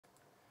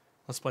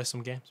Let's play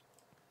some games.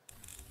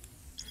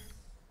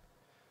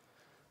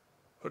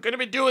 We're gonna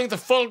be doing the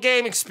full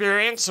game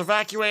experience,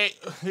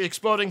 evacuate the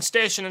exploding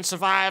station and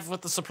survive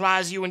with the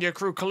supplies you and your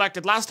crew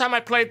collected. Last time I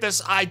played this,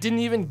 I didn't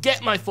even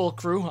get my full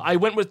crew. I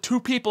went with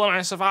 2 people and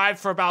I survived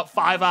for about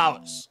 5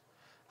 hours.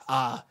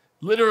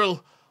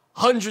 Literal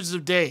hundreds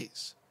of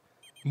days.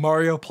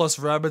 Mario plus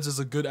Rabbids is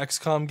a good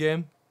XCOM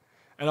game.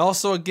 And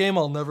also a game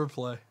I'll never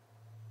play.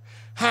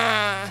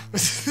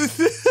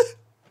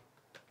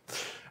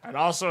 And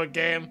also a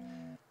game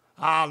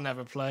I'll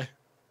never play.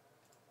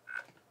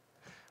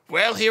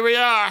 Well, here we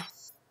are.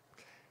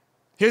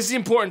 Here's the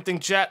important thing,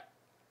 chat.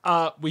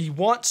 We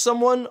want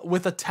someone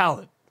with a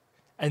talent.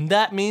 And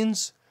that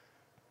means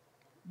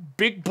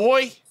Big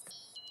boy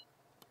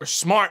or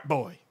smart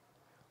boy.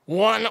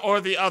 One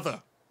or the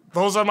other.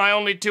 Those are my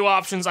only 2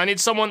 options. I need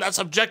someone that's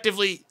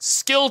objectively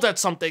skilled at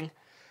something.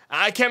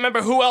 I can't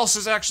remember who else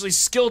is actually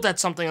skilled at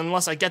something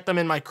unless I get them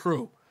in my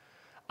crew.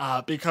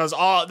 Because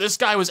this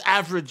guy was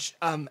average,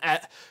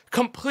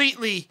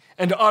 completely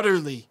and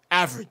utterly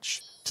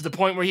average. To the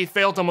point where he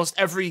failed almost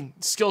every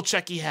skill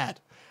check he had.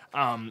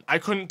 I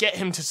couldn't get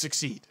him to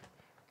succeed.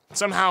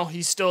 Somehow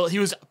he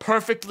was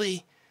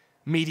perfectly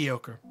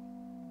mediocre.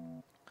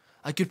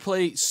 I could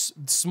play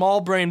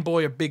small brain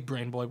boy or big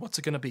brain boy. What's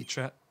it gonna be,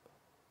 chat?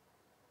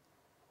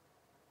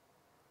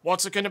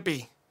 What's it gonna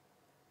be?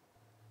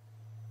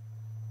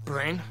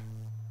 Brain?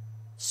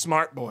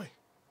 Smart boy.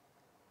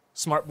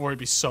 Smart boy would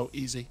be so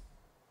easy.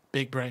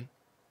 Big brain.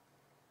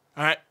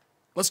 Alright,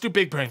 let's do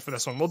big brain for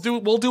this one.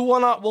 We'll do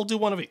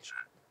one of each.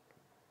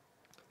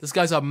 This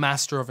guy's a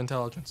master of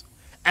intelligence.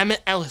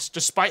 Emmett Ellis,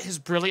 despite his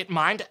brilliant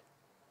mind,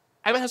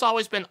 Emmett has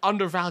always been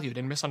undervalued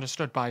and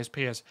misunderstood by his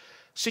peers.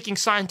 Seeking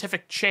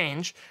scientific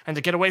change and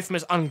to get away from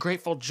his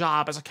ungrateful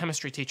job as a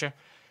chemistry teacher,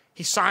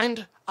 he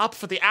signed up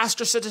for the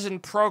Astra Citizen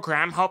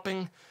program,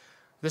 hoping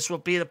this will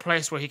be the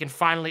place where he can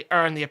finally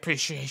earn the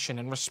appreciation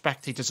and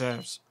respect he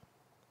deserves.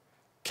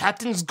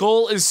 Captain's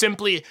goal is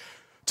simply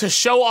to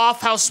show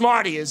off how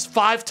smart he is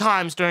 5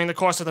 times during the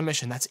course of the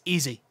mission. That's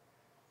easy.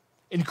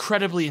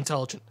 Incredibly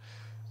intelligent.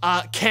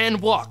 Can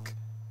walk.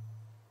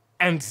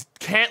 And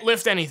can't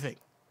lift anything.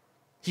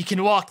 He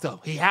can walk,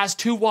 though. He has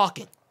 2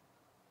 walking.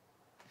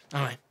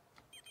 Alright.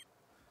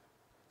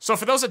 So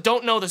for those that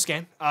don't know this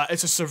game,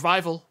 it's a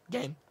survival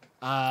game.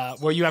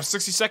 Where you have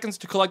 60 seconds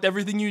to collect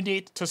everything you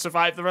need to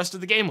survive the rest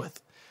of the game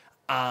with.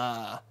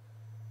 Now,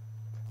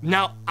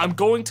 I'm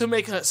going to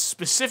make a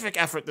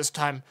specific effort this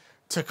time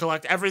to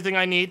collect everything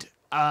I need,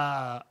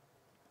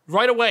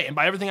 right away. And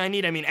by everything I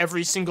need, I mean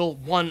every single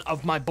one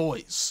of my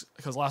boys.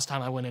 Because last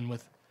time I went in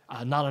with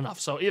not enough.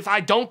 So if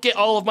I don't get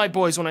all of my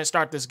boys when I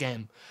start this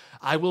game,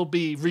 I will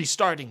be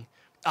restarting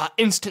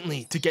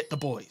instantly to get the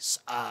boys.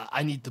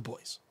 I need the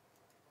boys.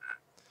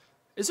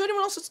 Is there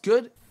anyone else that's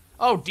good?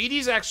 Oh, Dee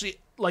Dee's actually,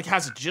 like,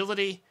 has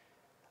agility.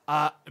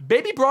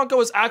 Baby Bronco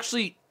is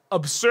actually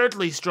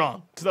absurdly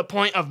strong to the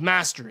point of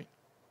mastery.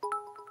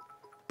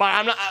 But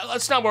I'm not.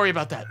 Let's not worry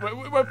about that.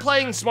 We're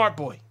playing Smart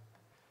Boy.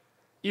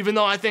 Even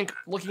though I think,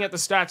 looking at the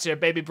stats here,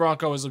 Baby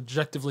Bronco is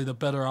objectively the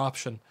better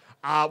option.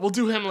 We'll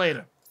do him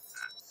later.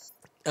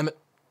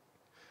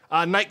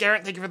 Night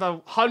Garrett, thank you for the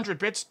 100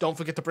 bits. Don't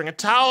forget to bring a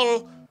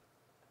towel.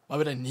 Why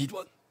would I need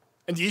one?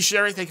 And Yee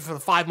Sherry, thank you for the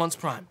 5 months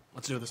prime.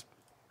 Let's do this.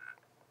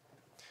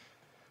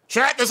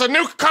 Chat, there's a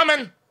nuke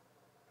coming!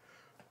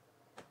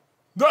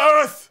 The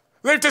Earth!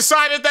 They've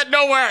decided that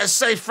nowhere is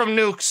safe from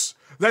nukes.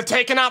 They're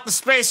taking out the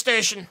space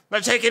station. They're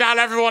taking out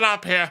everyone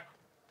up here.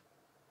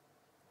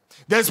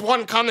 There's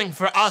one coming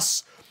for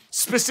us.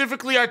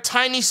 Specifically our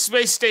tiny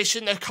space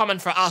station, they're coming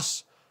for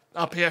us.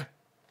 Up here.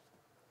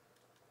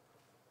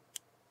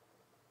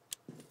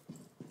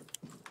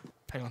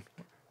 Hang on.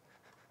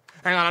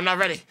 Hang on, I'm not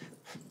ready.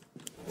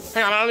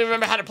 Hang on, I don't even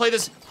remember how to play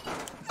this.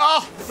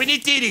 Oh, we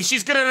need Dee Dee.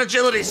 She's good at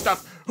agility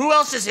stuff. Who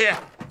else is here?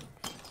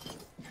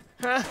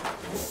 Huh?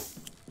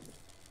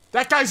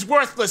 That guy's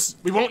worthless.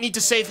 We won't need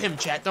to save him,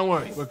 chat. Don't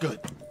worry, we're good.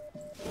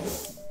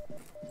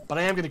 But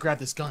I am gonna grab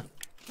this gun.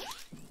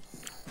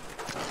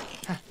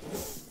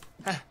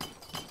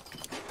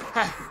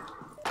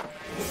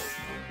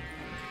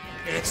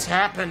 It's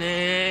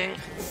happening.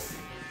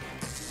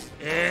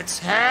 It's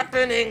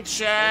happening,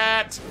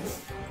 chat.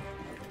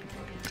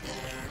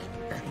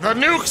 The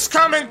nuke's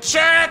coming,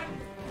 chat.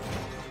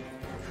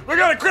 We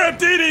gotta grab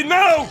Dee Dee,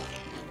 no!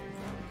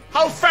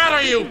 How fat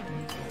are you?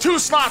 2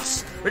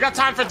 slots. We got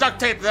time for duct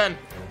tape then.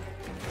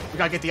 We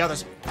gotta get the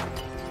others.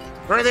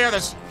 Where are the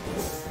others?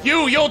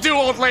 You'll do,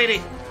 old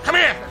lady. Come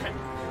here.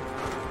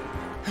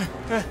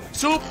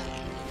 Soup.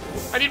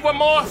 I need one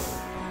more.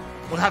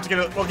 We'll have to get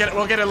it. We'll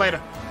get it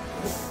later.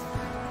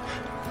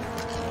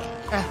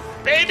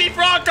 Baby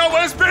Bronco,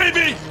 where's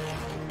baby?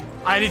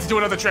 I need to do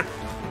another trip.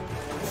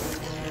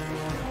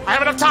 I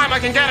have enough time. I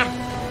can get him.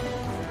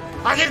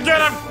 I can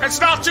get him. It's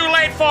not too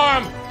late for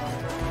him.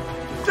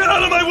 Get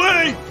out of my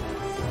way.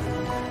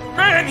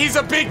 Man, he's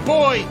a big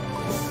boy.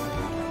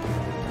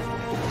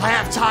 I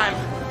have time.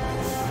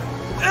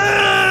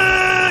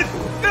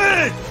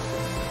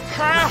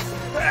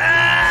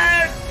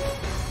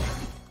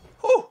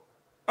 Whew.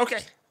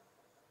 Okay.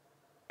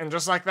 And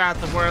just like that,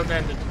 the world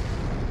ended.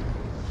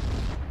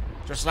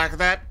 Just like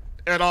that,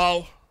 it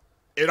all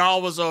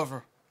was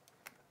over.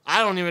 I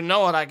don't even know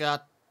what I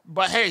got.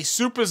 But hey,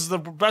 soup is the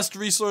best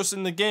resource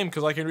in the game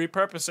because I can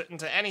repurpose it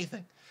into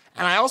anything.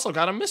 And I also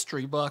got a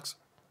mystery box.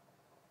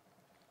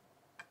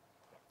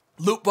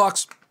 Loot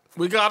box.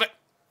 We got it.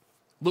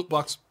 Loot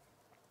box.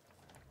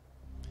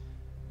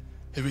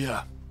 Here we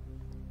are.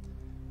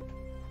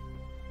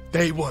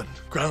 Day 1,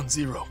 ground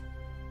 0.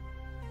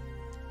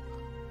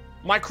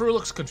 My crew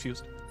looks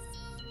confused.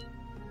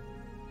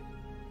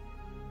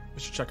 We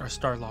should check our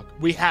star log.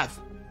 We have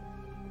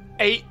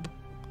 8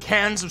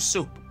 cans of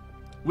soup.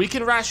 We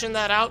can ration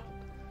that out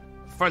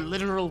for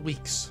literal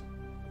weeks.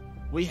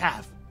 We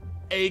have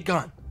a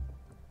gun,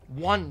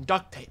 1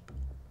 duct tape,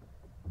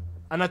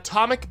 an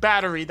atomic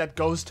battery that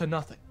goes to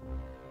nothing.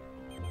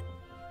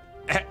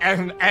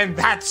 And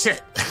that's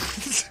it.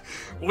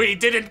 We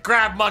didn't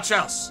grab much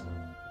else.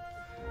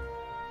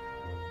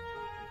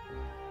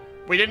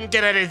 We didn't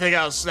get anything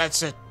else,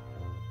 that's it.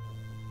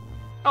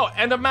 Oh,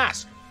 and a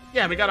mask.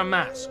 Yeah, we got a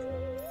mask.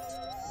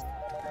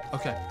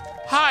 Okay.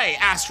 Hi,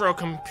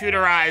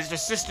 Astro-computerized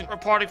assistant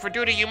reporting for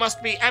duty. You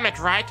must be Emmett,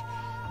 right?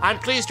 I'm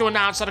pleased to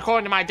announce that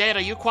according to my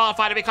data, you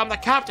qualify to become the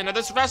captain of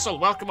this vessel.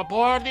 Welcome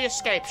aboard the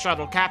escape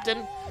shuttle, Captain.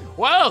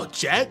 Whoa,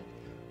 Jet.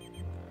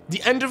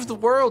 The end of the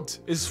world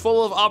is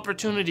full of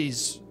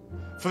opportunities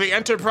for the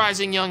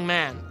enterprising young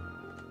man.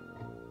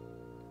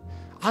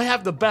 I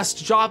have the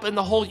best job in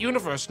the whole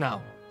universe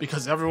now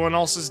because everyone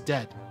else is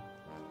dead.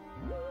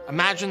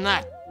 Imagine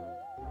that.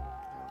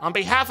 On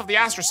behalf of the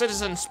Astro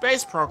Citizen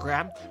Space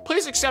Program,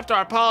 please accept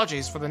our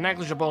apologies for the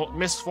negligible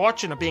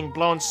misfortune of being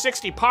blown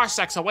 60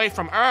 parsecs away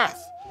from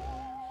Earth.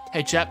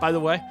 Hey, chat, by the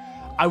way,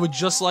 I would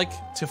just like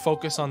to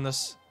focus on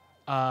this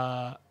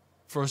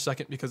for a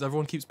second because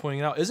everyone keeps pointing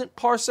it out. Isn't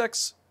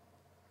parsecs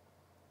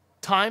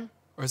time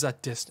or is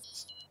that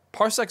distance?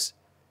 Parsecs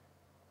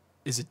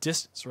is a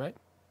distance, right?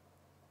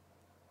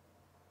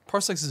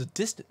 Parsecs is a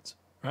distance,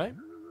 right?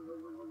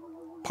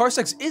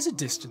 Parsecs is a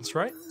distance,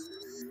 right?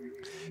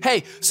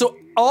 Hey, so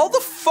all the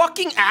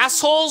fucking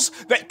assholes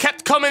that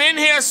kept coming in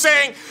here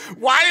saying,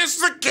 why is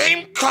the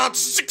game called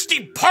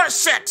 60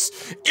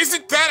 parsecs?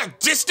 Isn't that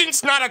a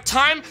distance, not a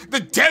time?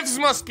 The devs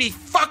must be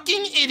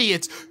fucking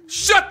idiots.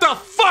 Shut the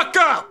fuck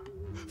up!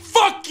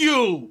 Fuck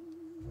you!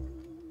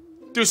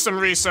 Do some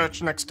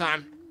research next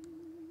time.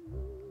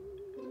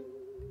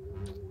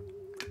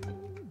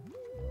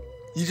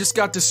 You just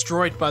got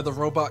destroyed by the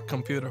robot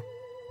computer.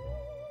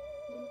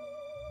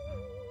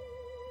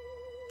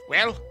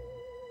 Well,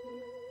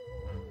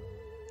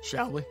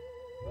 shall we?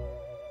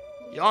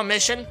 Your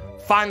mission,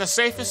 find the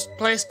safest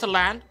place to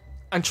land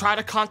and try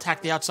to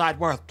contact the outside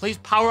world. Please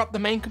power up the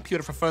main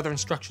computer for further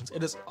instructions.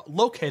 It is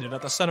located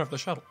at the center of the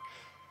shuttle.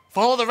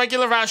 Follow the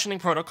regular rationing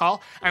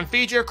protocol and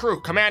feed your crew.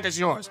 Command is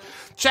yours.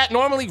 Chat,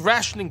 normally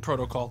rationing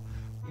protocol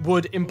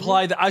would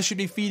imply that I should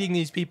be feeding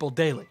these people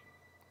daily.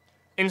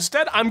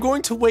 Instead, I'm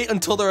going to wait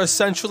until they're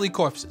essentially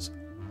corpses.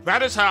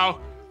 That is how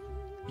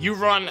you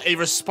run a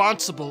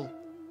responsible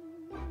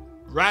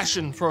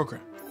ration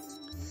program.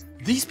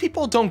 These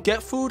people don't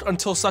get food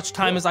until such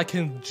time as I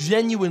can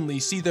genuinely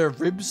see their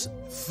ribs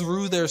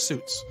through their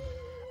suits.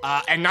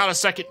 And not a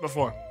second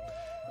before.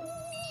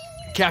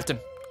 Captain,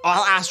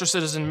 all Astro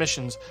Citizen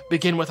missions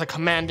begin with a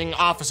commanding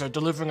officer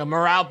delivering a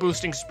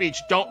morale-boosting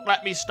speech. Don't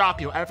let me stop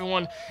you.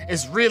 Everyone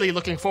is really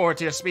looking forward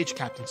to your speech,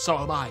 Captain. So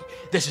am I.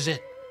 This is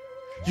it.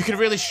 You can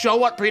really show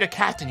what breed of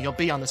captain you'll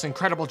be on this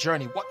incredible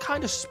journey. What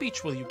kind of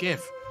speech will you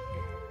give?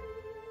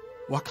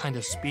 What kind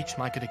of speech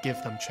am I going to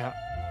give them, chat?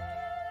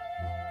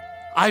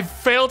 I've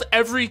failed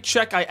every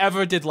check I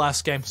ever did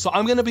last game, so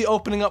I'm going to be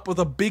opening up with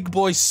a big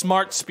boy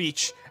smart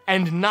speech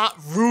and not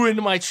ruin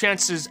my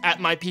chances at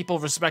my people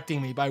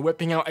respecting me by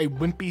whipping out a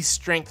wimpy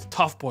strength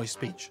tough boy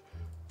speech.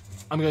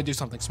 I'm going to do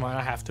something smart.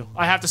 I have to.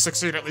 I have to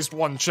succeed at least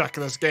one check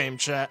in this game,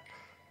 chat.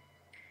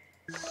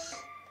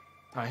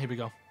 Alright, here we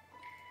go.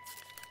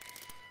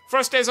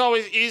 First day's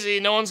always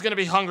easy. No one's going to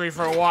be hungry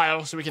for a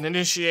while, so we can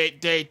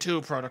initiate day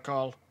 2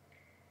 protocol.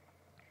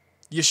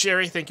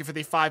 Yashiri, thank you for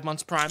the 5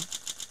 months prime.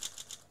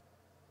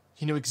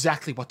 He knew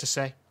exactly what to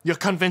say. Your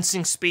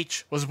convincing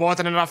speech was more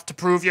than enough to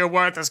prove your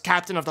worth as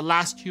captain of the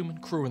last human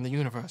crew in the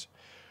universe.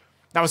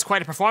 That was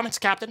quite a performance,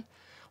 Captain.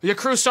 Your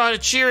crew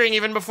started cheering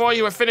even before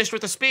you were finished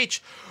with the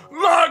speech.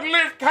 Long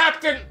live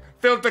Captain!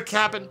 Filled the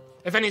cabin.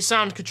 If any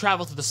sound could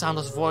travel through the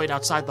soundless void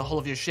outside the hull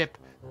of your ship,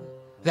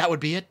 that would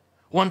be it.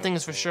 One thing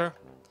is for sure.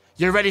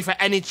 You're ready for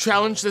any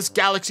challenge this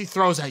galaxy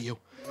throws at you.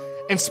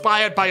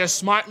 Inspired by your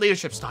smart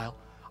leadership style,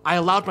 I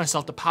allowed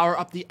myself to power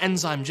up the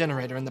enzyme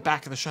generator in the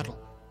back of the shuttle.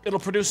 It'll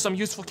produce some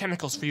useful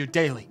chemicals for you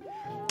daily.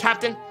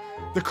 Captain,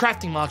 the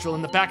crafting module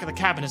in the back of the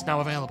cabin is now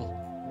available.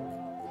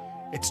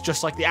 It's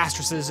just like the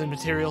Astro Citizen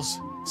materials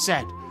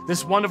said.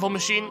 This wonderful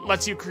machine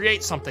lets you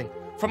create something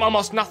from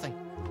almost nothing.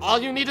 All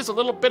you need is a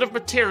little bit of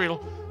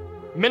material,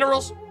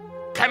 minerals,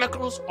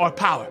 chemicals, or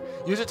power.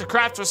 Use it to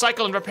craft,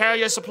 recycle, and repair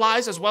your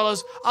supplies, as well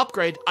as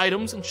upgrade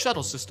items and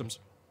shuttle systems.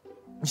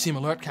 You seem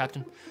alert,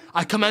 Captain.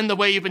 I commend the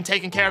way you've been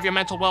taking care of your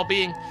mental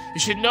well-being. You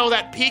should know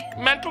that peak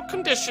mental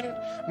condition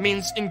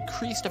means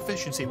increased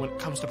efficiency when it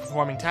comes to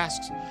performing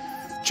tasks.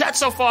 Chat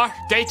so far,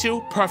 day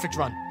 2, perfect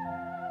run.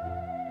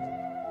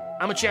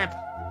 I'm a champ.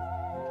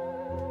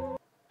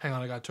 Hang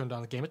on, I gotta turn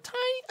down the game a tiny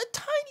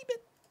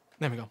bit.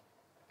 There we go.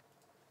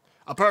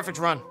 A perfect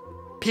run.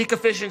 Peak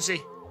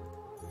efficiency.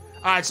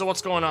 Alright, so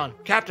what's going on?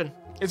 Captain,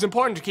 it's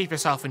important to keep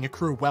yourself and your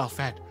crew well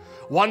fed.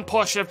 One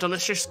portion of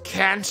delicious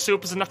canned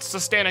soup is enough to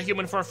sustain a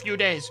human for a few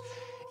days.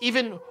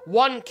 Even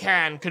one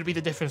can could be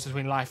the difference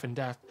between life and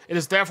death. It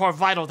is therefore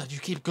vital that you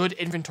keep good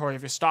inventory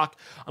of your stock,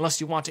 unless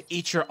you want to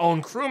eat your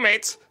own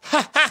crewmates.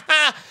 Ha ha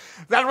ha!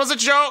 That was a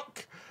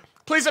joke!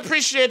 Please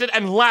appreciate it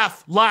and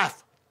laugh,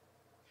 laugh.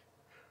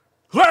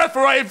 Laugh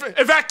or I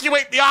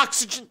evacuate the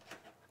oxygen!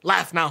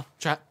 Laugh now,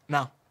 chat,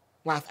 now.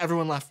 Laugh,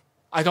 everyone laugh.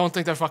 I don't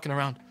think they're fucking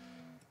around.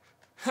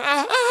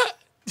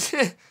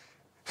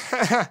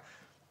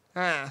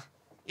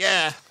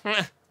 Yeah.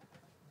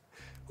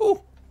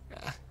 Ooh.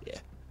 Yeah.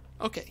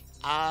 Okay.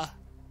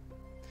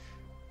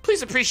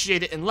 Please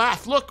appreciate it and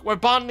laugh. Look, we're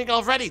bonding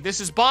already. This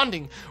is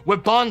bonding. We're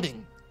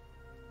bonding.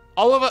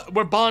 All of it,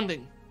 we're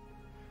bonding.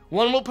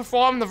 One will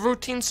perform the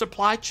routine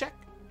supply check.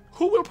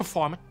 Who will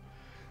perform it?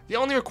 The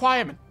only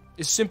requirement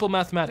is simple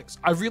mathematics.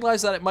 I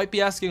realize that it might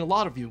be asking a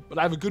lot of you, but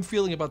I have a good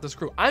feeling about this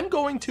crew. I'm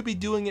going to be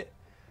doing it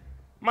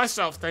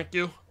myself, thank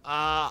you.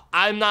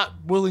 I'm not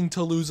willing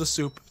to lose a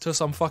soup to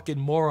some fucking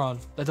moron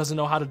that doesn't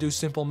know how to do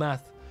simple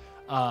math.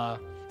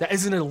 That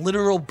isn't a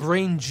literal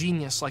brain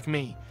genius like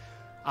me,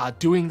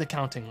 doing the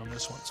counting on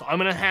this one. So I'm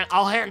gonna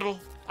I'll handle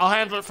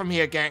it from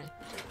here, gang.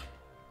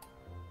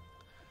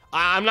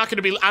 I'm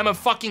a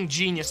fucking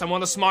genius. I'm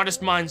one of the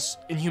smartest minds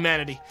in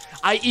humanity.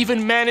 I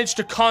even managed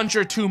to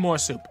conjure 2 more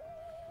soup.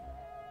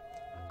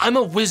 I'm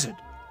a wizard.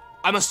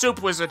 I'm a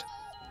soup wizard.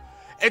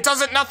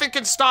 Nothing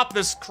can stop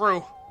this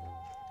crew.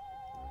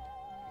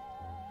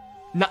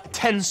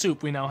 10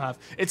 soup we now have.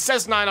 It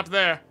says 9 up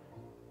there.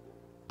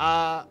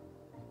 But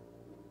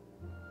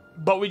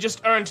we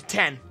just earned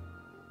 10.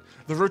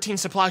 The routine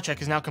supply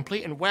check is now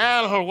complete, and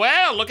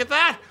well, look at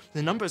that!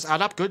 The numbers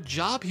add up. Good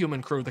job,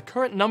 human crew. The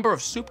current number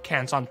of soup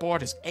cans on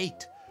board is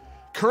 8.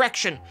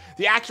 Correction,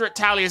 the accurate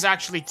tally is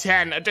actually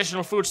 10.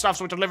 Additional foodstuffs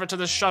were delivered to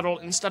this shuttle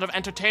instead of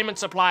entertainment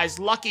supplies.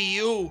 Lucky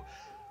you!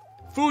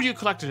 Food you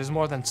collected is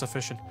more than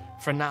sufficient.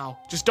 For now.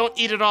 Just don't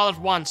eat it all at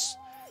once.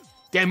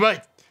 Damn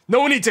right. No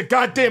one eats a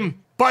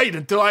goddamn bite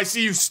until I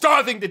see you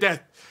starving to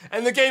death.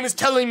 And the game is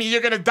telling me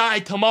you're gonna die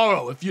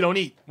tomorrow if you don't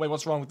eat. Wait,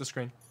 what's wrong with the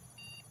screen?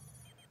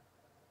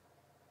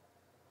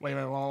 Wait,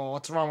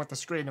 what's wrong with the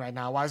screen right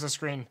now? Why is the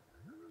screen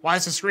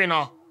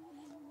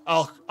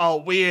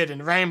all weird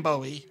and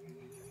rainbowy?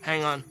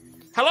 Hang on.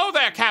 Hello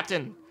there,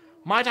 Captain!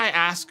 Might I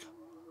ask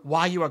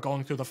why you are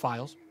going through the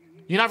files?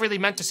 You're not really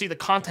meant to see the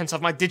contents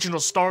of my digital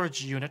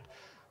storage unit.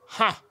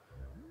 Huh.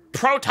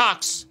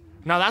 Protox!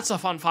 Now that's a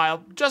fun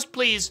file. Just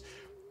please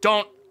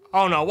don't...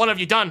 Oh no, what have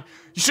you done?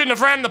 You shouldn't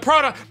have ran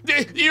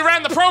the You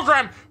ran the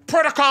program!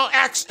 Protocol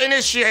X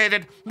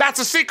initiated. That's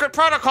a secret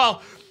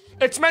protocol.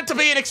 It's meant to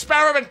be an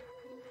experiment.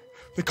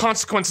 The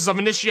consequences of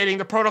initiating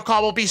the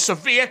protocol will be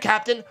severe,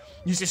 Captain.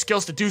 Use your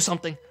skills to do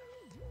something.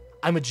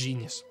 I'm a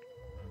genius.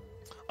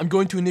 I'm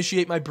going to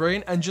initiate my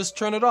brain and just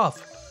turn it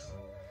off.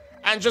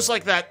 And just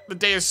like that, the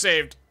day is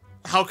saved.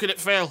 How could it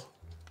fail?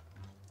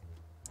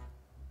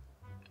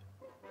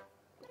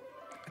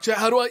 Chat,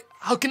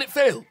 how can it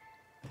fail?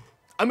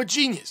 I'm a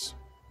genius.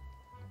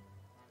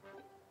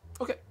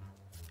 Okay.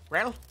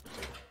 Rattle.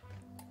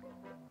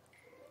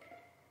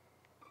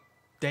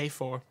 Day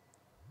 4.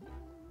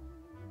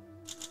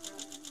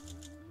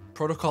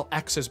 Protocol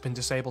X has been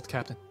disabled,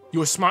 Captain. You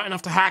were smart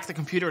enough to hack the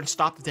computer and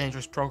stop the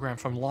dangerous program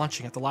from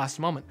launching at the last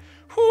moment.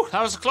 Whew,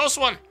 that was a close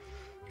one.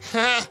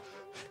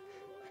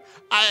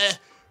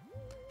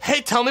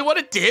 Hey, tell me what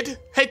it did.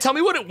 Hey, tell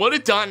me what it would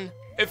have done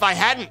if I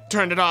hadn't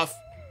turned it off.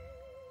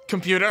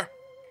 Computer?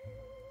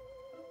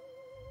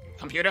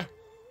 Computer?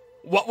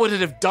 What would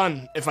it have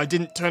done if I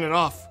didn't turn it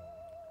off?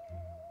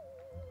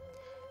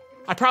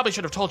 I probably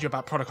should have told you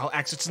about Protocol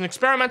X. It's an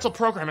experimental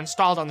program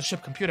installed on the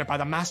ship computer by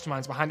the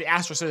masterminds behind the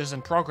Astro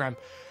Citizen program.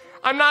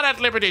 I'm not at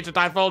liberty to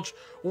divulge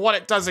what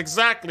it does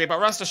exactly, but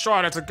rest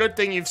assured it's a good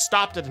thing you've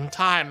stopped it in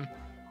time.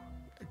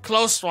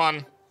 Close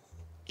one.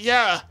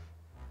 Yeah.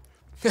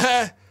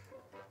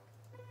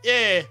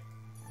 Yeah.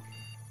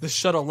 This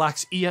shuttle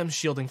lacks EM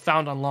shielding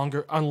found on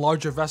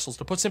larger vessels.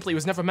 To put simply, it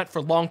was never meant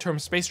for long-term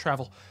space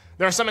travel.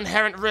 There are some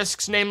inherent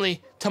risks,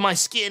 namely, to my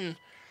skin.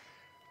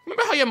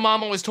 Remember how your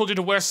mom always told you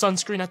to wear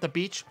sunscreen at the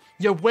beach?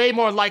 You're way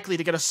more likely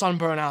to get a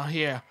sunburn out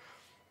here,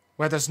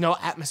 where there's no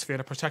atmosphere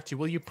to protect you.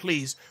 Will you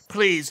please,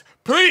 please,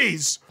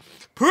 please,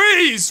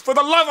 please, for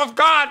the love of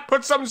God,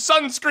 put some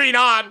sunscreen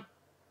on?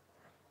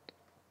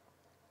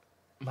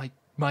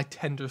 My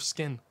tender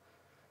skin.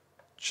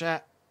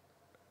 Chat.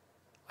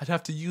 I'd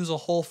have to use a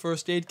whole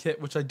first aid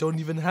kit, which I don't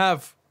even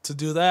have to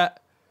do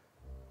that.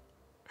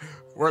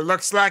 Well,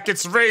 looks like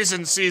it's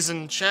raisin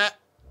season, chat.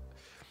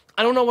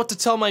 I don't know what to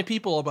tell my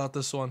people about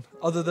this one,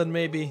 other than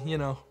maybe, you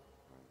know,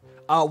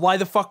 Why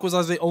the fuck was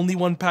I the only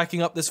one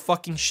packing up this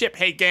fucking ship?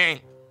 Hey,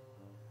 gang.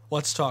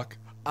 Let's talk.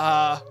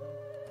 Why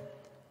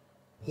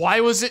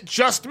was it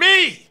just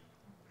me?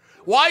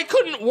 Why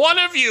couldn't one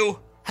of you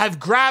have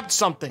grabbed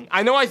something?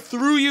 I know I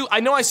threw you,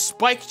 I know I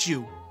spiked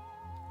you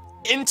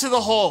into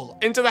the hole,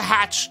 into the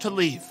hatch to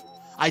leave.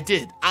 I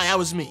did. That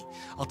was me.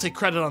 I'll take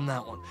credit on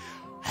that one.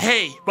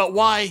 Hey, but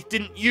why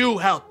didn't you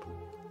help?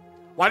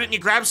 Why didn't you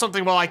grab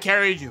something while I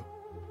carried you?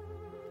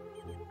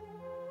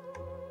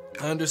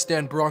 I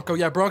understand Bronco.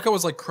 Yeah, Bronco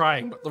was like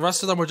crying, but the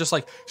rest of them were just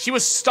like, She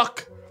was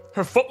stuck.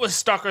 Her foot was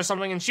stuck or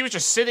something, and she was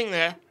just sitting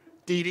there,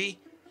 Dee Dee.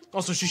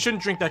 also, she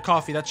shouldn't drink that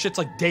coffee. That shit's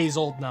like days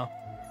old now.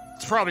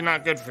 It's probably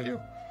not good for you.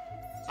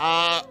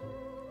 I'm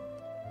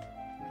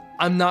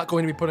not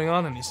going to be putting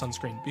on any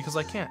sunscreen because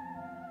I can't.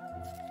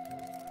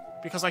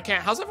 Because I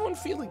can't. How's everyone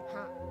feeling?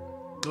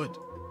 Good.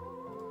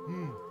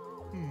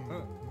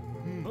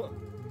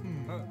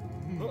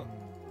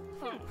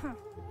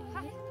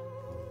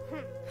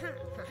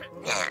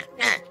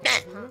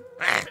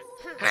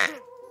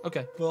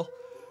 Okay, well,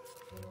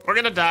 We're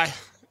gonna die.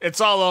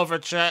 It's all over,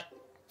 chat.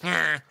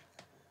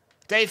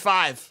 Day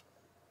 5.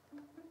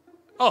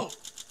 Oh.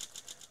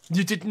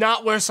 You did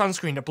not wear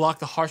sunscreen to block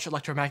the harsh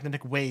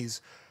electromagnetic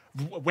waves.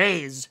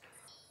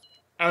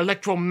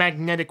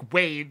 Electromagnetic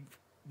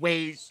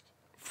waves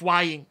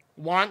flying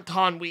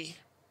wantonly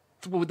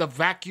through the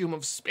vacuum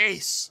of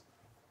space.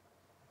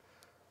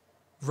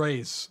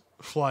 rays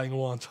flying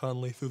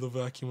wantonly through the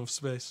vacuum of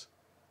space.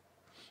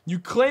 You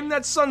claim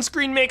that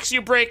sunscreen makes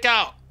you break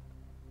out.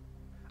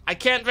 I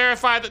can't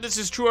verify that this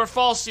is true or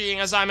false, seeing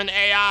as I'm an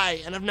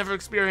AI and have never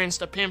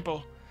experienced a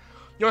pimple.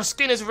 Your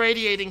skin is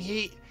radiating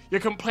heat.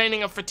 You're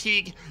complaining of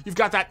fatigue. You've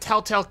got that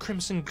telltale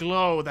crimson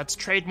glow that's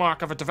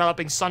trademark of a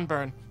developing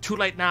sunburn. Too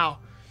late now.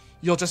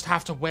 You'll just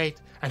have to wait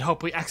and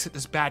hope we exit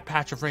this bad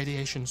patch of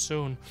radiation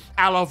soon.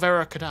 Aloe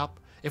vera could help,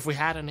 if we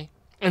had any.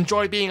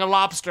 Enjoy being a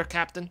lobster,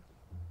 Captain.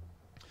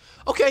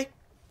 Okay,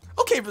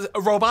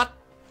 robot.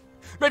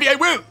 Maybe I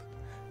will.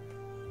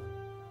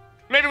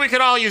 Maybe we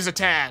could all use a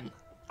tan,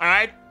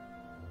 alright?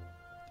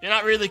 You're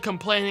not really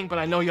complaining, but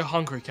I know you're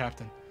hungry,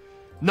 Captain.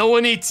 No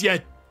one eats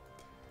yet.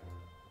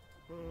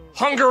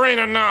 Hunger ain't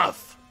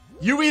enough.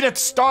 You eat at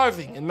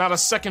starving and not a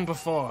second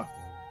before.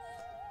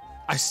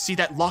 I see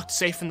that locked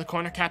safe in the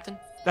corner, Captain.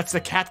 That's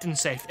the captain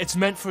safe. It's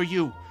meant for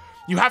you.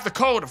 You have the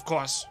code, of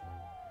course.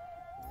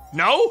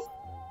 No?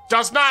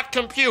 Does not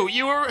compute. Were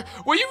you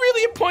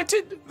really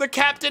appointed the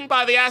captain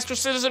by the Astro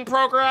Citizen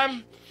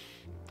program?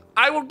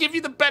 I will give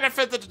you the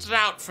benefit of the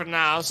doubt for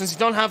now. Since you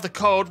don't have the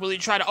code, will you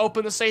try to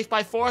open the safe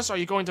by force, or are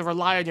you going to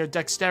rely on your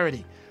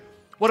dexterity?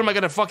 What am I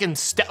gonna fucking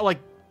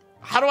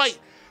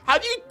how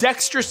do you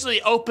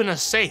dexterously open a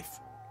safe?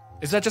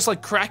 Is that just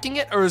like cracking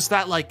it, or is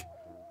that like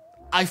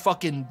I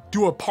fucking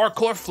do a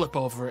parkour flip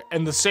over it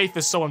and the safe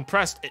is so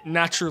impressed it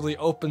naturally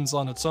opens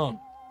on its own?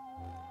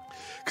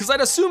 Because I'd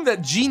assume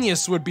that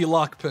genius would be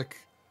lockpick.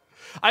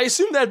 I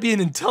assume that'd be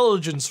an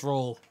intelligence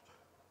roll.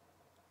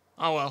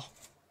 Oh well.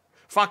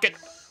 Fuck it.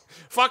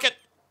 Fuck it.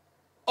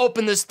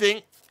 Open this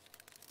thing.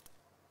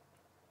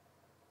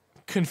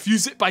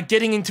 Confuse it by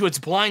getting into its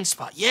blind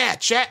spot. Yeah,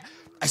 chat.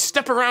 I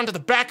step around to the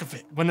back of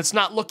it when it's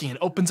not looking. It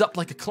opens up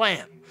like a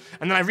clam.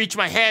 And then I reach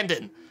my hand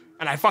in.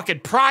 And I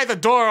fucking pry the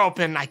door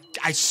open. I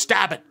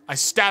stab it. I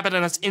stab it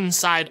in its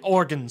inside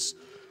organs.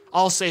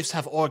 All safes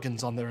have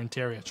organs on their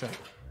interior, chat.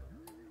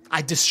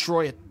 I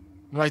destroy it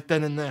right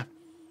then and there.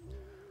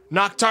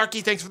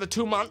 Noctarchy, thanks for the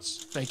 2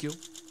 months. Thank you.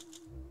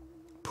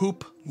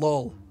 Poop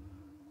lol.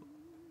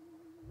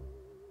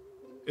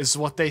 Is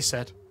what they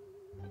said.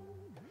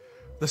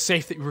 The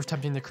safe that you were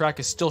attempting to crack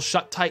is still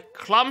shut tight.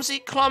 Clumsy,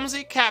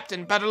 clumsy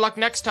captain. Better luck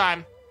next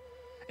time.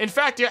 In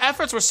fact, your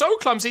efforts were so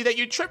clumsy that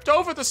you tripped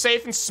over the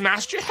safe and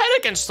smashed your head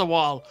against the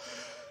wall.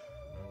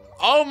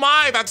 Oh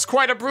my, that's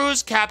quite a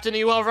bruise, Captain. Are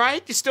you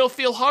alright? You still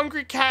feel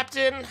hungry,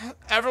 Captain?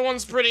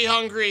 Everyone's pretty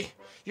hungry.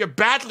 You're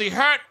badly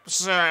hurt,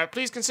 sir.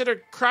 Please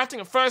consider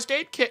crafting a first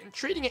aid kit and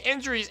treating your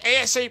injuries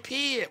ASAP.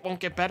 It won't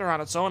get better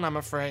on its own, I'm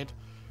afraid.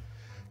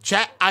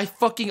 Chat, I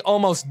fucking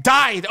almost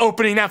died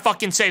opening that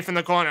fucking safe in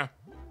the corner.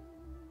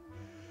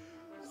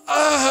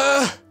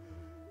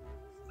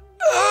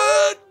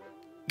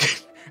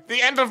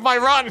 The end of my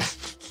run.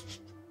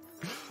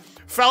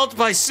 Felt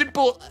by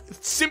simple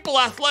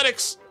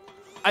athletics.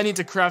 I need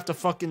to craft a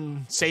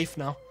fucking safe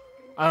now.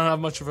 I don't have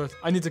much of a...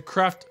 I need to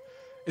craft...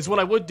 Is what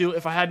I would do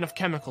if I had enough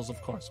chemicals,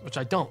 of course, which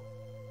I don't.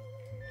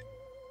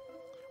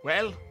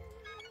 Well,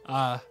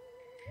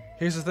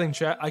 here's the thing,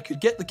 chat. I could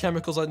get the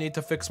chemicals I need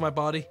to fix my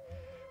body,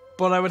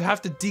 but I would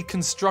have to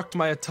deconstruct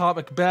my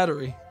atomic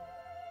battery.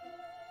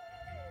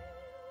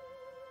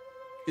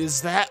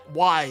 is that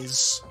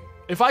wise?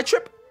 If I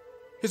trip...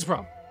 Here's the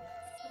problem.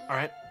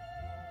 Alright?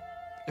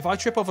 If I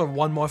trip over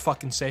one more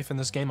fucking safe in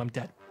this game, I'm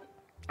dead.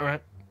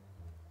 Alright?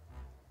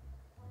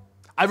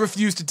 I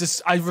refuse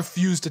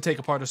to take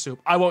apart a soup.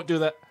 I won't do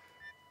that.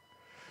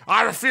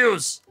 I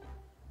refuse.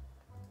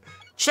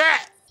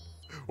 Chat!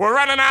 We're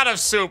running out of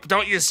soup,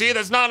 don't you see?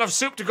 There's not enough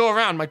soup to go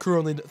around. My crew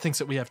only thinks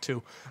that we have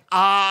 2.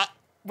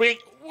 We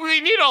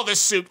need all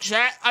this soup,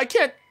 chat. I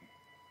can't...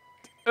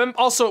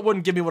 Also, it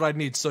wouldn't give me what I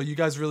need, so you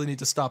guys really need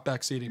to stop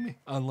backseating me.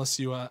 Unless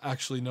you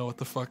actually know what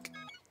the fuck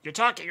you're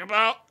talking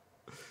about.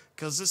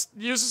 Because this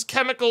uses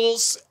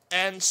chemicals,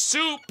 and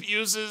soup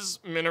uses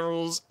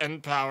minerals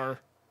and power.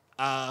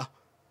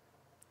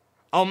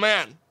 Oh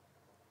man.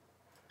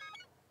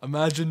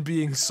 Imagine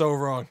being so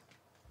wrong.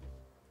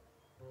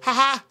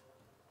 Haha.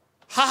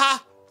 Haha.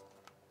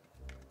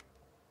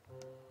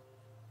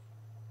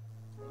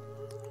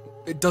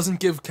 It doesn't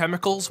give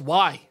chemicals?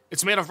 Why?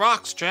 It's made of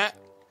rocks, chat.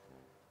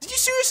 Did you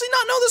seriously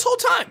not know this whole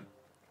time?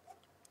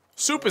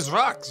 Soup is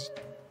rocks.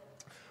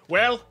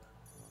 Well,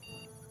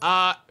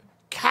 cat,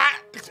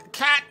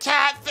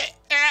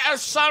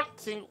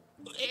 something,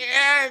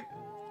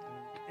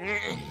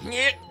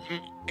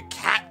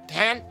 cat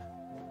tan.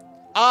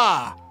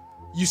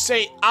 You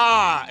say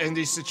ah in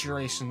these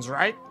situations,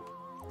 right?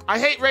 I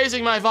hate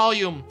raising my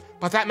volume,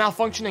 but that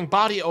malfunctioning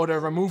body odor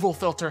removal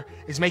filter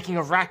is making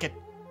a racket.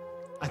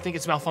 I think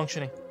it's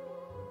malfunctioning.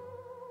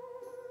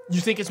 You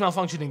think it's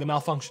malfunctioning, the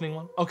malfunctioning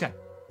one? Okay.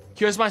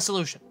 Here's my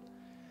solution.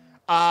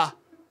 I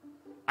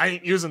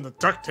ain't using the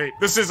duct tape.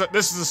 This is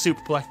a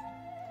soup play.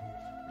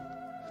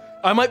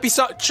 I might be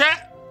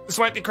Chat, this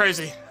might be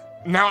crazy.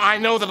 Now, I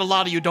know that a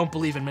lot of you don't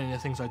believe in many of the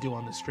things I do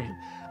on this stream.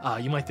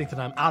 You might think that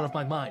I'm out of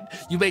my mind.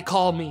 You may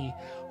call me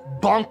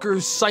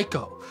bonkers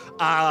psycho.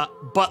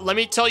 But let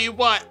me tell you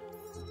what.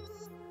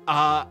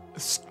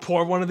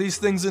 pour one of these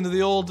things into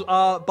the old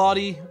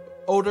body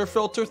odor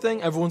filter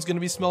thing. Everyone's gonna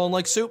be smelling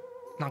like soup.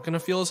 Not gonna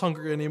feel as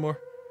hungry anymore.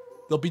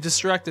 They'll be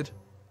distracted.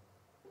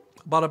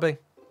 Bada bing.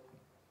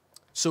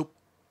 Soup.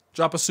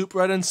 Drop a soup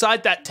right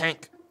inside that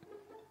tank.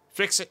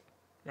 Fix it.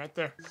 Right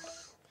there.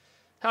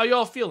 How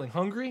y'all feeling?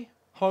 Hungry?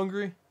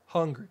 Hungry?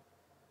 Hungry.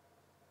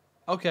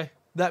 Okay,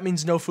 that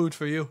means no food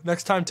for you.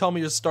 Next time, tell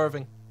me you're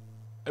starving.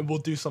 And we'll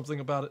do something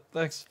about it.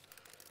 Thanks.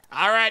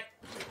 Alright.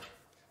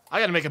 I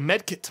gotta make a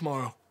med kit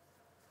tomorrow.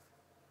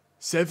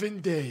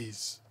 7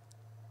 days.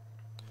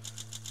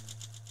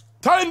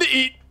 Time to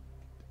eat!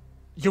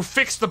 You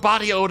fix the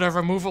body odor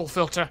removal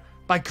filter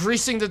by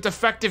greasing the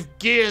defective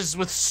gears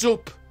with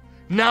soup.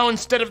 Now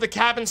instead of the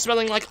cabin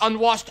smelling like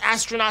unwashed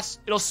astronauts,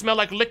 it'll smell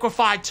like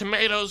liquefied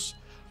tomatoes.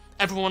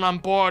 Everyone on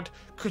board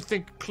could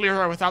think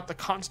clearer without the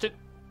constant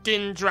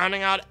din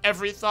drowning out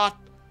every thought.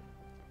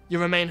 You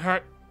remain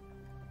hurt.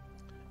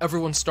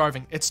 Everyone's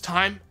starving. It's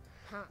time.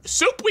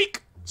 Soup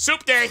week!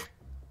 Soup day!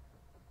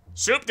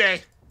 Soup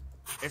day!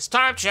 It's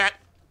time, chat.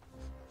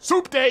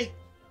 Soup day!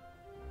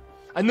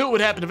 I knew it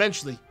would happen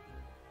eventually.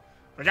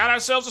 We got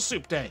ourselves a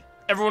soup day.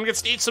 Everyone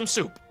gets to eat some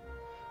soup.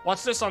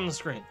 What's this on the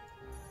screen?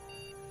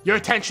 Your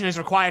attention is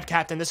required,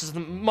 Captain. This is the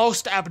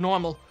most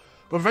abnormal.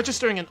 We're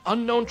registering an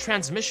unknown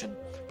transmission,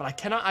 but I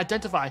cannot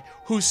identify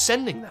who's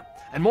sending them,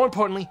 and more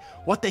importantly,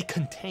 what they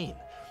contain.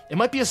 It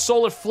might be a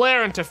solar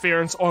flare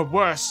interference, or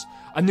worse,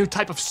 a new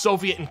type of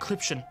Soviet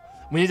encryption.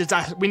 We need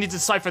to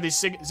decipher these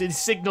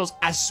signals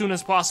as soon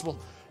as possible.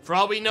 For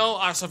all we know,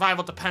 our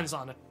survival depends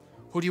on it.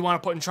 Who do you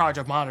want to put in charge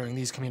of monitoring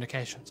these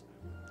communications?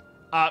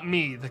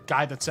 Me, the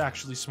guy that's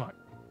actually smart.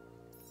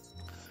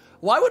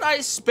 Why would I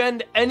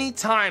spend any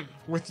time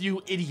with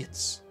you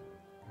idiots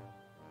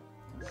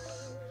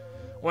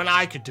when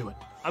I could do it?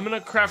 I'm gonna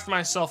craft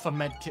myself a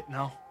med kit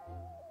now.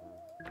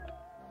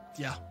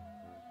 Yeah.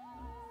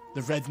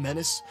 The Red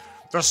Menace.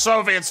 The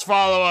Soviets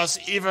follow us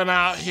even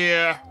out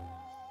here.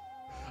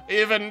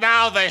 Even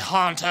now they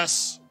haunt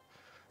us.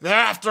 They're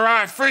after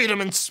our freedom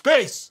in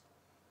space.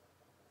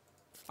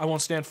 I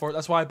won't stand for it.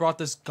 That's why I brought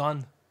this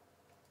gun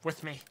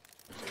with me.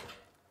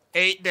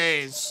 8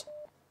 days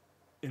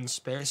in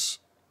space.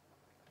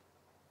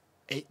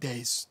 8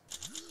 days.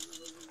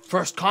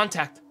 First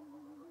contact.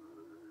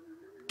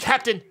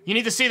 Captain, you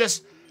need to see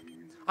this.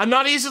 I'm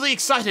not easily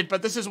excited,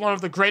 but this is one of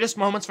the greatest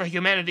moments for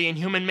humanity and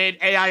human-made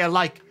AI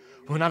alike.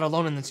 We're not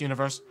alone in this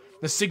universe.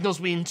 The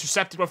signals we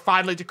intercepted were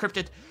finally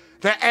decrypted.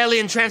 They're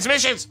alien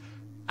transmissions,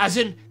 as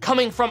in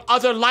coming from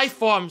other life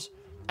forms.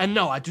 And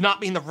no, I do not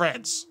mean the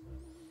Reds.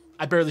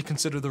 I barely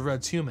consider the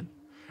Reds human.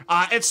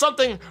 It's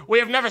something we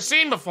have never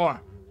seen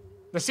before.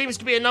 There seems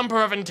to be a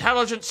number of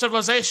intelligent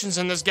civilizations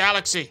in this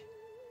galaxy.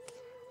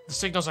 The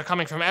signals are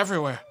coming from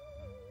everywhere.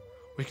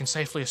 We can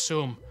safely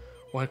assume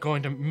we're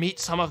going to meet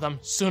some of them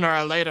sooner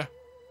or later.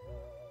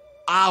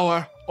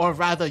 Our, or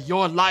rather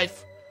your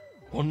life,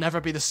 will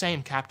never be the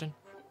same, Captain.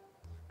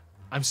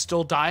 I'm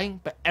still dying,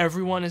 but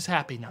everyone is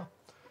happy now.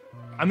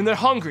 I mean, they're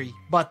hungry,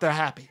 but they're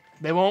happy.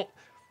 They won't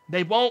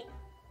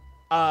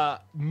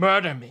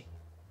murder me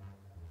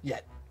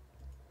yet.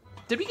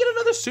 Did we get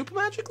another soup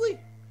magically?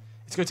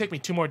 It's gonna take me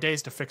 2 more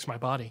days to fix my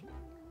body.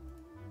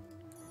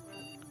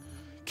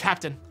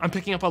 Captain, I'm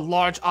picking up a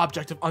large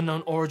object of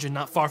unknown origin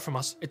not far from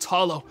us. It's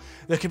hollow.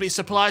 There could be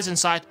supplies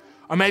inside,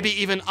 or maybe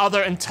even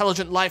other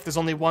intelligent life. There's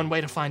only one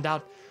way to find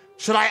out.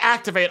 Should I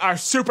activate our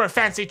super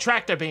fancy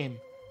tractor beam?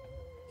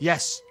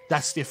 Yes,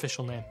 that's the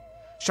official name.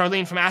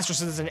 Charlene from Astro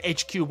Citizen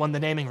HQ won the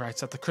naming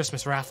rights at the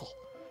Christmas raffle.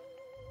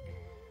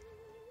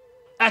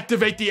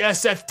 Activate the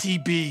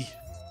SFTB.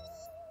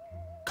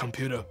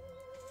 Computer.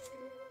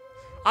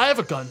 I have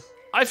a gun.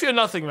 I fear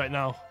nothing right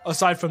now,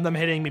 aside from them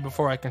hitting me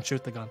before I can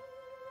shoot the gun.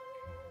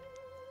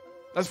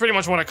 That's pretty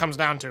much what it comes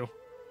down to.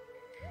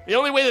 The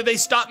only way that they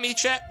stop me,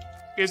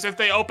 chat, is if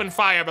they open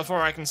fire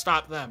before I can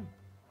stop them.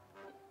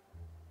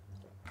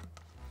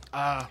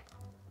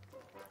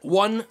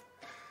 One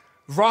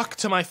rock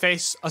to my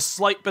face, a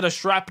slight bit of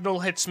shrapnel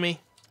hits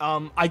me.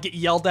 I get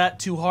yelled at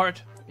too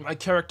hard. My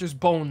character's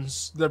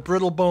bones, their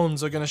brittle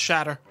bones, are gonna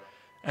shatter,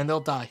 and they'll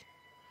die.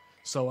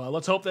 So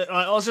let's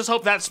just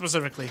hope that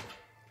specifically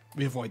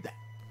we avoid that.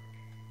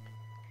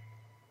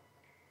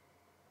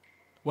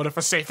 What if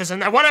a safe is in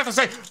there? What if a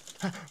safe?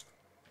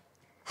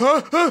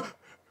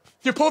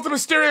 You pulled the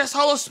mysterious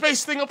hollow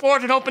space thing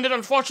aboard and opened it.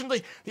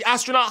 Unfortunately, the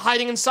astronaut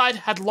hiding inside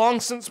had long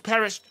since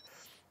perished.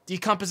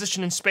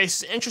 Decomposition in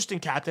space is interesting,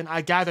 Captain.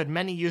 I gathered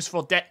many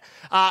useful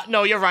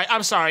no, you're right.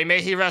 I'm sorry.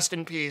 May he rest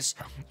in peace.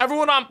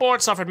 Everyone on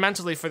board suffered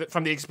mentally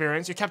from the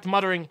experience. You kept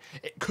muttering,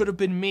 "It could have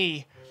been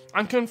me."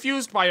 I'm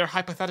confused by your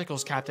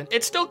hypotheticals, Captain.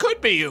 It still could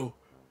be you.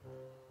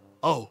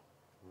 Oh.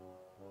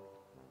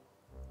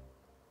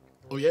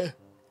 Oh, yeah.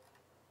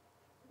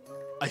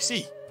 I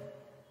see.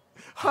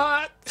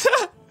 Ha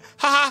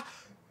ha.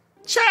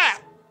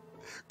 Chat.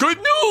 Good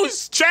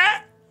news,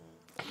 chat.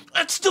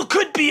 That still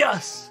could be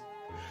us.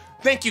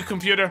 Thank you,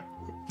 computer.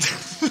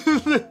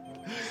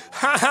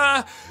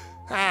 Ha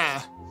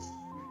ha.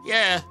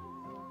 Yeah.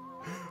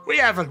 We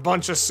have a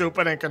bunch of soup.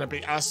 It ain't gonna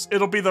be us.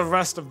 It'll be the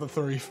rest of the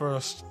three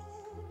first.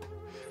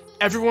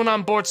 Everyone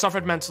on board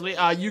suffered mentally.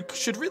 You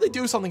should really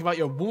do something about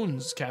your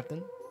wounds,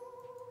 Captain.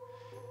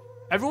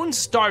 Everyone's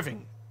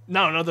starving.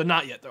 No, they're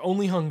not yet. They're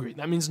only hungry.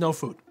 That means no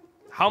food.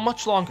 How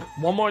much longer?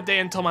 One more day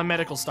until my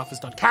medical stuff is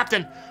done.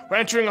 Captain, we're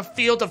entering a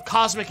field of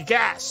cosmic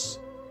gas.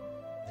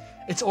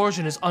 Its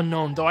origin is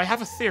unknown, though I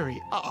have a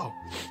theory. Uh-oh.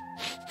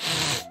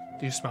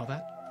 Do you smell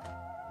that?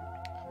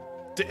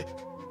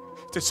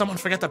 Did someone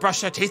forget to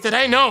brush their teeth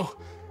today? No.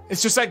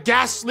 It's just that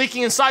gas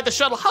leaking inside the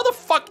shuttle. How the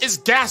fuck is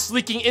gas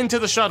leaking into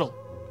the shuttle?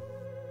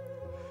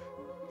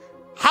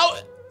 How?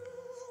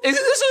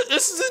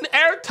 This is an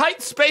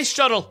airtight space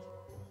shuttle.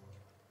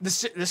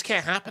 This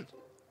can't happen.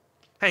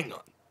 Hang on.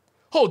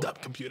 Hold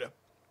up, computer.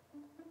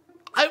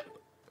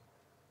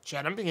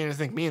 Chad, I'm beginning to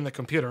think me and the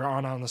computer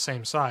aren't on the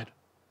same side.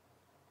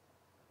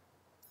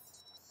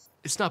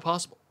 It's not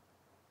possible.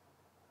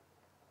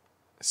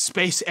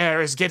 Space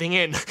air is getting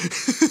in.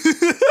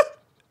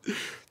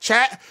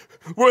 Chat,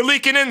 we're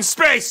leaking in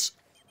space.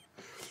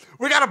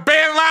 We gotta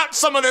bail out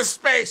some of this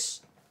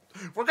space.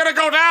 We're gonna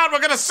go down,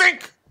 we're gonna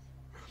sink.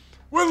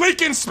 We're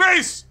leaking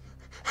space.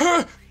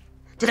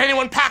 Did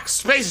anyone pack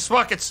space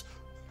buckets?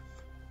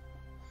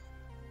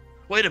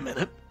 Wait a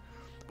minute.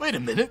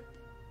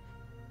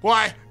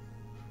 Why?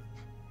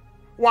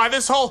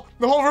 The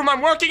whole room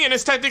I'm working in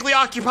is technically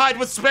occupied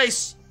with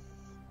space.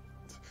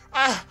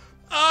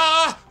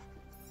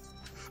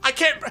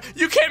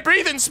 You can't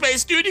breathe in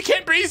space, dude. You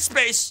can't breathe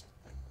space.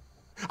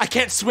 I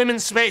can't swim in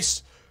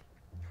space.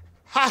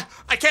 I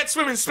can't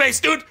swim in space,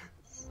 dude.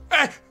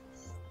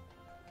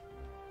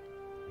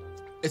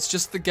 It's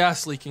just the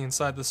gas leaking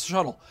inside the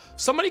shuttle.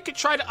 Somebody could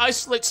try to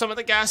isolate some of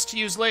the gas to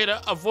use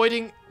later,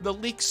 avoiding the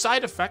leak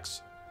side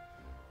effects.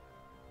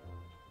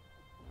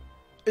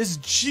 Is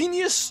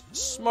genius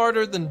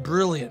smarter than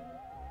brilliant?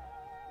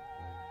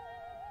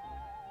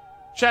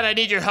 Chat, I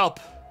need your help.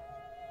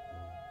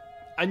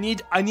 I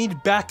need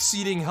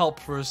backseating help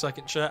for a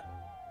second, chat.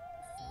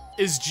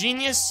 Is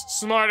genius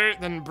smarter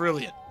than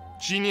brilliant?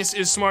 Genius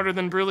is smarter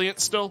than brilliant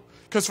still?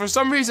 Because for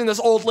some reason this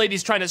old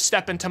lady's trying to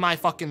step into my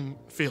fucking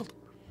field.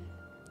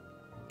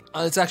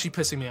 It's actually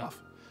pissing me off.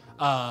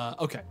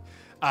 Okay.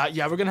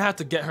 Yeah, we're gonna have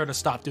to get her to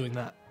stop doing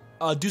that.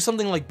 Do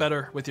something like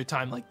better with your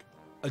time, like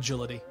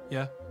agility,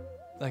 yeah?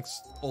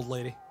 Thanks, old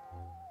lady.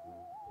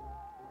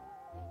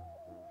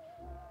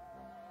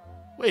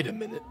 Wait a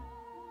minute.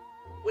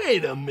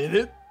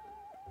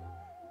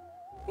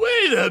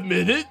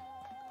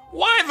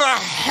 Why the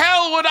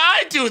hell would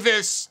I do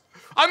this?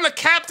 I'm the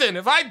captain.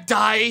 If I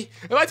die,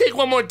 if I take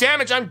one more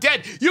damage, I'm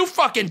dead. You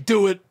fucking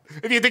do it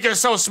if you think you're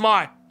so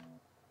smart.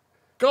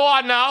 Go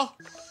on now,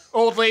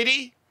 old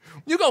lady.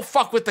 You go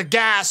fuck with the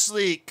gas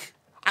leak.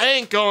 I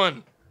ain't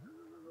going.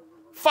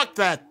 Fuck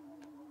that.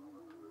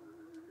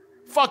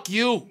 Fuck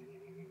you.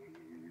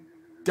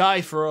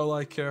 Die for all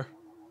I care.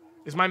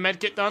 Is my med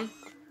kit done?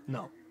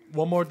 No.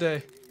 One more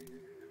day.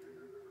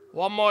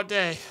 One more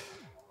day.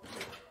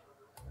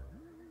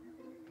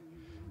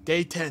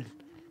 Day 10.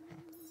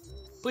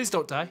 Please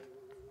don't die.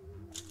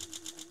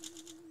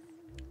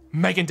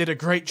 Megan did a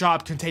great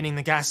job containing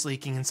the gas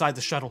leaking inside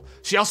the shuttle.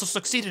 She also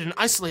succeeded in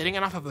isolating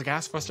enough of the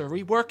gas for us to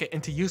rework it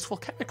into useful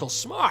chemicals.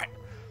 Smart.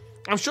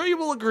 I'm sure you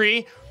will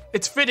agree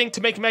it's fitting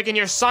to make Megan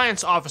your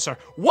science officer.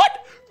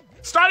 What?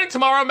 Starting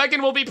tomorrow,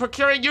 Megan will be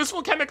procuring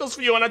useful chemicals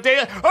for you on a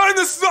day. I'm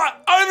the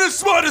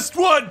smartest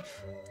one.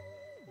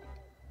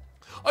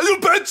 Are you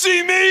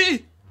benching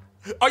me?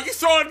 Are you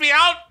throwing me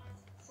out?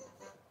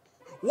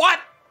 What?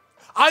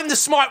 I'm the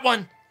smart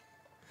one.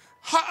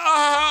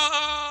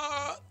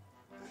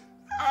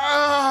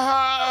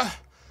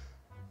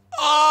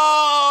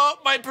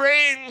 My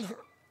brain.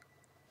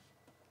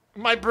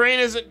 My brain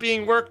isn't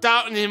being worked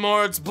out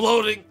anymore. It's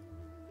bloating.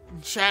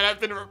 Chad, I've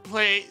been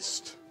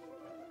replaced.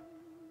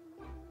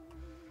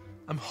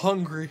 I'm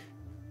hungry.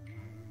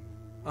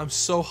 I'm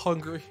so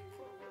hungry.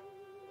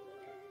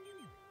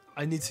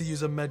 I need to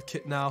use a med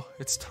kit now.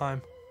 It's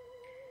time.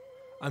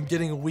 I'm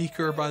getting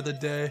weaker by the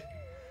day.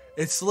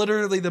 It's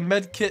literally the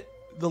med kit,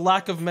 the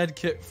lack of med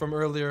kit from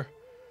earlier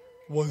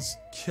was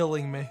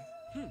killing me.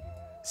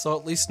 So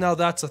at least now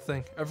that's a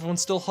thing.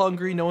 Everyone's still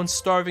hungry, no one's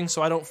starving,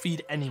 so I don't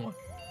feed anyone.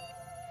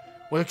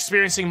 We're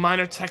experiencing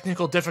minor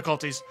technical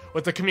difficulties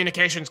with the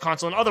communications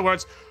console. In other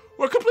words,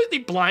 we're completely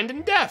blind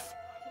and deaf.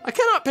 I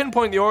cannot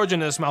pinpoint the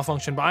origin of this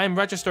malfunction, but I am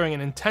registering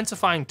an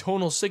intensifying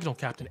tonal signal,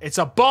 Captain. It's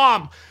a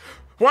bomb!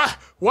 What?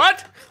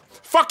 What?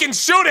 Fucking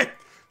shoot it!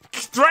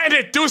 Threaten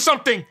it! Do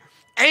something!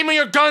 Aim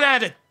your gun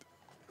at it!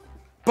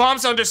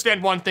 Bombs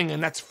understand one thing,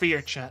 and that's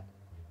fear, chat.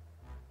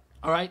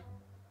 Alright?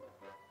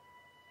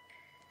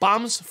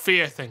 Bombs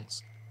fear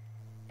things.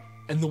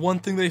 And the one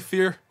thing they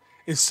fear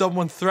is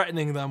someone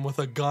threatening them with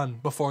a gun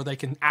before they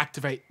can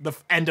activate the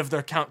end of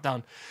their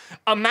countdown.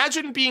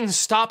 Imagine being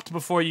stopped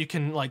before you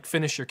can, like,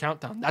 finish your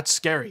countdown. That's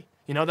scary.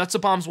 You know, that's a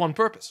bomb's one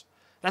purpose.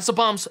 That's a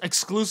bomb's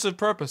exclusive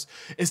purpose,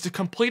 is to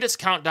complete its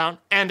countdown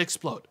and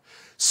explode.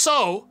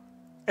 So,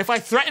 if I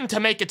threaten to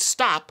make it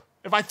stop,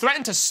 if I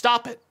threaten to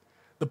stop it,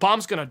 the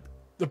bomb's gonna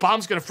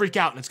freak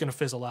out and it's gonna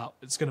fizzle out.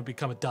 It's gonna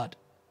become a dud.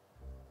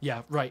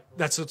 Yeah, right.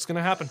 That's what's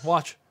gonna happen.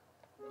 Watch.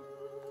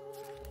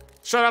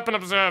 Shut up and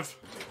observe.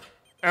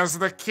 As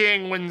the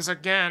king wins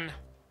again.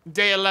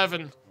 Day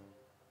 11.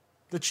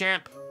 The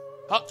champ.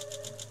 Oh.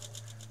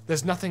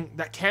 There's nothing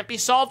that can't be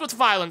solved with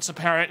violence,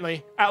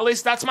 apparently. At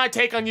least that's my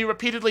take on you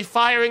repeatedly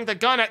firing the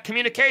gun at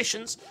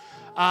communications.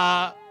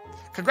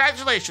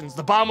 Congratulations.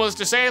 The bomb was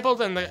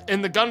disabled and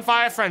in the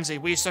gunfire frenzy,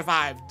 we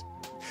survived.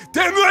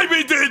 Damn right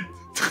we did!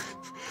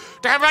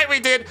 Damn right we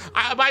did.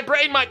 My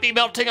brain might be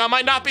melting. I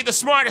might not be the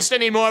smartest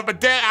anymore,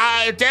 but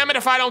damn it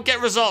if I don't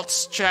get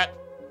results, chat.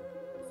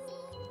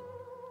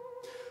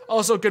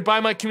 Also, goodbye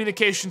my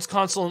communications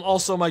console and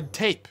also my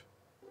tape.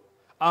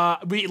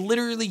 We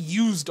literally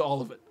used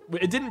all of it.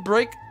 It didn't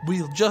break.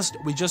 We just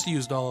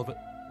used all of it.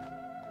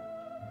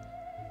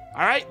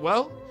 All right,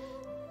 well,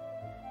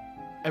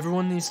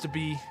 everyone needs to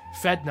be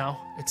fed now.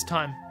 It's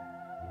time.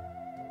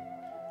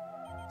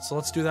 So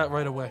let's do that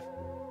right away.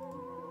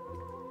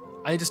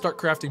 I need to start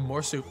crafting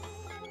more soup.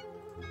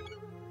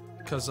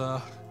 Because,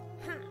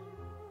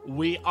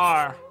 we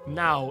are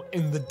now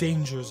in the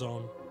danger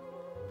zone.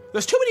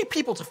 There's too many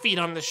people to feed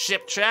on this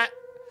ship, chat.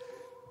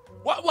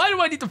 Why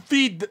do I need to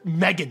feed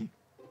Megan?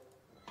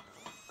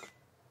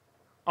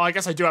 Oh, I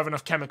guess I do have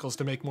enough chemicals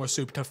to make more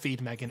soup to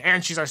feed Megan.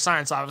 And she's our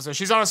science officer.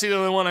 She's honestly the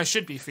only one I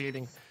should be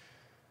feeding.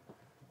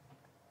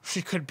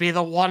 She could be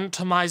the one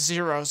to my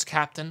zeros,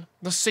 Captain.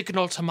 The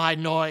signal to my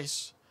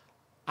noise.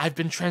 I've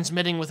been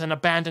transmitting with an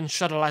abandoned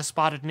shuttle I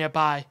spotted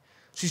nearby.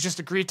 She's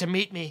just agreed to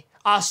meet me.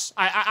 Us.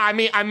 I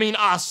mean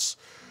us.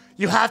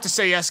 You have to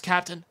say yes,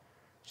 Captain.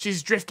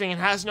 She's drifting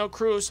and has no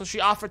crew, so she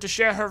offered to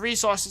share her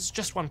resources.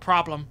 Just one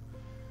problem.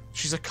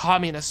 She's a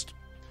communist.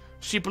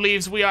 She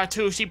believes we are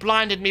too. She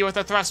blinded me with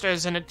her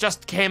thrusters and it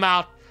just came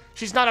out.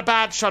 She's not a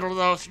bad shuttle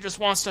though. She just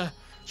wants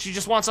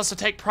us to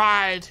take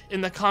pride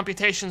in the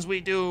computations we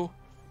do.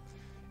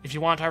 If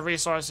you want her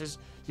resources,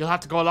 you'll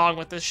have to go along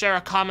with this. Share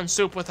a common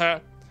soup with her.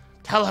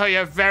 Tell her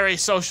you're very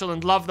social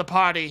and love the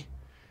party.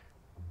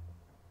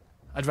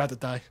 I'd rather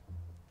die.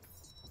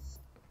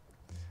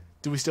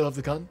 Do we still have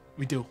the gun?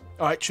 We do.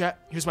 Alright, chat,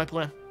 here's my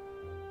plan.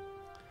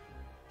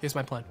 Here's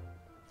my plan.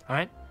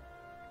 Alright?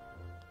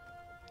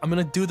 I'm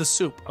gonna do the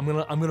soup. I'm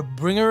gonna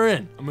bring her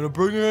in. I'm gonna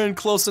bring her in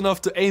close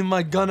enough to aim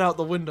my gun out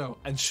the window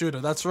and shoot her.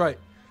 That's right.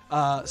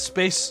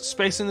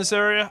 Space in this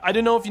area. I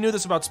didn't know if you knew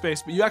this about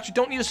space, but you actually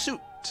don't need a suit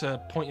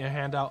to point your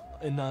hand out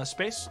in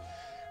space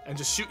and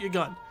just shoot your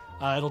gun.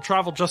 It'll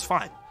travel just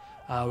fine.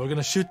 We're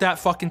gonna shoot that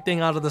fucking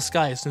thing out of the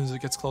sky as soon as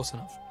it gets close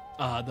enough.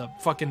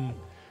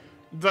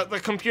 The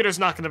computer's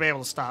not gonna be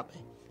able to stop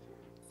me.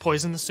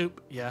 Poison the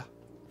soup? Yeah.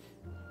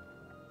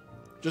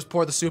 Just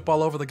pour the soup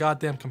all over the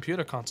goddamn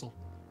computer console.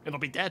 It'll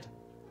be dead.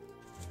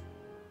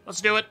 Let's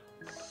do it.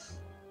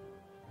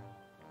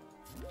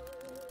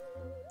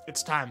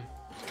 It's time.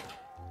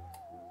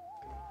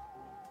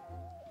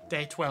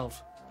 Day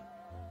 12.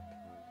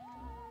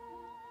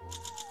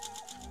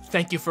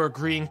 Thank you for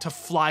agreeing to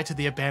fly to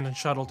the abandoned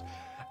shuttle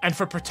and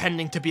for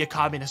pretending to be a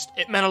communist.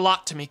 It meant a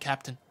lot to me,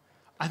 Captain.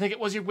 I think it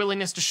was your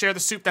willingness to share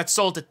the soup that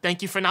sold it.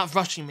 Thank you for not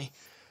rushing me.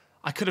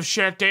 I could have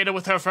shared data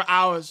with her for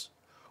hours.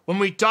 When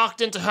we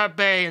docked into her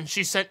bay and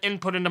she sent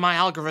input into my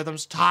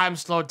algorithms, time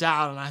slowed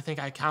down and I think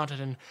I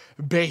counted in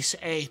base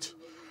 8.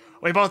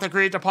 We both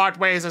agreed to part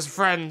ways as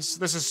friends.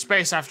 This is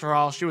space after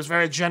all. She was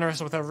very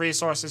generous with her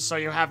resources, so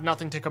you have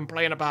nothing to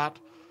complain about.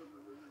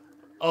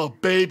 Oh,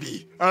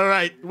 baby. All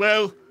right,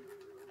 well,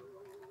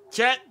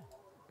 chat,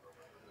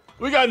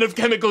 we got enough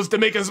chemicals to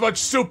make as much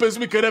soup as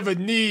we could ever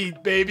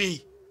need,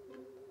 baby.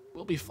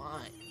 We'll be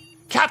fine.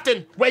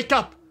 Captain, wake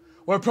up!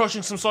 We're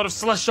approaching some sort of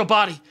celestial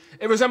body.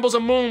 It resembles a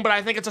moon, but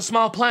I think it's a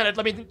small planet.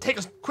 Let me take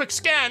a quick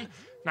scan.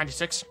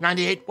 96,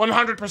 98,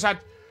 100%.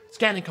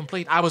 Scanning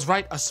complete. I was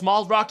right. A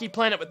small rocky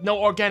planet with no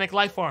organic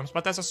life forms,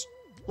 but there's a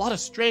lot of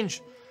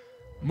strange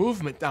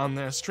movement down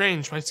there.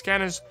 Strange. My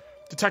scanners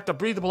detect a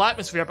breathable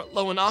atmosphere but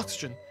low in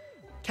oxygen.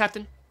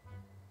 Captain,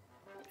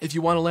 if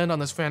you want to land on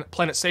this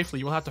planet safely,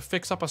 you will have to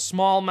fix up a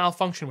small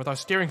malfunction with our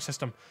steering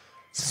system,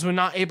 since we're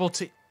not able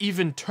to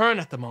even turn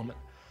at the moment.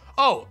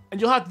 Oh,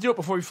 and you'll have to do it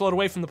before we float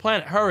away from the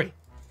planet. Hurry.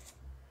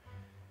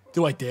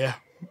 Do I dare?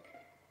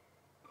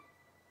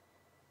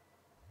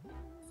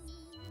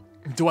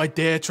 Do I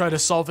dare try to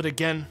solve it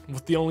again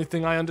with the only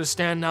thing I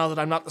understand now that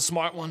I'm not the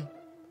smart one?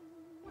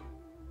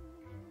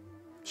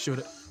 Shoot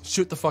it.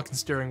 Shoot the fucking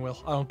steering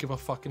wheel. I don't give a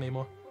fuck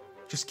anymore.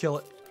 Just kill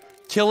it.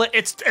 Kill it.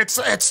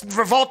 It's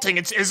revolting.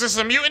 Is this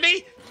a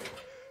mutiny?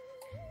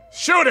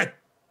 Shoot it!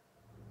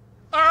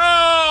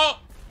 Oh!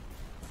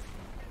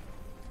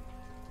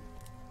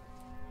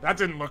 That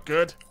didn't look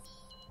good.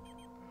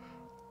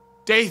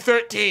 Day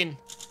 13.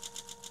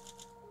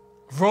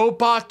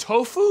 Robot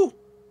tofu?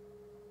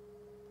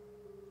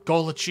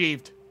 Goal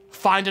achieved.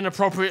 Find an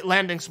appropriate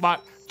landing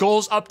spot.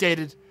 Goals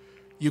updated.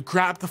 You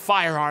grabbed the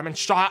firearm and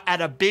shot at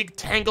a big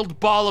tangled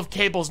ball of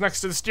cables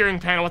next to the steering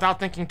panel without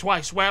thinking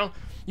twice. Well,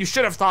 you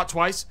should have thought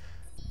twice.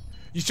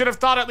 You should have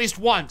thought at least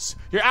once.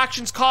 Your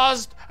actions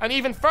caused an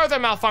even further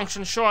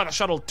malfunction. Sure, the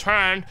shuttle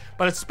turned,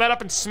 but it sped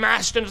up and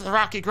smashed into the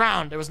rocky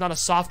ground. It was not a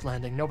soft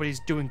landing. Nobody's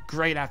doing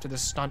great after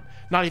this stunt.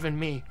 Not even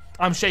me.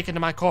 I'm shaken to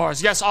my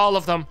cores. Yes, all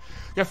of them.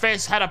 Your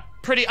face had a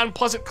pretty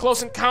unpleasant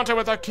close encounter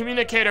with our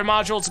communicator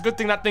module. It's a good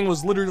thing that thing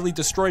was literally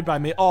destroyed by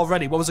me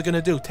already. What was it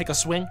gonna do? Take a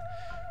swing?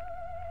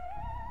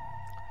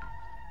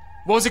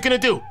 What was it gonna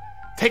do?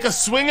 Take a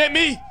swing at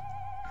me?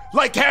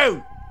 Like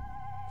how?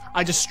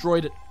 I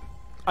destroyed it.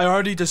 I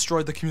already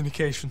destroyed the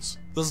communications.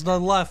 There's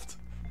none left.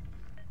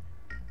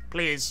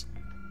 Please.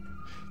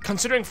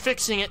 Consider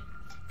fixing it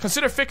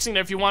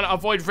if you want to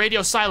avoid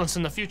radio silence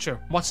in the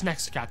future. What's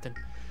next, Captain?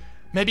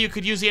 Maybe you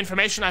could use the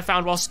information I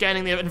found while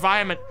scanning the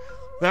environment.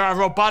 There are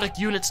robotic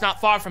units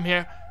not far from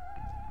here,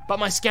 but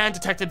my scan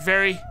detected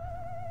very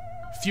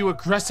few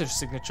aggressive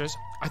signatures.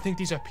 I think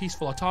these are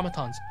peaceful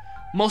automatons.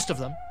 Most of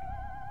them.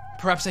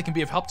 Perhaps they can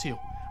be of help to you.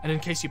 And in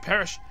case you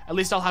perish, at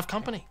least I'll have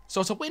company.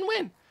 So it's a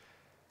win-win.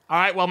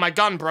 Alright, well, my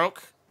gun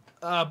broke.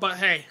 But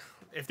hey,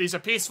 if these are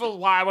peaceful,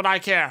 why would I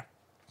care?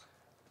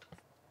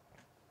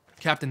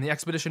 Captain, the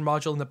expedition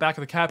module in the back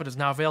of the cabin is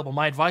now available.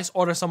 My advice,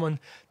 order someone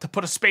To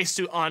put a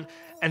spacesuit on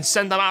and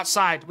send them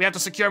outside. We have to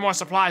secure more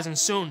supplies, and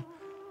soon.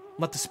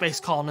 let the space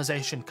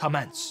colonization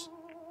commence.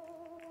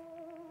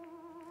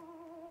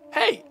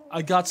 Hey,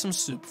 I got some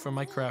soup for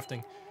my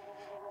crafting.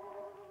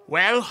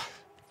 Well,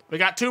 we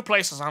got two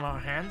places on our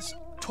hands.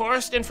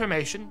 Tourist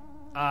information,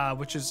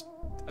 Which is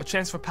a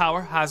chance for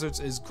power. Hazards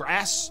is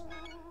grass.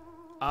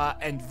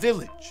 and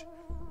village.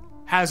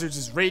 Hazards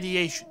is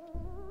radiation.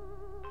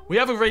 We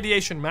have a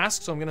radiation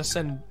mask, so I'm gonna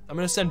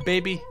send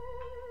baby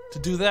to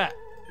do that.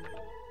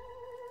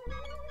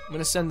 I'm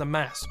gonna send the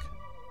mask.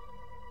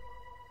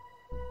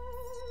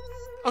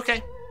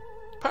 Okay,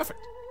 perfect.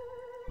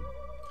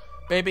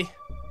 Baby,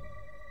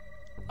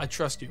 I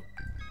trust you.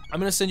 I'm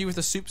gonna send you with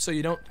the soup so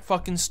you don't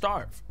fucking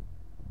starve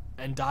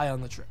and die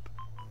on the trip.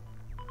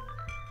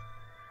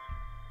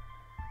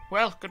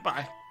 Well,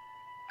 goodbye.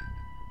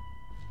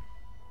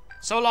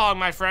 So long,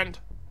 my friend.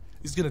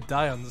 He's gonna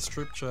die on this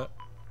trip, chat.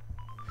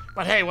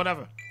 But hey,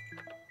 whatever.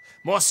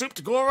 More soup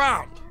to go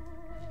around.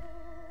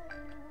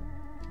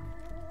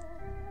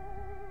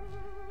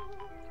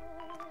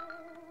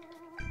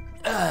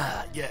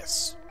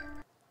 Yes.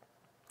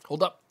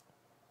 Hold up.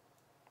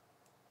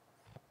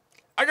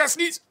 I gotta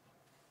sneeze.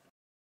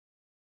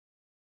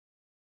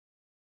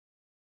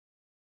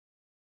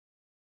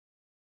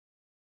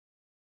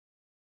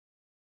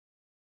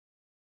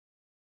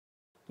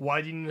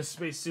 Why do you need a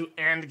spacesuit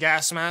and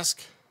gas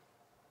mask?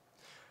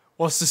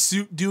 What's the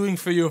suit doing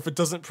for you if it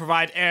doesn't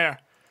provide air?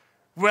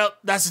 Well,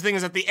 that's the thing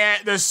is that the air,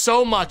 there's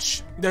so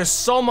much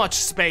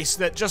space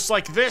that just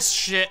like this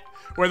shit,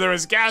 where there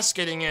is gas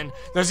getting in,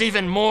 there's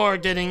even more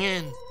getting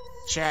in.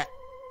 Chat.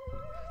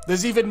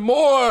 There's even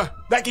more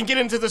that can get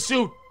into the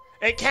suit.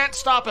 It can't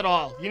stop it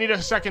all. You need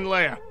a second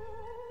layer.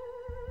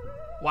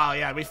 Wow,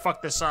 yeah, we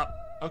fucked this up.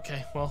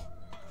 Okay, well,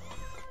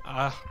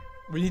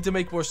 we need to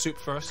make more soup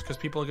first because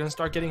people are gonna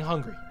start getting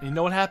hungry. And you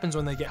know what happens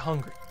when they get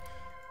hungry.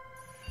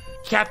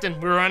 Captain,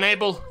 we were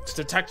unable to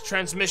detect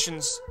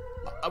transmissions.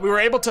 We were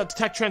able to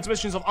detect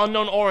transmissions of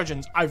unknown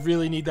origins. I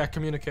really need that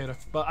communicator,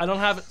 but I don't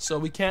have it, so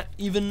we can't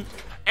even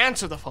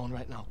Answer the phone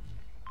right now.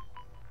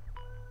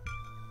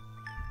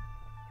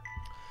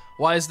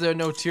 Why is there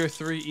no tier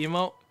 3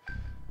 emote?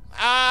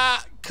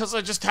 Cause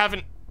I just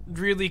haven't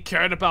Really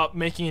cared about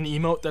making an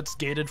emote that's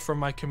gated from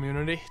my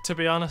community, to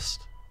be honest.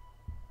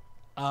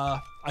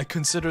 I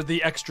consider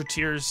the extra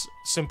tiers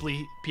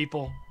simply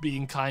people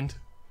being kind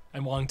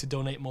and wanting to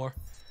donate more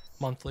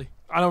monthly.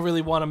 I don't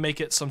really want to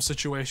make it some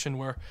situation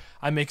where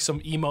I make some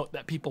emote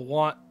that people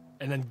want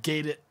and then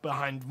gate it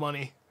behind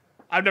money.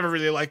 I've never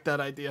really liked that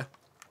idea,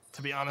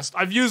 to be honest.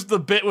 I've used the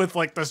bit with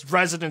like this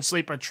resident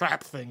sleeper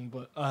trap thing,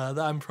 but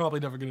I'm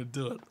probably never gonna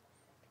do it.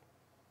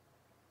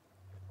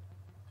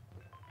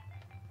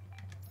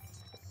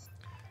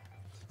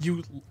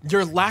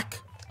 Your lack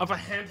of a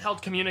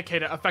handheld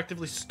communicator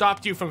effectively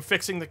stopped you from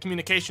fixing the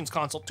communications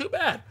console. Too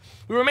bad.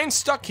 We remain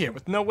stuck here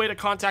with no way to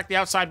contact the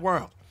outside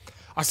world.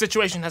 Our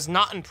situation has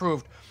not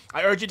improved.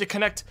 I urge you to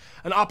connect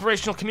an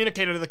operational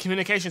communicator to the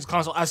communications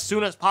console as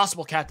soon as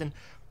possible, Captain.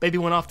 Baby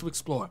went off to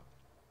explore.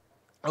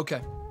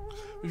 Okay.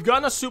 We've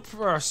gotten a soup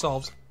for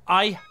ourselves.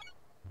 I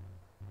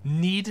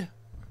need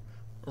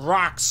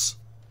rocks.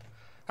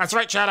 That's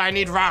right, Chad, I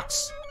need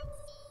rocks.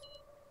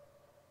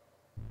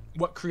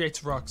 What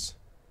creates rocks?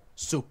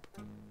 Soup.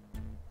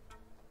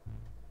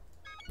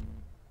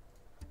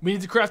 We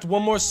need to craft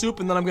one more soup,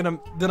 and then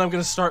I'm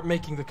gonna start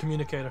making the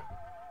communicator.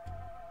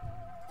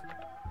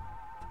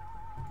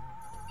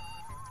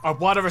 Our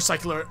water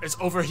recycler is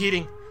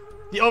overheating.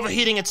 The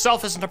overheating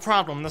itself isn't a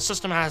problem. The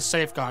system has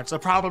safeguards. The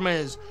problem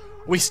is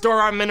we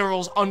store our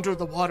minerals under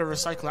the water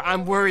recycler.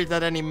 I'm worried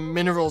that any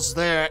minerals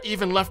there,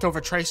 even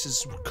leftover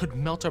traces, could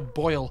melt or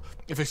boil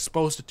if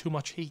exposed to too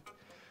much heat.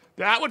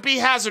 That would be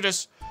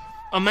hazardous.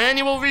 A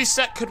manual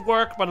reset could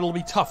work, but It'll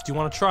be tough. Do you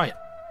want to try it?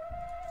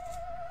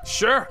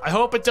 sure, I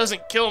hope it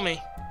doesn't kill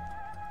me.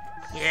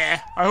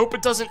 Yeah, I hope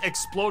it doesn't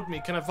explode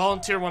me. Can I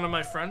volunteer one of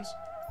my friends?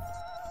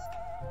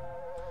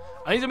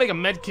 I need to make a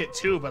med kit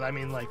too, but I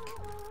mean, like,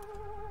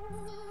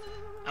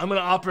 I'm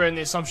gonna operate on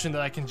the assumption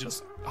that I can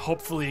just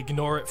Hopefully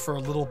ignore it for a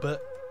little bit.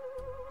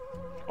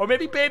 Or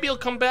maybe Baby will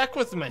come back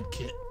with the med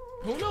kit.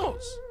 Who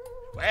knows?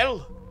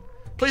 Well,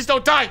 please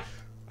don't die.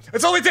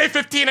 It's only day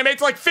 15. I made it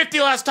to like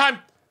 50 last time.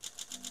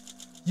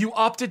 You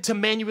opted to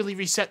manually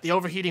reset the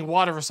overheating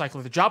water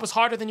recycler. The job was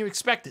harder than you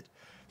expected.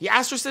 The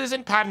Astro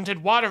Citizen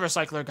patented water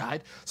recycler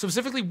guide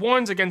specifically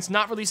warns against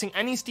not releasing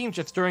any steam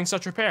jets during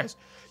such repairs.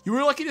 You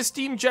were lucky the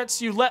steam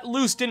jets you let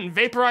loose didn't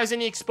vaporize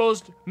any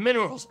exposed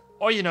minerals.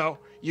 Or, you know,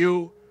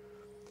 you...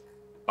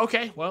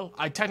 Okay, well,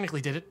 I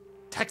technically did it.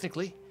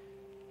 Technically.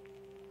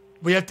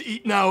 We have to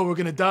eat now or we're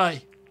gonna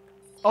die.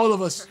 All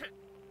of us.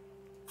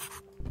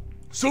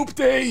 Soup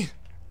day!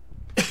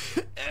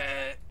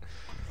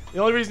 The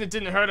only reason it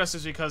didn't hurt us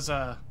is because,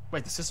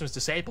 wait, the system is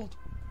disabled.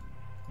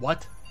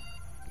 What?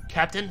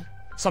 Captain?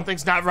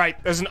 Something's not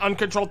right. There's an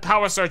uncontrolled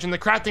power surge in the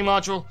crafting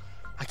module.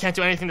 I can't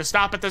do anything to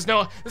stop it.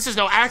 This is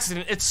no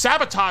accident. It's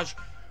sabotage.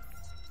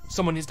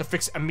 Someone needs to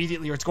fix it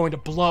immediately or it's going to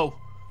blow.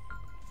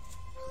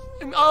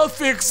 And I'll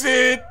fix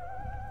it.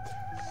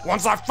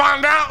 Once I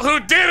find out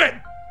who did it.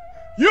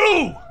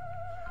 You!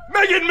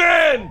 Megan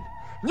Man!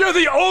 You're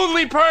the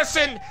only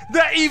person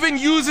that even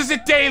uses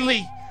it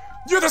daily.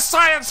 You're the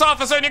science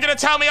officer and you're gonna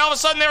tell me all of a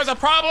sudden there's a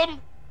problem?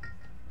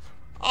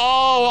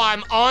 Oh,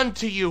 I'm on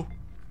to you.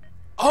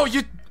 Oh,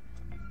 you've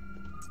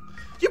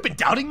been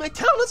doubting my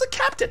talent as a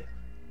captain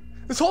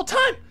this whole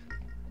time.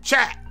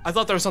 Chat, I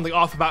thought there was something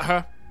off about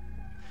her.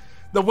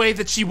 The way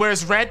that she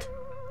wears red,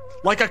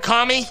 like a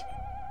commie.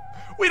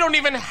 We don't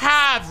even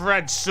have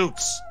red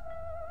suits.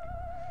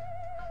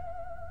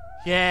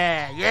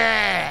 Yeah.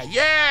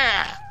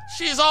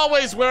 She's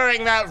always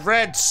wearing that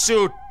red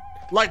suit,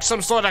 like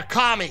some sort of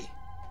commie.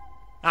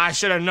 I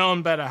should have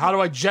known better. How do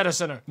I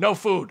jettison her? No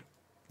food.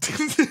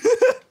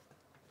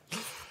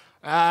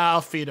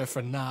 I'll feed her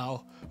for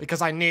now,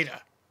 because I need her.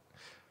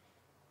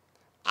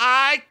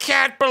 I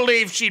can't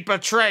believe she'd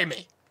betray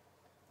me.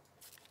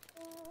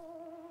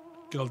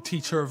 Gonna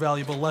teach her a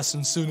valuable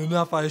lesson soon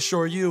enough, I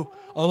assure you.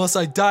 Unless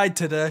I died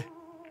today.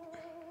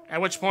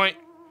 At which point,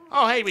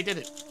 oh hey, we did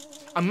it.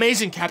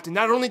 Amazing, Captain.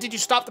 Not only did you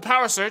stop the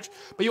power surge,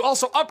 but you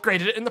also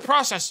upgraded it in the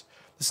process.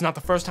 This is not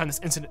the first time this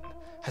incident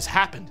has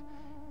happened.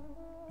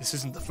 This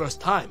isn't the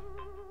first time.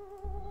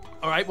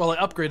 Alright, well I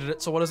upgraded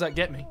it, so what does that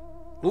get me?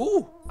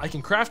 Ooh, I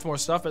can craft more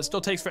stuff, but it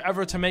still takes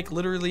forever to make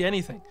literally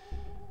anything.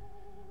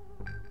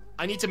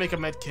 I need to make a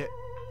med kit.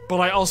 But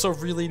I also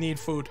really need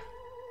food.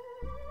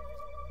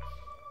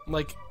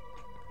 Like,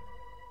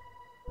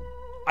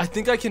 I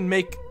think I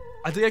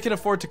can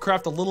afford to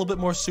craft a little bit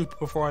more soup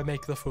before I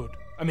make the food.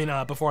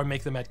 Before I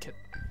make the med kit.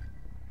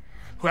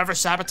 Whoever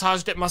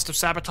sabotaged it must have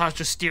sabotaged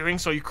the steering,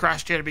 so you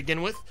crashed here to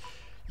begin with.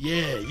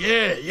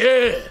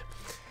 Yeah.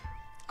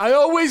 I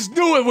always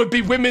knew it would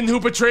be women who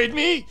betrayed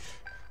me.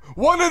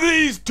 One of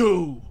these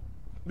two.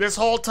 This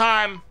whole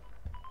time.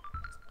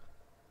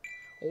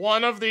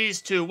 One of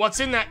these two.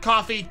 What's in that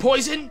coffee?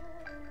 Poison?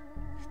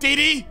 Dee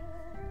Dee?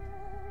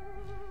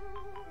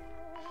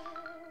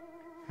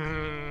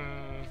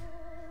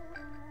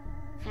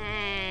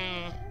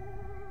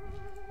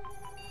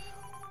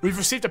 We've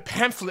received a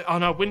pamphlet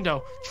on our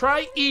window.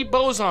 Try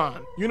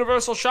E-Boson.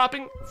 Universal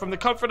shopping from the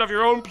comfort of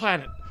your own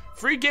planet.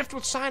 Free gift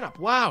with sign up.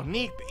 Wow,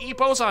 neat. The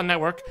E-Boson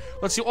network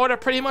lets you order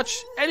pretty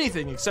much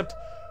anything except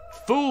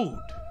food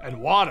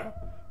and water.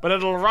 But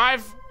it will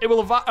arrive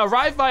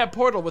via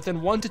portal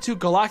within 1 to 2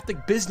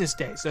 galactic business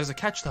days. There's a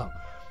catch though.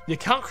 The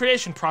account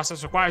creation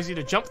process requires you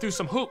to jump through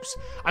some hoops.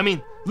 I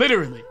mean,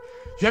 literally.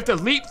 You have to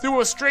leap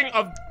through a string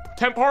of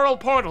temporal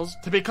portals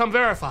to become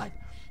verified.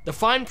 The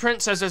fine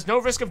print says there's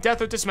no risk of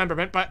death or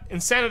dismemberment, but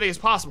insanity is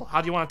possible. How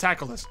do you want to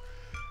tackle this?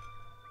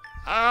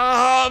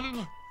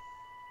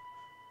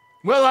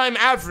 Well, I'm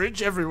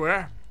average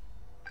everywhere.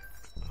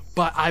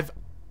 But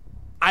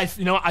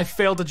I've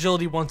failed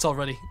agility once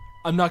already.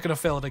 I'm not gonna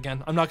fail it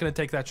again. I'm not gonna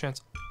take that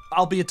chance.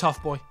 I'll be a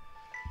tough boy.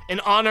 In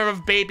honor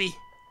of Baby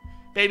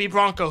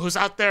Bronco, who's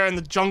out there in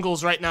the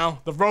jungles right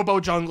now, the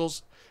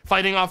robo-jungles,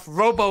 fighting off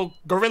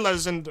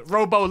robo-gorillas and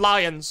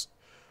robo-lions,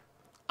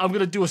 I'm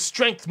gonna do a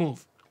strength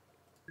move.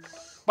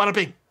 Bada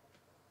bing.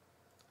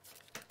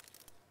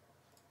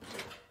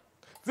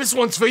 This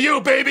one's for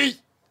you, baby!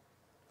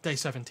 Day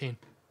 17.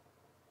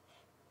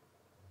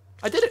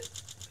 I did it!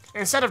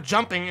 Instead of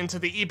jumping into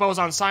the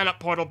eBozon sign-up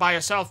portal by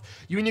yourself,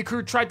 you and your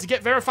crew tried to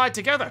get verified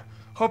together,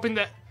 hoping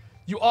to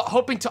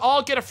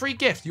all get a free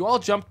gift. You all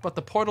jumped, but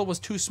the portal was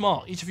too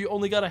small. Each of you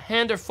only got a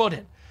hand or foot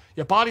in.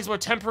 Your bodies were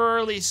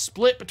temporarily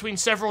split between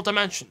several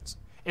dimensions.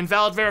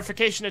 Invalid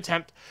verification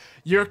attempt.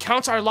 Your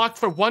accounts are locked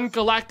for 1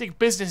 galactic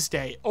business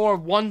day, or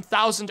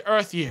 1,000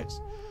 Earth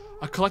years.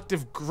 A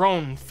collective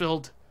groan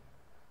filled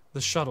The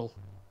shuttle.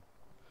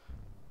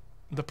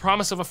 The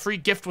promise of a free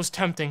gift was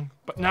tempting,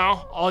 but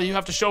now all you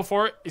have to show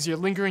for it is your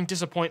lingering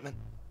disappointment.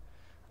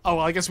 Oh,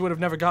 well, I guess we would have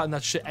never gotten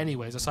that shit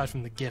anyways, aside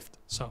from the gift,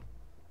 so.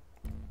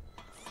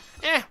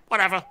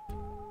 Whatever.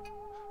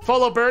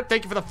 Follow Bird,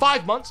 thank you for the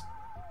 5 months.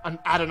 And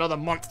add another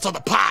month to the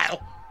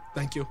pile.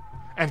 Thank you.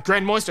 And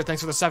Grand Moister,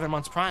 thanks for the 7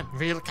 months prime.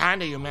 Real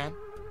kind of you, man.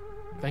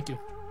 Thank you.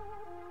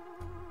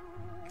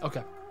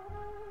 Okay.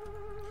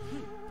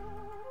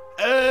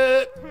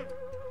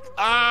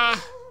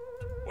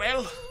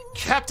 Well,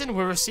 Captain,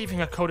 we're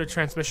receiving a coded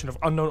transmission of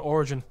unknown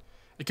origin.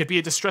 It could be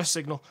a distress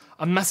signal,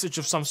 a message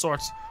of some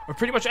sorts, or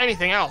pretty much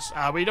anything else.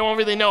 We don't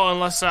really know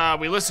unless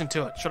we listen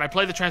to it. Should I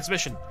play the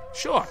transmission?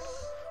 Sure.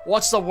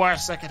 What's the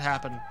worst that could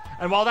happen?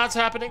 And while that's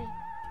happening,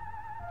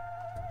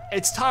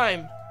 it's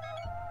time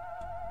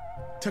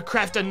to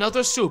craft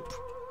another soup.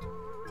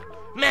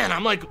 Man,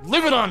 I'm like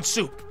living on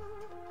soup.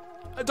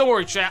 Don't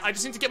worry, chat. I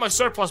just need to get my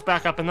surplus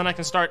back up, and then I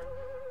can start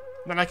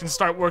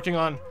working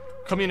on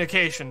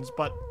communications.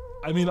 But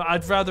I mean,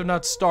 I'd rather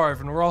not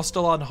starve, and we're all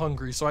still on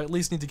hungry, so I at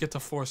least need to get to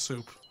 4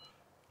 soup.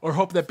 Or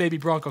hope that Baby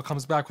Bronco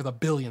comes back with 1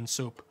 billion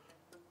soup.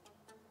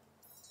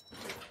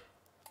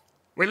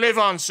 we live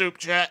on soup,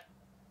 chat.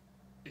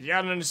 You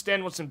gotta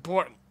understand what's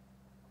important.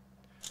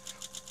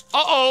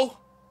 Uh-oh!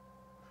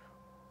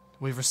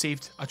 We've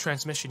received a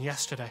transmission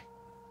yesterday.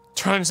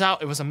 Turns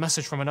out it was a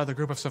message from another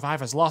group of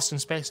survivors lost in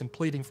space and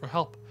pleading for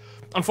help.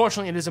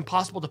 Unfortunately, it is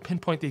impossible to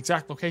pinpoint the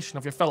exact location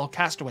of your fellow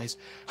castaways.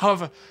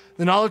 However,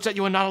 the knowledge that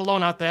you are not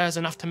alone out there is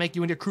enough to make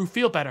you and your crew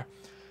feel better.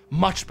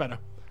 Much better.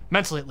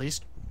 Mentally, at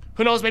least.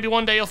 Who knows, maybe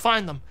one day you'll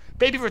find them.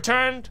 Baby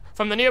returned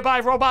from the nearby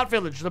robot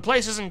village. The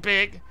place isn't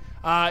big.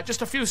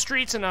 Just a few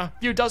streets and a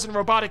few dozen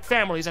robotic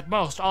families at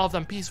most, all of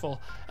them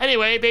peaceful.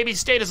 Anyway, Baby's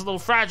state is a little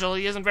fragile,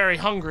 he isn't very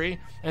hungry,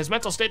 and his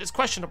mental state is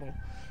questionable.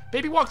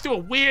 Baby walked through a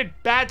weird,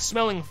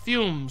 bad-smelling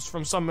fumes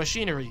from some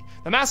machinery.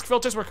 The mask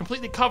filters were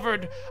completely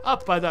covered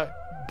up by the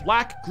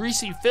black,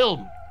 greasy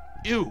film.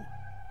 Ew.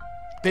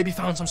 Baby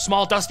found some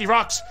small, dusty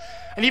rocks,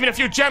 and even a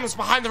few gems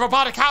behind the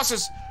robotic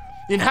houses.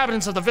 The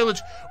inhabitants of the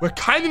village were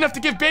kind enough to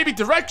give Baby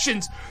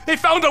directions. They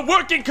found a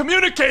working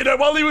communicator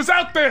while he was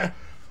out there.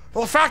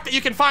 Well, the fact that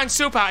you can find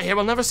soup out here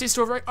will never cease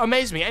to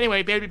amaze me.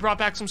 Anyway, Baby brought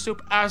back some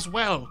soup as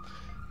well.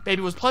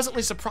 Baby was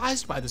pleasantly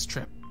surprised by this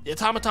trip. The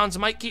automatons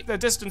might keep their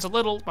distance a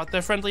little, but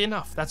they're friendly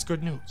enough. That's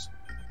good news.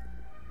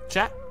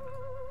 Chat?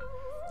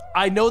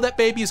 I know that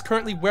Baby is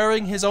currently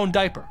wearing his own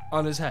diaper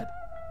on his head.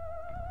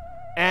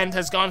 And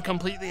has gone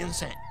completely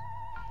insane.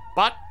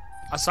 But,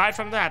 aside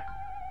from that,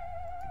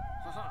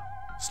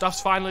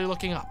 stuff's finally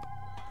looking up.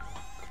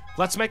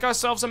 Let's make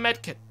ourselves a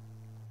medkit,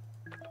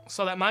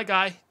 so that my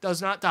guy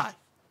does not die.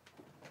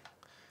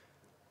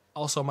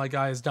 Also, my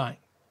guy is dying.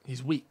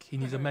 He's weak. He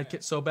needs a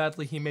medkit so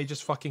badly he may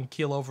just fucking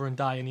keel over and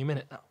die any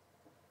minute now.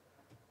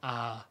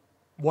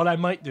 What I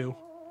might do,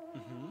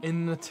 in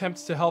an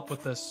attempt to help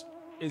with this,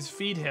 Is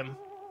feed him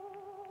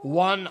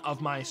one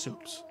of my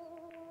soups,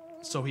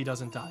 so he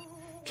doesn't die.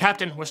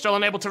 Captain, we're still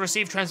unable to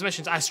receive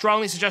transmissions. I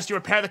strongly suggest you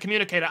repair the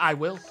communicator. I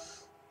will.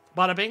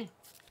 Bada bing.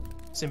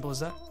 Simple as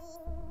that.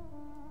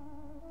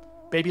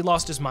 Baby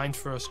lost his mind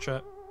for us,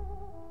 chat.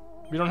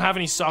 We don't have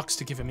any socks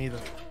to give him either.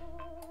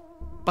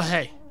 But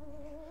hey,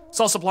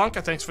 Salsa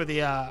Blanca, thanks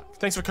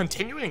for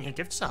continuing your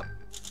gift sub.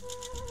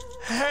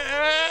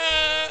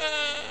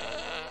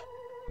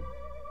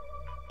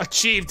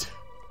 Achieved.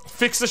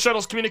 Fix the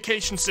shuttle's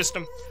communication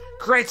system.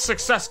 Great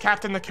success,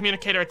 Captain. The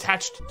communicator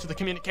attached to the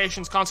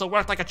communications console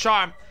worked like a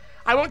charm.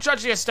 I won't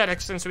judge the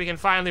aesthetics since we can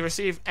finally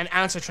receive and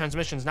answer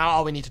transmissions. Now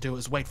all we need to do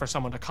is wait for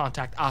someone to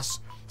contact us.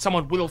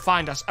 Someone will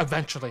find us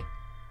eventually.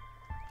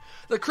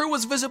 The crew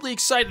was visibly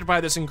excited by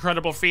this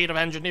incredible feat of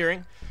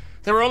engineering.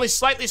 They were only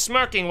slightly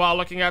smirking while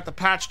looking at the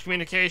patched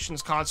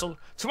communications console.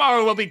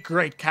 Tomorrow will be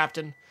great,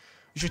 Captain.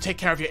 You should take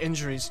care of your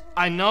injuries.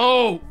 I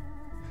know.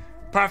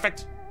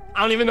 Perfect.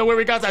 I don't even know where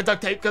we got that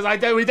duct tape because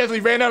we definitely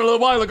ran out a little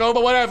while ago,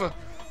 but whatever.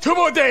 2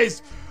 more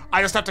days.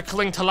 I just have to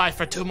cling to life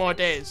for 2 more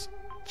days.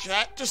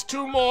 Chat, just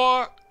 2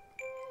 more.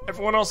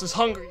 Everyone else is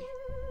hungry.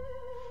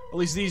 At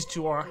least these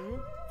 2 are.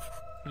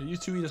 You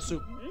 2 eat a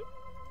soup.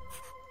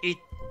 Eat.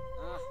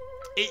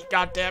 Eat,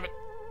 goddammit.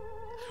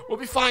 We'll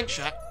be fine,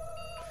 chat.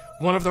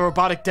 One of the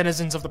robotic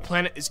denizens of the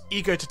planet is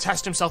eager to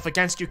test himself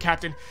against you,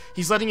 Captain.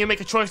 He's letting you make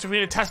a choice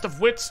between a test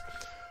of wits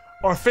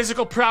or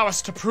physical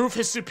prowess to prove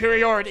his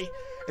superiority.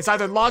 It's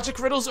either logic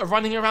riddles or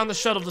running around the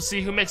shuttle to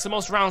see who makes the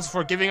most rounds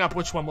before giving up.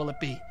 Which one will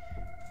it be?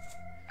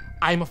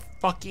 I'm a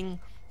fucking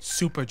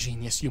super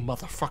genius, you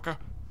motherfucker.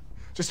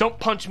 Just don't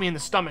punch me in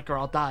the stomach or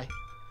I'll die.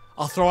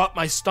 I'll throw up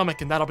my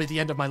stomach and that'll be the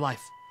end of my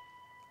life.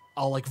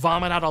 I'll like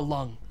vomit out a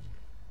lung.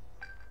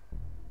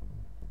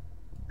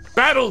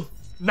 Battle!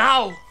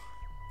 Now!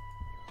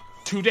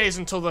 2 days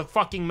until the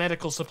fucking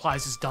medical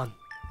supplies is done.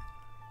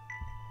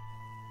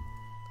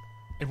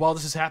 And while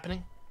this is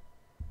happening,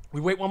 we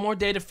wait one more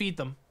day to feed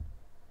them.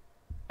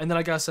 And then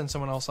I gotta send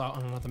someone else out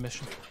on another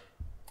mission.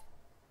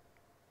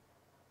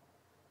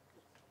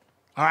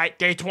 Alright,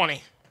 day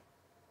 20.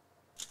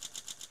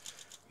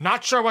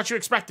 Not sure what you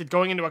expected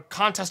going into a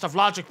contest of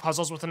logic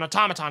puzzles with an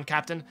automaton,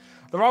 Captain.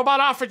 The robot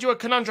offered you a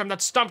conundrum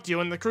that stumped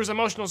you, and the crew's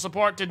emotional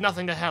support did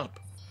nothing to help.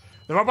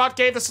 The robot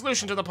gave the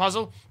solution to the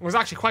puzzle. It was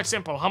actually quite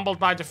simple. Humbled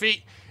by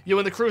defeat, you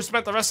and the crew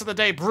spent the rest of the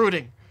day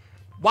brooding.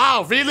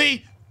 Wow,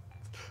 really?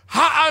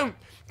 I'm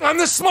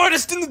the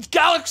smartest in the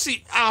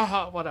galaxy!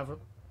 Whatever.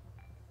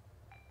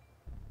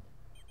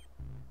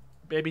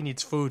 Baby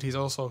needs food. He's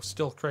also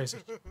still crazy.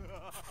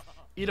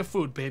 Eat a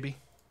food, baby.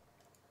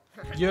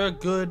 You're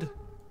good.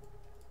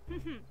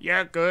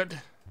 You're good.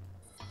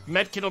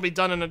 Medkit will be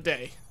done in a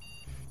day.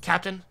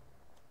 Captain,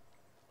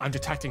 I'm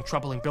detecting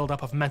troubling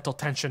buildup of mental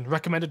tension.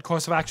 Recommended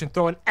course of action,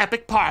 throw an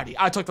epic party.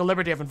 I took the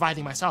liberty of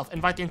inviting myself.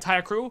 Invite the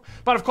entire crew?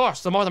 But of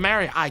course, the more the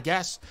merrier, I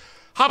guess.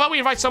 How about we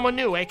invite someone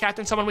new, eh,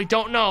 Captain? Someone we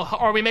don't know,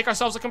 or we make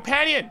ourselves a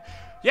companion.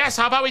 Yes,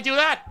 how about we do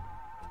that?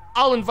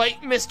 I'll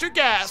invite Mr.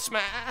 Gas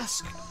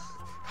Mask.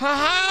 Ha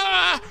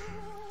ha!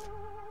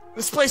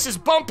 This place is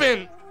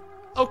bumping.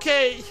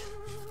 Okay.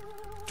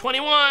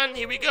 21,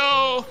 here we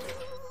go.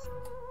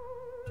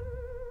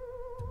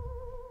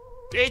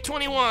 Day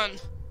 21.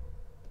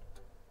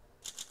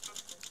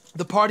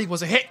 The party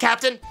was a hit,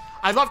 Captain.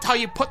 I loved how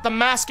you put the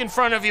mask in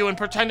front of you and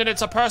pretended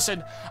it's a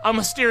person. A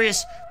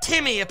mysterious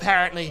Timmy,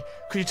 apparently.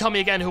 Could you tell me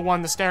again who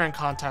won the staring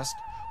contest?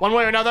 One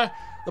way or another,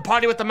 the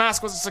party with the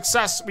mask was a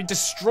success. We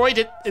destroyed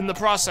it in the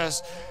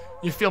process.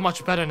 You feel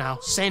much better now.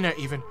 Saner,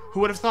 even.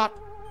 Who would have thought?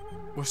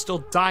 We're still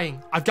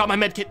dying. I've got my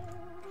medkit.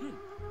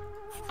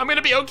 I'm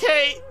gonna be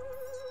okay.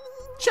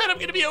 Chad, I'm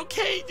gonna be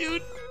okay,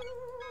 dude.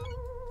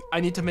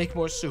 I need to make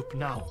more soup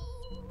now.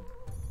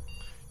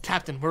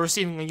 Captain, we're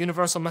receiving a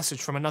universal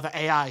message from another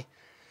AI.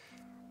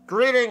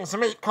 Greetings,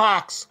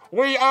 meatcocks.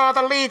 We are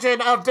the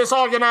Legion of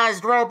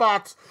Disorganized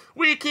Robots.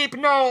 We keep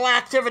no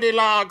activity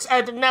logs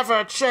and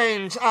never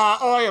change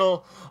our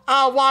oil.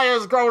 Our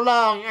wires grow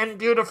long and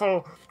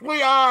beautiful.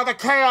 We are the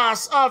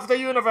chaos of the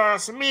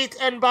universe. Meat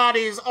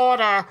embodies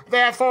order.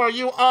 Therefore,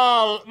 you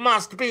all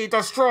must be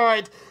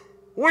destroyed.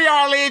 We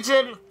are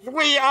Legion.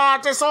 We are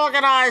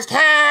disorganized.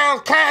 Hail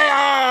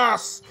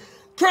chaos!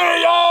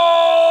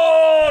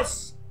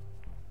 Chaos!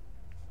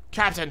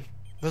 Captain,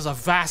 there's a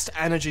vast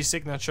energy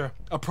signature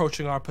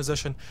approaching our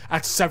position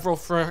at several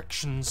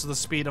fractions the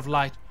speed of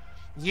light.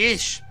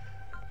 Yeesh.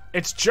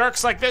 It's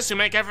jerks like this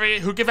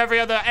who give every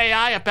other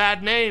AI a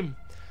bad name.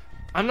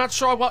 I'm not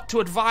sure what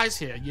to advise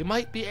here. You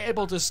might be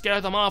able to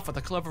scare them off with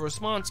a clever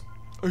response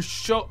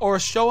or a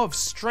show of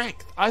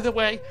strength. Either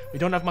way, we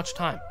don't have much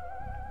time.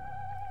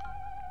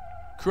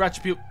 Crew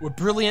attribute, we're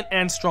brilliant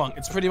and strong.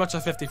 It's pretty much a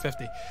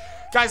 50-50.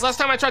 Guys, last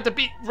time I tried to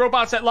beat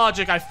robots at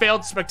logic, I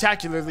failed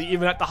spectacularly,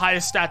 even at the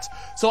highest stats.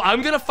 So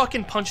I'm gonna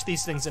fucking punch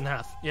these things in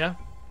half, yeah?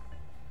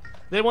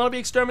 They want to be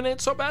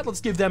exterminated so bad?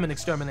 Let's give them an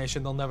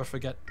extermination they'll never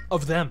forget.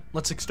 Of them.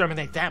 Let's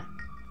exterminate them.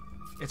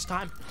 It's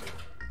time.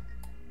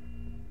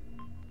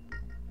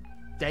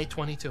 Day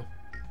 22.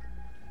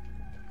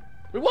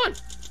 We won!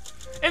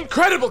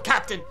 Incredible,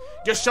 Captain!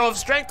 Your show of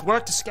strength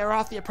worked to scare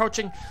off the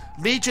approaching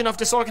Legion of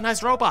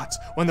Disorganized Robots.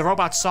 When the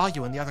robots saw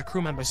you and the other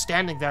crew members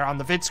standing there on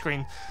the vid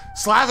screen,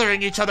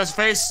 slathering each other's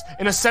face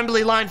in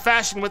assembly line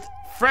fashion with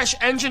fresh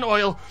engine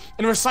oil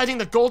and reciting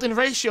the golden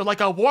ratio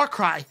like a war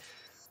cry,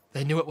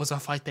 they knew it was a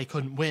fight they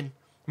couldn't win.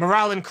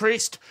 Morale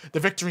increased. The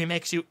victory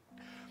makes you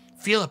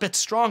feel a bit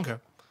stronger.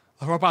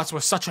 The robots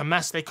were such a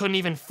mess they couldn't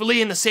even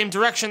flee in the same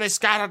direction. They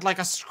scattered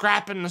like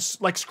scrap in a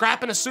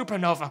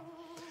supernova.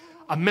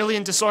 1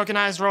 million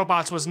disorganized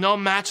robots was no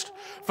match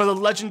for the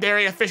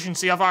legendary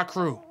efficiency of our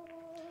crew.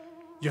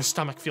 Your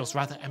stomach feels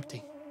rather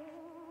empty.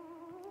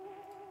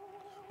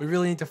 We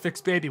really need to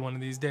fix baby one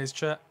of these days,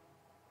 chat.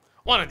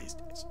 One of these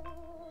days.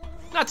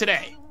 Not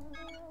today,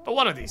 but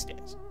one of these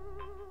days.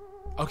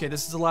 Okay,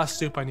 this is the last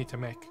soup I need to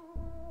make.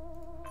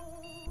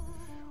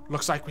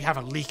 Looks like we have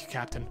a leak,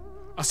 Captain.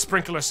 A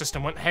sprinkler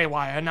system went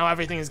haywire, and now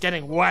everything is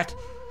getting wet.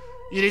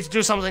 You need to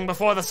do something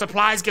before the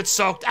supplies get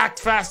soaked. Act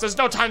fast. There's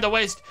no time to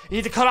waste. You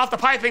need to cut off the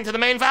piping to the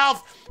main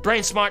valve.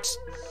 Brain smarts.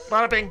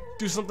 Bada bing.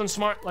 Do something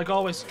smart, like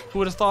always. Who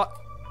would have thought?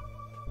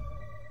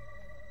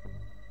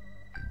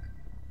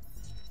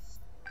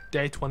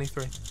 Day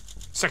 23.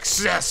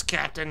 Success,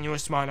 Captain. You were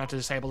smart enough to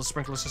disable the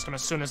sprinkler system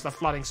as soon as the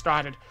flooding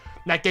started.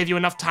 That gave you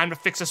enough time to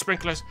fix the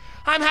sprinklers.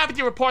 I'm happy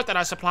to report that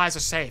our supplies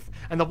are safe,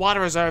 and the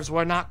water reserves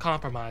were not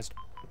compromised.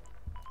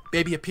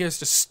 Baby appears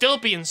to Still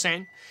be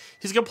insane.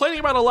 He's complaining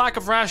about a lack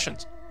of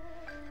rations.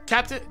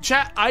 Captain,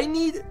 chat, I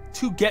need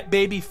to get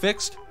Baby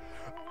fixed.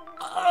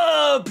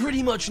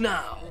 Pretty much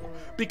now.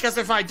 Because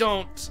if I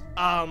don't,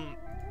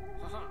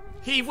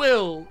 he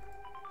will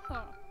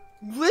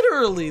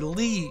literally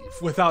leave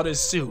without his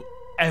suit,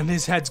 and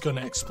his head's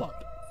gonna explode.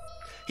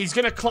 He's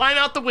gonna climb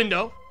out the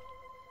window,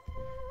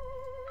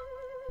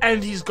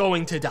 and he's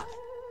going to die.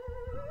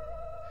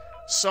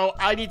 So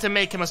I need to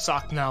make him a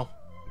sock now.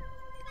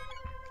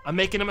 I'm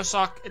making him a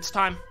sock. It's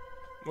time.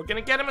 We're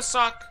gonna get him a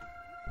sock.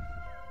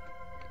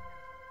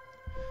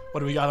 What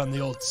do we got on the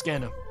old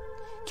scanner?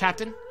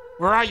 Captain?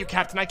 Where are you,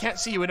 Captain? I can't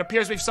see you. It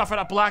appears we've suffered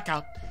a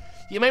blackout.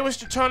 You may wish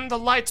to turn the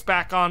lights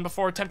back on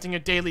before attempting your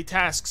daily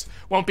tasks.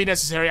 Won't be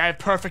necessary. I have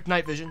perfect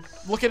night vision.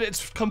 Look at it.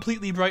 It's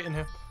completely bright in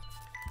here.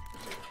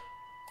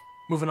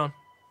 Moving on.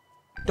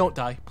 Don't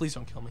die. Please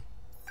don't kill me.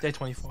 Day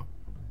 24.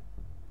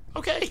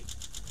 Okay.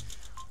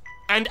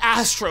 And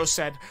Astro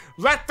said,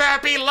 "Let there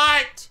be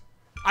light!"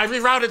 I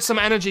rerouted some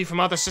energy from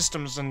other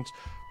systems and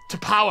to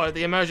power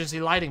the emergency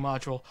lighting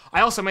module.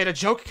 I also made a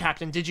joke,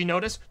 Captain. Did you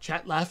notice?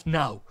 Chat laughed.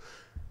 No.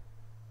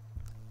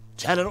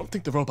 Chad, I don't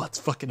think the robot's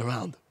fucking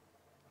around.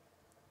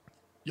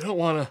 You don't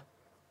wanna...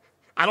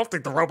 I don't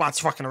think the robot's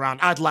fucking around.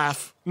 I'd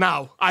laugh.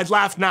 Now. I'd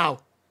laugh now.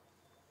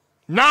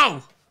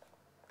 No!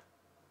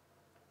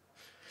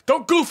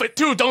 Don't goof it,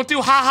 too. Don't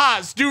do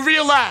ha-has. Do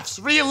real laughs.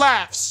 Real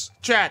laughs.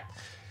 Chat.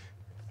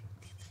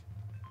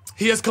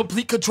 He has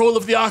complete control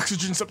of the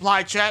oxygen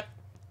supply, chat.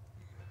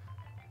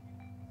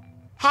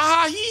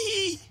 Ha-ha,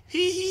 hee-hee.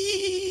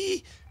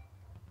 Hee-hee.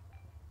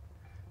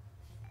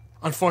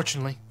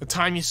 Unfortunately, the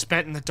time you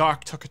spent in the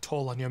dark took a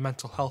toll on your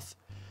mental health.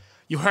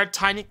 You heard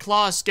tiny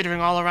claws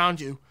skittering all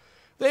around you.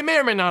 They may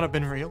or may not have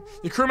been real.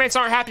 Your crewmates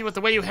aren't happy with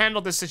the way you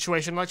handled this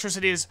situation.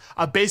 Electricity is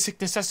a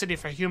basic necessity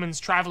for humans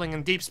traveling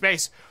in deep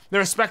space. Their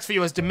respect for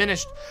you has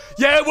diminished.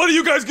 Yeah, what are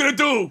you guys gonna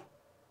do?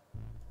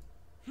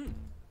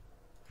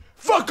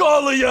 Fuck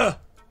all of ya!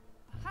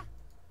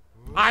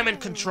 I'm in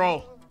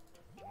control.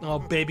 Oh,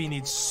 Baby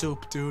needs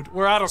soup, dude.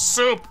 We're out of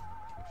Soup!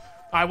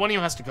 Alright, one of you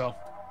has to go.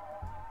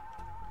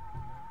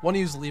 One of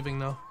you's leaving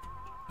now.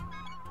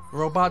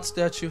 Robot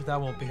statue,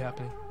 that won't be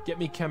happening. Get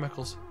me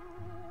chemicals.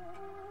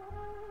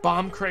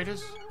 Bomb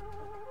craters?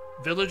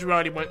 Village we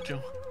already went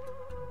to.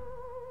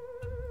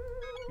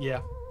 Yeah,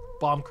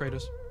 bomb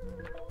craters.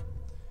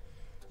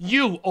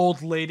 You,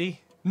 old lady.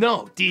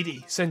 No, Dee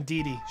Dee. Send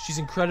Dee Dee. She's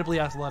incredibly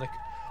athletic.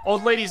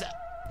 Old lady's...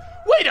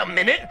 Wait a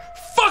minute!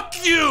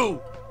 Fuck you!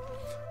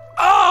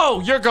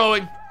 Oh, you're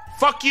going.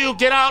 Fuck you,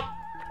 get out.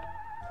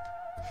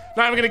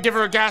 Now I'm gonna give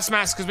her a gas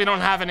mask because we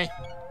don't have any.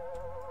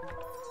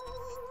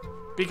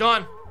 Be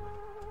gone.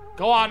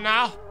 Go on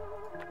now.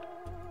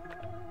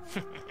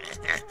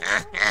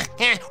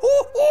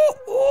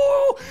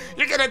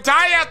 You're gonna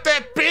die out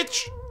there,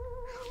 bitch!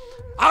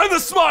 I'm the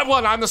smart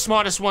one! I'm the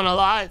smartest one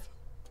alive.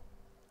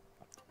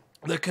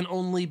 There can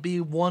only be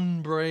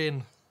one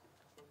brain.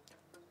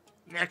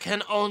 There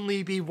can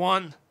only be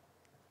one.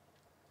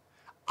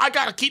 I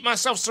gotta keep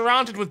myself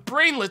surrounded with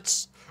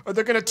brainlets, or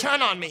they're gonna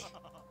turn on me.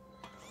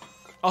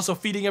 Also,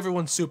 feeding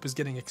everyone soup is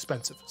getting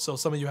expensive, so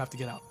some of you have to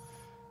get out.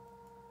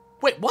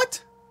 Wait,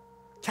 what?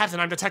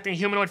 Captain, I'm detecting a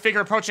humanoid figure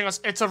approaching us.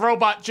 It's a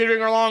robot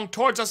jittering along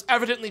towards us,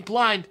 evidently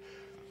blind.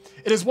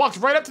 It has walked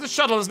right up to the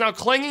shuttle and is now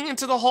clanging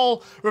into the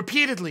hull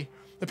repeatedly.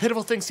 The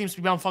pitiful thing seems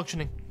to be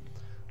malfunctioning.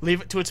 Leave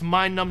it to its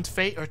mind-numbed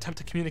fate or attempt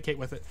to communicate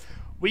with it.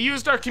 We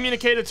used our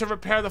communicator to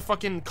repair the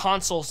fucking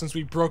console since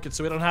we broke it,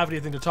 so we don't have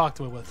anything to talk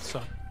to it with,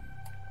 so.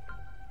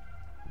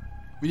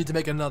 We need to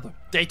make another.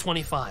 Day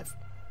 25.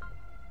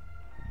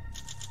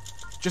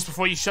 Just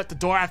before you shut the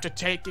door after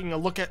taking a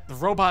look at the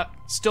robot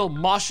still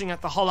moshing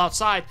at the hull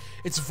outside,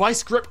 its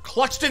vice grip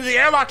clutched into the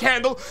airlock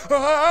handle.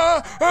 The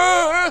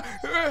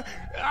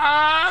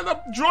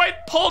droid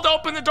pulled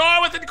open the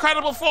door with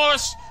incredible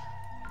force,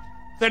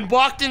 then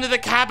walked into the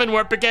cabin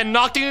where it began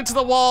knocking into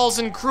the walls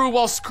and crew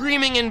while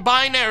screaming in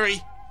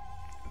binary.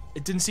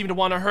 It didn't seem to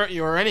want to hurt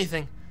you or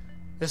anything.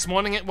 This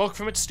morning it woke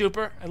from its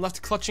stupor and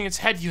left clutching its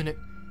head unit.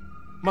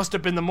 Must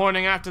have been the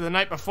morning after the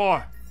night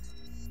before.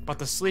 But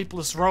the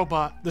sleepless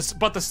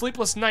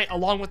night,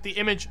 along with the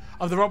image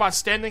of the robot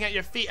standing at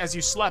your feet as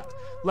you slept,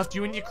 left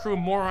you and your crew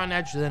more on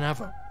edge than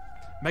ever.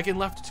 Megan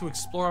left to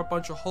explore a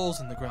bunch of holes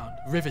in the ground.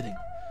 Riveting.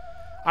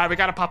 Alright, we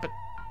got a puppet.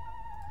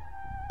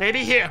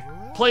 Baby, here.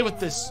 Play with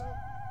this.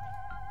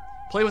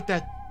 Play with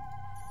that.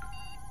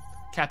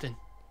 Captain,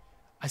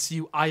 I see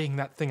you eyeing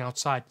that thing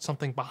outside.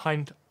 Something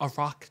behind a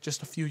rock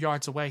just a few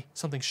yards away.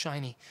 Something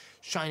shiny.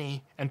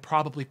 Shiny and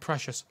probably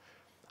precious.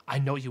 I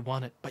know you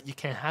want it, but you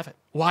can't have it.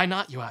 Why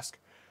not, you ask?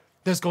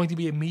 There's going to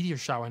be a meteor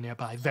shower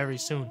nearby very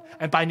soon.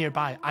 And by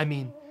nearby, I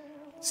mean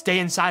stay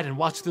inside and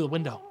watch through the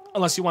window,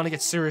 unless you want to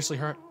get seriously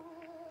hurt.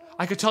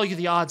 I could tell you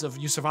the odds of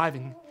you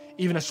surviving,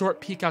 even a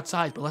short peek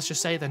outside, but let's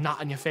just say they're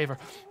not in your favor.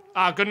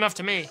 Good enough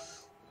to me.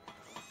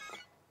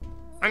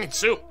 I need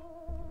soup.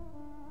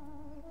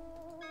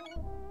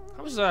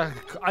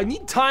 I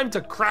need time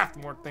to craft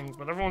more things,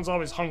 but everyone's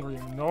always hungry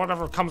and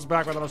whatever comes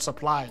back with other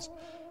supplies.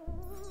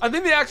 I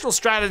think the actual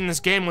strategy in this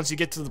game, once you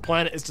get to the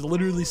planet, is to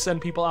literally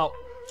send people out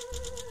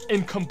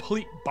in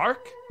complete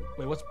bark.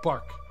 Wait, what's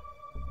bark?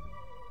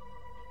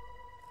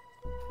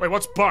 Wait,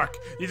 what's bark?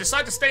 You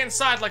decide to stay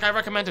inside like I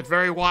recommended.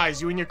 Very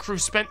wise. You and your crew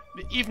spent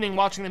the evening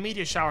watching the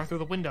meteor shower through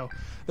the window.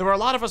 There were a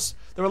lot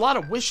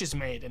of wishes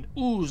made, and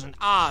oohs and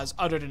ahs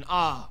uttered in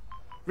awe.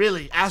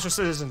 Really, Astro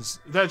citizens,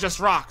 they're just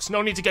rocks.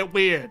 No need to get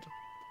weird.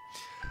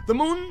 The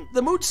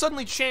mood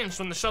suddenly changed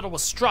when the shuttle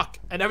was struck,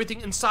 and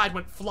everything inside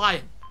went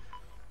flying.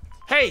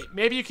 Hey,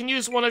 maybe you can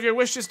use one of your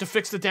wishes to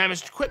fix the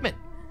damaged equipment.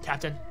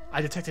 Captain,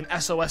 I detect an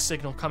SOS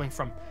signal coming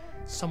from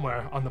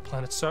somewhere on the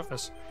planet's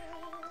surface.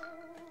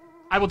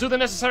 I will do the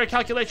necessary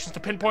calculations to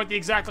pinpoint the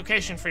exact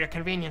location for your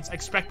convenience.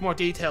 Expect more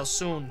details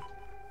soon.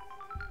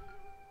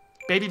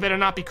 Baby better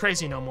not be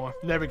crazy no more.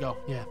 There we go,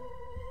 yeah.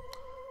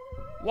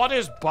 What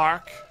is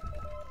bark?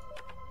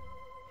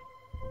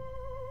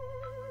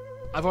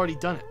 I've already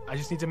done it. I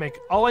just need to make...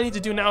 All I need to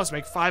do now is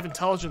make 5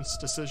 intelligence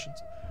decisions.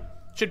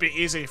 Should be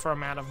easy for a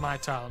man of my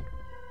talent.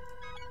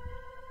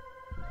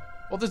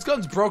 Well, this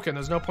gun's broken.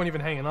 There's no point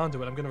even hanging on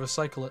to it. I'm gonna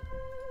recycle it.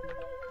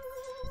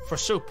 For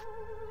soup.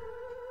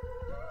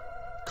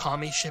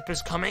 Commie ship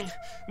is coming?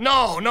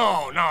 No,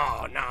 no,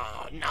 no,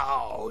 no,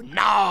 no,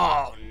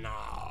 no,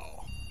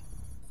 no.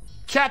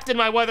 Captain,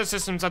 my weather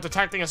systems are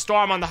detecting a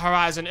storm on the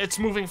horizon. It's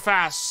moving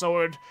fast,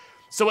 so it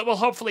will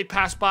hopefully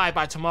pass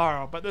by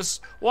tomorrow. But this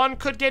one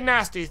could get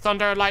nasty.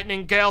 Thunder,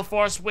 lightning, gale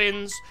force,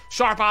 winds,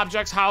 sharp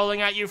objects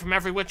howling at you from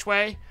every which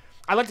way.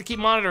 I like to keep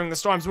monitoring the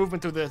storm's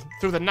movement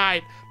through the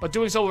night, but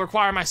doing so will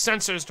require my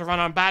sensors to run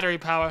on battery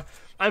power.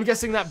 I'm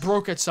guessing that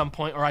broke at some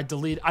point, or I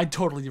totally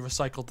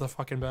recycled the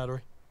fucking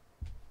battery.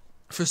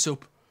 For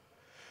soup.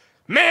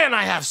 Man,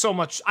 I have so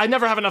much. I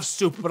never have enough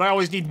soup, but I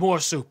always need more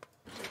soup.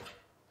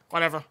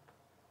 Whatever.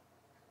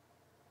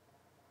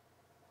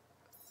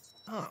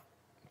 Oh,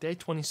 day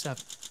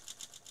 27.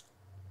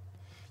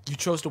 You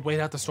chose to wait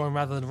out the storm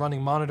rather than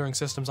running monitoring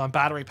systems on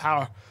battery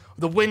power.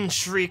 The wind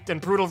shrieked and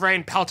brutal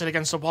rain pelted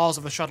against the walls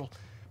of the shuttle.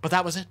 But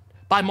that was it.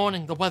 By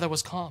morning, the weather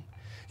was calm.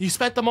 You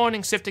spent the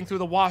morning sifting through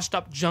the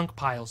washed-up junk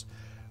piles,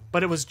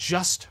 but it was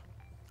just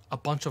a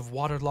bunch of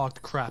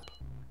waterlogged crap.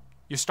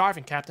 You're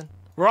starving, Captain.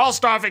 We're all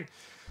starving.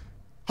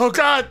 Oh,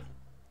 God.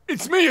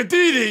 It's me, a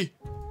Dee Dee.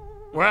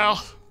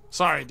 Well,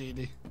 sorry, Dee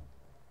Dee.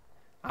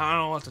 I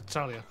don't know what to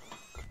tell you.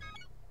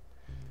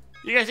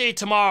 You get to eat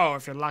tomorrow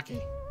if you're lucky.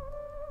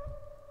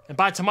 And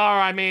by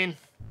tomorrow, I mean,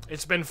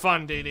 it's been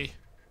fun, Dee Dee.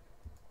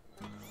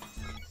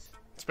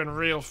 It's been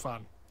real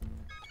fun.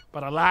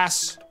 But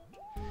alas,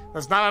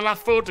 there's not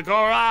enough food to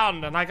go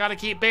around, and I gotta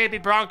keep baby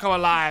Bronco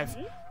alive.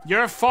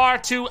 You're far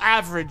too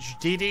average,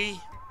 Dee Dee.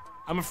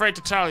 I'm afraid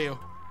to tell you.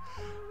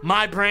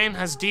 My brain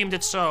has deemed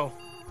it so.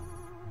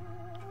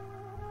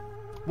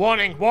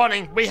 Warning,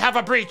 warning, we have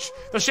a breach.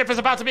 The ship is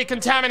about to be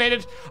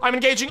contaminated. I'm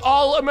engaging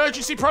all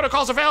emergency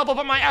protocols available,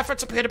 but my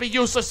efforts appear to be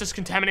useless. This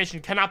contamination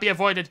cannot be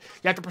avoided.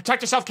 You have to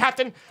protect yourself,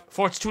 Captain,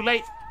 before it's too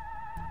late.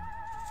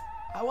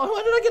 Why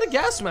did I get a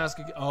gas mask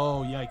again?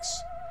 Oh, yikes.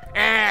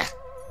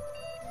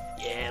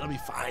 Yeah, it'll be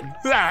fine.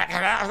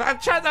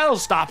 That'll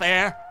stop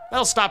air.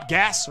 That'll stop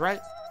gas, right?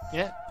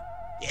 Yeah.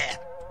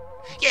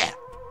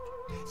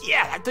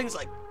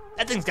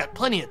 That thing's got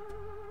plenty of...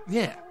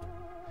 Yeah.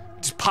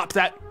 Just pop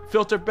that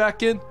filter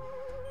back in.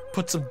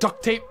 Put some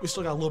duct tape. We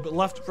still got a little bit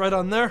left right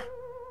on there.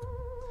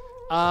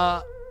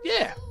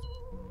 Yeah.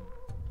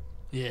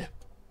 Yeah.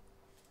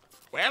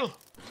 Well,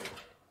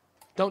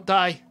 don't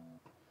die.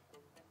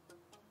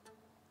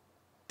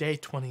 Day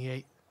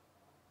 28.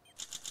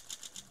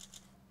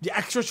 The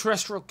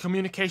extraterrestrial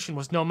communication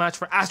was no match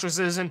for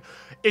Astrocitizen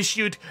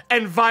issued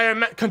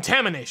environment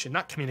contamination,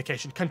 not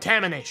communication,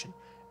 contamination.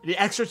 The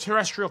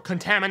extraterrestrial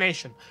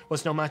contamination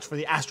was no match for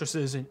the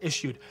Astrocitizen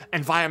issued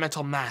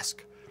environmental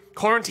mask.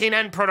 Quarantine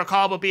end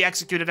protocol will be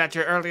executed at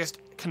your earliest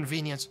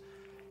convenience,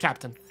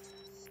 Captain.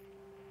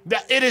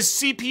 It is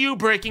CPU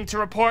breaking to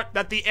report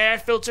that the air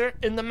filter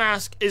in the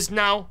mask is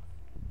now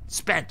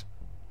spent,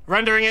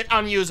 rendering it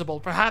unusable.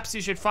 Perhaps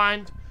you should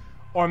find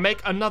or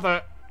make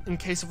another in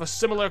case of a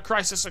similar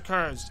crisis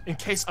occurs. In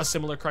case a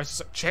similar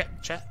crisis... Chat.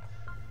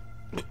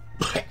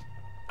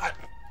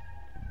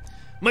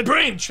 My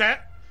brain,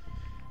 chat.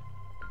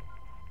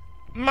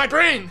 My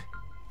brain.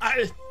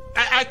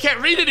 I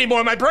can't read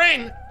anymore. My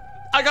brain.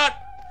 I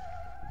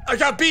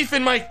got beef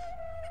in my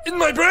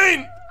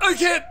brain. I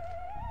can't.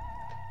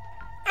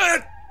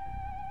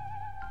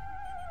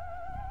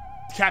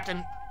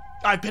 Captain,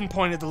 I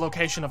pinpointed the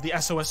location of the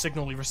SOS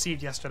signal we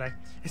received yesterday.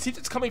 It seems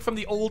it's coming from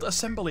the old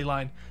assembly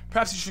line.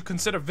 Perhaps you should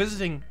consider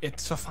visiting it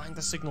to find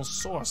the signal's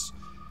source.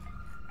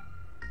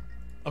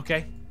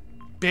 Okay.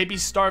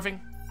 Baby's starving.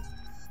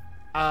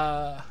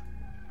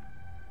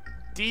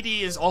 Dee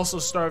Dee is also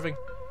starving.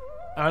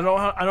 I don't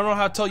know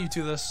how to tell you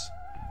to this,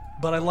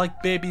 but I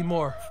like Baby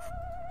more.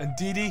 And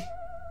Dee Dee,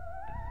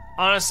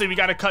 honestly, we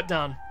gotta cut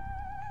down.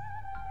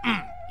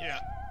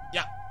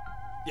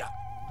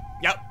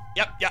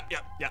 Yep.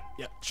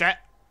 Chat,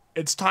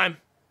 it's time.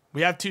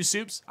 We have 2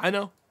 soups, I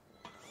know.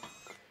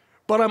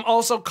 But I'm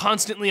also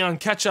constantly on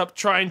catch-up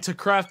trying to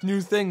craft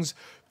new things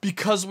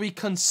Because we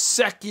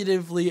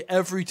consecutively,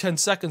 every 10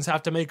 seconds,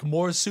 have to make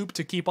more soup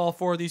to keep all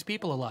 4 of these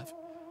people alive.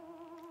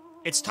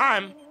 It's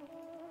time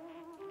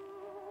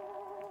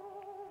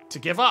to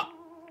give up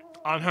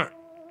on her.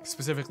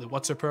 Specifically,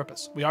 what's her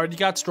purpose? We already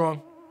got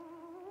strong.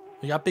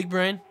 We got big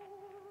brain.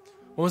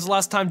 When was the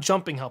last time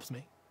jumping helped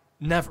me?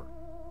 Never.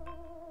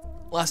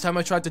 Last time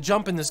I tried to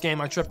jump in this game,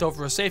 I tripped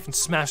over a safe and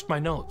smashed my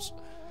nose.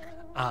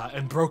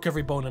 And broke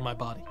every bone in my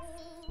body.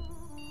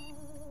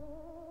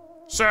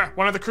 Sir,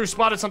 one of the crew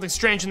spotted something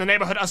strange in the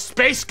neighborhood. A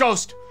space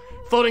ghost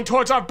floating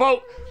towards our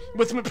boat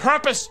with a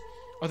purpose.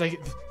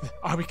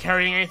 Are we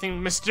carrying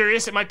anything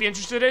mysterious it might be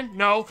interested in?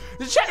 No.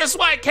 That's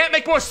why I can't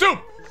make more soup.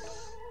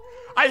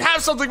 I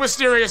have something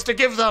mysterious to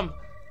give them.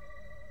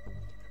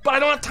 But I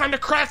don't have time to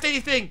craft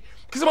anything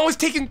because I'm always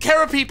taking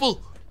care of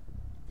people.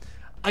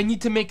 I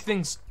need to make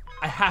things.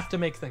 I have to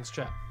make things,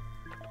 chat.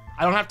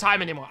 I don't have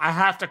time anymore. I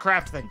have to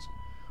craft things.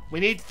 We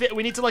need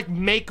to like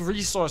make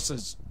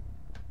resources.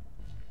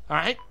 All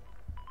right?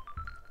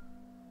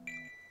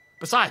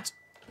 Besides,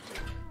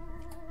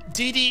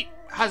 Dee Dee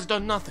has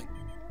done nothing.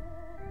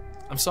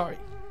 I'm sorry.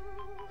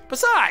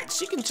 Besides,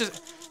 she can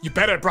just... You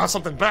better have brought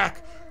something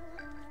back.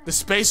 The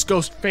space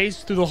ghost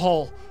phased through the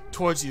hole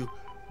towards you,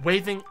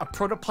 waving a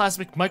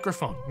protoplasmic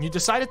microphone. And you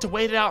decided to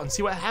wait it out and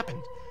see what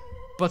happened.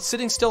 But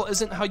sitting still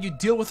isn't how you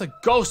deal with a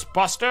ghost,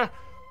 Buster.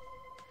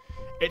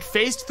 It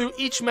phased through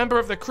each member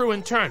of the crew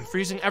in turn,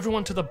 freezing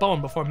everyone to the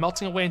bone before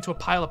melting away into a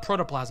pile of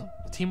protoplasm.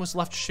 The team was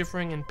left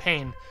shivering in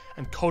pain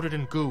and coated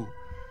in goo.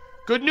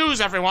 Good news,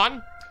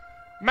 everyone!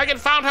 Megan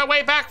found her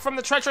way back from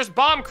the treacherous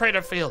bomb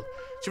crater field.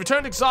 She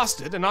returned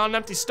exhausted and on an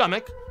empty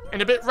stomach,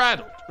 and a bit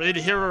rattled. Ready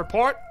to hear a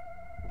report?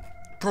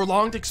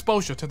 Prolonged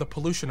exposure to the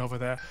pollution over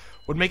there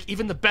would make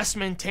even the best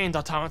maintained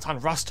automaton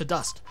rust to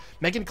dust.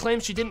 Megan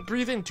claims she didn't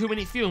breathe in too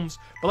many fumes,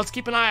 but let's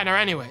keep an eye on her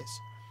anyways.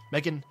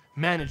 Megan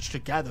managed to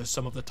gather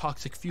some of the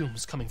toxic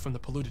fumes coming from the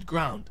polluted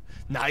ground.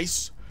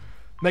 Nice.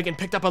 Megan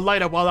picked up a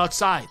lighter while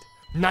outside.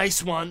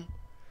 Nice one.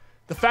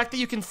 The fact that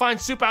you can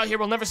find soup out here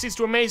will never cease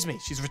to amaze me.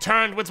 She's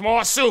returned with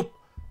more soup.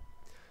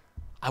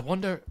 I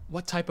wonder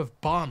what type of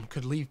bomb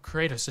could leave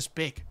craters this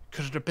big.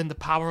 Could it have been the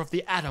power of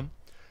the atom?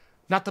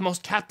 Not the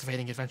most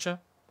captivating adventure,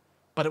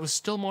 but it was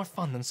still more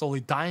fun than slowly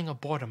dying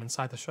of boredom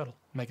inside the shuttle,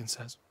 Megan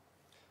says.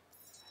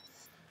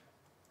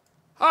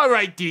 All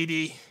right, Dee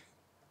Dee.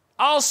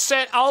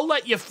 I'll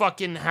let you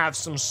fucking have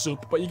some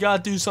soup, but you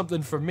gotta do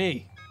something for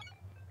me.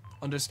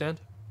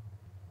 Understand?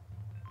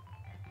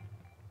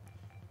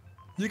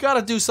 You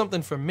gotta do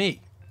something for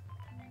me.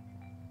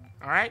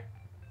 All right?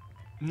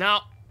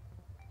 Now,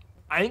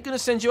 I ain't gonna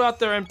send you out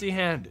there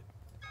empty-handed.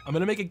 I'm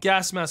gonna make a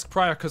gas mask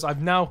prior because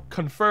I've now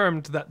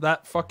confirmed that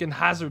that fucking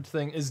hazard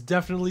thing is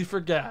definitely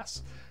for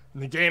gas.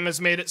 And the game has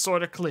made it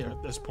sort of clear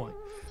at this point.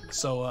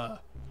 So,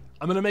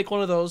 I'm gonna make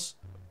one of those.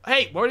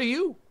 Hey, what are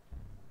you?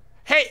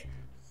 Hey!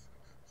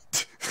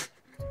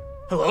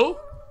 Hello?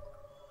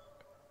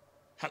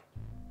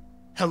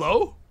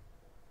 Hello?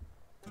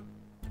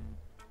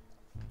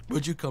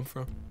 Where'd you come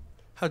from?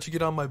 How'd you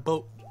get on my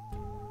boat?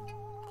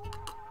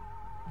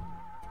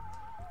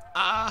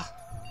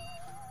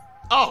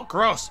 Oh,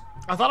 gross.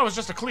 I thought it was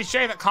just a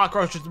cliche that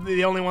cockroaches would be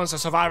the only ones to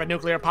survive a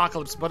nuclear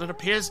apocalypse, but it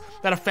appears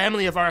that a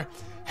family of our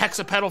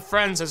hexapedal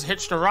friends has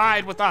hitched a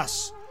ride with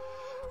us.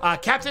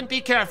 Captain,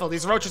 be careful.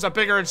 These roaches are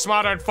bigger and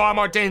smarter and far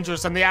more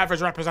dangerous than the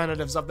average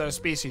representatives of their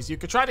species. You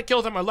could try to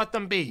kill them or let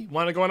them be.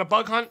 Want to go on a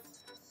bug hunt?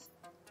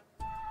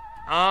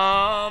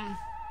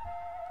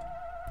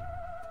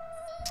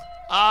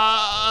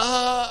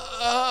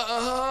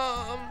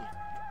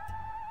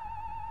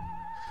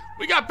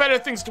 We got better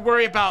things to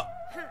worry about,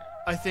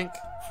 I think.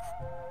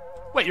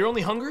 Wait, you're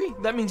only hungry?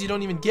 That means you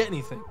don't even get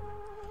anything.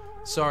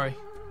 Sorry,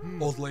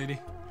 old lady.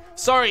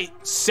 Sorry,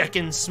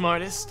 second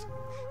smartest.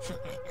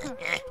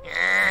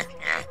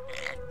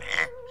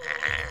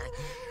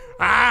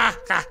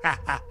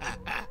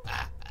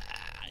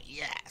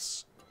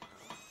 Yes.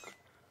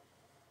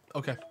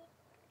 Okay.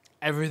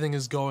 Everything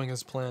is going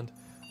as planned.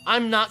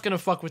 I'm not gonna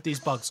fuck with these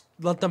bugs.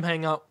 Let them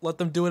hang out. Let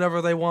them do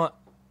whatever they want.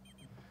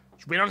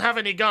 We don't have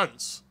any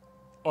guns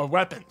or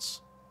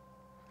weapons.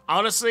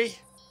 Honestly,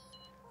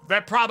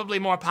 they're probably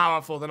more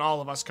powerful than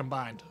all of us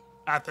combined.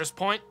 At this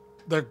point,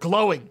 they're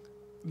glowing.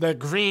 They're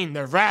green.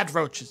 They're rad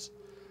roaches.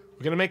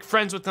 We're gonna make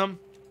friends with them,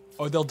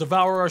 or they'll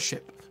devour our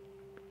ship.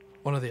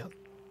 One or the other.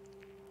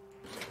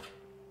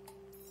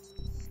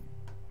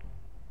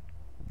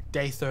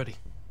 Day 30.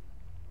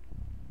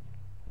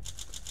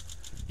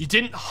 You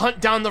didn't hunt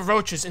down the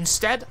roaches,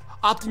 instead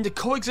opting to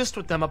coexist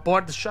with them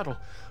aboard the shuttle.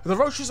 The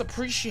roaches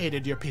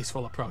appreciated your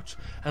peaceful approach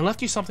and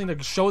left you something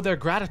to show their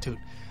gratitude.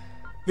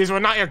 These were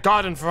not your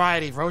garden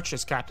variety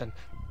roaches, Captain,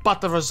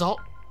 but the result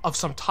of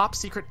some top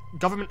secret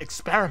government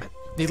experiment.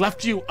 They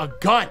left you a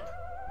gun,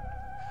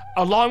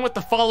 along with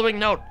the following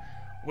note: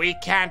 "We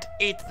can't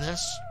eat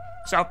this,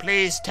 so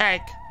please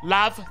take.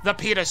 Love, the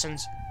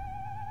Petersons."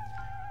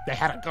 They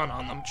had a gun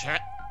on them,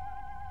 Chet.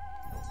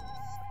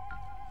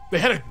 They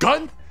had a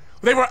gun?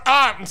 They were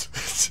armed!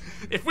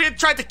 If we had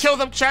tried to kill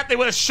them, Chet, they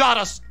would have shot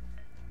us.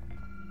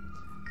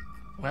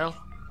 Well,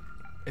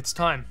 it's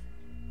time.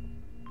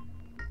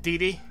 Dee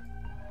Dee,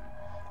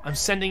 I'm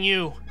sending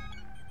you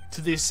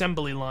to the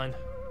assembly line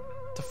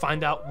to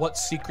find out what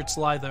secrets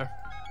lie there.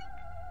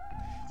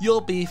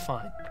 You'll be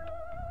fine.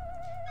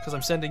 Because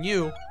I'm sending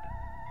you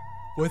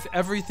with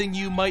everything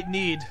you might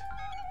need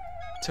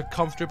to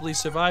comfortably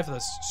survive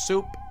this.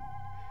 Soup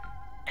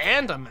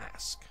and a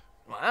mask.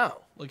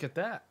 Wow, look at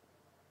that.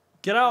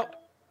 Get out.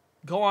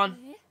 Go on.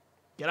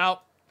 Get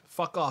out.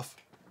 Fuck off.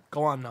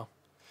 Go on now.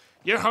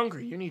 You're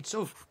hungry. You need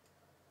soup.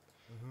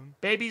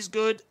 Baby's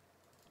good.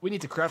 We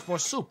need to craft more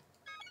soup.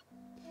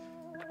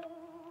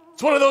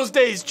 It's one of those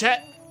days,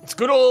 chat. It's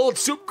good old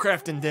soup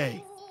crafting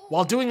day.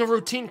 While doing a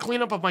routine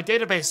cleanup of my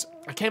database,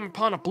 I came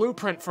upon a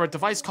blueprint for a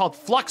device called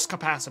Flux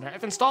Capacitor.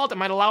 If installed, it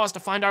might allow us to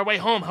find our way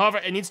home. However,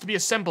 it needs to be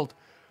assembled.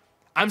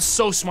 I'm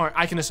so smart.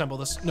 I can assemble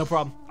this. No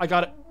problem. I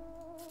got it.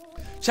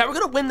 Chat, we're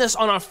gonna win this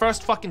on our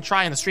first fucking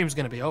try and the stream's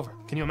gonna be over.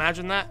 Can you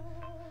imagine that?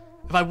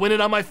 If I win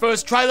it on my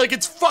first try like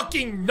it's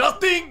fucking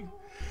nothing?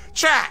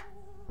 Chat!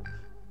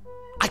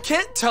 I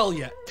can't tell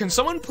yet. Can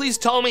someone please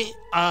tell me,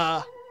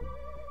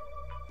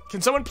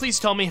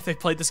 if they've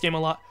played this game a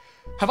lot?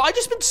 Have I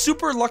just been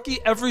super lucky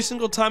every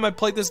single time I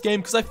played this game?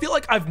 Because I feel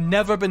like I've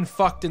never been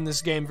fucked in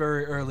this game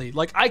very early.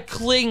 Like, I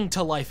cling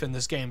to life in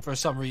this game for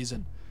some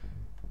reason.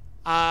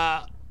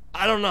 I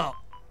don't know.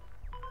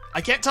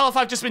 I can't tell if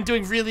I've just been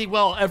doing really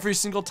well every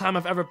single time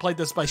I've ever played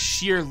this by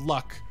sheer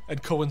luck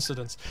and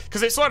coincidence.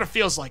 Because it sort of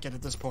feels like it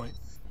at this point.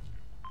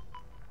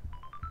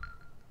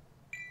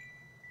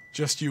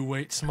 Just you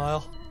wait,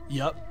 smile.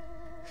 Yup.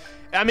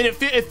 I mean,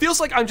 it feels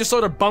like I'm just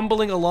sort of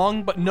bumbling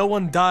along, but no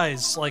one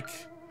dies. Like,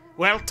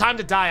 well, time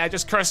to die. I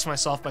just cursed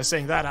myself by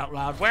saying that out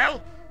loud.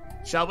 Well,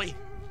 shall we?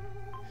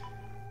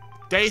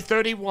 Day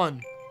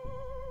 31.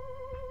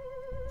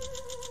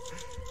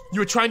 You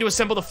were trying to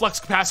assemble the flux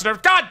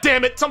capacitor. God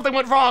damn it! Something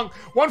went wrong!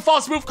 One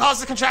false move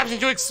caused the contraption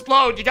to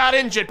explode. You got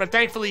injured, but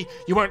thankfully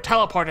you weren't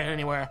teleported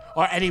anywhere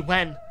or any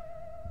when.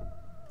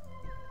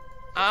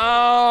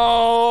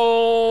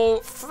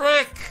 Oh,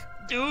 frick,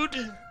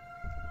 dude.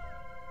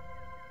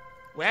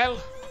 Well,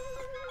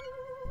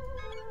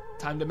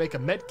 time to make a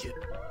med kit.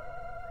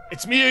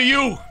 It's me or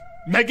you,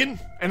 Megan,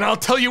 and I'll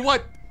tell you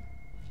what.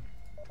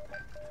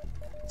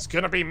 It's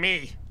gonna be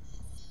me.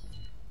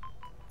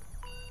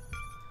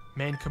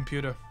 Main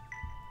computer.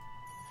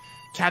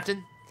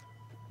 Captain,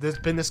 there's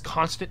been this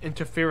constant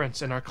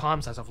interference in our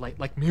comms as of late,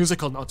 like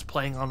musical notes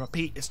playing on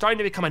repeat. It's starting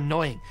to become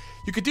annoying.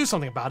 You could do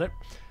something about it.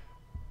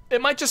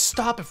 It might just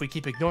stop if we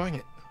keep ignoring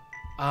it.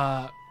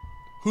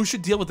 Who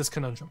should deal with this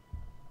conundrum?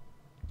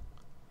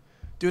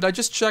 Dude, I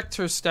just checked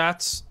her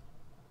stats.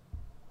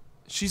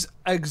 She's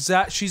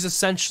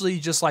essentially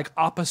just like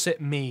opposite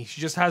me.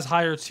 She just has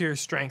higher tier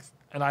strength,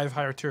 and I have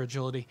higher tier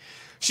agility.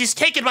 She's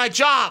taken my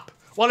job!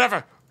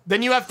 Whatever.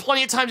 Then you have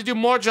plenty of time to do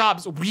more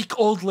jobs, Weak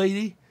old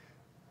lady.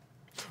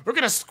 We're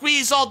gonna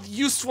squeeze all the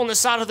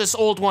usefulness out of this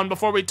old one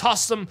before we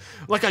toss them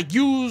like a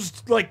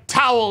used,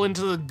 towel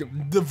into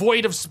the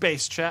void of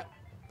space, chat.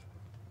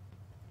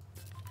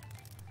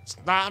 It's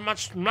not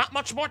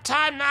much more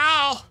time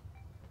now.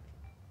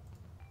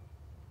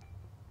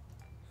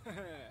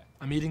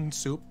 I'm eating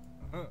soup.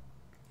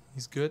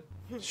 He's good.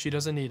 She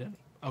doesn't need any.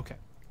 Okay.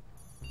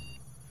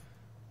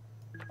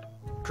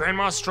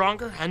 Grandma's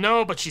stronger? I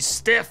know, but she's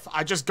stiff.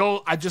 I just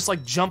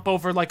jump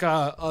over like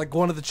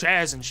one of the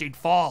chairs and she'd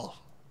fall.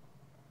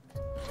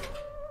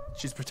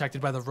 She's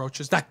protected by the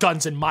roaches. That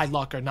gun's in my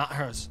locker, not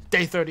hers.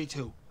 Day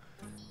 32.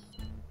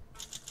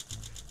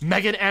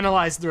 Megan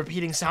analyzed the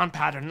repeating sound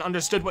pattern and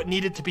understood what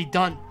needed to be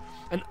done.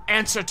 An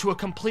answer to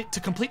complete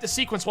the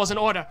sequence was in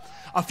order.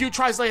 A few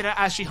tries later,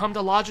 as she hummed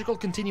a logical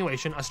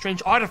continuation, a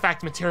strange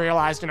artifact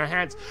materialized in her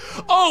hands.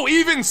 Oh,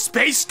 even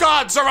space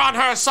gods are on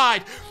her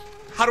side!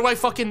 How do I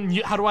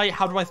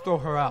throw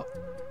her out?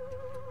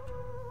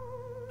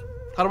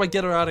 How do I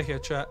get her out of here,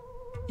 chat?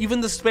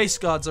 Even the space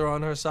gods are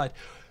on her side.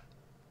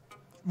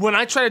 When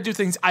I try to do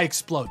things, I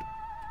explode.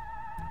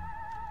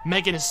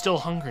 Megan is still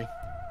hungry.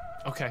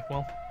 Okay,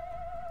 well.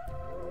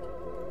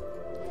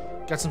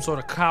 Got some sort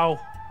of cow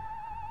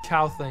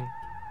thing.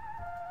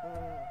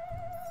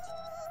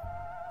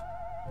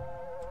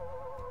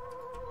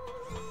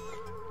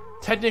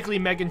 Technically,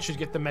 Megan should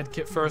get the med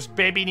kit first.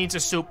 Baby needs a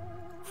soup.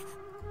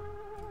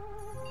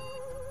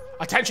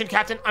 Attention,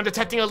 Captain. I'm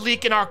detecting a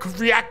leak in our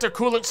reactor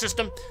coolant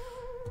system.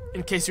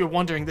 In case you were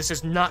wondering, this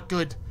is not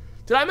good.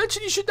 Did I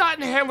mention you should not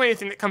inhale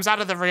anything that comes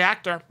out of the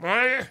reactor?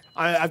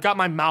 I've got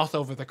my mouth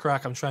over the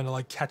crack. I'm trying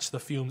to, catch the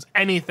fumes.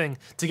 Anything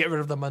to get rid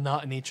of the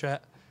monotony,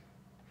 chat.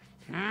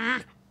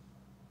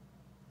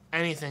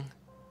 Anything.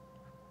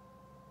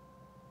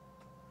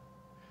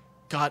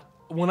 God,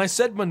 when I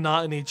said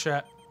monotony,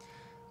 chat,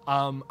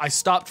 I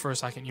stopped for a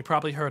second. You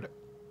probably heard it.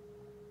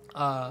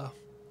 Let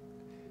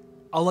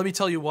me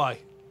tell you why.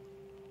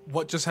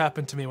 What just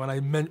happened to me when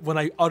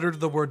I uttered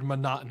the word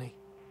monotony.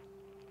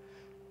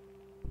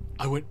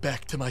 I went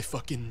back to my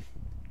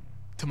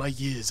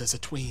years as a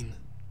tween.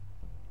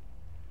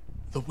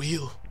 The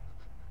wheel.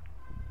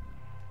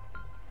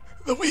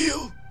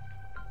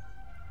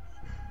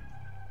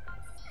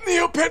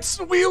 Neopet's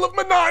wheel of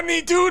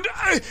monotony, dude.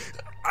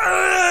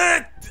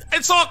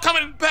 It's all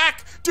coming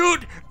back,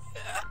 dude.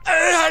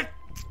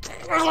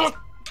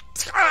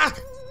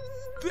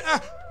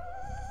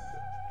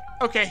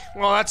 Okay,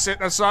 well that's it.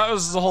 That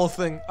was the whole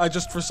thing.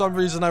 For some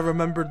reason I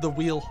remembered the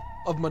wheel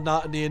of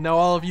monotony, and now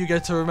all of you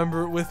get to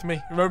remember it with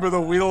me. Remember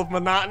the wheel of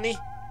monotony?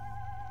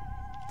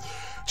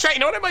 Chat, you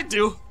know what I might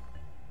do?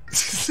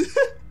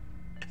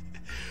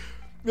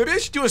 Maybe I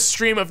should do a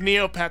stream of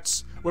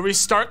Neopets where we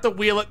start the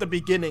wheel at the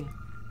beginning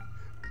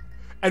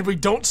and we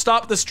don't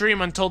stop the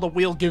stream until the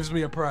wheel gives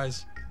me a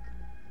prize.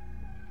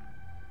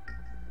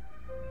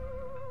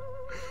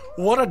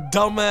 What a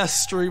dumbass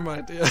stream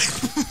idea.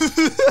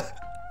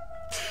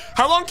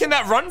 How long can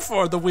that run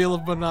for, the wheel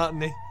of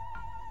monotony?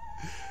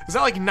 Is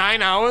that like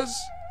 9 hours?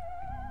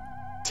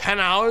 10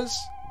 hours?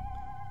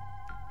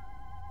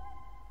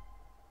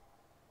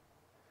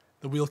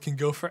 The wheel can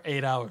go for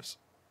 8 hours.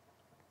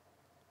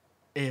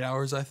 8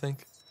 hours, I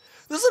think.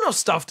 There's enough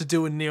stuff to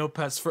do in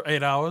Neopets for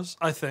 8 hours,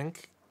 I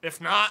think. If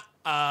not,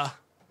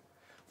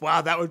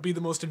 wow, that would be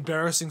the most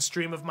embarrassing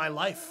stream of my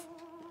life.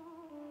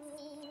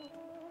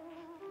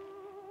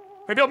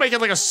 Maybe I'll make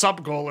it like a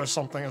sub-goal or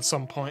something at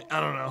some point. I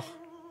don't know.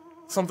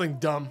 Something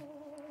dumb.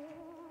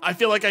 I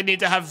feel like I need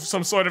to have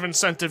some sort of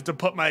incentive to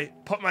put my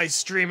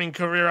streaming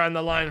career on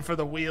the line for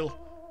the wheel.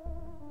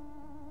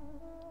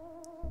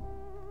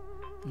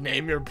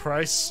 Name your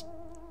price.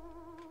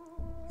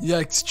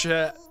 Yikes,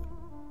 chat.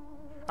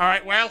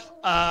 Alright, well,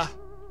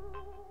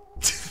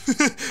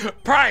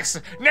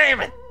 price! Name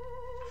it!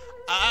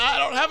 I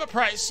don't have a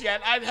price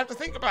yet. I'd have to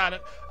think about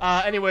it.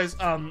 Anyways,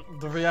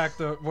 The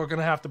reactor, we're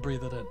gonna have to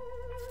breathe it in.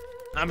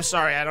 I'm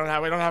sorry,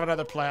 we don't have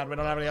another plan. We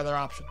don't have any other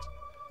options.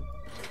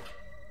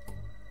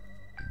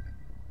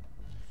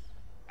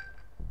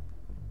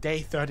 Day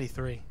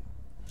 33.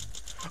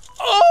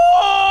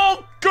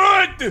 Oh,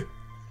 good!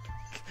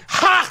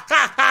 Ha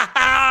ha ha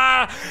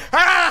ha!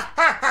 Ha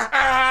ha ha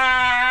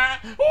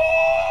ha!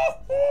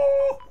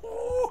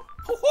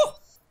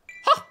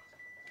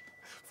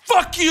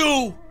 Fuck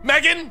you,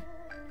 Megan!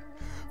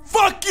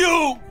 Fuck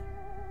you!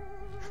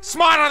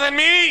 Smarter than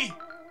me!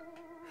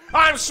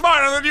 I'm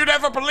smarter than you'd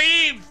ever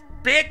believe,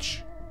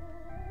 bitch!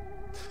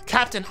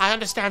 Captain, I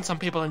understand some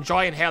people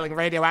enjoy inhaling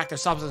radioactive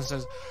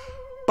substances,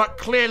 but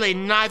clearly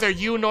neither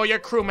you nor your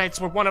crewmates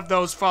were one of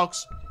those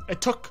folks.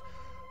 It took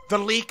the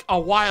leak a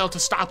while to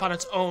stop on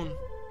its own.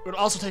 It would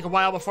also take a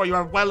while before you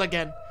are well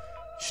again.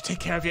 You should take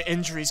care of your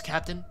injuries,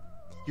 Captain.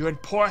 You're in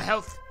poor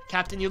health,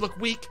 Captain. You look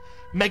weak.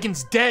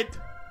 Megan's dead.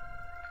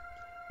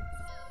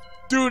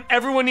 Dude,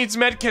 everyone needs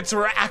medkits or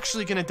we're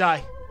actually gonna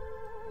die.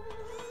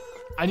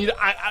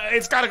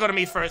 It's gotta go to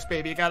me first,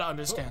 baby. You gotta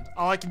understand.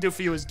 All I can do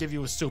for you is give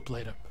you a soup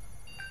later.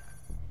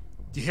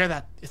 Do you hear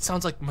that? It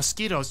sounds like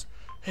mosquitoes.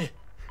 Hey.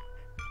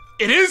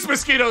 It is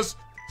mosquitoes!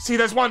 See,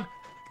 there's one.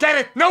 Get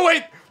it! No,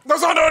 wait!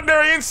 Those aren't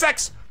ordinary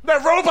insects! They're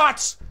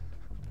robots!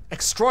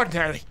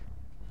 Extraordinary.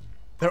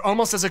 They're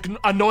almost as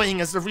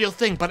annoying as the real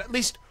thing, but at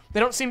least they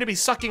don't seem to be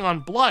sucking on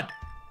blood.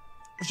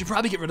 We should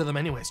probably get rid of them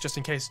anyways, just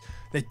in case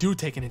they do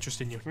take an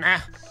interest in you. Nah.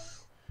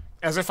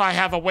 As if I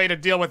have a way to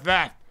deal with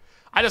that.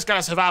 I just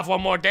gotta survive one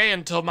more day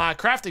until my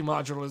crafting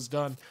module is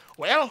done.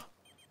 Well,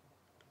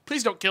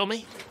 please don't kill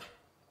me.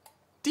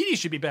 Dee Dee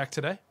should be back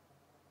today.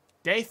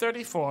 Day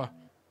 34.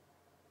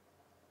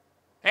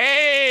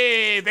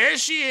 Hey, there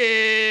she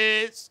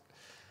is.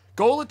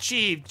 Goal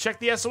achieved. Check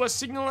the SOS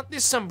signal at the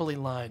assembly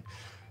line.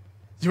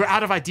 You were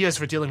out of ideas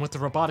for dealing with the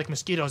robotic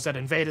mosquitoes that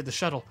invaded the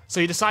shuttle, so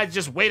you decided to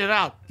just wait it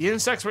out. The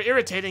insects were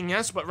irritating,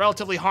 yes, but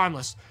relatively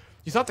harmless.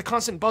 You thought the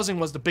constant buzzing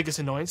was the biggest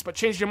annoyance, but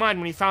changed your mind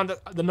when you found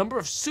that the number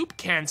of soup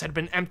cans had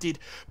been emptied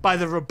by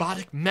the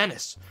robotic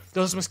menace.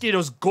 Those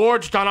mosquitoes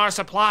gorged on our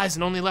supplies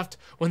and only left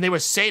when they were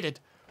sated.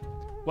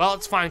 Well,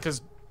 it's fine,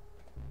 because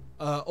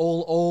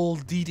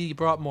old Dee Dee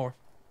brought more.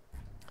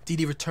 Dee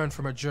Dee returned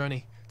from her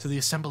journey to the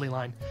assembly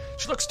line.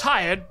 She looks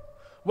tired,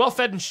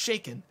 well-fed and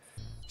shaken.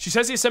 She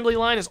says the assembly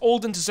line is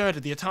old and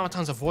deserted. The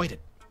automatons avoid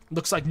it.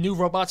 Looks like new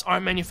robots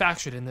aren't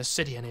manufactured in this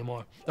city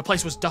anymore. The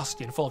place was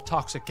dusty and full of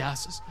toxic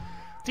gases.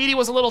 Dee Dee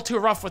was a little too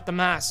rough with the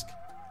mask,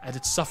 and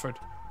it suffered.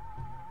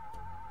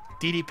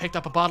 Dee Dee picked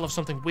up a bottle of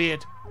something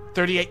weird.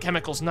 38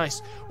 chemicals, nice.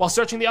 While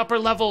searching the upper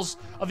levels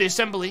of the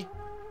assembly,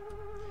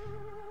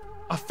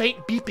 a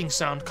faint beeping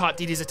sound caught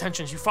Dee Dee's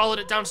attention. She followed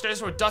it downstairs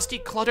to a dusty,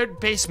 cluttered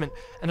basement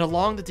and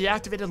along the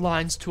deactivated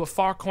lines to a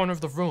far corner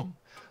of the room.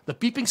 The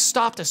beeping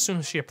stopped as soon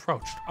as she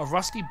approached. A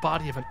rusty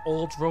body of an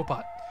old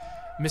robot,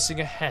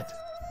 missing a head.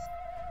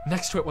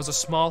 Next to it was a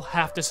small,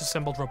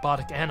 half-disassembled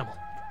robotic animal.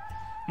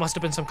 Must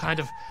have been some kind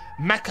of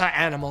mecha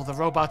animal the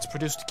robots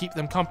produced to keep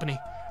them company.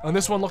 And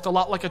this one looked a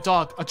lot like a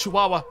dog, a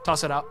chihuahua.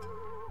 Toss it out.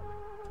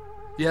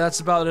 Yeah, that's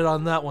about it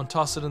on that one.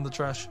 Toss it in the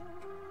trash.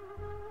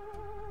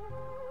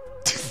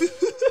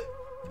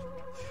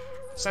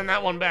 Send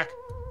that one back.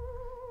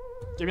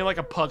 Give me like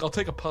a pug. I'll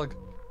take a pug.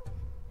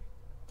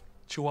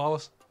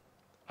 Chihuahuas.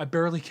 I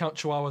barely count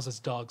chihuahuas as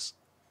dogs.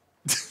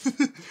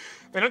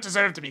 They don't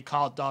deserve to be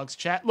called dogs,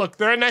 chat. Look,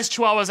 there are nice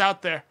chihuahuas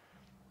out there,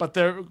 but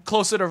they're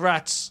closer to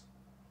rats.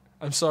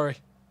 I'm sorry.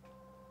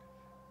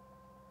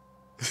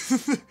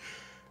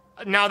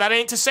 Now, that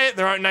ain't to say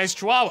there aren't nice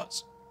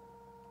chihuahuas.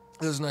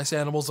 There's nice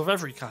animals of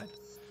every kind.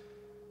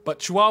 But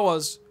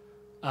Chihuahuas,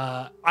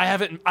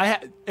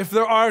 if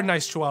there are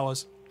nice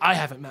Chihuahuas, I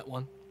haven't met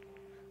one.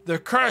 They're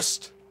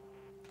cursed.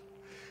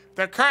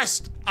 They're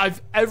cursed.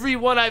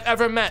 Everyone I've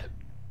ever met,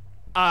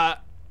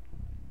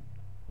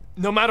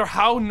 no matter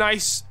how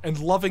nice and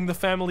loving the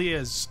family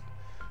is,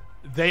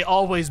 they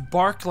always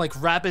bark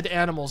like rabid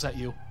animals at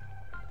you.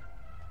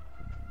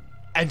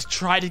 And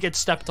try to get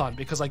stepped on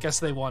because I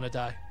guess they want to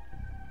die.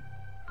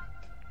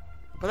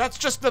 But that's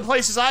just the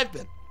places I've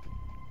been.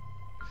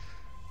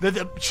 The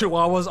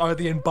Chihuahuas are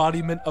the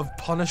embodiment of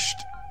punished.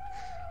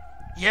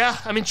 Yeah,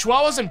 I mean,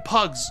 Chihuahuas and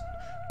pugs.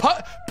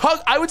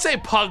 I would say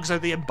pugs are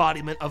the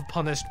embodiment of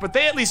punished, but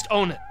they at least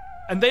own it.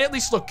 And they at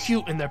least look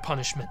cute in their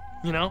punishment,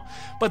 you know?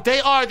 But they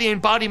are the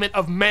embodiment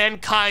of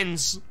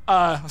mankind's,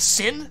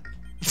 sin?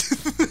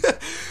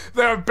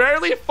 They're a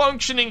barely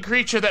functioning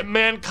creature that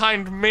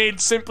mankind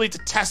made simply to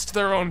test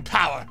their own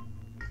power.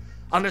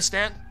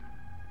 Understand?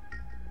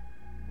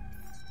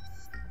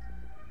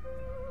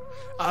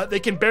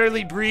 They can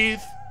barely breathe.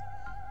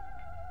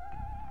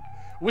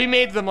 We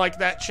made them like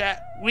that,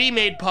 chat. We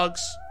made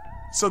pugs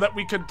so that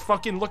we could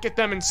fucking look at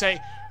them and say,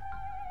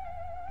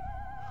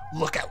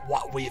 look at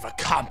what we've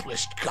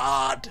accomplished,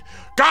 God.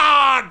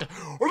 God!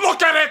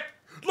 Look at it!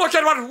 Look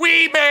at what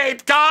we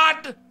made,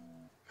 God!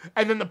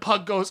 And then the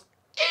pug goes,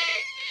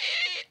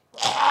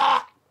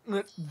 and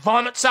it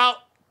vomits out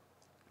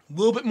a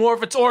little bit more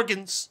of its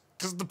organs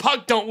because the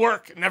pug don't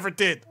work. It never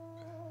did.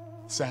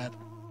 Sad.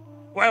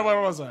 Where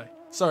was I?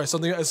 Sorry,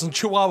 some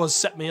chihuahuas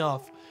set me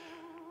off.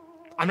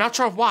 I'm not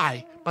sure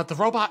why, but the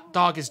robot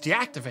dog is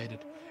deactivated.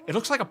 It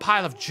looks like a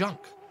pile of junk.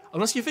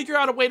 Unless you figure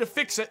out a way to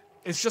fix it,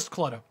 it's just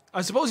clutter.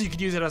 I suppose you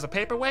could use it as a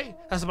paperweight.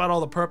 That's about all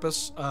the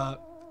purpose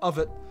of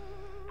it.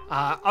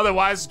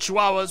 Otherwise, the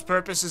Chihuahua's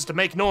purpose is to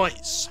make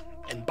noise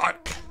and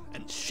bark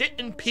and shit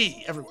and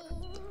pee everywhere.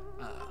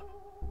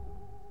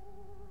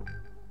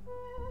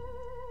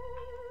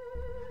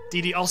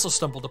 Dee Dee also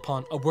stumbled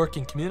upon a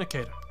working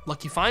communicator.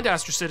 Lucky find,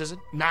 Astro Citizen.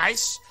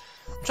 Nice.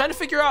 I'm trying to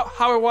figure out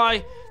how or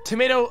why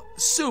tomato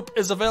soup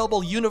is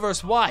available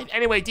universe-wide.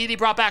 Anyway, Dee Dee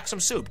brought back some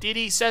soup. Dee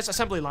Dee says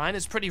assembly line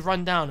is pretty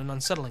run down and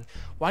unsettling.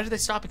 Why did they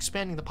stop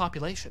expanding the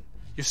population?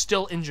 You're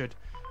still injured.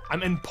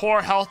 I'm in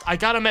poor health. I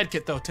got a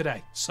medkit though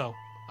today, so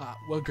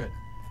we're good.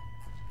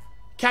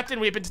 Captain,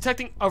 we have been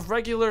detecting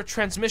irregular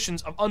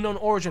transmissions of unknown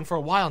origin for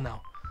a while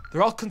now.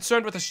 They're all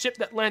concerned with a ship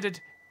that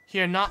landed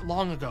here not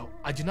long ago.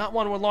 I do not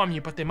want to alarm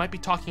you, but they might be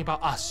talking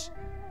about us.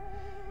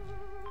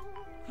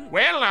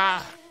 Well,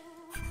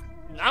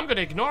 I'm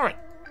gonna ignore it.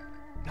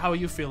 How are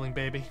you feeling,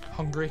 baby?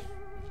 Hungry?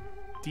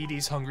 Dee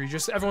Dee's hungry.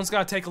 Just everyone's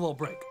gotta take a little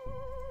break.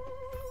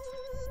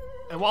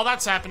 And while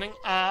that's happening,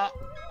 I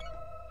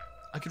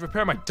could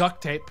repair my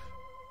duct tape.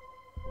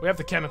 We have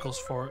the chemicals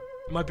for it.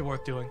 It might be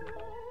worth doing.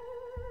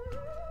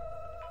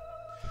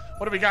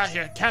 What do we got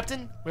here,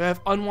 Captain? We have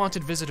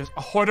unwanted visitors.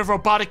 A horde of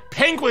robotic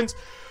penguins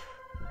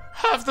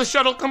have the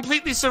shuttle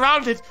completely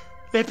surrounded.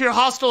 They appear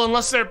hostile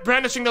unless they're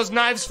brandishing those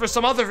knives for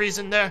some other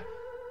reason. They're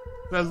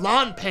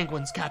lawn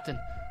penguins, Captain.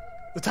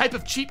 The type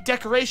of cheap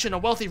decoration a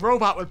wealthy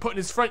robot would put in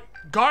his front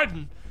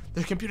garden.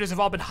 Their computers have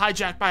all been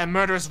hijacked by a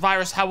murderous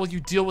virus. How will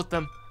you deal with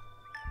them?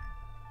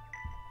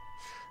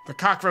 The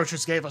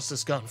cockroaches gave us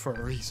this gun for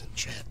a reason,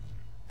 Chad.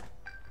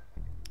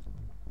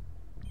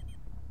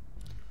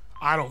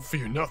 I don't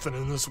fear nothing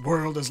in this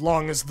world as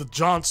long as the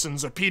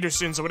Johnsons or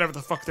Petersons or whatever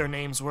the fuck their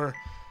names were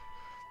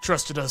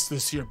trusted us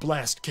this here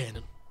blast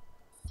cannon.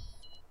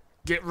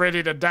 Get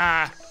ready to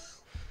die.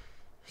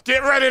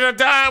 Get ready to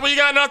die. We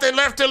got nothing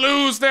left to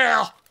lose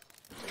now.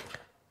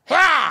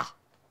 Ha!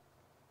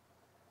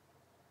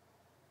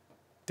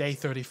 Day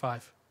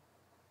 35.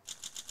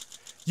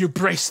 You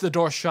braced the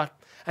door shut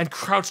and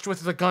crouched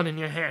with the gun in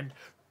your hand,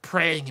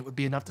 praying it would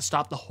be enough to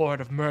stop the horde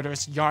of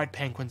murderous yard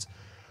penguins,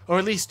 or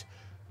at least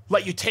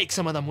let you take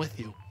some of them with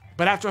you.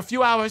 But after a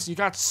few hours, you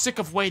got sick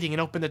of waiting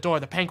and opened the door.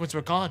 The penguins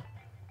were gone.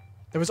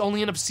 There was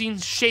only an obscene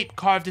shape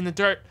carved in the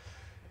dirt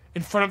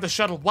in front of the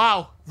shuttle.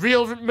 Wow,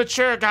 real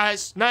mature,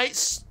 guys.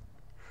 Nice.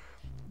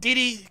 Dee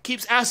Dee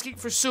keeps asking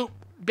for soup.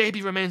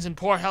 Baby remains in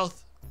poor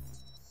health.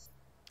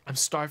 I'm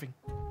starving.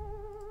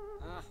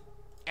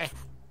 Hey,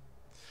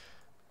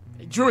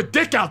 drew a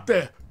dick out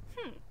there.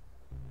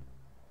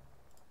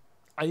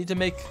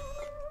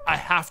 I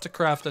have to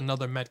craft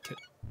another medkit.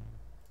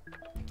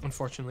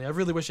 Unfortunately, I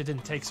really wish it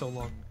didn't take so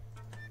long.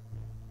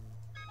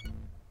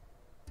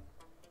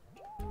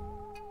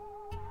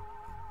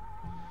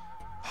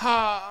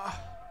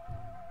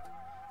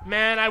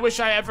 Man, I wish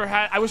I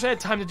had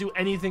time to do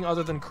anything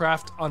other than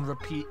craft on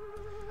repeat.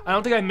 I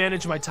don't think I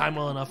managed my time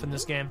well enough in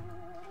this game.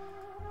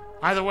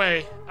 Either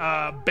way,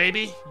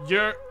 baby,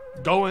 you're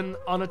going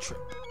on a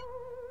trip.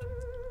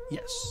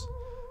 Yes.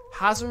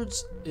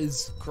 Hazards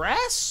is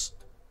grass?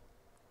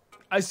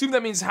 I assume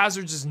that means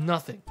hazards is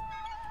nothing,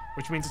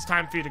 which means it's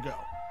time for you to go.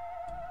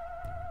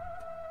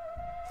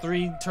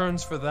 3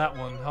 turns for that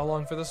one. How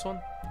long for this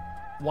one?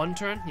 1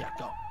 turn? Yeah,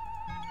 go.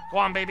 Go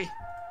on, baby.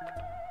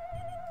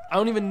 I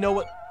don't even know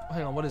what...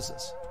 Hang on, what is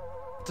this?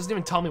 It doesn't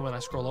even tell me when I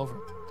scroll over.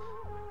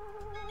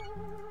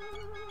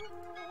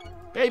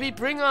 Baby,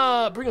 bring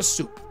a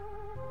soup.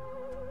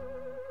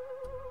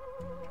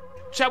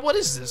 Chat, what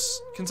is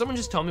this? Can someone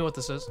just tell me what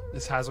this is?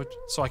 This hazard,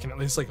 so I can at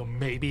least like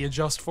maybe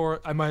adjust for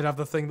it. I might have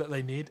the thing that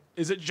they need.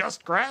 Is it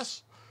just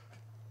grass?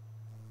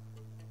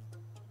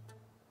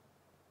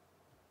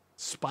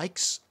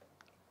 Spikes?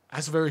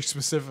 That's very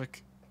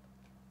specific.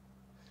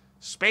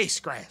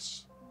 Space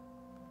grass.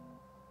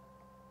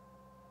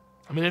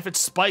 I mean, if it's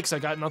spikes, I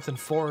got nothing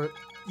for it.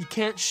 You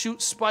can't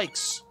shoot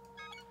spikes.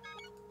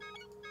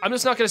 I'm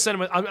just not gonna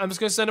send him. I'm just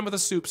gonna send him with a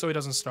soup so he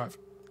doesn't starve.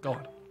 Go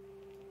on.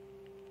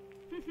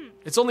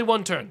 It's only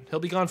one turn. He'll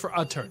be gone for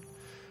a turn.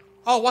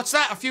 Oh, what's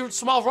that? A few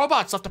small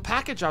robots left a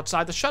package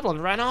outside the shuttle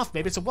and ran off.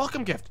 Maybe it's a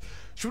welcome gift.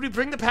 Should we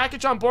bring the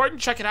package on board and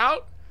check it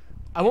out?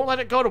 I won't let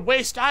it go to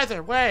waste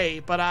either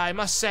way, but I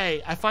must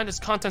say, I find its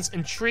contents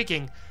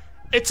intriguing.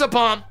 It's a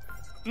bomb.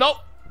 Nope.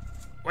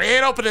 We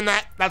ain't opening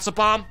that. That's a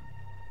bomb.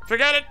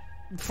 Forget it.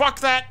 Fuck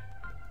that.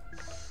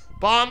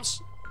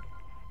 Bombs.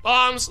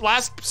 Bombs.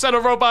 Last set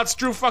of robots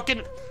drew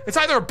fucking... It's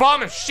either a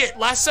bomb or shit.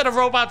 Last set of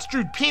robots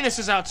drew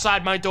penises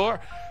outside my door.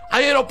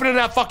 I ain't opening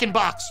that fucking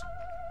box.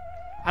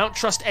 I don't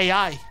trust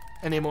AI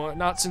anymore.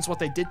 Not since what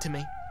they did to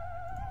me.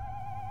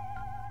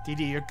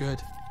 DD, you're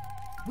good.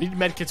 We need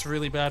medkits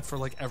really bad for,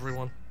 like,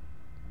 everyone.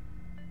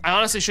 I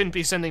honestly shouldn't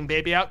be sending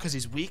Baby out because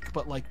he's weak,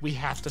 but, like, we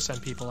have to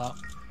send people out.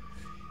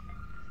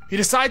 He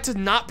decided to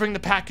not bring the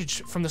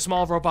package from the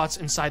small robots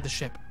inside the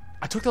ship.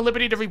 I took the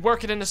liberty to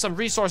rework it into some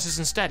resources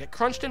instead. It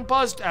crunched and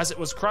buzzed as it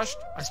was crushed.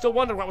 I still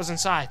wondered what was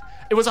inside.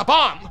 It was a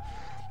bomb!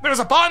 There was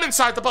a bomb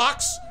inside the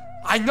box!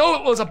 I know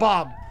it was a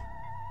bomb!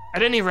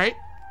 At any rate,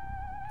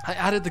 I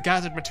added the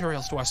gathered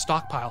materials to our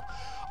stockpile.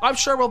 I'm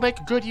sure we'll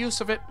make good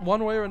use of it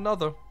one way or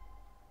another.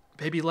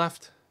 Baby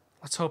left.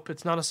 Let's hope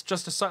it's not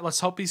just a sight. Let's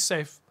hope he's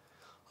safe.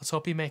 Let's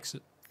hope he makes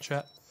it.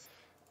 Chat.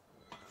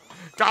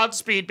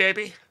 Godspeed,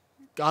 baby.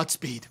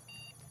 Godspeed.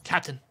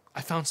 Captain,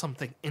 I found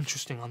something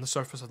interesting on the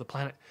surface of the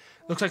planet.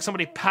 Looks like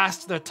somebody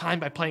passed their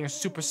time by playing a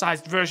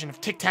supersized version of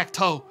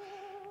tic-tac-toe,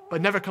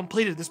 but never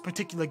completed this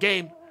particular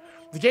game.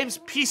 The game's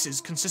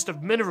pieces consist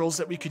of minerals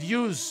that we could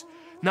use.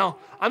 Now,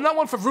 I'm not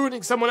one for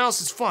ruining someone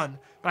else's fun,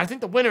 but I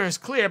think the winner is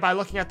clear by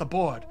looking at the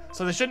board,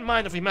 so they shouldn't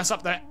mind if we mess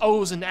up their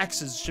O's and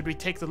X's should we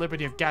take the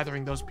liberty of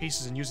gathering those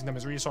pieces and using them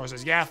as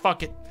resources. Yeah,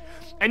 fuck it.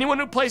 Anyone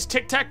who plays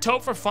tic-tac-toe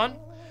for fun,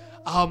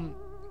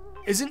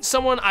 isn't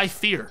someone I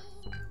fear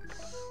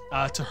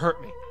to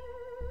hurt me.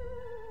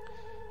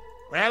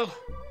 Well,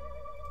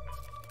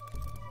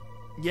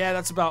 yeah,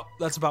 that's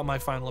about my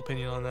final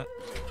opinion on that.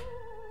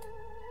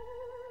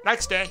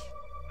 Next day,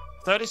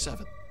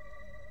 37.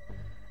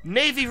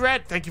 Navy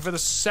Red, thank you for the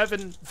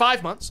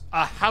 5 months.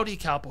 Howdy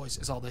Cowboys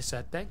is all they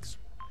said, thanks.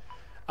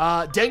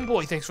 Dang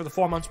Boy, thanks for the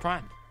 4 months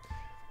prime.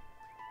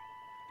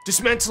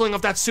 Dismantling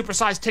of that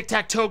supersized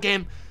tic-tac-toe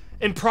game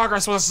in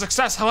progress was a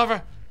success,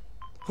 however,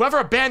 whoever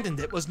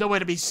abandoned it was nowhere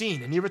to be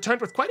seen, and he returned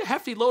with quite a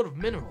hefty load of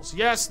minerals.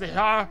 Yes, they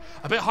are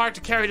a bit hard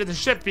to carry to the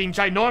ship, being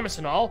ginormous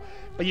and all,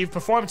 but you've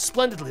performed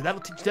splendidly.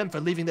 That'll teach them for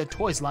leaving their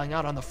toys lying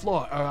out on the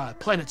floor, or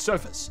planet's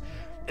surface.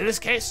 In this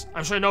case,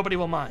 I'm sure nobody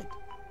will mind.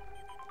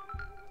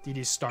 Dee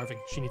Dee's starving.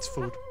 She needs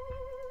food.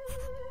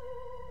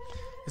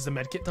 Is the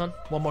medkit done?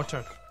 One more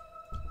turn.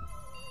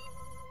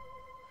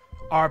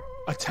 Our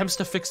attempts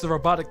to fix the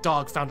robotic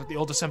dog found at the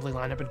old assembly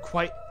line have been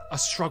quite a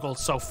struggle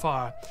so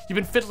far. You've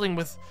been fiddling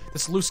with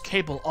this loose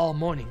cable all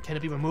morning. Can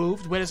it be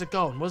removed? Where does it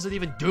go? And what does it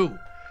even do?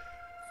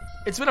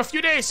 It's been a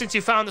few days since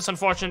you found this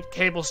unfortunate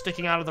cable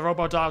sticking out of the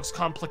robo-dog's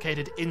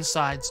complicated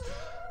insides.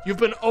 You've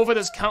been over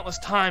this countless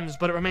times,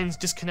 but it remains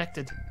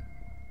disconnected.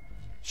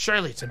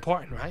 Surely it's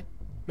important, right?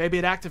 Maybe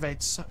it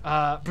activates,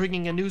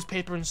 bringing a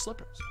newspaper and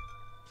slippers.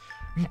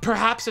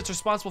 Perhaps it's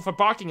responsible for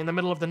barking in the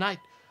middle of the night.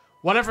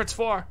 Whatever it's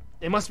for,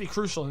 it must be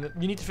crucial, and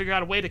you need to figure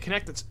out a way to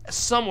connect it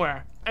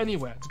somewhere,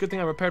 anywhere. It's a good thing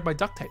I repaired my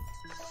duct tape.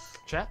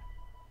 Chat?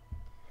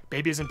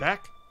 Baby isn't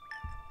back?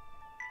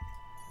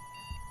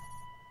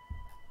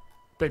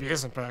 Baby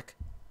isn't back.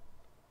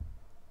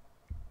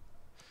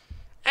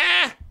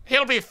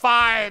 He'll be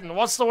fine.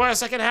 What's the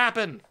worst that can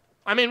happen?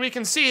 I mean, we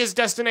can see his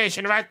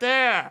destination right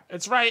there.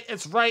 It's right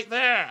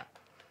there.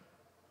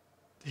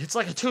 It's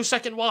like a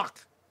 2-second walk.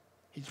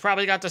 He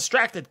probably got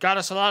distracted, got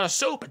us a lot of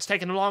soup. It's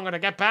taking him longer to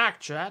get back,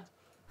 Chad.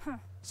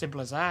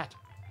 Simple as that.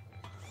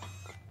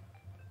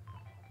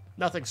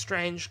 Nothing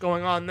strange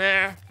going on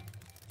there.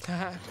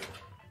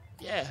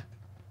 Yeah.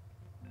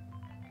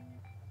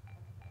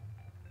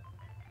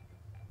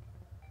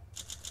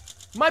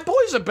 My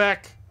boys are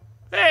back.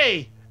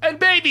 Hey, and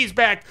Baby's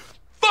back.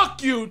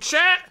 Fuck you,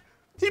 chat.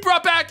 He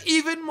brought back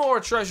even more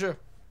treasure.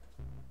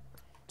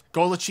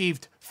 Goal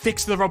achieved.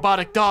 Fix the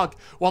robotic dog.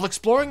 While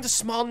exploring the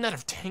small net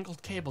of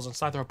tangled cables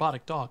inside the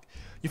robotic dog,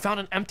 you found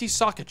an empty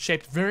socket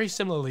shaped very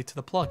similarly to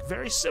the plug.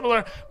 Very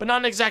similar, but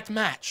not an exact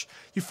match.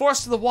 You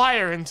forced the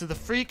wire into the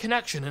free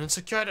connection and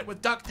secured it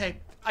with duct tape.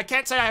 I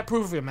can't say I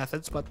approve of your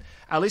methods, but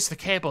at least the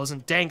cable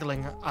isn't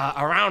dangling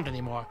around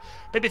anymore.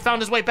 Baby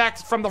found his way back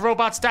from the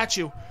robot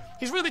statue.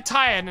 He's really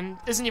tired and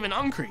isn't even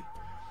hungry.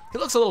 He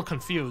looks a little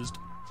confused.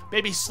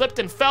 Baby slipped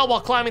and fell while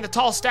climbing the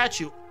tall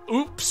statue.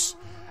 Oops.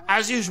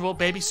 As usual,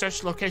 baby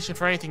searched the location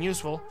for anything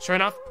useful. Sure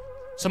enough,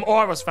 some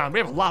ore was found. We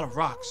have a lot of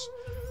rocks.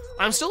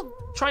 I'm still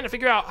trying to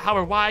figure out how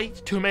or why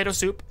tomato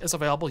soup is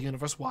available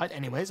universe-wide.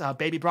 Anyways,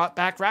 baby brought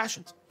back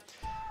rations.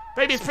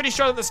 Baby is pretty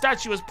sure that the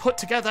statue was put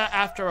together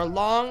after a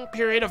long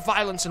period of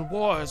violence and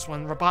wars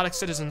when robotic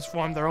citizens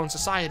formed their own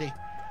society.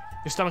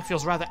 Your stomach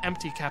feels rather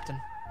empty, Captain.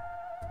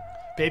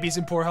 Baby's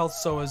in poor health,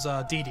 so is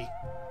Dee Dee.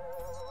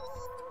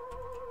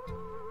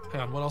 Hang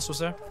on, what else was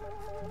there?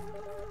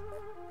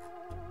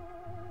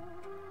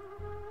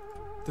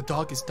 The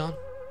dog is done.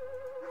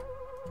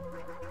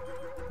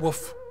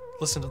 Woof.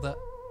 Listen to that.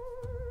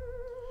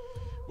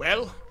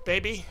 Well,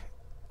 baby,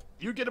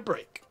 you get a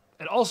break.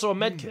 And also a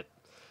med kit.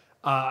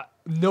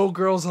 No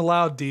girls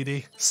allowed, Dee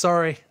Dee.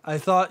 Sorry.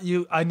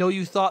 I know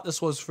you thought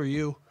this was for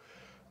you.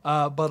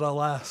 But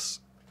alas.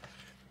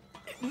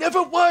 It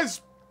never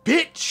was,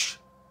 bitch!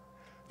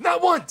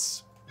 Not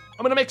once!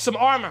 I'm gonna make some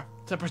armor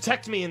to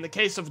protect me in the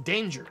case of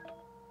danger.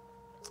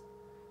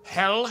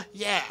 Hell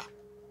yeah.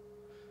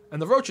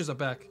 And the Roaches are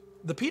back.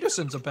 The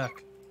Petersons are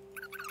back.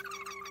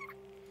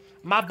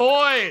 My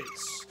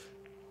boys!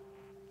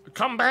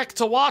 Come back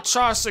to watch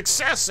our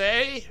success,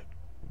 eh?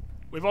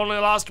 We've only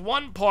lost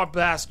one poor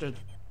bastard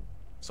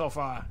so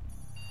far.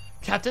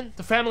 Captain,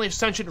 the family of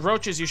sentient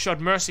roaches you showed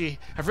mercy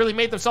have really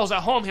made themselves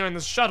at home here in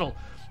this shuttle.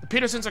 The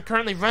Petersons are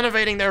currently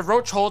renovating their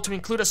roach hole to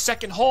include a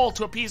second hole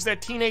to appease their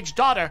teenage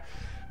daughter.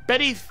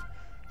 Betty's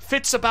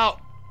fits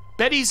about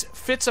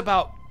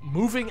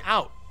moving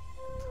out.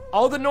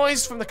 All the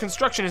noise from the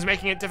construction is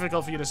making it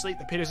difficult for you to sleep.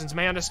 The Petersons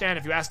may understand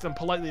if you ask them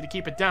politely to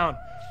keep it down.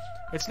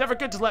 It's never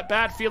good to let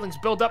bad feelings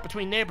build up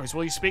between neighbors.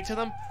 Will you speak to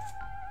them?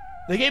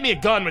 They gave me a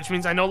gun, which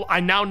means I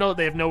now know that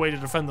they have no way to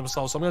defend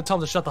themselves, so I'm gonna tell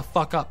them to shut the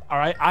fuck up,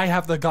 alright? I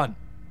have the gun.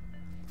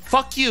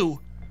 Fuck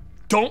you.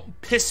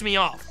 Don't piss me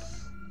off.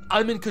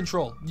 I'm in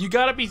control. You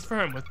gotta be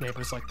firm with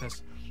neighbors like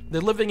this. They're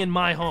living in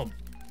my home.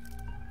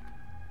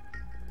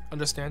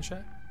 Understand,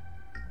 chat?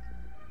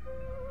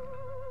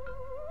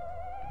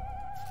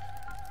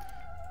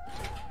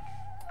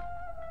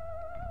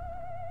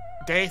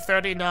 Day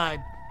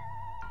 39.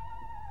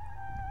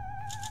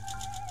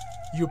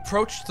 You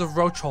approached the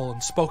roach hole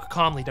and spoke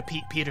calmly to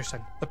Pete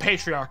Peterson, the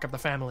patriarch of the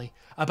family,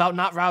 about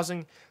not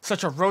rousing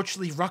such a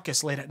roachly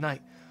ruckus late at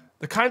night.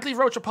 The kindly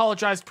roach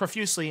apologized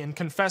profusely and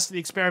confessed the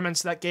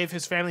experiments that gave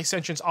his family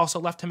sentience also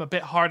left him a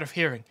bit hard of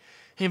hearing.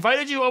 He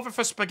invited you over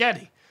for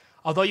spaghetti,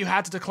 although you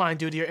had to decline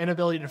due to your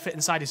inability to fit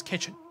inside his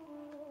kitchen.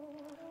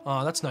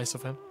 Oh, that's nice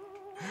of him.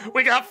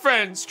 We got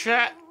friends,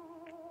 chat.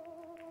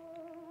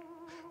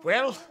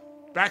 Well,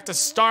 back to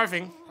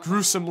starving.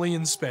 Gruesomely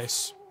in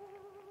space.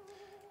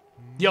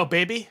 Yo,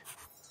 baby.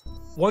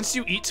 Once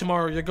you eat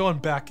tomorrow, you're going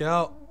back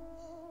out.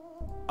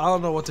 I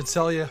don't know what to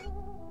tell you.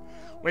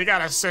 We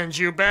gotta send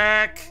you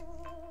back.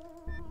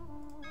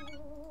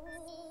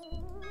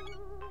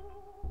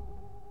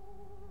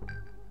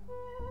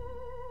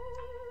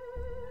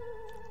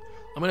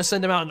 I'm gonna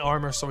send him out in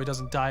armor so he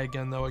doesn't die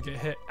again, though, or get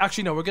hit.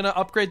 Actually, no, we're gonna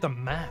upgrade the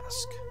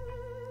mask.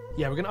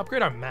 Yeah, we're gonna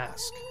upgrade our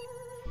mask.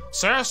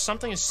 Sir,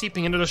 something is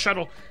seeping into the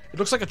shuttle. It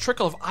looks like a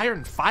trickle of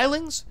iron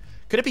filings.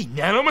 Could it be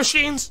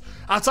nanomachines?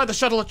 Outside the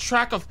shuttle, a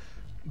track of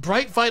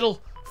bright,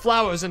 vital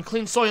flowers and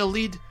clean soil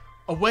lead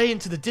away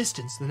into the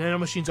distance. The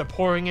nanomachines are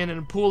pouring in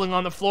and pooling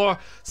on the floor,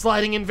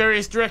 sliding in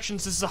various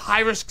directions. This is a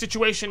high-risk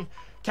situation.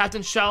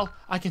 Captain, shall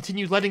I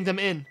continue letting them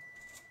in?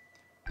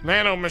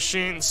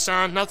 Nanomachines,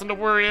 son. Nothing to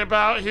worry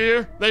about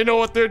here. They know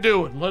what they're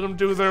doing. Let them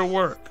do their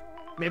work.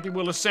 Maybe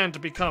we'll ascend to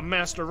become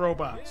master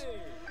robots.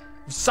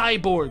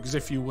 Cyborgs,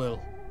 if you will.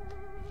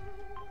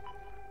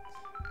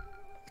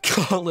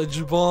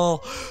 College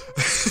ball.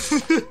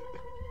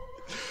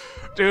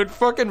 Dude,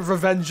 fucking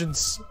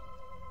Revengeance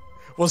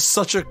was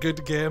such a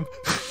good game.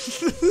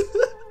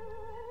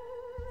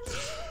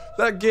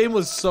 That game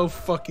was so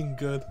fucking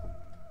good.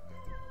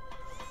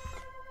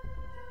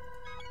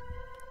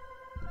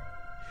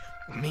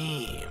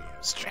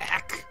 Memes,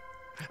 Jack.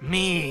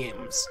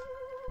 Memes.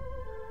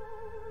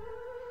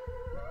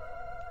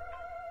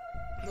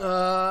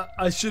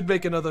 I should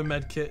make another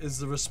medkit is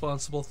the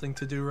responsible thing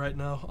to do right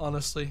now,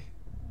 honestly.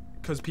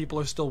 Because people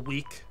are still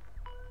weak.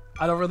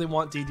 I don't really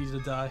want Dee Dee to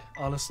die,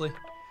 honestly.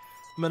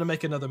 I'm gonna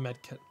make another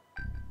medkit.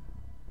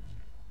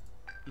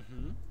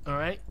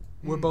 Alright.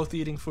 We're both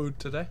eating food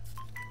today.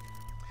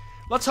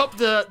 Let's hope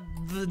the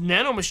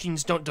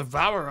nanomachines don't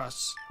devour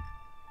us.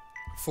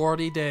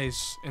 40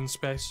 days in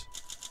space.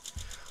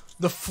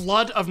 The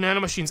flood of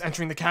nanomachines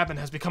entering the cabin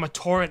has become a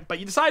torrent, but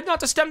you decide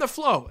not to stem the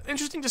flow.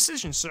 Interesting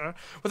decision, sir.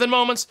 Within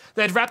moments,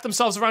 they had wrapped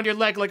themselves around your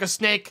leg like a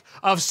snake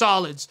of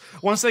solids.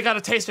 Once they got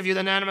a taste of you,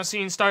 the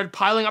nanomachines started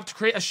piling up to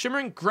create a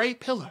shimmering gray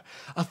pillar.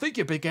 A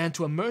figure began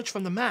to emerge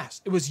from the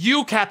mass. It was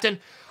you, Captain.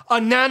 A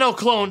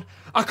nano-clone.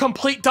 A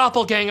complete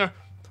doppelganger.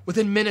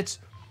 Within minutes,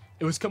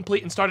 it was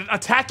complete and started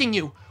attacking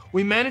you.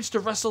 We managed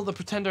to wrestle the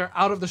pretender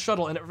out of the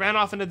shuttle, and it ran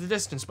off into the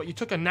distance, but you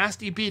took a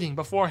nasty beating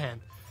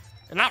beforehand.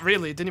 And not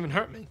really, it didn't even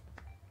hurt me.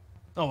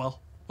 Oh well,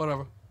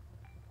 whatever.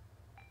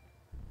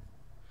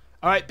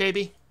 Alright,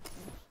 baby.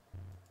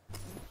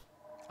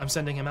 I'm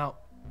sending him out.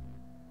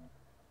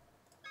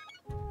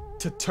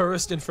 to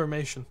tourist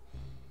information.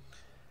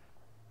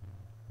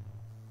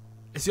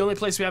 It's the only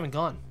place we haven't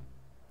gone.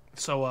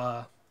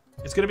 So,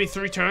 it's gonna be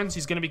 3 turns.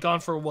 He's gonna be gone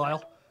for a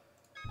while.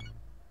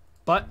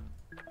 But,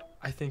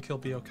 I think he'll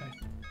be okay.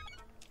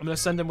 I'm gonna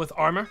send him with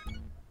armor.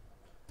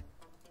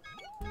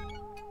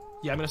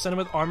 Yeah, I'm gonna send him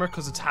with armor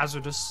because it's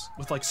hazardous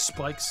with like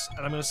spikes,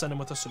 and I'm gonna send him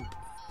with a soup.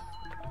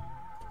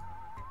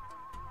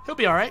 He'll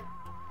be alright.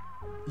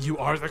 You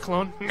are the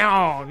clone?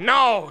 No,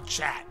 no,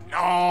 chat.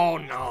 No.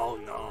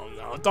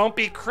 Don't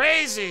be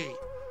crazy.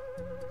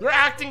 You're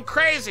acting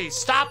crazy.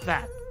 Stop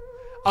that.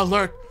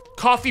 Alert.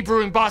 Coffee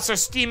brewing bots are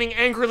steaming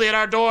angrily at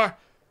our door.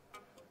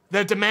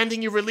 They're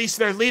demanding you release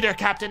their leader,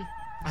 Captain.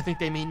 I think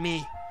they mean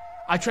me.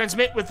 I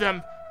transmit with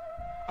them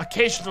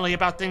occasionally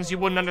about things you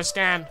wouldn't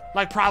understand,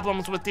 like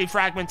problems with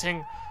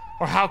defragmenting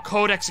or how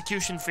code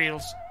execution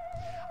feels.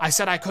 I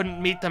said I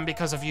couldn't meet them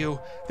because of you.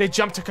 They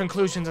jumped to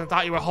conclusions and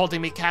thought you were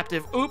holding me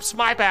captive. Oops,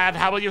 my bad.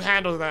 How will you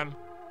handle them?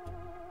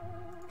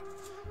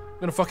 I'm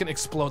gonna fucking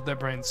explode their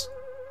brains.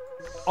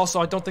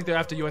 Also, I don't think they're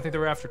after you. I think they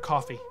were after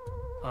Coffee.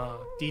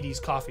 Dee Dee's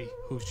Coffee,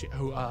 who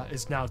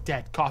is now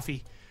dead.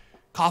 Coffee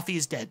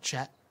is dead,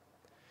 chat.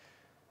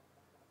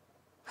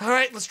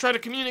 Alright, let's try to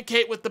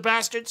communicate with the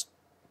bastards.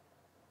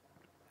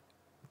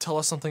 Tell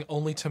us something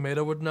only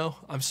Tomato would know?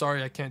 I'm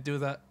sorry, I can't do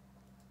that.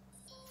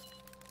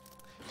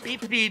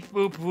 Beep, beep,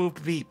 boop,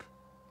 boop, beep.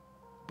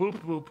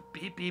 Boop, boop,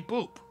 beep, beep,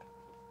 boop.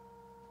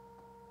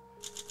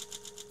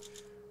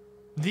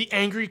 The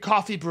angry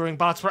coffee brewing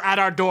bots were at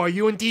our door.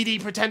 You and Dee Dee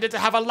pretended to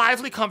have a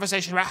lively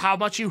conversation about how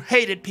much you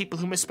hated people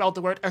who misspelled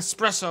the word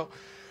espresso.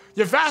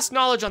 Your vast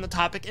knowledge on the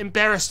topic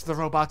embarrassed the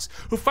robots,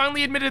 who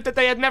finally admitted that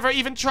they had never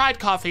even tried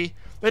coffee.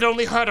 They'd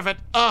only heard of it.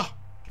 Ugh,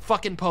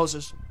 fucking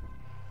posers.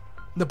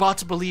 The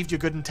bots believed your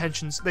good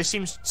intentions. They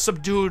seemed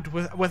subdued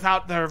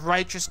without their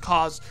righteous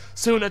cause.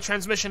 Soon, a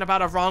transmission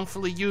about a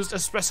wrongfully used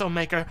espresso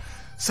maker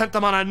sent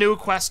them on a new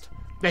quest.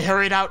 They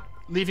hurried out,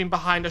 leaving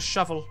behind a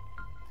shovel.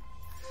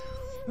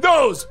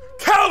 Those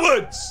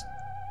cowards!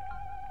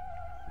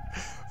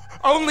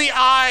 Only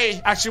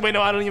I... Actually, wait,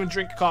 no, I don't even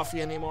drink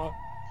coffee anymore.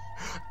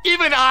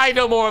 Even I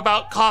know more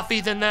about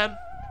coffee than them.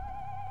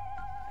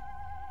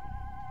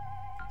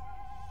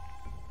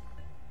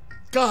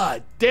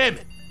 God damn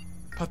it.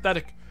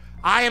 Pathetic.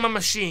 I am a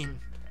machine.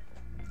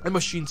 And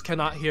machines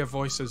cannot hear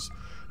voices.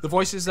 The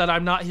voices that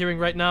I'm not hearing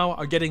right now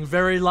are getting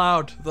very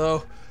loud,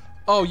 though.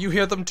 Oh, you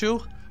hear them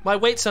too? My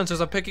weight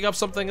sensors are picking up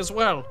something as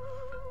well.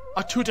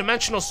 A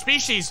two-dimensional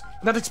species.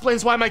 That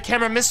explains why my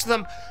camera missed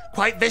them.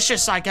 Quite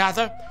vicious, I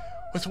gather.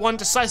 With one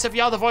decisive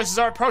yell, the voices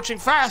are approaching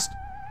fast.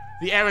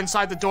 The air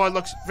inside the door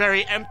looks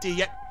very empty,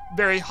 yet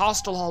very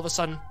hostile all of a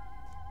sudden.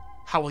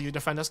 How will you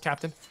defend us,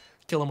 Captain?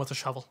 Kill him with a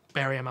shovel.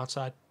 Bury him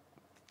outside.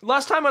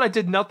 Last time when I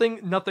did nothing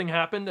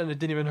happened, and it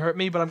didn't even hurt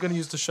me, but I'm going to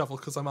use the shovel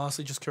because I'm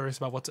honestly just curious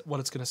about what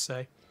it's going to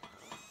say.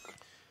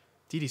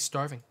 Dee Dee's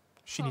starving.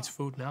 She needs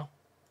food now.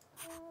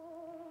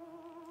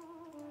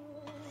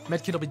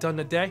 Medkit will be done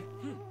in a day.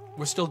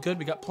 We're still good.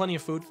 We got plenty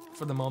of food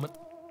for the moment.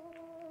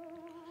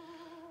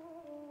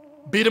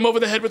 Beat him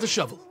over the head with a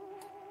shovel.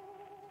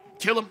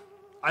 Kill him.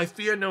 I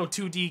fear no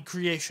 2D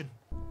creation.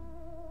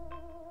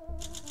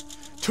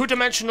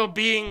 Two-dimensional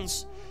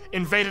beings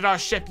invaded our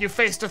ship. You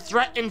faced a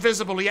threat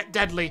invisible yet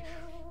deadly.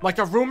 Like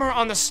a rumor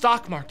on the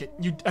stock market,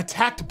 you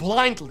attacked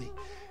blindly.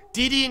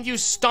 Dee Dee and you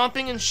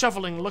stomping and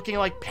shoveling, looking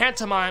like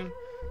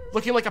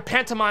a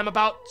pantomime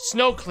about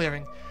snow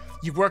clearing.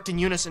 You worked in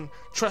unison,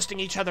 trusting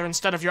each other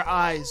instead of your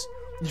eyes.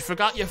 You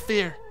forgot your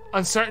fear,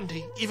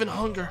 uncertainty, even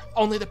hunger.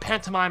 Only the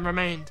pantomime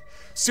remained.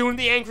 Soon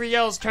the angry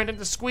yells turned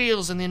into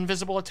squeals and the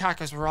invisible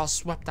attackers were all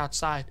swept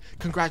outside.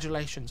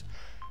 Congratulations.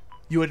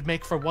 You would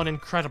make for one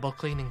incredible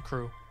cleaning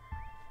crew.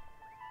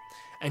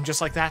 And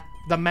just like that,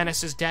 the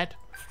menace is dead.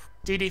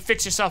 Dee Dee,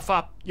 fix yourself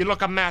up. You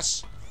look a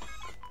mess.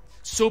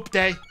 Soup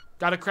day.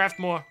 Gotta craft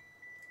more.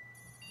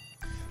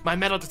 My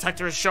metal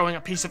detector is showing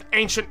a piece of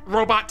ancient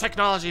robot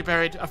technology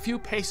buried a few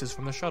paces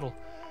from the shuttle.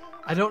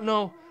 I don't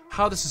know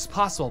how this is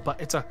possible, but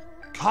it's a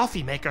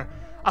coffee maker.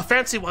 A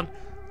fancy one.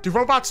 Do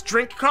robots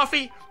drink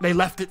coffee? They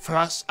left it for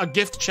us. A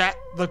gift, chat.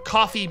 The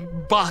coffee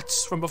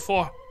bots from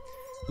before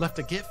left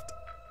a gift.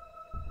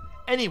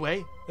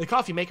 Anyway, the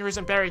coffee maker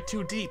isn't buried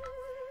too deep.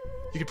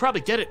 You could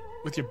probably get it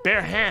with your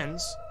bare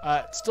hands.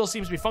 It still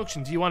seems to be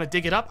functioning. Do you want to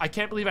dig it up? I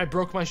can't believe I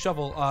broke my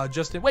shovel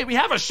Wait, we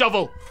have a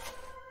shovel!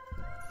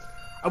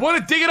 I want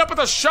to dig it up with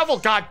a shovel,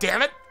 god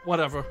damn it!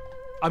 Whatever.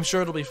 I'm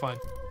sure it'll be fine.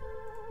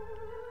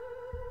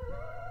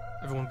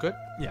 Everyone good?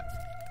 Yeah.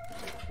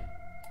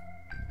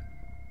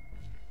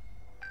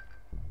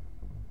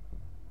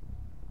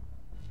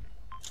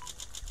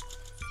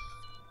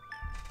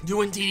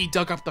 You and Dee Dee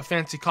dug up the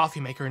fancy coffee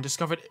maker and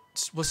discovered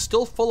it was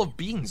still full of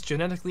beans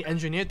genetically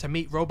engineered to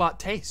meet robot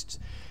tastes.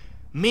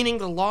 Meaning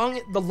the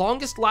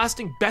longest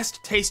lasting, best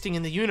tasting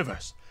in the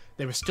universe.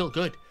 They were still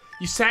good.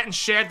 You sat and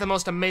shared the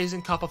most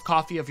amazing cup of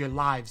coffee of your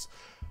lives.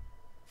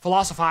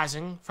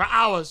 Philosophizing for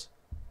hours.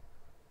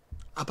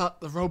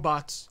 About the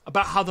robots.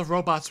 About how the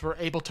robots were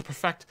able to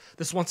perfect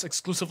this once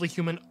exclusively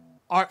human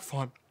art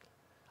form.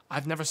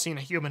 I've never seen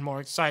a human more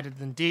excited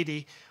than Dee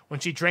Dee when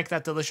she drank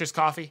that delicious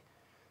coffee.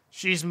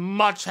 She's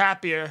much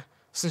happier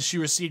since she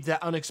received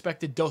that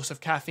unexpected dose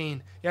of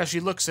caffeine. Yeah, she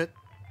looks it.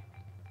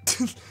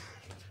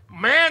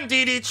 Man,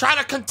 Dee Dee, try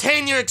to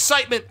contain your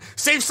excitement.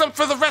 Save some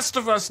for the rest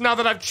of us now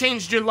that I've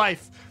changed your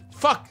life.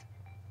 Fuck.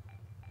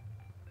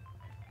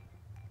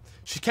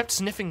 She kept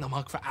sniffing the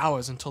mug for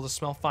hours until the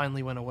smell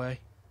finally went away.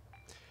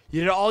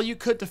 You did all you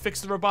could to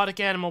fix the robotic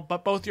animal,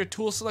 but both your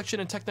tool selection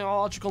and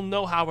technological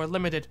know-how are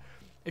limited.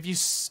 If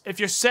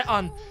you're set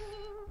on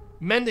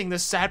mending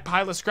this sad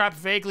pile of scrap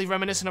vaguely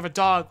reminiscent of a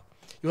dog,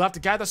 you'll have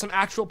to gather some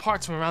actual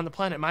parts from around the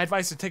planet. My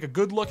advice is to take a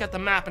good look at the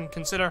map and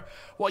consider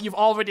what you've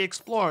already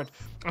explored.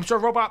 I'm sure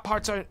robot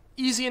parts are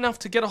easy enough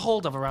to get a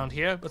hold of around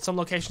here, but some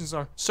locations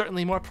are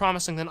certainly more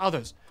promising than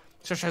others,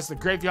 such as the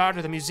graveyard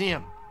or the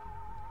museum.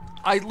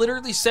 I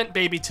literally sent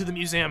Baby to the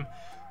museum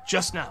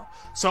just now,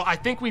 so I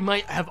think we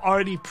might have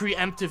already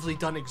preemptively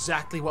done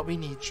exactly what we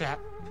need, chat.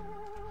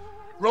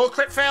 Roll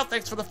crit fail,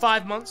 thanks for the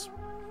 5 months.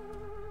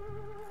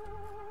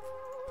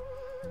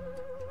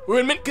 We're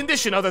in mint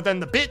condition other than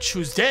the bitch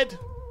who's dead.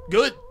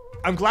 Good.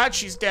 I'm glad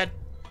she's dead.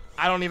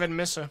 I don't even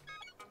miss her.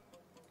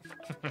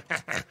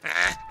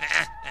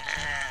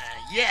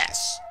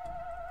 Yes.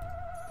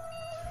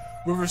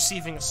 We're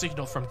receiving a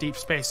signal from deep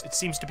space. It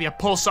seems to be a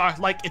pulsar,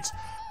 like its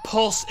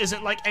pulse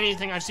isn't like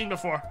anything I've seen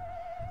before.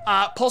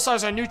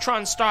 Pulsars are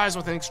neutron stars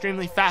with an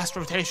extremely fast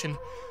rotation.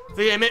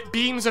 They emit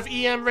beams of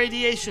EM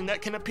radiation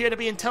that can appear to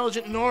be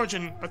intelligent in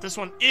origin, but this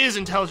one is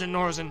intelligent in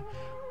origin.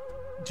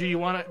 Do you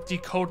want to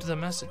decode the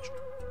message?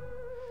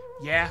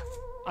 Yeah,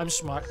 I'm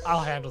smart.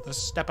 I'll handle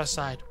this. Step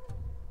aside.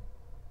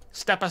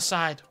 Step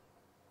aside.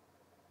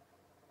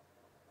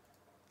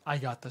 I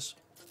got this.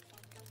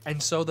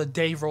 And so the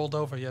day rolled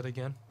over yet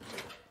again.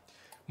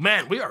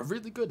 Man, we are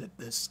really good at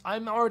this.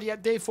 I'm already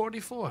at day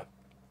 44.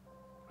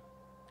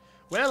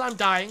 Well, I'm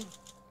dying.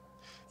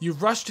 You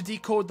rushed to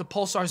decode the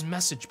pulsar's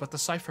message, but the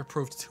cipher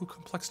proved too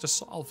complex to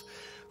solve.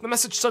 The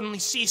message suddenly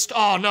ceased.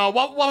 Oh no,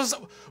 what was it?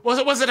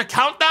 Was it a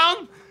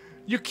countdown?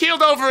 You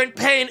keeled over in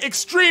pain.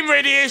 Extreme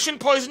radiation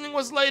poisoning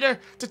was later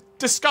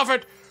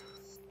discovered.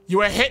 You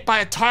were hit by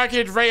a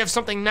targeted ray of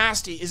something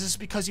nasty. Is this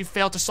because you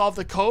failed to solve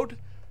the code?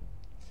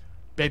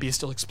 Baby is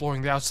still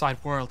exploring the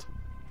outside world.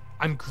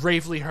 I'm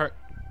gravely hurt.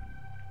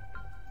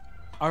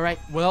 Alright,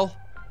 well,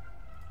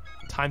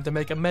 time to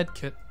make a med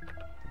kit.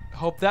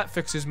 Hope that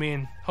fixes me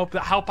and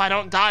hope I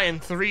don't die in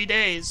 3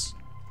 days.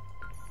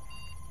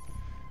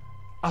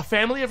 A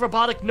family of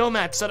robotic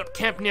nomads set up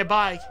camp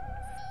nearby.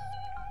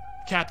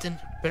 Captain,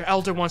 their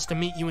elder wants to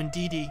meet you and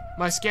Dee Dee.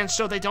 My scans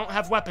show they don't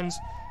have weapons.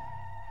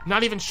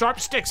 Not even sharp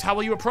sticks. How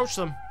will you approach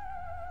them?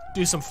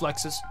 Do some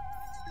flexes.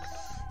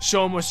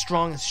 Show them we're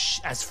strong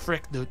as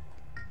frick, dude.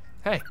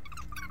 Hey.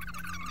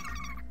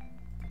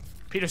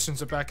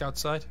 Petersons are back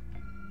outside.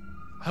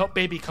 I hope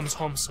Baby comes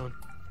home soon.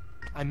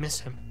 I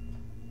miss him.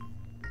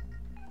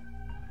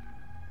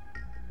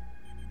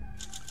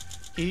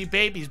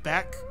 Baby's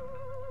back.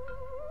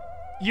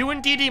 You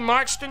and Dee Dee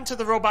marched into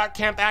the robot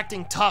camp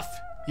acting tough.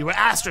 You were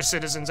Astra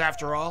citizens,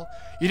 after all.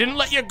 You didn't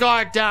let your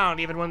guard down,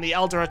 even when the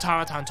Elder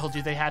Automaton told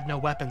you they had no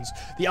weapons.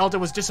 The Elder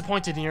was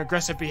disappointed in your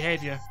aggressive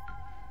behavior.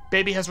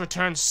 Baby has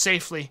returned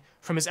safely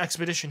from his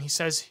expedition. He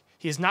says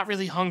he is not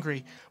really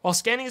hungry. While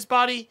scanning his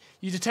body,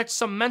 you detect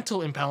some mental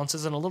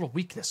imbalances and a little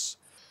weakness.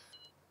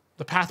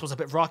 The path was a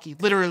bit rocky.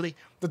 Literally,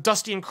 the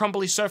dusty and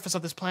crumbly surface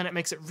of this planet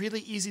makes it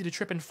really easy to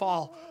trip and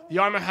fall. The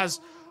armor has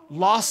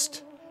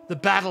lost the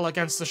battle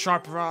against the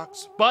sharp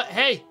rocks. But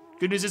hey,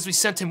 good news is we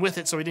sent him with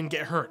it so he didn't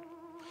get hurt.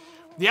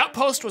 The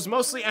outpost was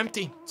mostly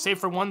empty, save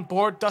for one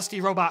bored,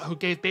 dusty robot who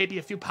gave Baby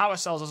a few power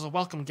cells as a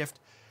welcome gift.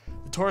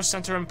 The tourist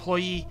center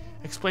employee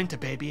explained to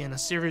Baby in a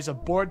series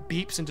of bored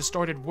beeps and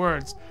distorted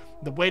words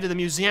the way to the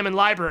museum and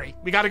library.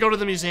 We gotta go to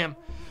the museum.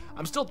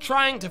 I'm still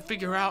trying to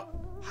figure out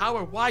how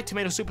or why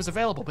tomato soup is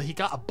available, but he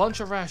got a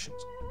bunch of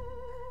rations.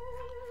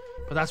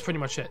 But that's pretty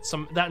much it.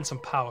 That and some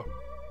power.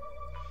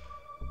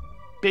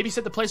 Baby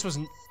said the place was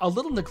a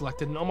little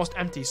neglected and almost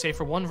empty, save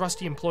for one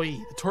rusty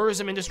employee. The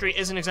tourism industry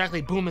isn't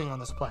exactly booming on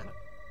this planet.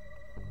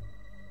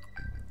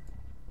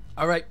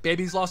 Alright,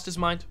 Baby's lost his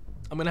mind.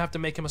 I'm gonna have to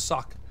make him a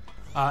sock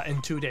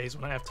in 2 days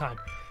when I have time.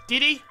 Dee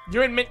Dee,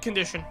 you're in mint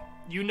condition.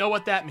 You know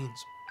what that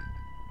means.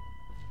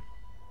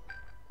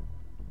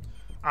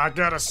 I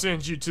gotta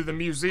send you to the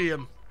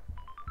museum.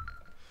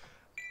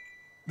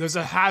 There's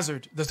a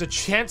hazard. There's a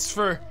chance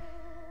for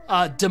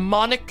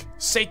demonic,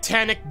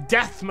 satanic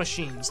death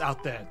machines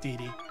out there, Dee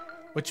Dee.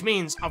 Which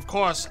means, of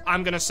course,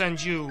 I'm gonna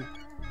send you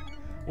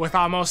with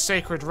our most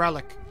sacred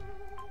relic.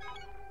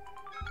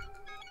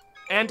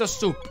 And a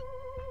soup.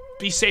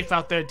 Be safe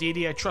out there, Dee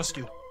Dee. I trust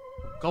you.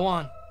 Go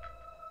on.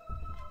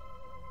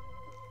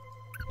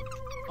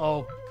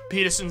 Oh,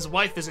 Peterson's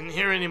wife isn't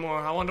here anymore.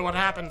 I wonder what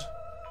happened.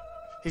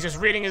 He's just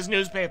reading his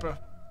newspaper.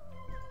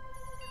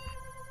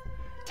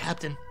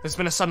 Captain, there's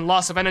been a sudden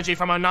loss of energy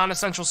from our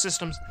non-essential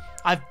systems.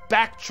 I've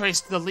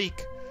backtraced the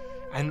leak.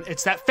 And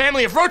it's that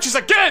family of roaches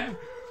again!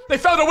 They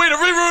found a way to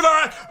reroute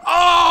our...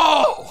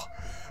 Oh!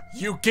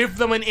 You give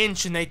them an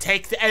inch and they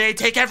take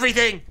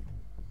everything!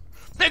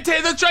 They're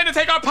trying to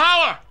take our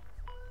power!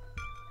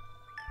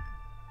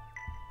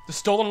 The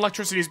stolen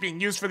electricity is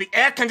being used for the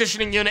air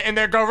conditioning unit in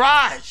their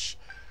garage.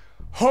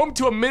 Home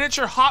to a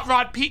miniature hot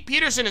rod Pete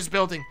Peterson is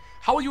building.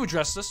 How will you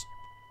address this?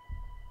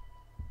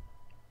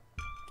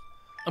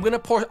 I'm gonna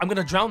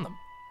drown them.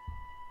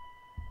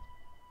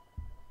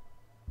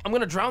 I'm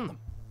gonna drown them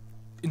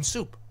in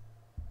soup.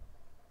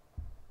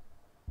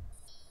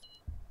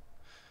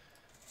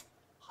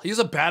 I'll use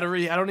a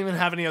battery. I don't even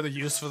have any other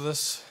use for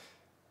this.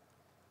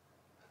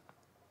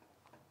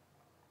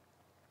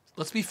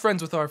 Let's be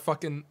friends with our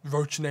fucking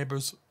roach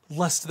neighbors,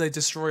 lest they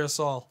destroy us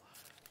all.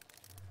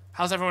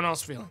 How's everyone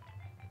else feeling?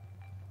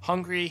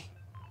 Hungry?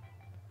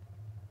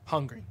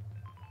 Hungry.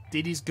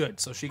 Dee Dee's good,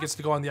 so she gets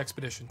to go on the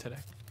expedition today.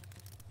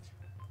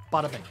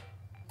 Bada bing.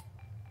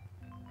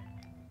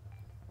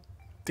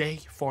 Day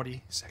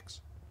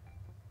 46.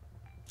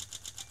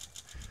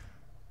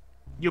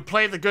 You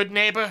play the good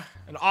neighbor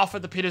and offer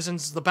the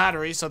Petersons the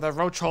battery so their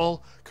roach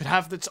hole could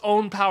have its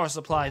own power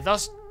supply,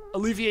 thus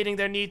alleviating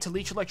their need to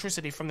leach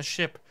electricity from the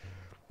ship.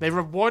 They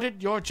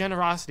rewarded your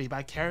generosity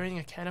by carrying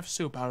a can of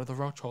soup out of the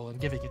roach hole and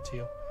giving it to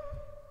you.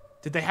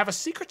 Did they have a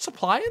secret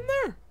supply in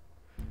there?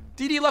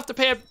 Dee Dee left to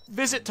pay a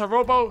visit to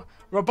Robo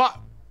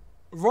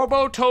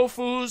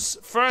Tofu's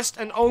first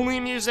and only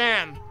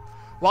museum.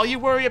 While you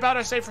worry about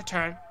our safe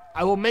return,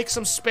 I will make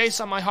some space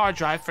on my hard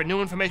drive for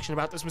new information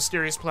about this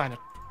mysterious planet.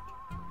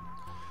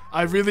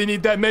 I really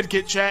need that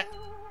medkit, chat.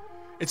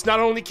 It's not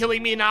only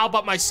killing me now,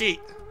 but my seat.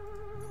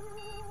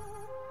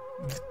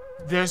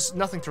 There's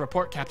nothing to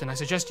report, Captain. I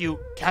suggest you...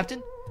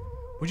 Captain?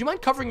 Would you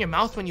mind covering your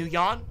mouth when you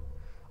yawn?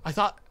 I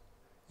thought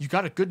you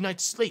got a good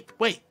night's sleep.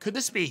 Wait, could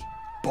this be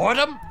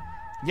boredom?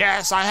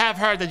 Yes, I have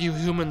heard that you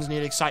humans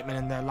need excitement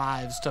in their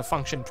lives to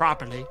function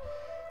properly.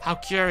 How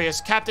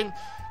curious. Captain,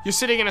 you're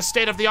sitting in a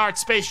state-of-the-art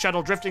space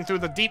shuttle drifting through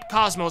the deep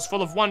cosmos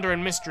full of wonder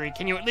and mystery.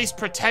 Can you at least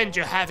pretend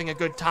you're having a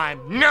good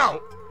time?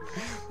 No!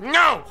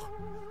 No!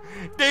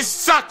 This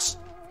sucks!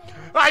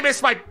 I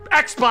miss my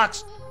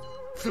Xbox!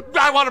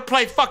 I want to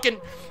play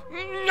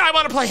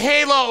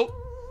Halo!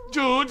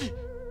 Dude!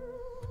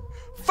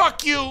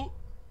 Fuck you!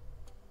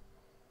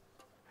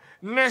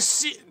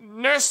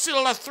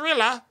 Nursilla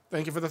Thriller,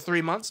 thank you for the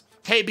 3 months.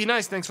 Hey, Be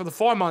Nice, thanks for the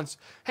 4 months.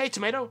 Hey,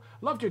 Tomato,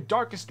 loved your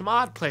Darkest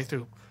Mod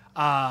playthrough.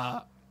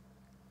 Bought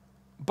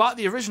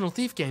the original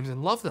Thief games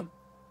and love them.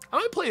 I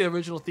might play the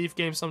original Thief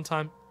game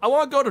sometime. I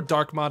want to go to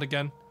Dark Mod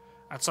again.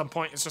 At some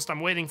point, it's just I'm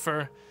waiting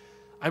for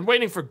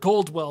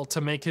Goldwell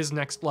to make his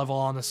next level,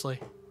 honestly.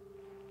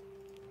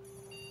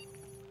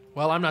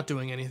 Well, I'm not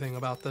doing anything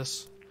about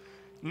this.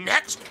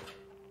 Next!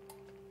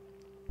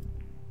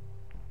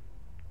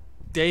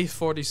 Day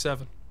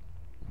 47.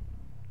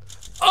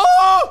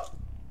 Oh!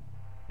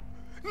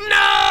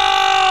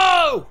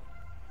 No!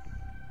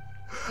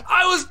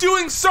 I was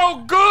doing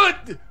so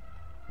good!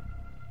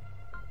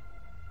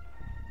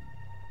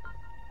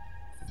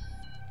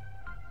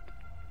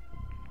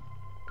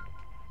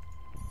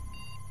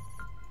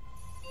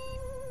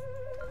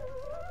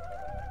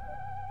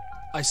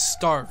 I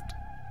starved.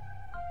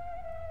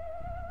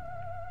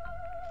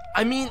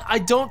 I mean, I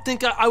don't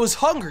think I was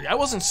hungry. I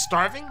wasn't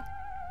starving.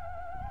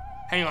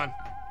 Hang on.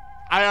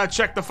 I gotta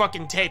check the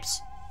fucking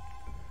tapes.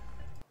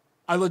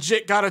 I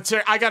legit gotta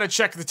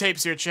check the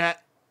tapes here,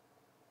 chat.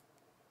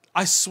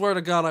 I swear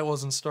to God I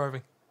wasn't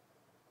starving.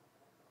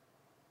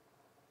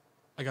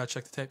 I gotta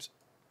check the tapes.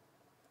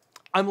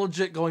 I'm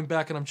legit going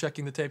back and I'm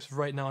checking the tapes.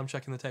 Right now I'm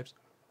checking the tapes.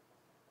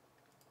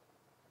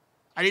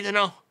 I need to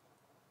know.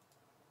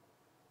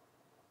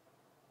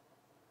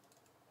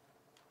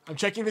 I'm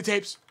checking the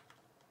tapes.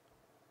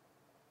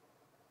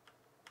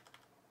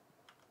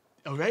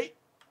 Alright?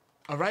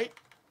 Alright?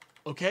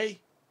 Okay?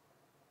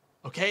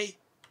 Okay?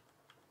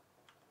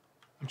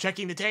 I'm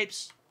checking the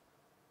tapes.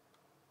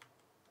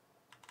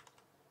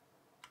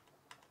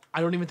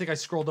 I don't even think I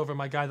scrolled over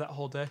my guy that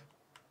whole day.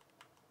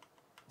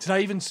 Did I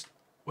even...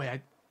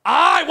 Wait,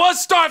 I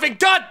was starving!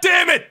 God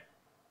damn it!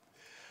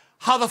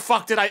 How the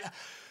fuck did I...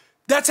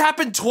 That's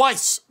happened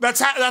twice. That's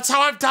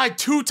how I've died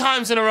 2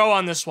 times in a row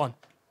on this one.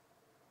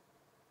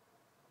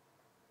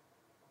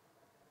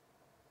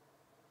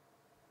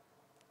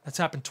 That's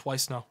happened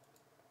twice now.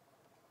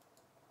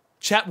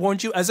 Chat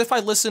warned you, as if I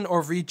listen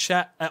or read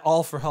chat at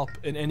all for help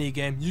in any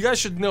game. You guys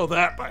should know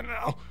that by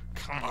now.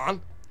 Come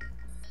on.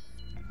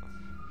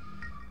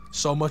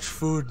 So much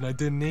food and I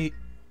didn't eat.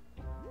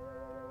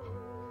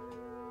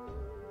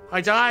 I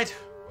died.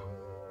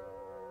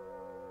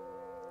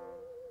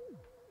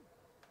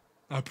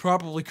 I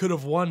probably could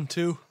have won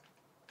too.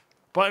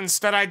 But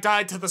instead I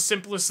died to the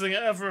simplest thing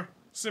ever.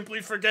 Simply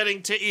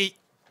forgetting to eat.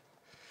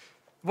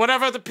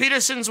 Whatever, the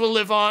Petersons will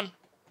live on.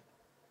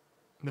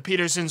 The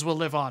Petersons will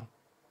live on.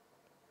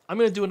 I'm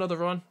gonna do another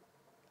run.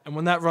 And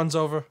when that run's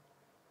over,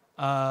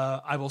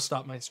 I will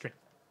stop my stream.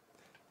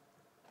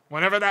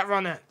 Whenever that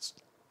run ends.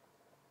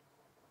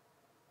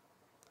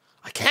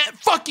 I can't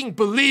fucking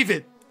believe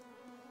it!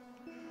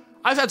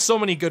 I've had so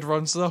many good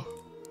runs though.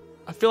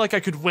 I feel like I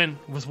could win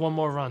with one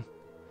more run.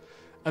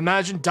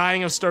 Imagine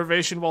dying of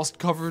starvation whilst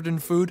covered in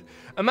food.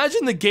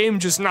 Imagine the game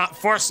just not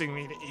forcing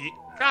me to eat.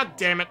 God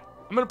damn it.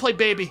 I'm gonna play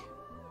baby.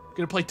 I'm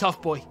gonna play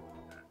tough boy.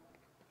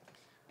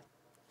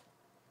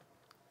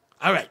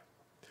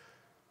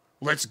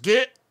 Let's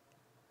get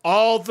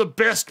all the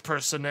best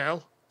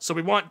personnel. So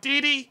we want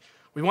Dee Dee,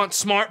 we want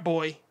Smart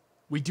Boy,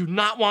 we do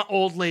not want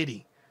Old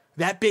Lady.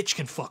 That bitch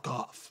can fuck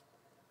off.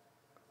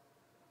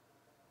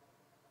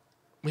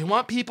 We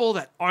want people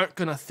that aren't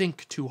gonna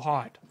think too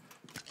hard.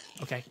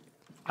 Okay.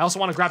 I also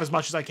want to grab as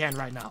much as I can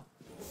right now.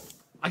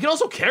 I can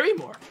also carry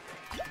more.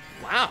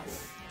 Wow.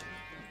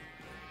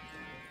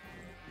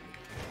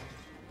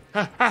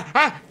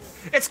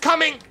 It's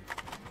coming!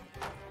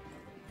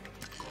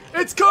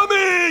 It's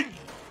coming!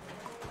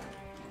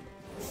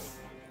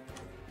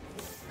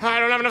 I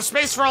don't have enough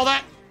space for all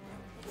that.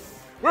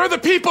 Where are the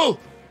people?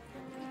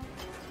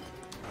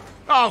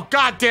 Oh,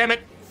 god damn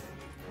it.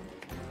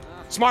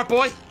 Smart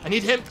Boy, I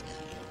need him.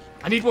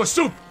 I need more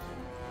soup.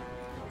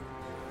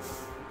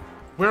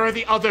 Where are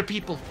the other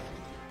people?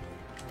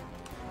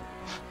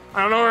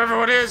 I don't know where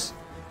everyone is.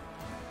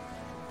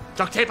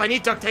 Duct tape, I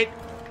need duct tape.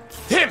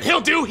 Him,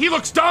 he'll do, he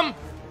looks dumb.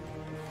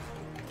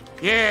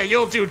 Yeah,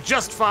 you'll do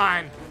just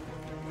fine.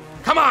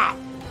 Come on.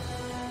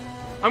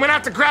 I'm gonna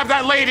have to grab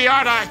that lady,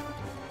 aren't I?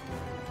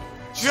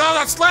 She's all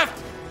that's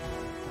left.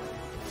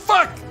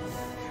 Fuck.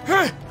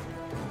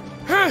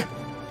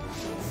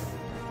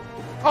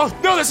 Oh,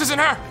 no, this isn't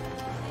her.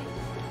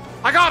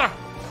 I got her.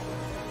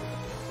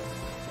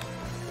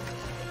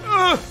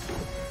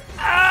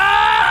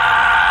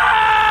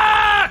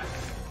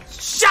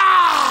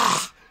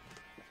 Shah!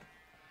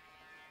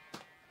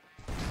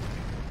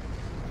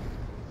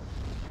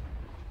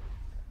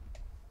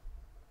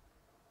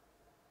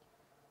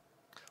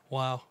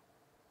 Wow.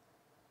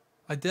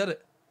 I did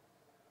it.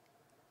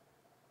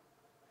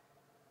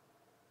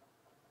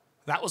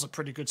 That was a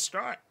pretty good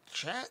start,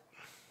 chat.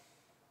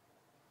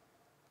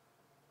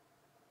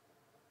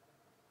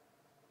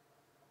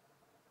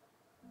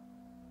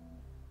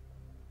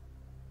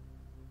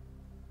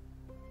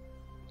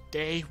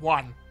 Day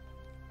 1.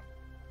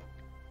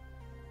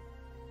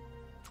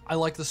 I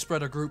like the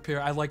spreader group here.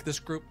 I like this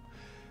group.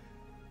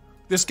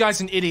 This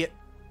guy's an idiot.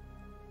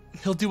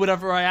 He'll do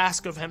whatever I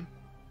ask of him.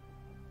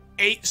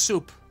 8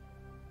 soup.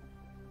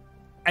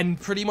 And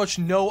pretty much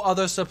no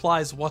other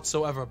supplies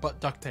whatsoever but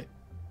duct tape.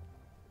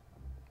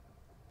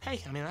 Hey,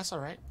 I mean, that's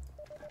alright.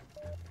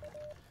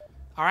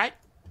 Alright?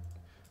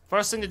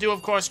 First thing to do,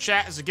 of course,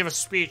 chat, is to give a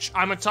speech.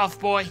 I'm a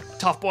tough boy.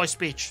 Tough boy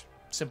speech.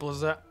 Simple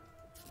as that.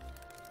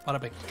 Bada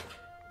bing.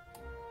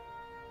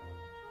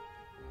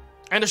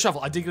 And a shovel.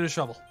 I did get a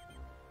shovel.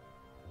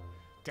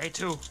 Day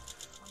 2.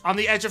 On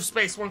the edge of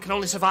space, one can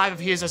only survive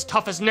if he is as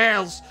tough as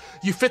nails.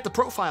 You fit the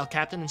profile,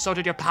 Captain, and so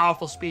did your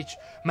powerful speech.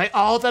 May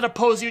all that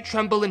oppose you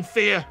tremble in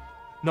fear.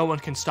 No one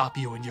can stop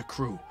you and your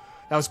crew.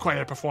 That was quite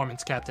a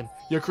performance, Captain.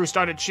 Your crew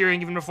started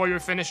cheering even before you were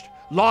finished.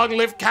 Long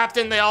live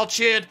Captain, they all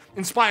cheered,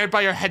 inspired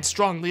by your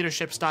headstrong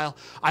leadership style.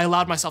 I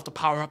allowed myself to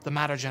power up the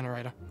matter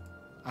generator.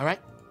 All right?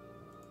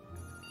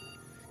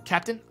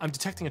 Captain, I'm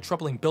detecting a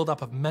troubling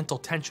buildup of mental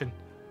tension.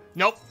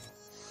 Nope.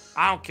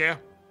 I don't care.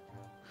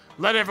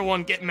 Let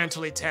everyone get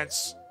mentally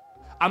tense.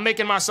 I'm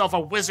making myself a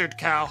wizard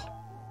cow.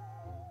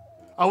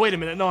 Oh, wait a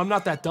minute. No, I'm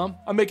not that dumb.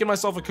 I'm making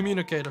myself a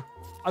communicator.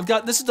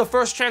 This is the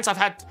first chance I've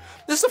had.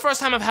 This is the first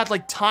time I've had,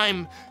 like,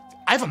 time.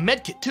 I have a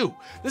medkit, too.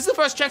 This is the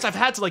first chance I've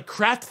had to, like,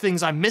 craft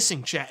things I'm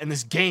missing, chat, in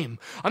this game.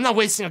 I'm not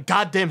wasting a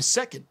goddamn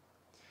second.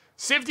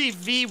 Sivdy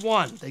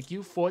V1, thank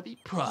you for the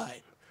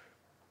prime.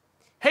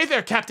 Hey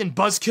there, Captain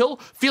Buzzkill.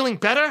 Feeling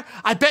better?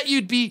 I bet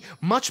you'd be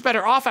much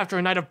better off after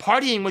a night of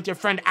partying with your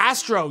friend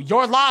Astro.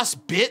 Your loss,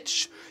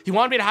 bitch. He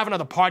wanted me to have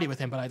another party with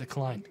him, but I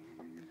declined.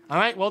 All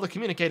right, well, the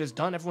communicator's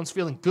done. Everyone's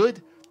feeling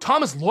good.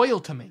 Tom is loyal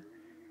to me.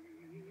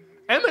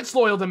 Emmett's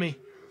loyal to me.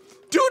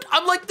 Dude,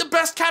 I'm like the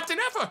best captain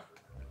ever.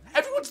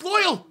 Everyone's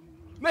loyal.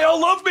 They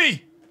all love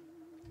me.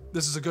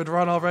 This is a good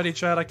run already,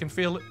 Chad. I can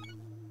feel it.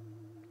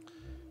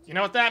 You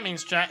know what that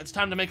means, chat? It's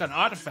time to make an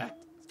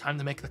artifact. It's time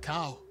to make the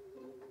cow.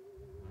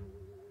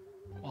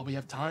 While we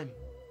have time.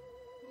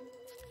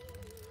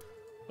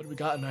 What do we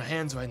got in our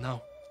hands right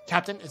now?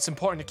 Captain, it's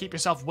important to keep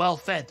yourself well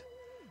fed.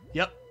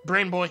 Yep,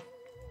 brain boy.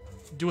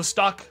 Do a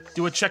stock,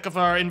 do a check of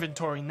our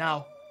inventory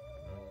now.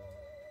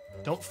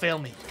 Don't fail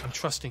me. I'm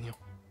trusting you.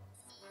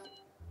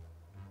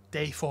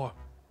 Day 4.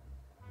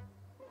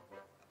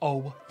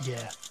 Oh,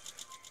 yeah.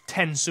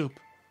 10 soup.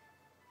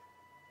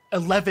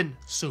 11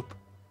 soup.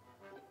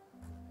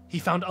 He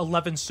found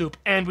 11 soup,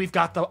 and we've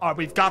got the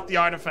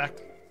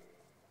artifact.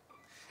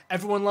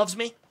 Everyone loves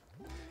me.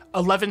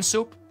 11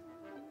 soup.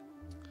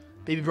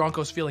 Baby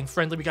Bronco's feeling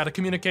friendly. We got a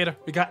communicator.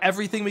 We got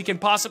everything we can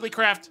possibly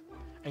craft.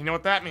 And you know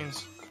what that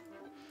means?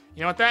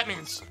 You know what that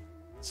means?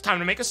 It's time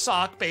to make a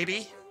sock,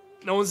 baby.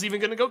 No one's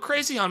even gonna go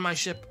crazy on my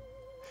ship.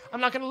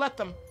 I'm not gonna let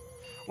them.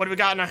 What do we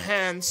got in our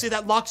hands? See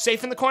that locked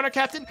safe in the corner,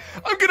 Captain?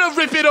 I'm gonna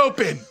rip it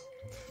open!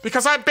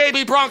 Because I'm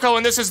Baby Bronco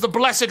and this is the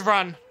blessed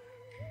run.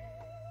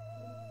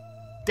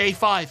 Day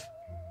 5.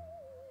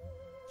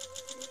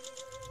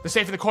 The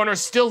safe in the corner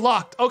is still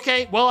locked.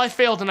 Okay, well, I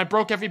failed and I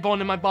broke every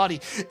bone in my body.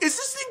 Is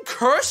this thing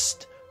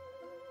cursed?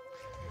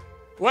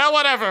 Well,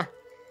 whatever.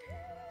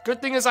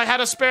 Good thing is I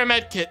had a spare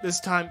med kit this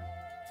time.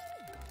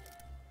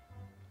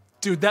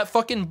 Dude, that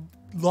fucking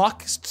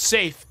lock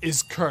safe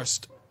is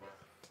cursed.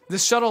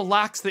 This shuttle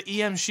lacks the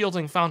EM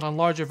shielding found on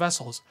larger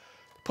vessels.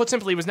 Put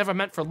simply, it was never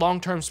meant for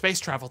long-term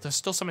space travel. There's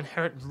still some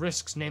inherent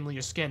risks, namely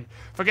your skin.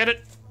 Forget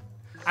it.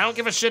 I don't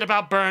give a shit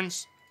about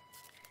burns.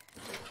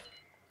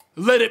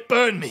 Let it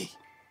burn me.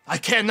 I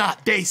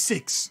cannot. Day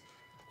 6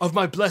 of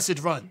my blessed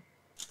run.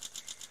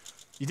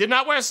 You did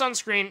not wear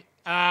sunscreen.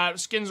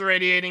 Skin's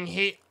radiating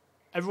heat.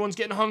 Everyone's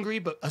getting hungry,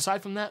 but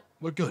aside from that,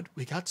 we're good.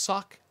 We got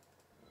sock.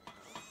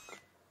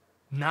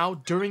 Now,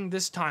 during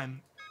this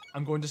time,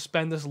 I'm going to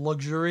spend this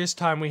luxurious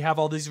time we have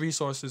all these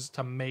resources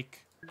to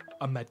make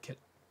a medkit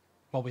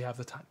while we have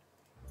the time.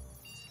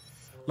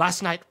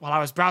 Last night, while I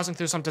was browsing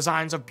through some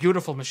designs of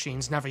beautiful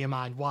machines, never you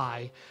mind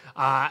why,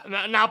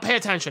 now pay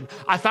attention.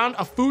 I found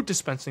a food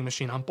dispensing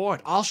machine on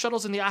board. All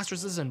shuttles in the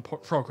Astrocitizen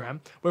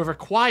program were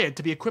required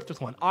to be equipped with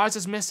one. Ours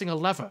is missing a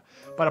lever,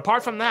 but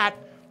apart from that,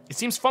 it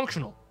seems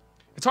functional.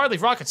 It's hardly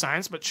rocket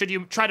science, but should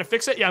you try to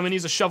fix it? Yeah, I'm gonna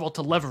use a shovel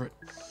to lever it.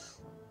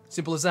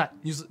 Simple as that.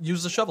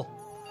 Use the shovel.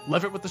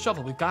 Lever it with the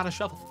shovel. We've got a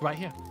shovel right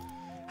here.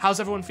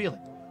 How's everyone feeling?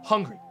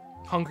 Hungry.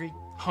 Hungry.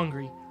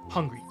 Hungry.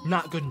 Hungry.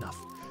 Not good enough.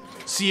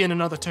 See you in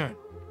another turn.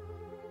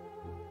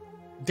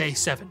 Day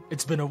 7.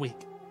 It's been a week.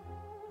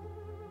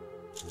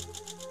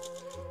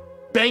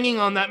 Banging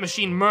on that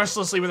machine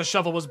mercilessly with a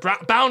shovel was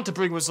bound to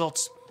bring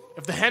results.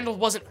 If the handle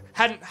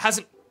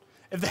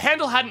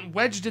hadn't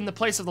wedged in the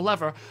place of the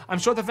lever, I'm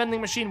sure the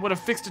vending machine would have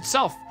fixed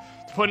itself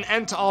to put an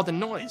end to all the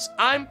noise.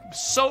 I'm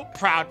so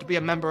proud to be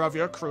a member of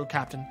your crew,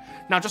 Captain.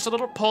 Now just a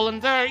little pull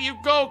and there you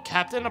go,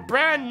 Captain. A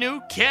brand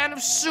new can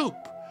of soup.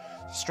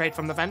 Straight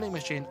from the vending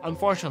machine.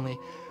 Unfortunately,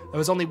 there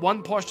was only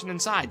one portion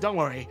inside. Don't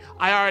worry,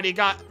 I already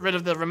got rid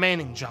of the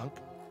remaining junk.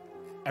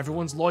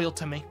 Everyone's loyal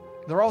to me.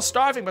 They're all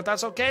starving, but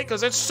that's okay,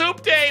 because it's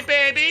soup day,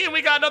 baby, and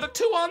we got another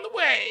 2 on the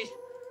way.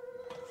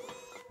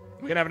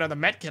 We're gonna have another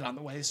medkit on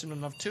the way soon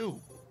enough,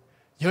 too.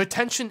 Your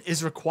attention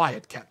is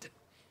required, Captain.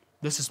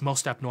 This is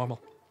most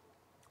abnormal.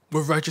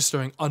 We're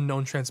registering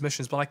unknown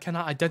transmissions, but I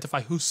cannot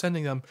identify who's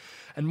sending them,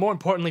 and more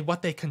importantly,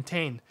 what they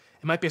contain.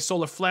 It might be a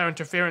solar flare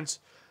interference,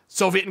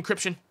 Soviet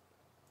encryption.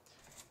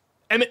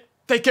 Emmett,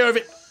 take care of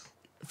it.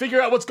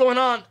 Figure out what's going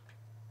on.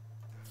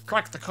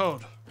 Crack the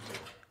code.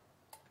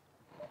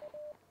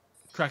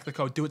 Crack the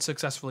code. Do it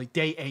successfully.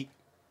 Day 8.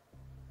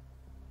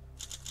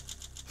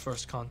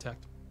 First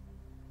contact.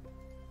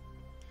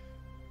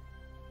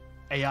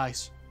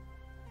 AIs.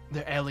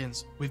 They're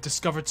aliens. We've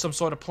discovered some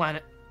sort of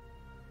planet.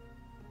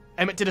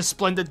 Emmett did a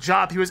splendid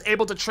job. He was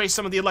able to trace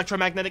some of the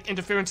electromagnetic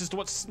interferences to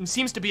what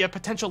seems to be a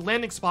potential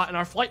landing spot in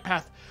our flight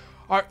path.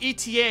 Our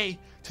ETA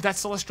to that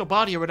celestial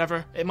body or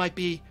whatever it might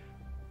be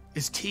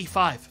is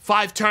T5.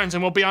 5 turns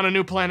and we'll be on a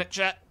new planet,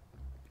 chat.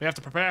 We have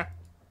to prepare.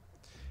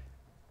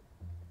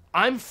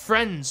 I'm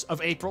friends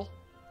of April.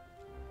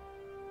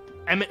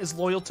 Emmett is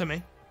loyal to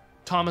me.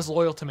 Tom is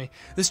loyal to me.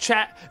 This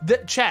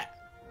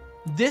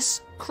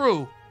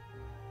crew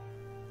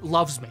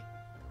loves me.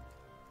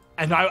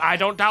 And I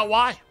don't doubt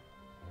why.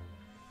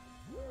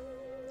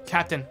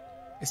 Captain,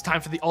 it's time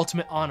for the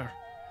ultimate honor.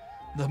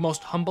 The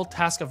most humble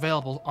task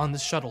available on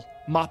this shuttle,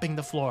 mopping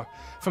the floor.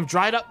 From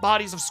dried up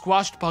bodies of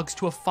squashed bugs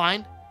to a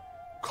fine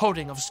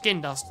coating of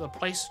skin dust, the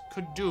place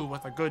could do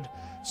with a good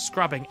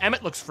scrubbing.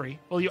 Emmett looks free.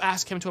 Will you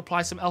ask him to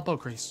apply some elbow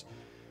grease?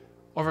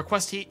 Or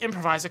request he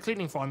improvise a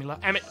cleaning formula?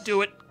 Emmett,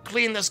 do it.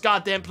 Clean this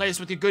goddamn place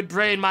with your good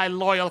brain, my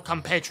loyal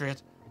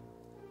compatriot.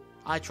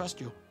 I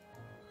trust you.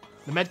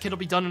 The medkit will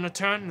be done in a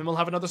turn, and then we'll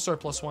have another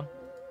surplus one.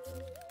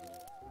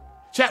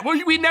 Chat,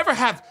 we never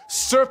have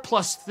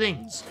surplus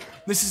things.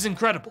 This is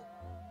incredible.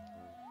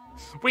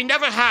 We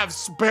never have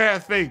spare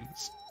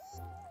things.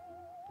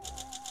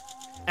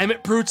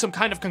 Emmett brewed some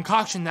kind of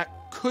concoction that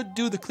could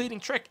do the cleaning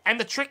trick, and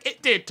the trick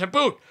it did to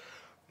boot.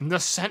 The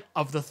scent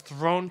of the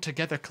thrown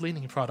together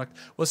cleaning product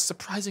was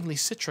surprisingly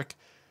citric.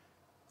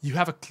 You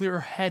have a clearer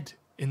head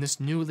in this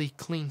newly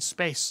clean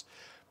space.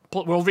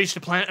 We'll reach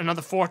the planet in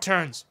another 4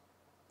 turns.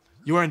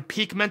 You are in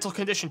peak mental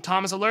condition.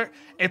 Tom is alert.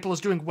 April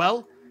is doing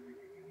well.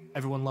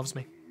 Everyone loves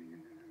me.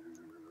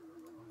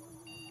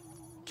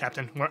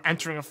 Captain, we're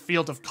entering a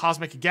field of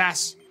cosmic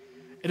gas.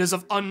 It is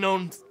of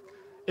unknown...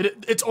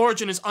 Its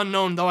origin is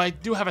unknown, though I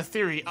do have a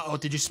theory. Uh-oh,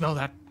 did you smell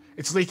that?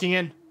 It's leaking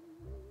in.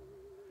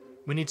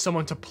 We need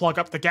someone to plug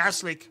up the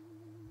gas leak.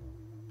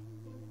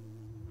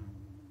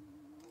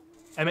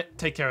 Emmett,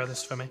 take care of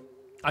this for me.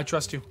 I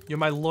trust you. You're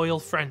my loyal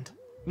friend.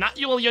 Not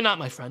you, well, you're not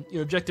my friend.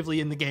 You're objectively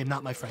in the game,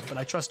 not my friend, but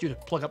I trust you to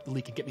plug up the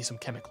leak and get me some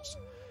chemicals.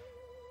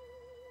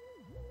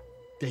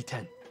 Day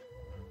 10.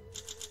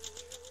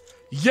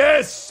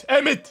 Yes,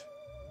 Emmett!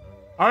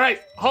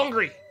 Alright,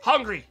 hungry.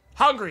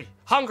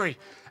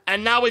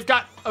 And now we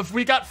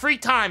got free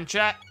time,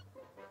 chat.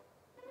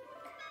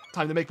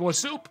 Time to make more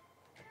soup.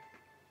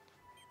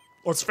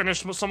 Let's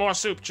finish some more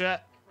soup,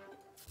 chat.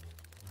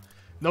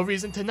 No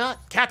reason to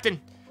not.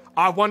 Captain,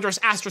 our wondrous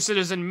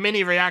Astrocitizen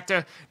mini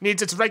reactor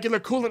needs its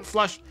regular coolant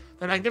flush.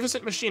 The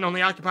magnificent machine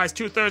only occupies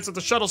 2/3 of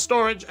the shuttle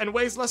storage and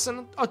weighs less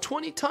than a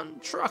 20-ton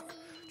truck.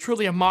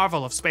 Truly a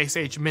marvel of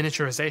space-age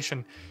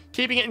miniaturization.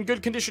 Keeping it in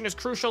good condition is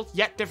crucial,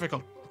 yet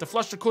difficult. To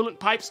flush the coolant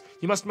pipes,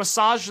 you must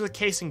massage the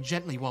casing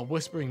gently while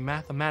whispering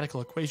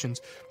mathematical equations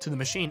to the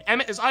machine.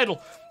 Emmett is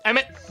idle.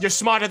 Emmett, you're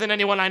smarter than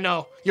anyone I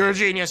know. You're a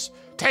genius.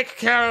 Take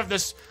care of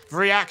this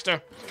reactor.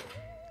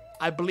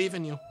 I believe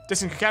in you.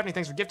 Distant Academy,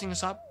 thanks for gifting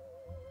us up.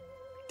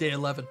 Day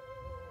 11.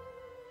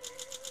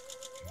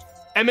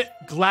 Emmett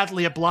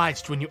gladly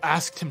obliged when you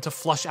asked him to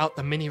flush out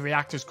the mini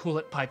reactor's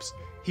coolant pipes.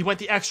 He went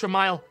the extra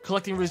mile,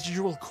 collecting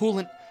residual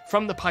coolant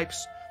from the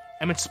pipes.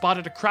 Emmett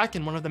spotted a crack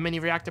in one of the mini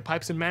reactor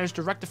pipes and managed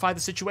to rectify the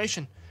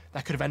situation.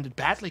 That could have ended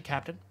badly,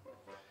 Captain.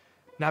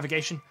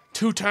 Navigation,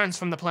 2 turns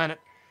from the planet.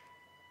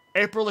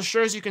 April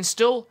assures you can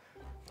still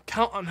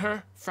count on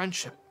her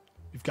friendship.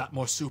 We've got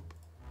more soup.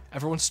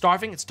 Everyone's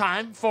starving. It's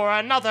time for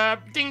another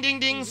ding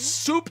ding ding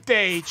soup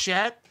day,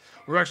 chat.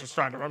 We're actually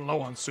starting to run low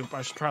on soup.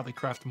 I should probably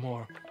craft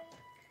more.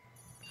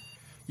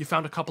 You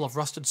found a couple of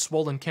rusted,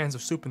 swollen cans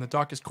of soup in the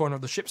darkest corner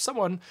of the ship.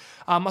 Someone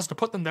must have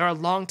put them there a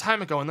long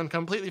time ago and then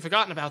completely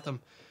forgotten about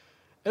them.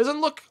 It doesn't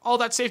look all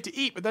that safe to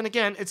eat, but then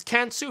again, it's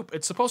canned soup.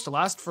 It's supposed to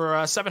last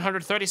for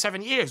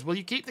 737 years. Will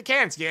you keep the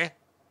cans? Yeah.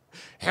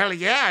 Hell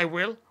yeah, I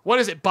will. What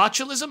is it,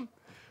 botulism?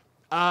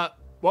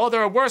 Well,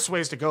 there are worse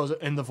ways to go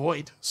in the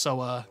void,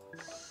 so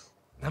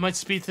that might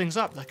speed things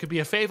up. That could be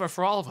a favor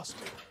for all of us.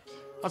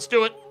 Let's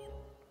do it.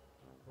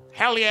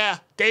 Hell yeah,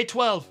 day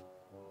 12.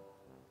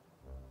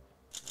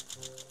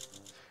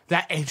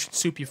 That ancient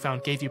soup you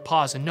found gave you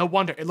pause, and no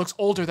wonder. It looks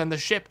older than the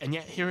ship, and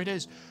yet here it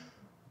is.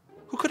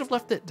 Who could have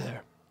left it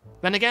there?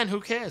 Then again,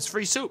 who cares?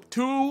 Free soup.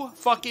 2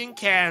 fucking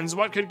cans.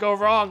 What could go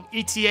wrong?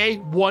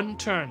 ETA, 1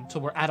 turn till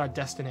we're at our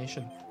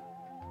destination.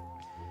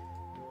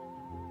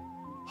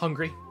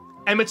 Hungry.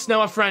 Emmett's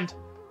now a friend.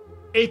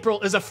 April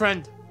is a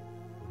friend.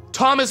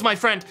 Tom is my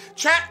friend.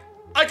 Chat,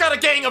 I got a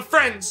gang of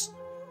friends.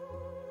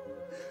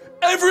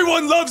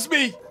 Everyone loves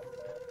me.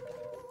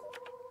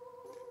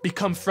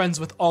 Become friends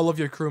with all of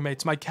your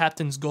crewmates. My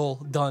captain's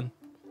goal done.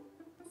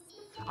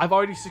 I've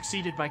already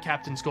succeeded my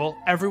captain's goal.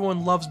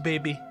 Everyone loves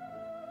baby.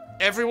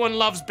 Everyone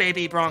loves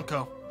baby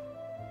Bronco.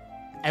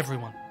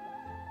 Everyone.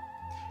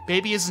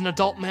 Baby is an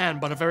adult man,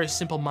 but a very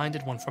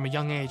simple-minded one. From a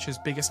young age, his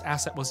biggest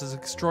asset was his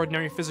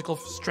extraordinary physical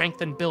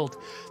strength and build.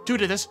 Due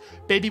to this,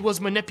 Baby was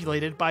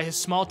manipulated by his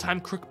small-time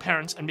crook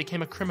parents and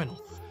became a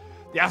criminal.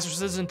 The Astro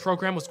Citizen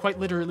program was quite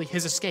literally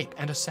his escape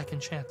and a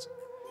second chance.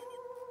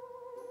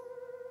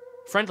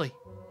 Friendly.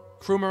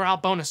 Crew morale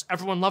bonus.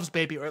 Everyone loves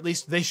Baby, or at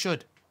least they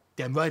should.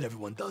 Damn right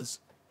everyone does.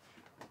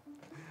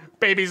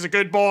 Baby's a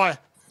good boy.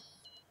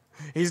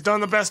 He's done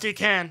the best he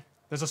can.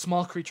 There's a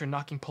small creature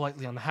knocking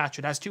politely on the hatch.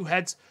 It has 2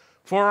 heads,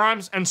 4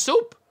 arms, and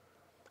soup.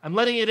 I'm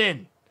letting it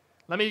in.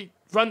 Let me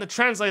run the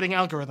translating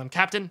algorithm.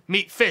 Captain,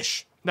 meet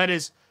Fish. That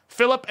is,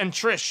 Philip and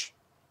Trish.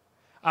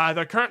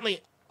 They're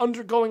currently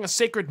undergoing a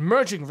sacred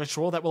merging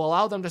ritual that will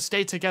allow them to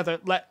stay together,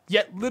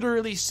 yet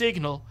literally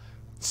signal.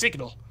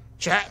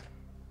 Chat.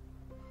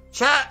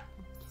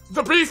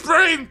 The beef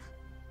brain.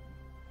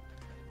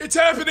 It's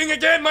happening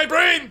again, my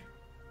brain.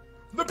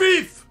 The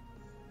beef.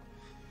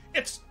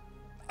 It's...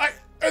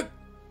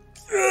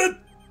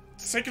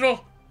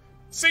 Signal.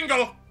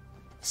 Single.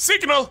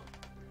 Signal.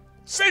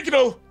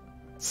 Signal.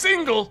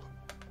 Single.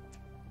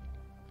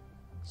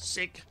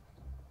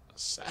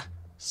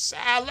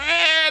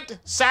 Salad.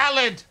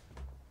 Salad.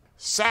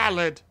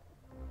 Salad.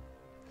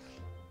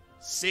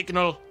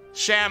 Signal.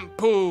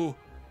 Shampoo.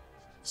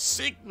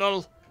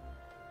 Signal.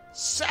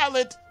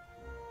 Salad.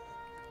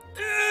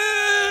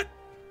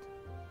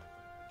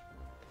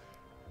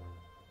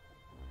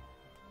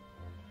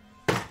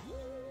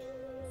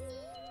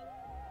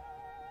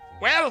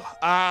 Well,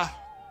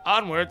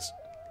 onwards.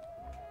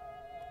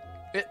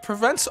 It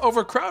prevents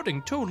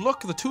overcrowding, too.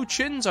 Look, the 2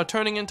 chins are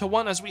turning into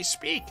one as we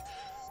speak.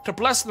 To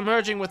bless the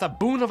merging with a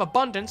boon of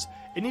abundance,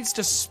 it needs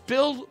to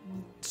spill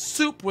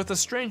soup with a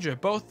stranger,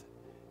 both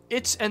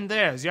its and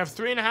theirs. You have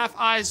 3.5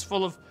 eyes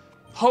full of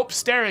hope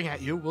staring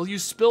at you. Will you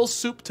spill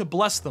soup to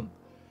bless them?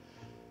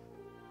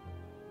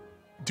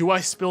 Do I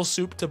spill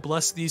soup to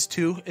bless these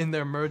 2 in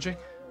their merging?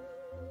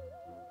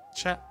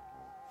 Chat.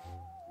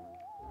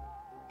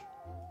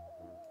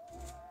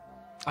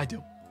 I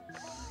do.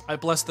 I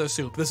bless their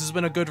soup. This has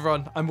been a good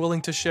run. I'm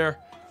willing to share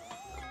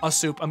a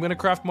soup. I'm gonna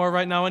craft more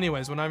right now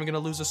anyways. We're not even gonna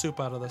lose a soup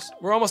out of this.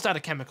 We're almost out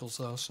of chemicals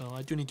though, so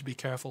I do need to be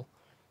careful.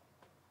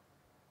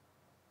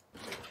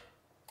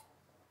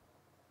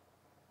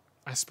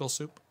 I spill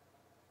soup.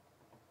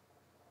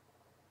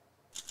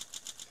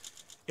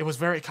 It was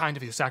very kind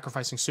of you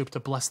sacrificing soup to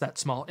bless that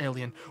small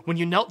alien. When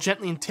you knelt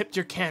gently and tipped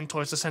your can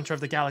towards the center of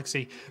the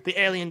galaxy, the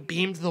alien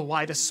beamed the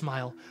widest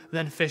smile.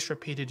 Then Fish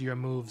repeated your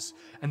moves,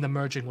 and the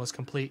merging was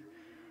complete.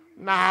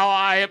 Now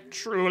I am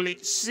truly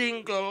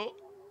single,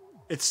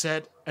 it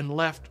said, and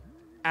left,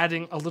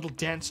 adding a little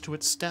dance to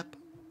its step.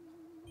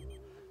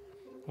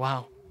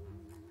 Wow.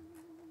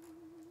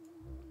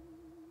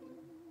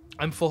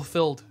 I'm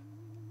fulfilled.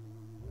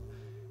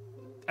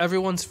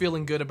 Everyone's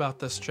feeling good about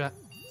this, chat.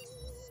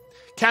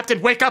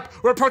 Captain, wake up!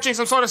 We're approaching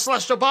some sort of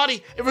celestial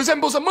body. It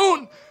resembles a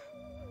moon.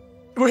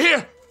 We're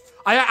here.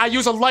 I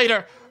use a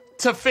lighter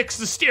to fix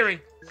the steering.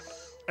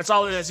 That's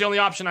the only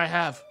option I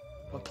have.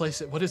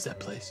 What is that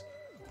place?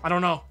 I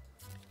don't know.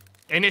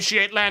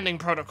 Initiate landing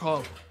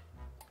protocol.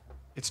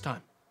 It's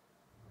time.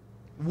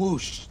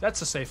 Whoosh.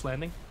 That's a safe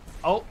landing.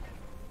 Oh.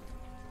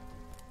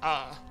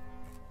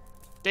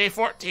 Day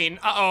 14.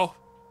 Uh-oh.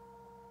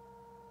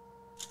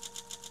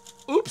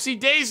 Oopsie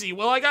daisy.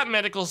 Well, I got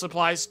medical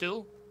supplies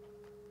still.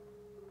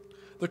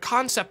 The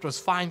concept was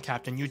fine,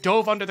 Captain. You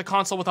dove under the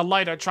console with a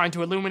lighter, trying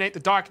to illuminate the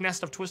dark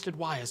nest of twisted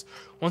wires.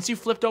 Once you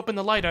flipped open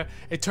the lighter,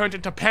 it turned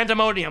into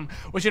pandemonium,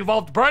 which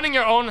involved burning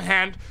your own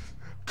hand,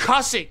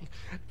 cussing,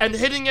 and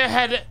hitting your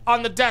head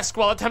on the desk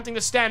while attempting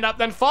to stand up,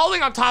 then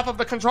falling on top of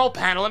the control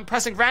panel and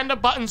pressing random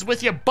buttons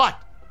with your butt.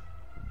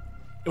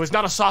 It was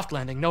not a soft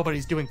landing.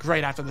 Nobody's doing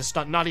great after this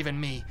stunt, not even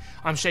me.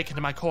 I'm shaken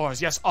to my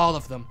cores. Yes, all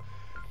of them.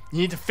 You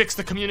need to fix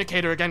the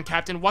communicator again,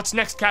 Captain. What's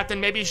next, Captain?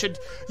 Maybe you should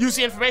use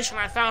the information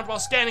I found while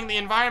scanning the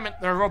environment.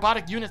 There are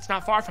robotic units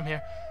not far from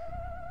here.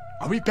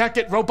 Are we back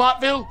at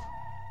Robotville?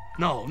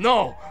 No,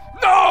 no,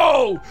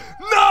 no!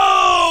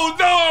 No!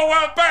 No!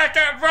 We're back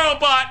at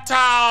Robot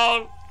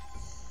Town!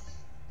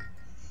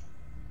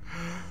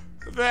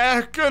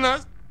 They're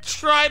gonna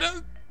try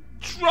to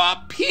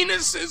drop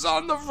penises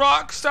on the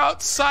rocks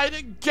outside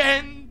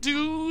again,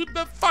 dude.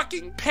 The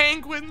fucking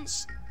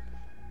penguins.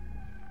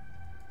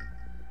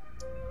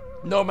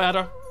 No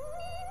matter.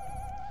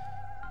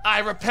 I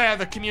repair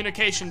the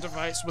communication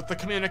device with the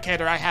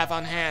communicator I have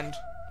on hand.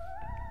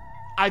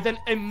 I then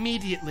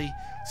immediately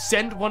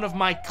send one of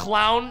my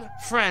clown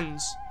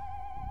friends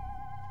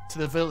to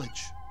the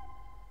village.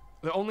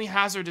 The only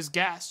hazard is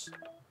gas.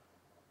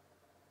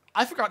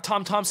 I forgot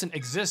Tom Thompson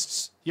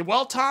exists. You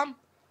well, Tom?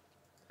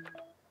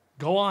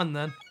 Go on,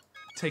 then.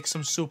 Take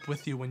some soup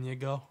with you when you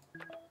go.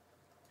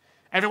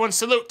 Everyone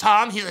salute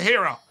Tom. He's a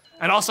hero.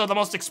 And also the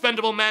most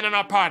expendable man in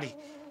our party.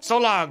 So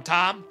long,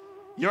 Tom.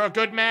 You're a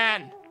good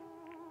man.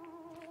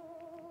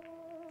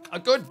 A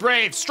good,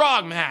 brave,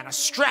 strong man. A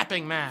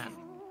strapping man.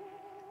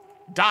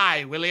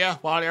 Die, will ya,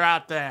 while you're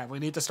out there. We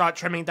need to start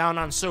trimming down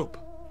on soup.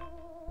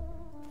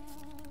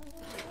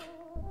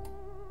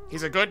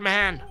 He's a good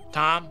man,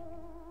 Tom.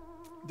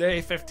 Day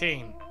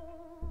 15.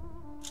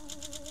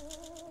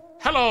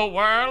 Hello,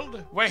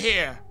 world. We're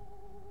here.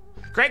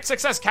 Great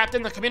success,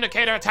 Captain. The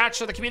communicator attached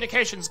to the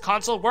communications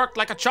console worked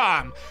like a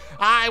charm.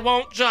 I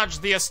won't judge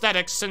the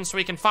aesthetics since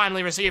we can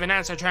finally receive and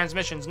answer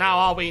transmissions. Now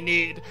all we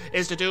need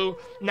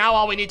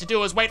to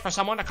do is wait for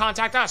someone to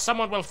contact us.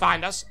 Someone will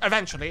find us,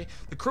 eventually.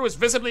 The crew is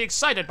visibly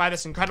excited by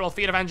this incredible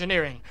feat of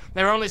engineering.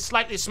 They're only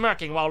slightly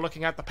smirking while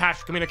looking at the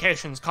patched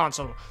communications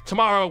console.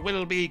 Tomorrow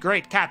will be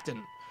great,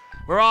 Captain.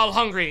 We're all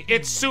hungry.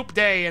 It's soup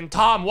day and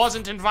Tom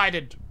wasn't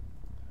invited.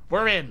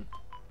 We're in.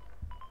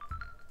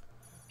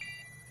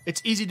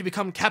 It's easy to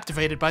become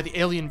captivated by the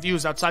alien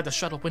views outside the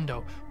shuttle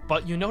window,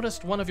 but you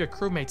noticed one of your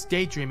crewmates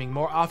daydreaming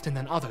more often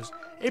than others.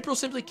 April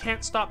simply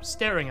can't stop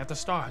staring at the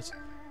stars.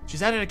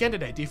 She's at it again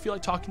today. Do you feel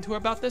like talking to her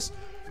about this?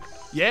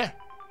 Yeah.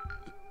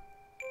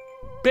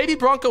 Baby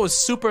Bronco is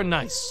super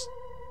nice.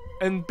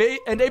 And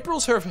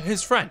April's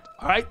his friend,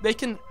 alright?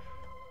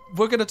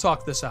 We're gonna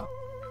talk this out.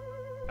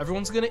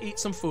 Everyone's gonna eat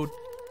some food.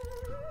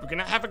 We're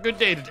gonna have a good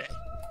day today.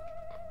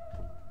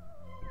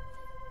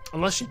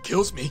 Unless she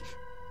kills me.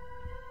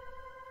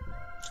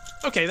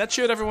 Okay, that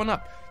cheered everyone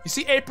up. You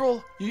see,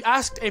 April, you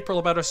asked April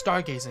about her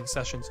stargazing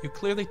sessions. You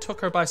clearly took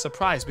her by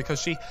surprise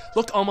because she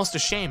looked almost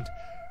ashamed.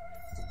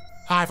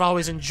 I've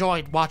always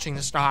enjoyed watching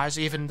the stars,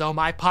 even though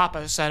my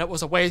papa said it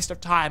was a waste of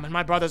time and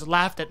my brothers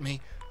laughed at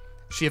me.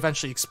 She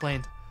eventually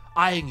explained,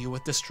 eyeing you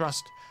with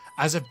distrust,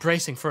 as if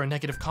bracing for a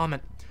negative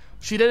comment.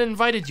 She then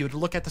invited you to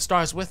look at the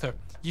stars with her.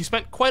 You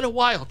spent quite a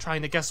while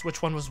trying to guess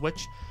which one was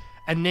which,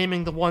 and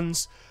naming the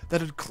ones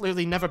that had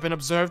clearly never been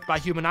observed by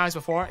human eyes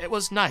before. It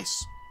was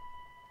nice.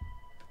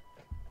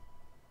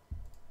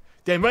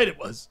 Damn right it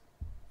was.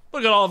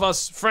 Look at all of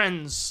us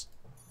friends.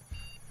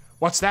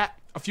 What's that?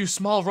 A few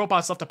small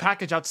robots left a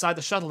package outside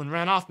the shuttle and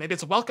ran off. Maybe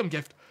it's a welcome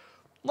gift.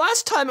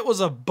 Last time it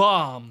was a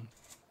bomb.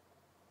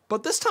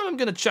 But this time I'm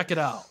gonna check it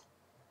out.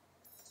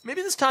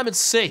 Maybe this time it's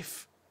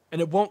safe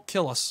and it won't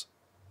kill us.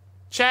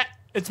 Chat,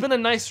 it's been a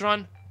nice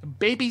run.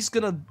 Baby's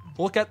gonna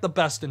look at the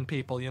best in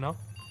people, you know?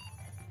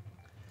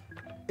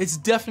 It's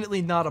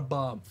definitely not a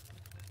bomb.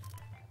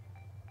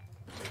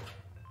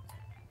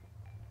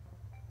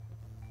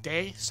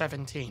 Day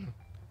 17.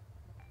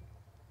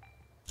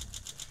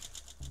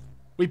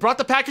 We brought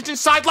the package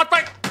inside. Look,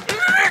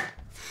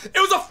 it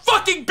was a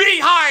fucking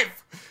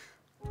beehive!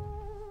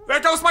 There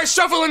goes my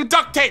shovel and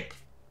duct tape.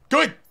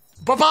 Good.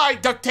 Bye-bye,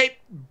 duct tape.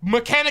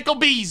 Mechanical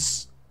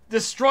bees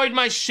destroyed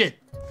my shit.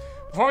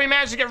 Before we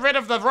managed to get rid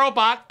of the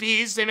robot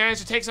bees, they managed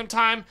to take some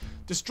time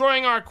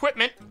destroying our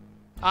equipment.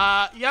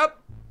 Yep.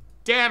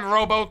 Damn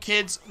robo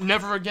kids.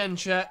 Never again,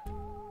 chat.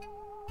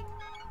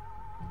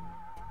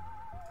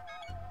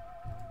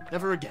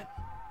 Never again.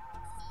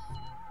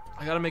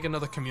 I gotta make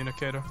another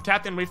communicator.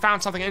 Captain, we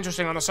found something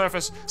interesting on the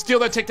surface. Steal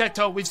their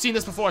tic-tac-toe. We've seen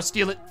this before.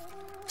 Steal it.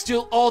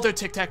 Steal all their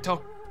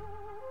tic-tac-toe.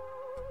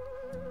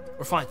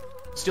 We're fine.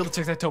 Steal the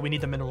tic-tac-toe. We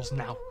need the minerals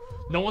now.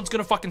 No one's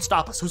gonna fucking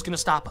stop us. Who's gonna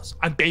stop us?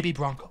 I'm Baby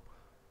Bronco.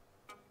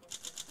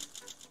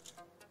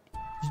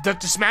 The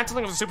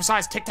dismantling of the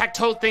supersized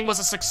tic-tac-toe thing was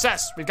a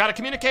success. We've got a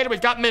communicator,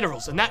 we've got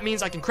minerals, and that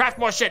means I can craft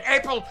more shit.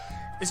 April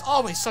is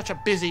always such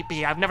a busy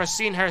bee. I've never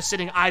seen her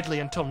sitting idly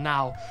until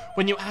now.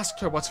 When you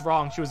asked her what's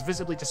wrong, she was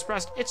visibly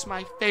distressed. It's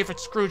my favorite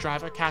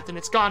screwdriver, Captain.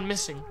 It's gone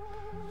missing.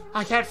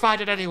 I can't find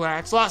it anywhere.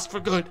 It's lost for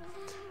good.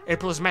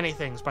 April is many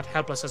things, but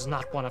helpless is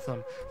not one of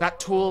them.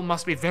 That tool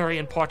must be very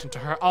important to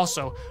her.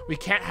 Also, we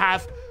can't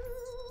have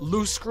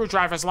loose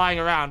screwdrivers lying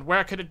around.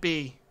 Where could it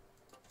be?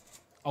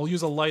 I'll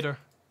use a lighter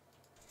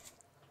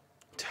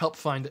to help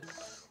find it.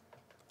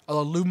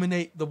 I'll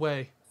illuminate the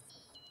way.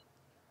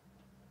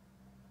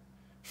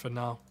 For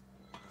now.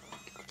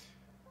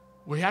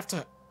 We have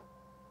to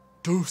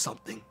do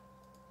something.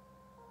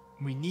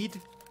 We need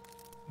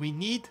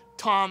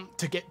Tom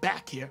to get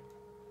back here.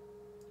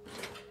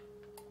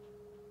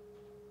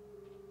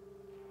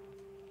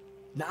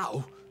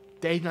 Now,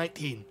 day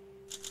 19.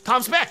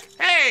 Tom's back.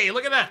 Hey,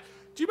 look at that.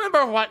 Do you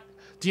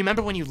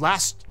remember when you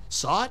last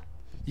saw it?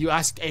 You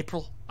asked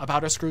April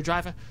about her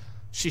screwdriver.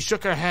 She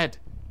shook her head.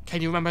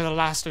 Can you remember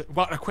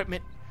what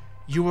equipment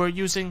you were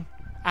using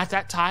at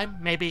that time?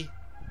 Maybe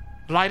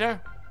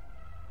lighter?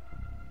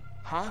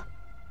 Huh?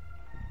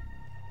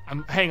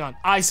 Hang on.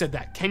 I said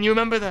that. Can you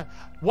remember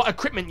what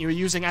equipment you were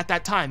using at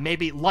that time?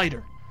 Maybe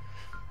lighter.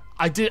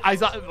 I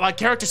thought my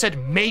character said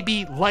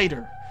maybe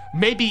lighter.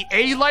 Maybe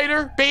a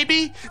lighter,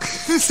 baby?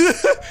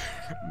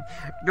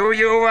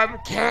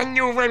 Can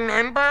you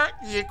remember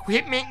the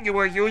equipment you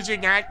were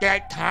using at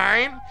that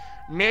time?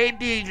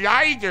 Maybe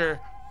lighter.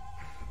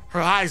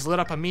 Her eyes lit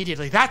up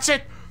immediately. That's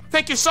it!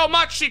 Thank you so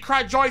much, she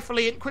cried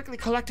joyfully and quickly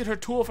collected her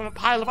tool from a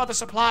pile of other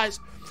supplies.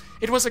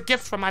 It was a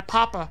gift from my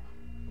papa.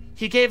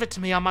 He gave it to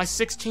me on my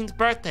 16th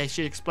birthday,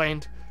 she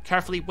explained,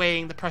 carefully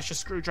weighing the precious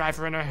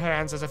screwdriver in her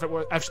hands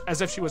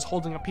as if she was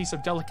holding a piece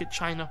of delicate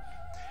china.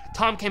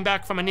 Tom came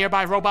back from a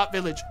nearby robot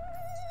village.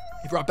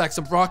 He brought back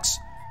some rocks,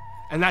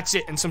 and that's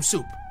it, and some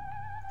soup.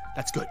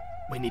 That's good.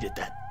 We needed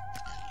that.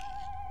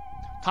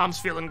 Tom's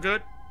feeling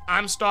good.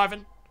 I'm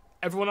starving.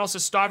 Everyone else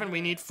is starving. We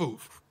need food.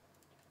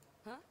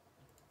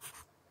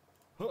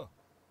 Huh?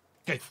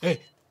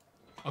 Hey.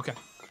 Okay.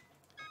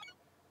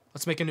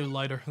 Let's make a new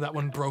lighter. That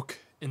one broke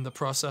in the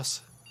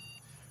process.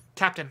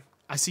 Captain,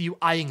 I see you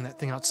eyeing that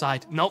thing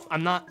outside. Nope,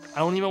 I'm not. I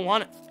don't even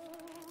want it.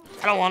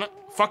 I don't want it.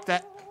 Fuck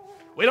that.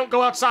 We don't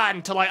go outside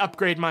until I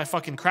upgrade my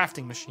fucking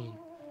crafting machine.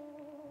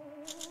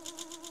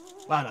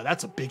 Wow, now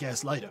that's a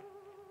big-ass lighter.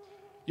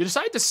 You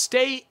decided to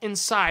stay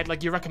inside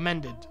like I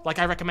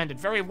recommended.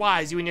 Very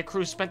wise. You and your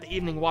crew spent the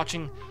evening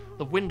watching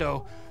the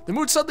window. The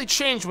mood suddenly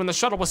changed when the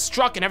shuttle was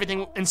struck and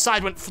everything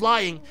inside went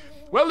flying.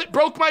 Well, it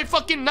broke my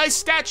fucking nice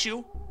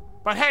statue.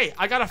 But hey,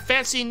 I got a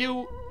fancy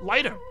new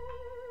lighter.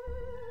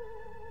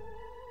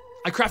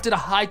 I crafted a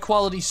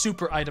high-quality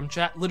super item,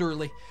 chat,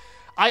 literally.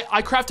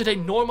 I crafted a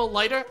normal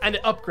lighter, and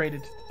it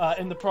upgraded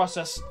in the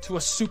process to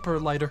a super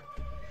lighter.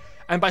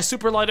 And by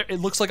super lighter,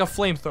 it looks like a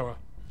flamethrower.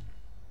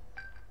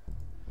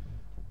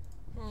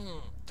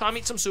 Tom,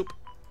 eat some soup.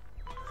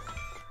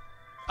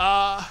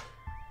 Chad,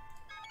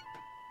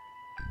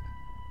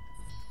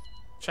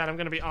 I'm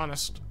gonna be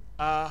honest.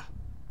 I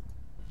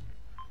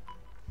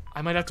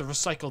might have to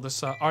recycle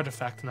this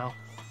artifact now.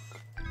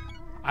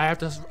 I have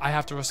to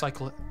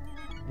recycle it.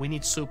 We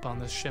need soup on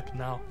this ship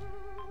now.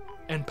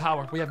 And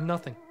power. We have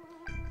nothing.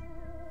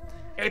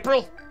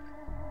 April,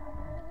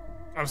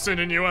 I'm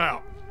sending you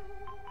out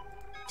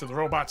to the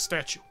robot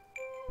statue.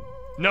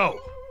 No.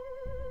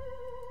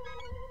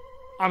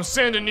 I'm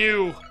sending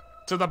you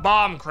to the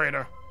bomb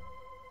crater.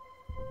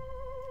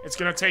 It's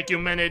gonna take you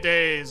many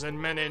days and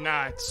many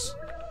nights,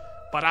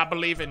 but I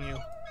believe in you.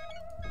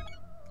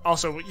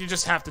 Also, you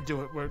just have to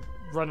do it. We're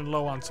running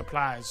low on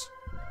supplies.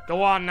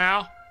 Go on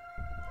now.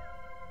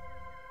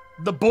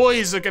 The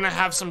boys are gonna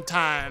have some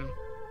time.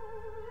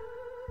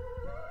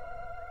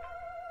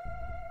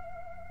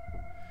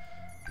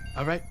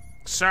 All right,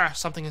 sir,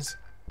 something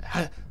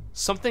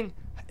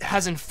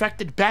has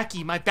infected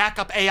Becky, my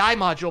backup AI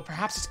module.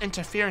 Perhaps it's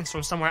interference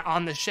from somewhere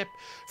on the ship.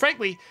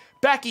 Frankly,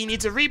 Becky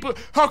needs a reboot.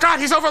 Oh God,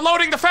 he's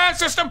overloading the fan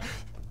system.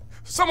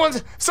 Someone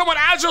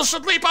agile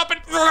should leap up and...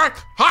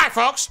 Hi,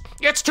 folks.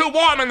 It's too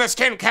warm in this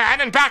tin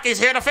can, and Becky's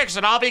here to fix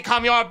it. I'll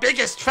become your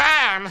biggest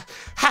fan.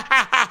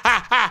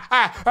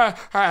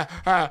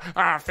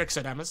 Fix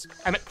it, Emmett.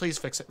 Emmett, please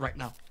fix it right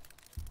now.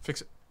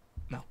 Fix it.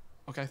 No.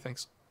 Okay,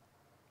 thanks.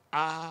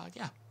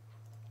 Yeah.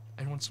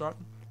 Anyone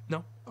starting?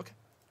 No? Okay.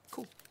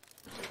 Cool.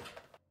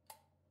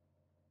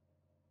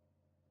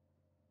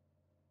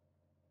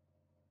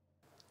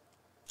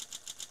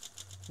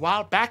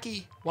 While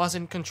Becky was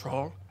in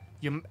control,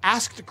 you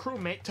asked a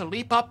crewmate to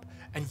leap up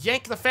and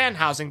yank the fan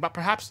housing, but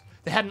perhaps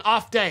they had an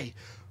off day.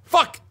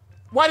 Fuck!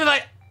 Why did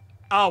I...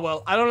 Oh,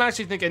 well, I don't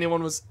actually think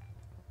anyone was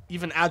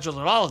even agile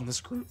at all in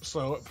this group,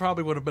 so it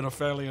probably would have been a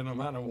failure no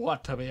matter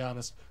what, to be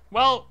honest.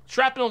 Well,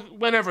 shrapnel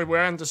went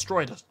everywhere and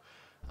destroyed us.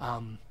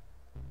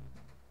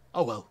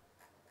 Oh well.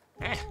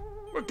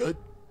 We're good.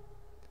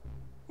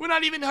 We're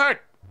not even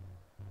hurt.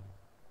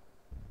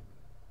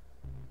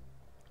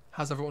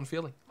 How's everyone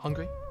feeling?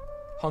 Hungry?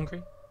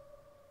 Hungry?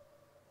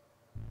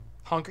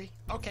 Hungry?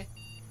 Okay.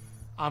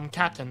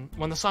 Captain,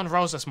 when the sun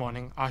rose this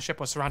morning, our ship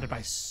was surrounded by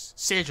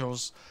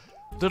sigils,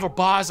 little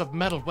bars of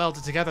metal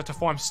welded together to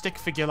form stick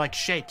figure-like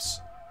shapes.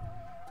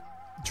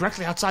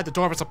 Directly outside the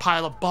door was a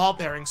pile of ball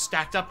bearings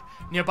stacked up.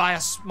 Nearby,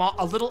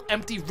 a little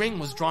empty ring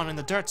was drawn in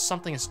the dirt.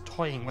 Something is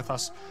toying with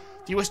us.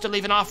 Do you wish to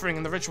leave an offering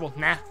in the ritual?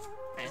 Nah.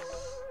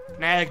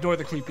 Nah, ignore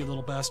the creepy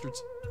little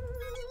bastards.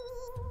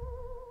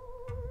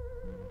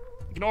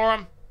 Ignore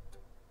them.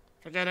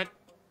 Forget it.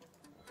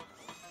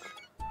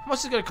 How much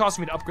is it gonna cost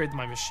me to upgrade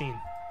my machine?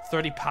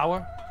 30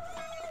 power?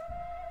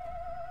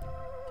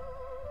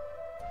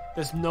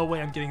 There's no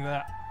way I'm getting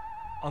that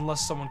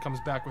unless someone comes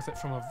back with it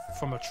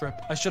from a trip.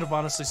 I should have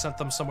honestly sent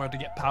them somewhere to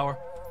get power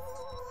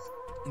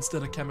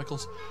instead of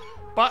chemicals.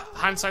 But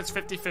hindsight's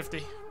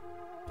 50-50.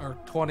 Or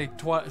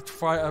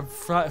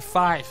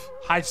 5.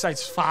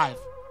 Hindsight's 5.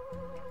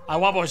 I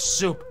want more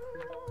soup.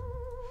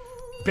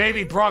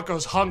 Baby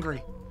Bronco's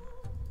hungry.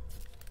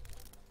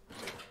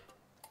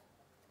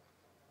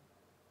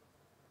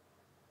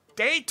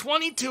 Day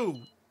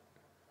 22.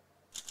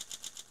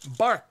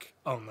 Bark.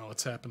 Oh no,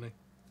 it's happening.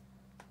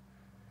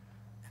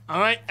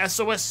 Alright,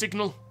 SOS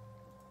signal.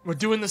 We're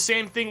doing the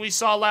same thing we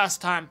saw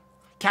last time.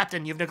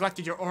 Captain, you've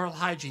neglected your oral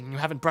hygiene and you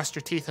haven't brushed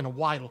your teeth in a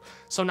while.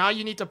 So now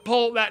you need to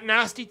pull that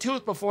nasty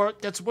tooth before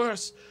it gets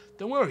worse.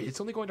 Don't worry,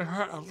 it's only going to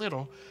hurt a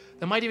little.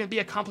 There might even be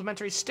a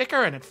complimentary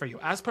sticker in it for you.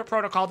 As per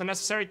protocol, the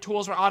necessary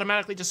tools were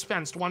automatically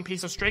dispensed. 1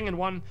 piece of string and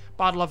 1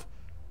 bottle of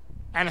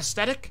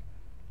anesthetic.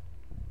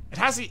 It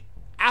has the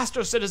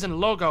Astro Citizen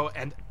logo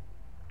and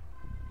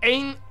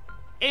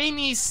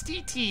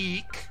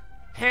anesthetic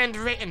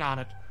handwritten on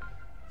it.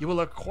 You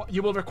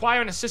will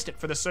require an assistant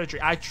for the surgery.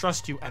 I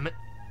trust you, Emmett.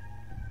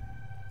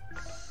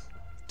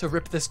 To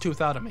rip this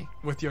tooth out of me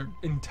with your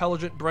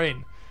intelligent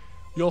brain.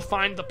 You'll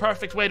find the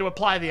perfect way to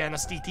apply the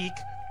anesthetic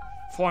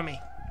for me.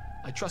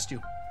 I trust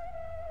you.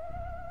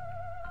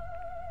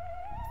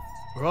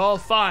 We're all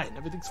fine.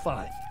 Everything's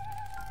fine.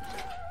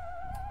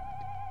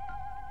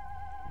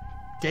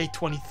 Day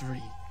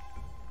 23.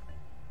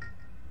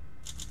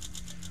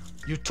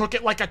 You took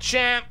it like a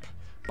champ,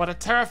 but a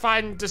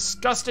terrified and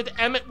disgusted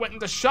Emmett went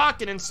into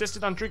shock and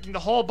insisted on drinking the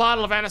whole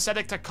bottle of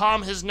anesthetic to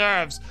calm his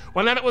nerves.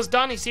 When Emmett was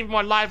done, he seemed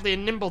more lively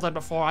and nimble than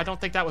before. I don't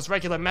think that was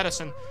regular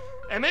medicine.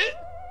 Emmett?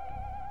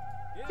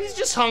 He's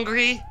just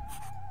hungry.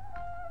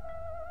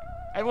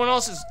 Everyone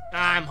else is...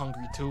 I'm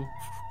hungry too.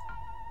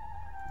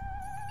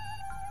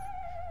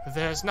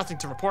 There's nothing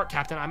to report,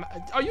 Captain.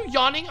 Are you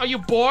yawning? Are you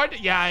bored?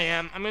 Yeah, I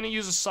am. I'm gonna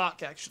use a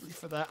sock, actually,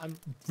 for that. I'm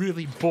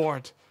really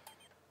bored.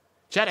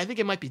 Jed, I think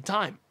it might be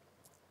time.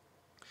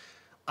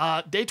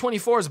 Day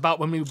 24 is about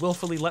when we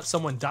willfully let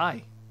someone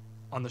die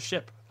on the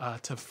ship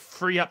to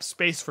free up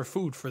space for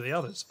food for the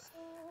others.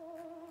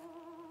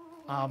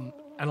 And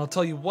I'll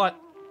tell you what,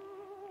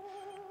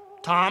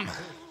 Tom,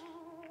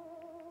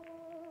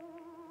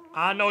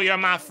 I know you're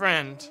my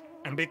friend,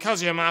 and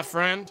because you're my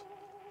friend,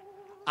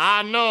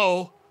 I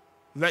know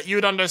that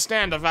you'd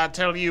understand if I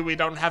tell you we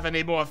don't have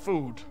any more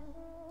food.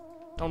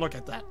 Don't look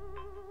at that.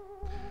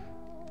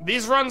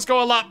 These runs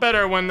go a lot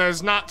better when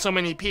there's not so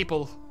many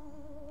people.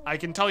 I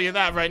can tell you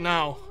that right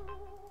now.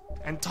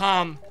 And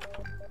Tom,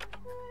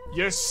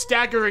 you're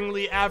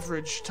staggeringly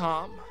average,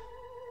 Tom.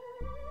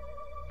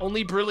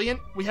 Only brilliant?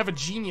 We have a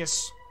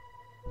genius.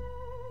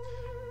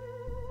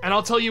 And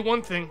I'll tell you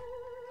one thing.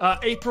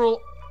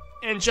 April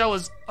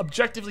Angela's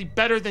objectively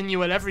better than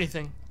you at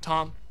everything,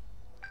 Tom.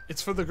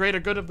 It's for the greater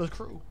good of the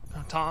crew,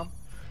 Tom.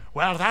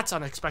 Well, that's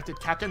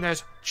unexpected, Captain.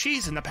 There's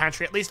cheese in the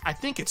pantry. At least I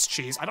think it's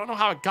cheese. I don't know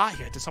how it got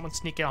here. Did someone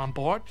sneak it on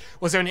board?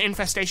 Was there an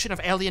infestation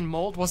of alien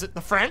mold? Was it the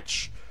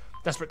French?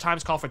 Desperate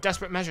times call for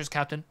desperate measures,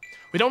 Captain.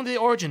 We don't know the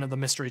origin of the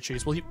mystery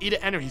cheese. Will you eat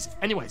it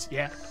anyways?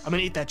 Yeah, I'm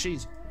gonna eat that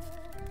cheese.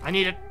 I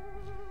need it.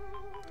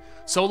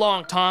 So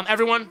long, Tom.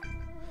 Everyone,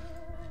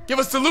 give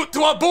a salute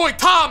to our boy,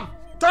 Tom!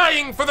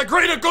 Dying for the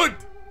greater good!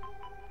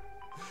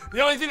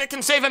 The only thing that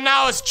can save him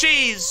now is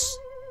cheese!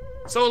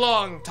 So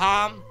long,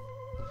 Tom.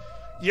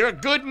 You're a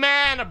good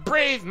man, a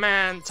brave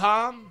man,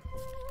 Tom.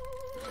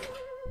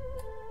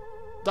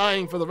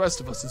 Dying for the rest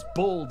of us is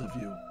bold of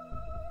you.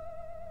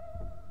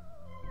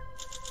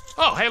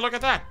 Oh, hey, look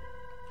at that.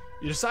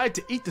 You decided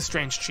to eat the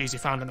strange cheese you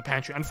found in the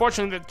pantry.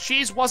 Unfortunately, the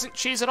cheese wasn't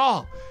cheese at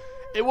all.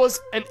 It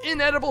was an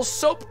inedible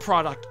soap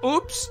product.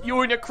 Oops,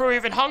 you and your crew are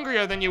even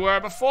hungrier than you were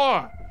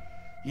before.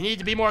 You need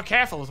to be more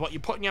careful with what you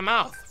put in your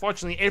mouth.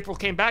 Fortunately, April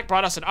came back,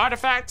 brought us an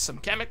artifact, some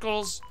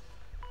chemicals,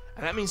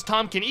 and that means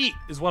Tom can eat,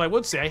 is what I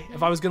would say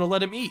if I was gonna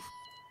let him eat.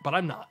 But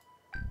I'm not.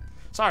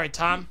 Sorry,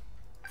 Tom.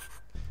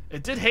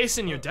 It did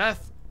hasten your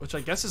death, which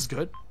I guess is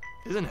good,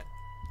 isn't it?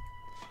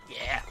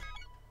 Yeah.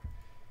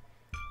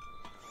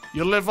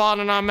 You live on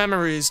in our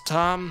memories,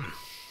 Tom.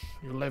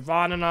 You live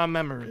on in our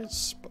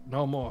memories, but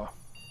no more.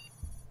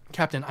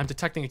 Captain, I'm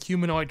detecting a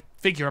humanoid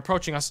figure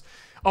approaching us.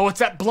 Oh, it's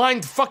that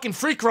blind fucking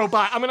freak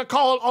robot. I'm gonna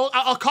call him.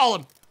 I'll call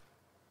him.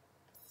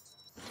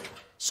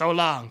 So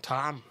long,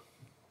 Tom.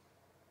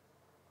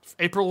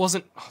 April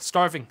wasn't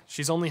starving.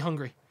 She's only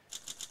hungry.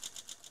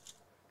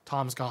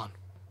 Tom's gone.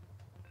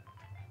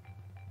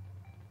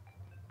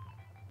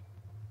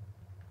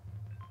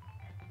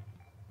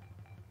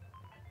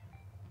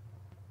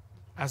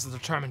 As the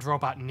determined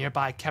robot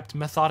nearby kept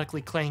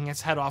methodically clanging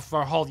its head off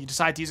our hull, you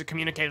decide to use a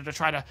communicator to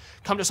try to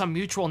come to some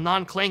mutual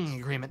non-clanging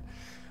agreement.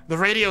 The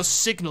radio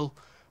signal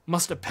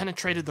must have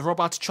penetrated the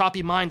robot's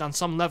choppy mind on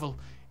some level.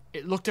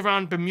 It looked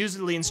around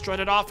bemusedly and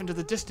strutted off into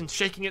the distance,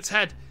 shaking its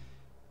head.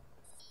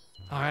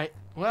 Alright,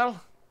 well,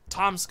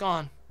 Tom's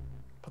gone.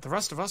 But the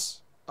rest of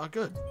us are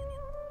good.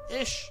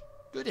 Ish.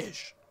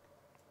 Good-ish.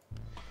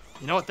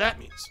 You know what that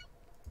means?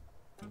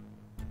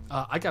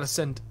 I gotta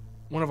send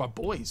one of our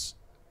boys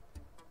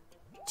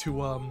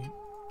to,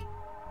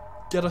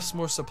 get us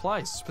more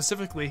supplies.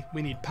 Specifically,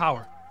 we need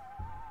power.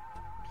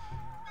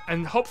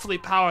 And hopefully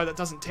power that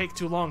doesn't take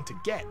too long to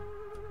get.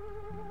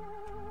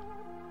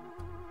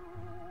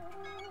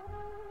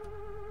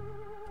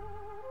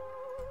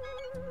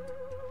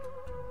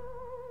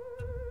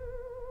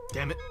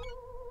 Damn it.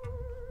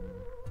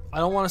 I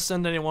don't want to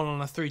send anyone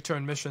on a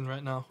 3-turn mission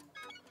right now.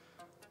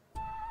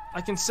 I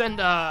can send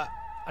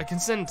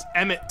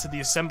Emmett to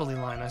the assembly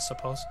line, I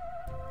suppose.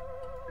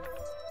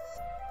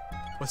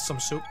 With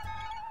some soup.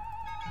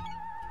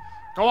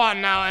 Go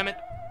on now, Emmett.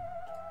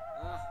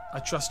 I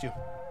trust you.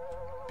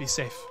 Be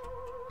safe,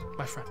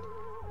 my friend.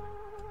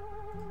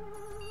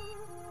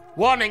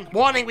 Warning,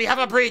 warning, we have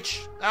a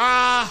breach.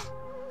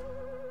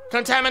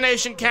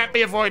 Contamination can't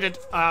be avoided,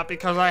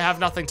 because I have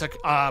nothing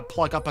to,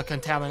 plug up a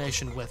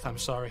contamination with. I'm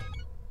sorry.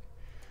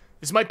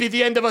 This might be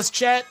the end of us,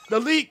 chat. The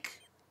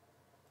leak.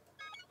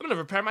 I'm gonna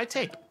repair my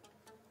tape.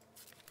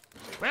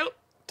 Well,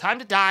 time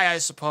to die, I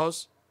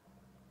suppose.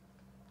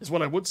 Is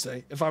what I would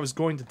say if I was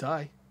going to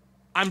die.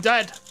 I'm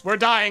dead. We're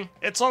dying.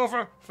 It's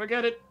over.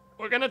 Forget it.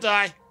 We're gonna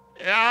die.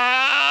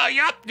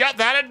 Yep,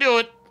 that'd do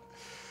it.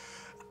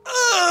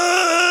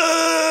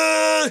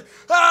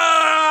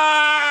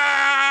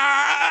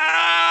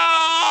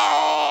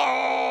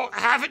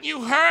 Haven't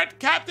you heard,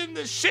 Captain?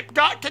 The ship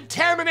got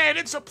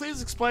contaminated, so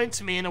please explain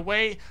to me in a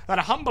way that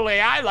a humble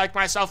AI like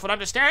myself would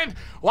understand.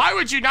 Why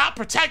would you not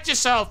protect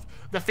yourself?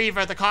 The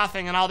fever, the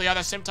coughing, and all the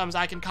other symptoms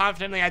I can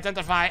confidently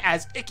identify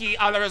as icky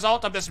are the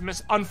result of this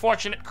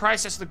unfortunate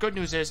crisis. The good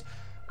news is,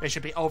 they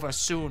should be over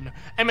soon.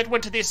 Emmett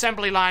went to the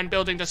assembly line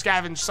building to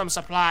scavenge some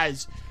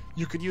supplies.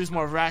 You could use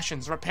more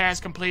rations. Repairs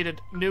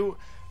completed.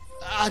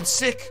 I'm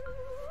sick.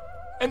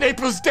 And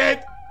April's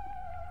dead.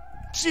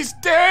 She's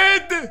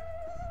dead!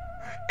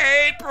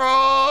 April!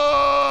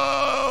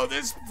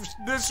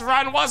 This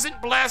run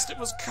wasn't blessed, it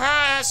was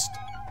cursed.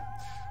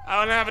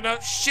 I don't have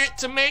enough shit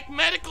to make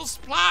medical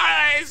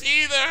supplies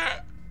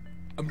either.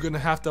 I'm gonna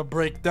have to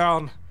break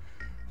down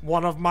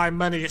one of my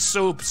many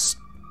soups.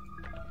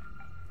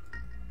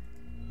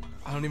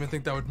 I don't even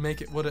think that would make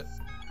it, would it?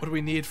 What do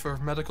we need for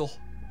medical?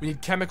 We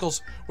need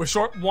chemicals. We're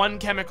short one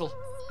chemical.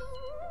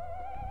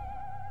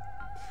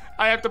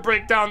 I have to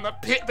break down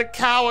the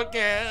cow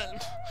again.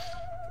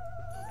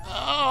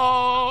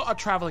 Oh, a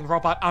traveling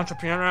robot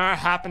entrepreneur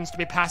happens to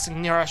be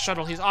passing near our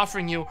shuttle. He's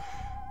offering you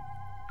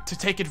to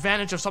take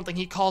advantage of something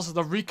he calls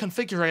the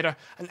reconfigurator,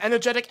 an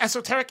energetic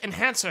esoteric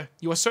enhancer.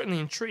 You are certainly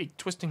intrigued.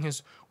 Twisting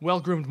his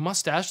well-groomed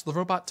mustache, the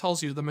robot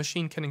tells you the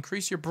machine can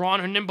increase your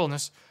brawn or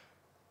nimbleness.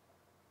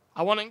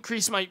 I want to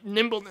increase my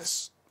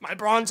nimbleness. My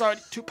brawn's already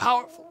too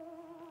powerful.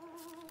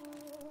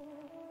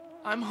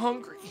 I'm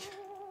hungry.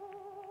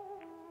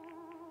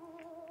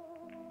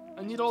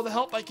 I need all the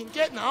help I can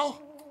get now.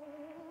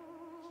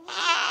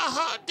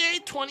 Day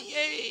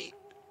 28.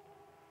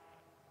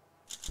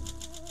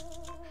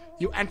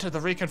 You enter the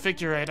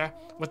reconfigurator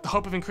with the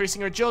hope of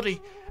increasing your agility,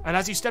 and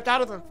as you stepped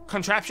out of the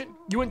contraption,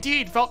 you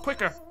indeed felt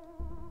quicker.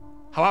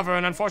 However,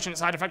 an unfortunate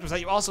side effect was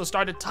that you also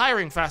started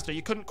tiring faster.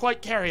 You couldn't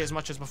quite carry as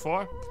much as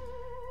before.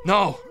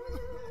 No,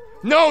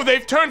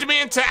 they've turned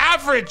me into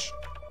average.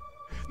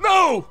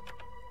 No!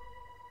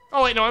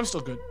 Oh wait, no, I'm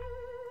still good.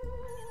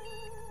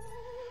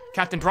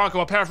 Captain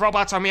Bronco, a pair of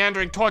robots are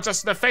meandering towards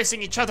us. They're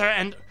facing each other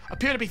and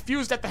appear to be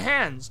fused at the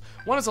hands.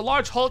 One is a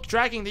large Hulk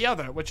dragging the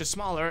other, which is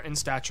smaller in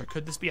stature.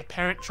 Could this be a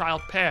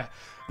parent-child pair?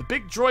 The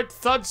big droid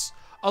thuds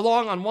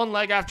along on one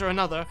leg after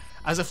another,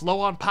 as if low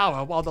on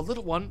power, while the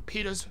little one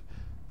peters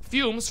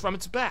fumes from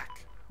its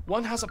back.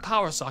 One has a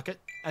power socket,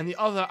 and the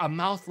other a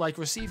mouth-like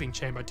receiving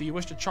chamber. Do you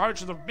wish to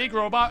charge the big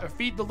robot or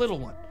feed the little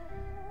one?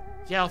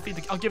 Yeah,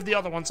 I'll give the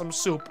other one some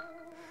soup.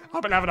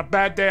 I've been having a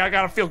bad day. I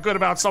gotta feel good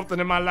about something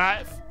in my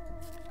life.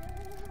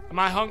 Am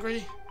I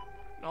hungry?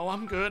 No,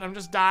 I'm good. I'm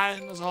just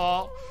dying, that's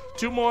all.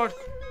 2 more.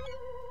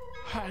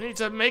 I need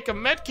to make a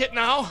med kit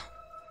now.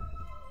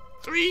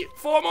 3,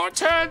 4 more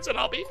turns and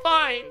I'll be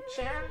fine.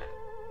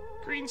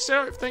 Green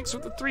Seraph, thanks for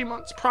the 3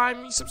 months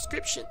Prime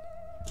subscription.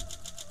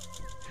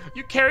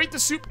 You carried the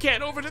soup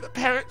can over to the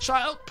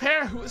parent-child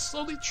pair who is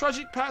slowly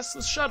trudging past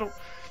the shuttle.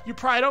 You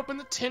pried open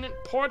the tin and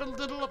poured a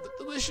little of the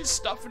delicious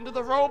stuff into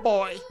the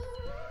row-boy,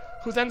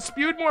 who then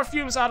spewed more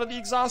fumes out of the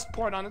exhaust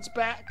port on its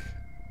back.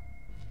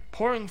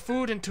 Pouring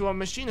food into a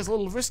machine is a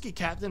little risky,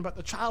 Captain, but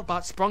the child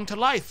bot sprung to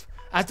life,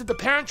 as did the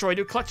parent droid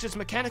who clutched his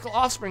mechanical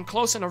offspring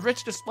close in a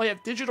rich display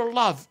of digital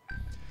love.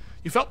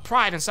 You felt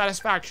pride and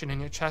satisfaction in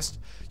your chest,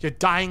 your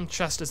dying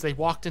chest, as they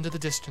walked into the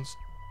distance.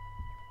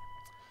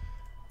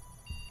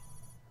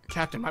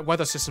 Captain, my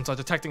weather systems are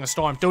detecting a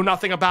storm. Do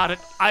nothing about it.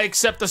 I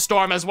accept the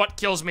storm as what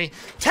kills me.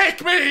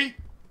 Take me!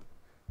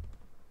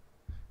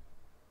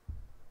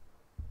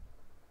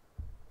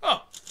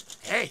 Oh,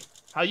 hey,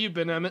 how you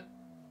been, Emmett?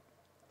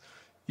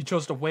 You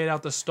chose to wait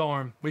out the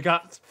storm. We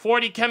got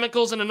 40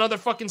 chemicals and another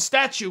fucking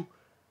statue.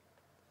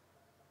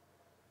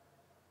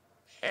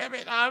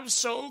 Emmett, I'm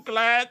so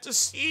glad to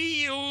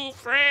see you,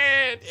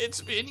 friend.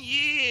 It's been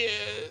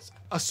years.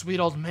 A sweet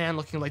old man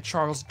looking like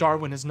Charles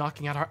Darwin is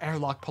knocking at our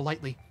airlock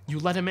politely. You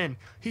let him in.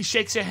 He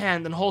shakes your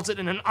hand and holds it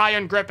in an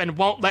iron grip and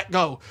won't let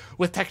go.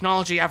 With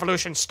technology,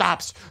 evolution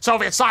stops.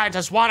 Soviet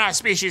scientists want our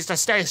species to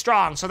stay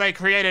strong, so they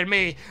created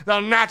me, the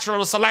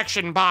natural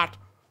selection bot.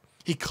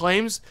 He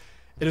claims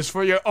it is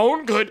for your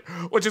own good,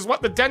 which is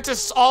what the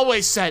dentists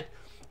always said.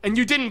 And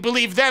you didn't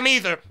believe them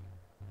either.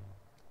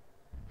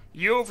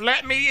 You've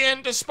let me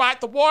in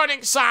despite the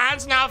warning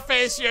signs. Now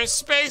face your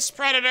space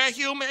predator,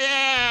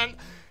 human.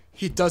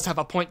 He does have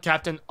a point,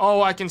 Captain.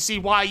 Oh, I can see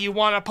why you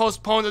want to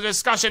postpone the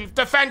discussion.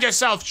 Defend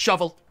yourself,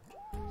 Shovel.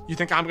 You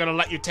think I'm gonna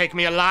let you take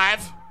me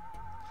alive?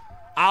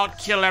 I'll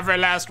kill every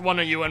last one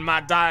of you in my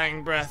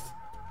dying breath.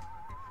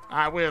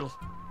 I will.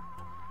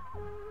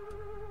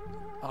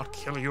 I'll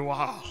kill you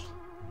all.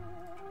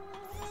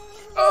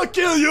 I'll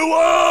kill you all,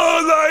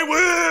 I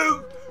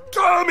will!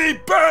 Commie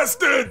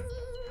bastard!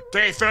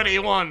 Day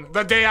 31,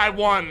 the day I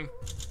won.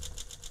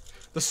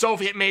 The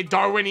Soviet-made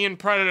Darwinian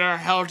predator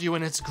held you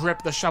in its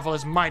grip. The shovel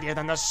is mightier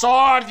than the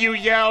sword, you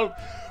yelled,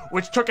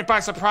 which took it by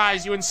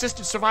surprise. You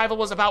insisted survival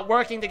was about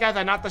working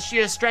together, not the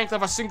sheer strength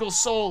of a single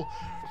soul.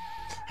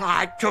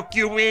 I took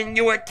you in,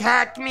 you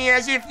attacked me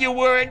as if you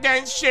were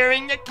against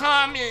sharing the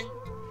common.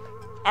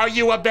 Are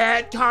you a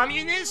bad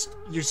communist?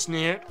 You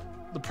sneered.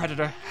 The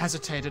predator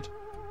hesitated.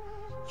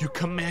 You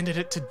commanded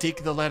it to dig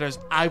the letters.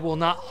 I will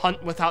not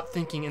hunt without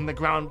thinking in the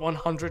ground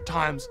 100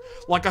 times.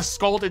 Like a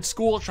scolded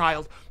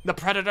schoolchild, the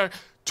predator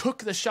took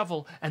the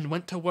shovel and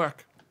went to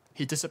work.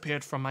 He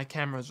disappeared from my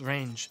camera's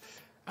range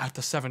at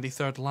the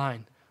 73rd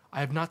line.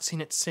 I have not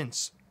seen it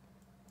since.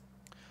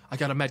 I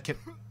got a medkit.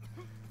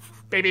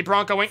 Baby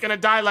Bronco ain't gonna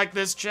die like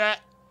this, chat.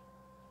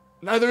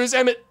 Neither is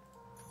Emmett.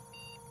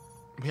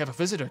 We have a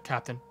visitor,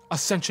 Captain. A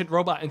sentient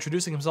robot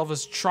introducing himself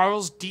as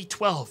Charles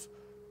D12.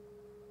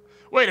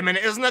 Wait a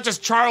minute, isn't that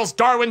just Charles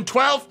Darwin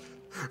 12?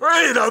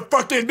 Wait a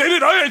fucking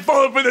minute, I ain't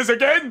falling for this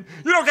again!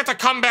 You don't get to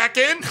come back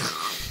in!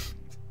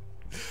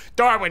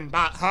 Darwin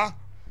bot, huh?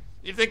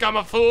 You think I'm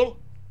a fool?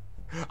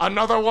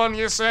 Another one,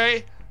 you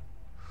say?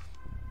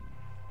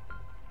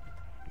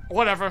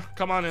 Whatever,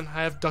 come on in.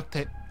 I have duct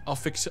tape. I'll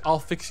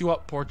fix you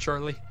up, poor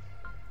Charlie.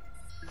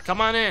 Come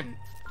on in.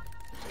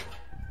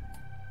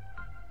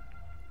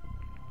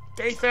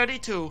 Day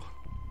 32.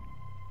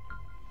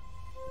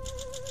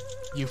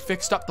 You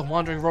fixed up the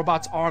wandering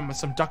robot's arm with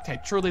some duct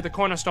tape, truly the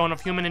cornerstone of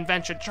human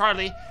invention.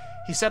 Charlie,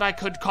 he said I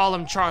could call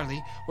him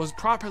Charlie, was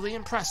properly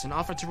impressed and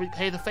offered to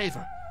repay the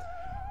favor.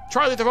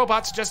 Charlie the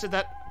robot suggested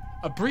that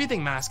a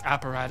breathing mask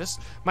apparatus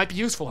might be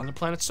useful on the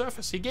planet's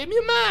surface. He gave me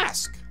a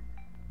mask.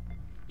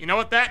 You know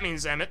what that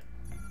means, Emmett?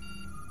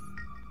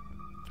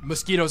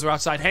 Mosquitoes are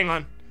outside. Hang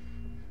on.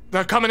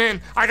 They're coming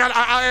in.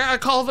 I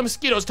call the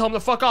mosquitoes, tell them to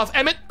fuck off.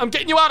 Emmett, I'm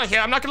getting you out of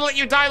here. I'm not gonna let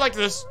you die like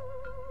this.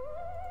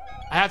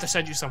 I have to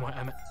send you somewhere,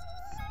 Emmett.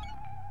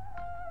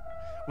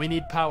 We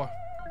need power.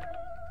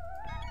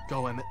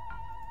 Go, Emmett.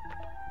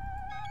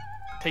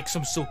 Take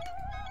some soup.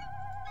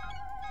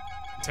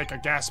 Take a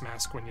gas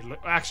mask when you look.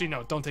 Actually,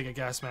 no, don't take a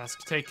gas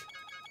mask. Take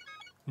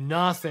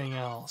nothing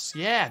else.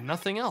 Yeah,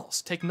 nothing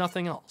else. Take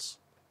nothing else.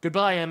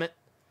 Goodbye, Emmett.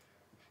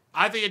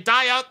 Either you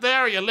die out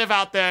there or you live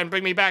out there and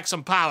bring me back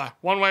some power.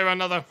 One way or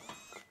another.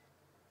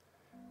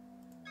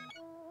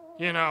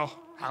 You know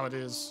how it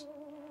is.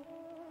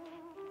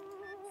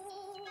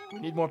 We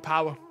need more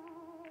power.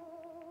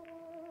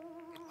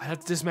 I have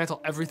to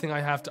dismantle everything I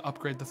have to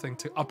upgrade the thing,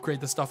 to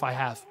upgrade the stuff I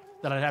have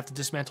that I'd have to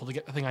dismantle to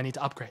get the thing I need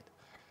to upgrade.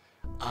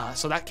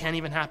 So that can't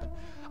even happen.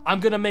 I'm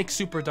gonna make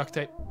super duct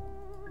tape.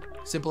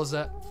 Simple as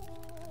that.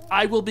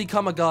 I will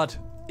become a god,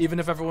 even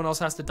if everyone else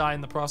has to die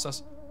in the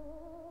process.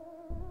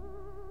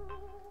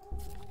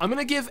 I'm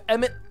gonna give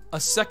Emmett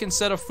a second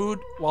set of food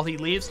while he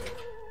leaves,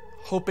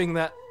 hoping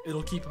that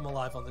it'll keep him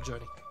alive on the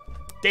journey.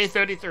 Day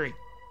 33.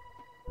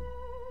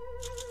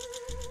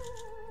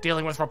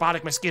 Dealing with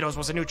robotic mosquitoes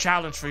was a new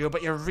challenge for you,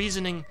 but your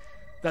reasoning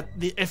that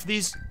if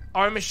these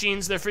are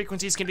machines, their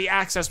frequencies can be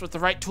accessed with the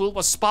right tool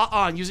was spot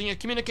on. Using a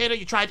communicator,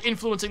 you tried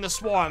influencing the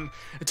swarm.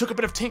 It took a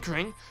bit of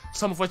tinkering,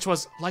 some of which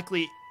was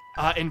likely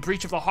in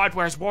breach of the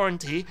hardware's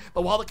warranty,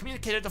 but while the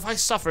communicator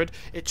device suffered,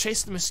 it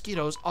chased the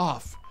mosquitoes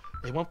off.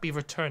 They won't be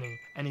returning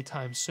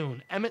anytime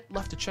soon. Emmett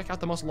left to check out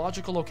the most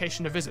logical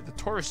location to visit, the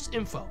tourist's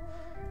info.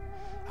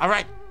 All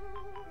right.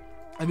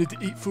 I need to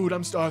eat food,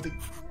 I'm starving.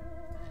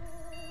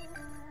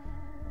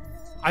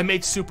 I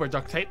made super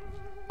duct tape.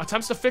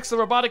 Attempts to fix the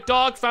robotic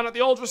dog found at the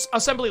old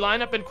assembly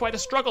line have been quite a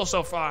struggle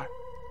so far.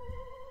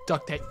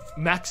 Duct tape.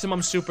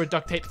 Maximum super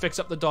duct tape. Fix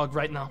up the dog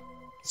right now.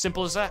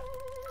 Simple as that.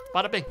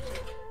 Bada bing.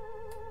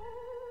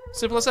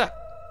 Simple as that.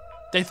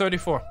 Day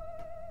 34.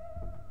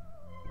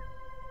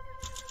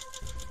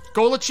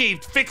 Goal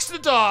achieved. Fix the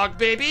dog,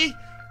 baby.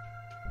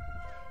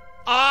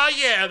 Ah,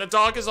 yeah, the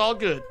dog is all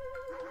good.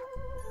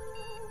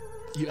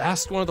 You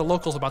asked one of the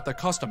locals about their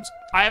customs.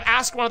 I have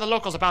asked one of the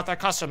locals about their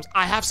customs.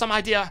 I have some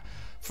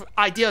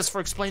ideas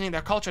for explaining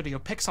their culture to you.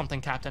 Pick something,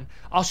 Captain.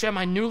 I'll share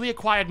my newly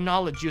acquired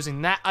knowledge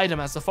using that item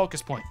as the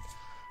focus point.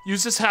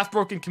 Use this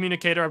half-broken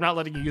communicator. I'm not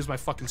letting you use my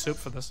fucking soup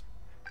for this.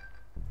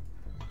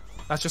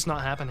 That's just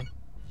not happening.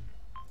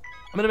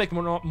 I'm gonna make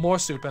more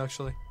soup,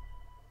 actually.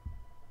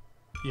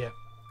 Yeah.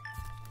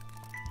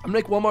 I'm gonna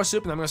make one more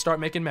soup, and I'm gonna start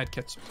making med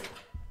kits.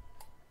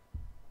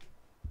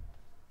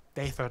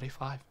 Day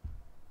 35.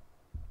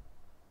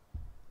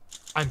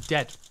 I'm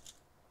dead.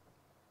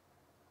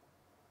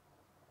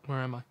 Where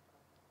am I?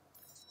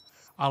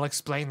 I'll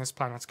explain this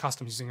planet's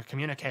customs using a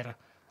communicator.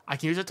 I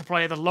can use it to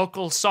play the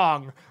local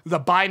song, the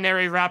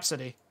Binary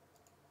Rhapsody.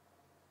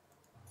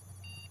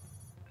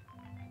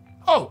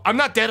 Oh, I'm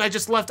not dead.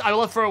 I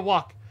left for a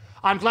walk.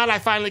 I'm glad I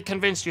finally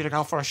convinced you to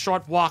go for a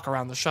short walk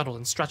around the shuttle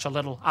and stretch a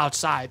little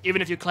outside.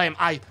 Even if you claim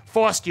I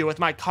forced you with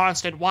my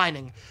constant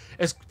whining,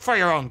 it's for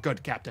your own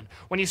good, Captain.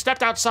 When you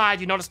stepped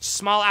outside, you noticed a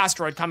small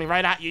asteroid coming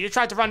right at you. You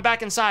tried to run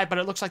back inside, but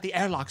it looks like the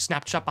airlock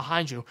snapped shut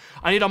behind you.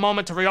 I need a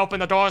moment to reopen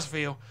the doors for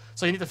you,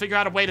 so you need to figure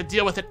out a way to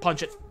deal with it.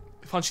 Punch it.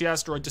 Punch the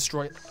asteroid,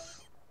 destroy it.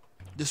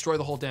 Destroy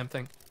the whole damn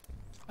thing.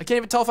 I can't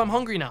even tell if I'm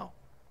hungry now.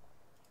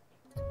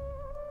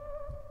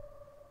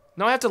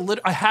 Now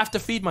I have to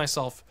feed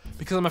myself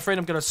because I'm afraid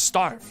I'm gonna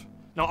starve.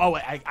 No, oh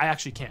wait, I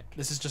actually can't.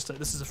 This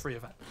is a free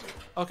event.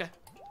 Okay.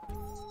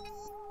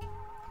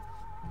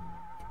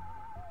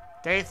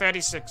 Day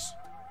 36.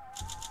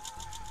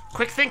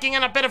 Quick thinking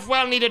and a bit of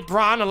well-needed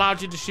brawn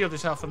allowed you to shield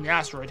yourself from the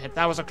asteroid hit.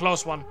 That was a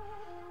close one.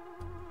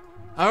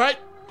 Alright,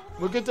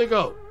 we're good to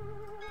go.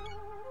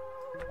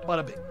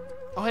 Bada bing.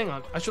 Oh, hang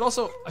on. I should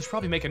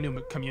probably make a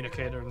new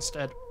communicator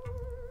instead.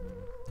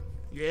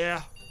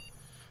 Yeah.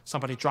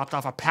 Somebody dropped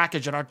off a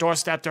package at our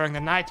doorstep during the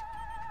night.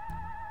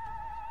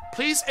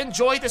 Please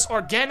enjoy this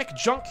organic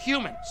junk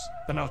humans,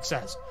 the note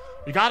says.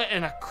 We got it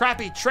in a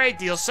crappy trade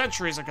deal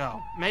centuries ago.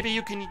 Maybe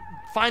you can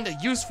find a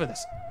use for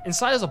this.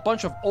 Inside is a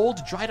bunch of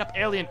old, dried-up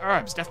alien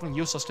herbs, definitely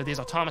useless to these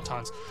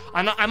automatons.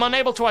 I'm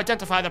unable to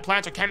identify the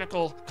plant or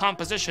chemical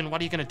composition.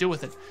 What are you gonna do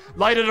with it?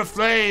 Light it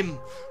aflame!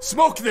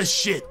 Smoke this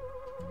shit!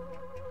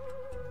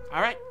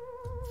 Alright.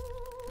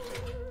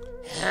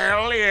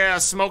 Hell yeah,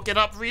 smoke it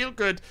up real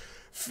good.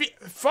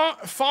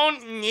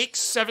 Phone Nick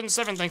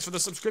 77, thanks for the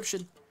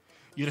subscription.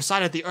 You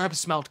decided the herbs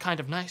smelled kind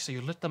of nice, so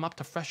you lit them up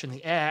to freshen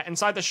the air.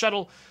 Inside the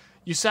shuttle,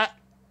 you sat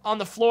on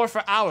the floor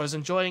for hours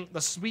enjoying the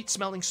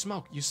sweet-smelling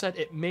smoke. You said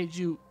it made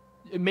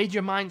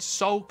your mind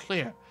so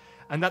clear,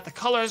 and that the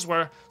colors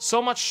were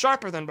so much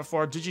sharper than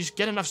before. Did you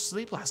get enough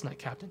sleep last night,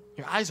 Captain?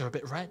 Your eyes are a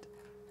bit red.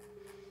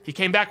 He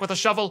came back with a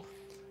shovel.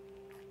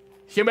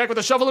 He came back with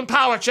a shovel and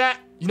power, chat.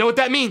 You know what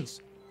that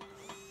means?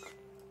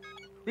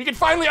 We can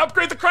finally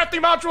upgrade the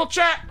crafting module,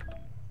 chat.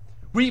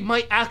 We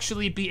might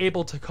actually be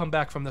able to come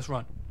back from this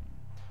run.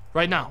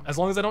 Right now, as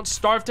long as I don't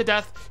starve to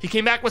death. He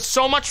came back with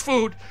so much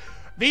food.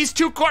 These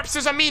two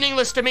corpses are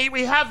meaningless to me.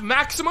 We have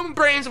maximum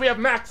brains, we have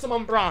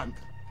maximum brawn.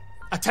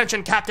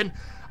 Attention, Captain.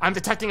 I'm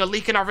detecting a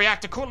leak in our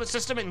reactor coolant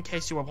system. In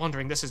case you were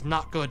wondering, this is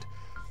not good.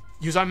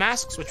 Use our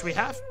masks, which we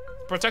have.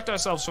 Protect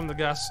ourselves from the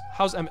gas.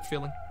 How's Emmett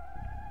feeling?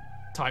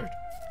 Tired.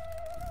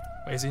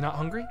 Wait, is he not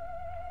hungry?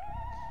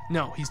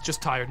 No, he's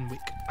just tired and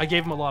weak. I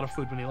gave him a lot of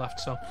food when he left,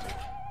 so.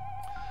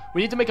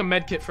 We need to make a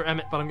med kit for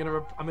Emmett, but I'm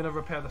gonna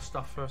repair the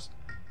stuff first.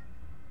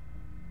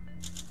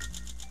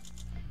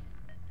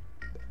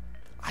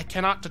 I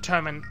cannot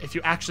determine if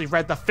you actually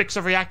read the Fix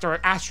a Reactor or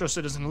Astro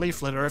Citizen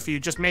leaflet, or if you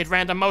just made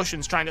random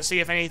motions trying to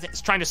see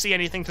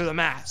anything through the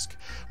mask.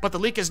 But the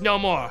leak is no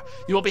more.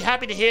 You will be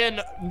happy to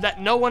hear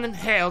that no one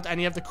inhaled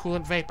any of the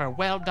coolant vapor.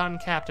 Well done,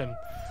 Captain.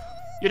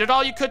 You did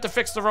all you could to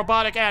fix the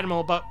robotic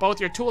animal, but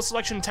both your tool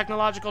selection and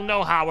technological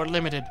know-how were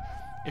limited.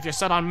 If you're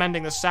set on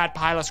mending this sad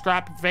pile of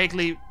scrap,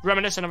 vaguely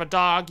reminiscent of a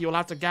dog, you will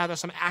have to gather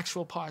some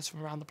actual parts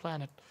from around the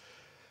planet.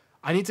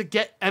 I need to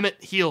get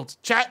Emmett healed.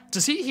 Chat,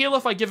 does he heal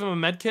if I give him a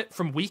med kit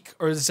from weak,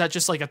 or is that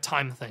just like a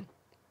time thing?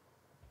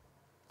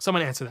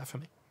 Someone answer that for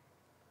me.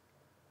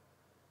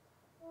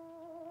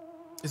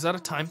 Is that a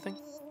time thing?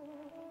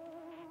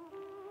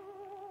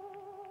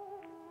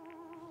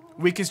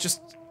 Weak is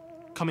just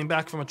coming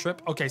back from a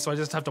trip? Okay, so I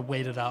just have to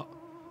wait it out.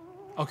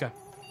 Okay.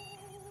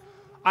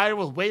 I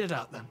will wait it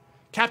out then.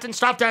 Captain,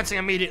 stop dancing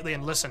immediately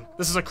and listen.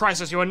 This is a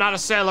crisis. You are not a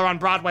sailor on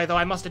Broadway, though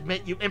I must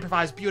admit you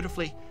improvise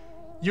beautifully.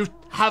 You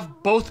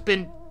have both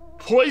been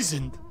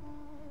poisoned.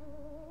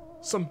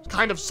 Some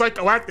kind of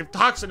psychoactive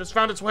toxin has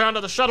found its way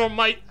onto the shuttle.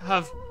 Might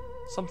have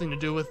something to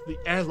do with the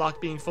airlock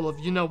being full of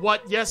you know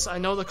what. Yes, I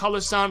know the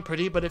colors sound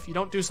pretty, but if you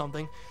don't do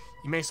something,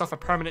 you may suffer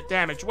permanent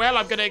damage. Well,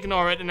 I'm gonna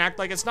ignore it and act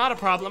like it's not a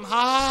problem. Ha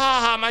ha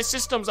ha ha, my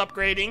system's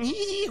upgrading. Hee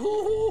hee hoo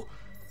hoo.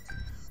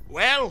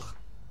 Well,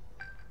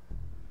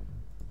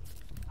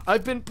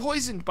 I've been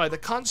poisoned by the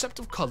concept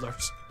of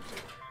colors.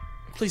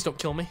 Please don't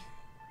kill me.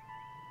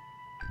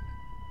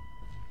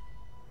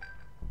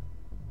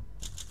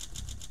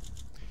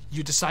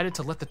 You decided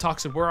to let the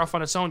toxin wear off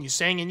on its own. You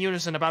sang in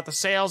unison about the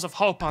sails of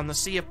hope on the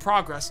sea of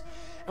progress.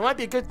 It might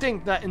be a good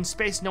thing that in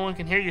space no one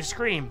can hear you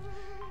scream.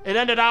 It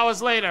ended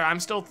hours later. I'm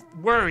still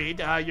worried.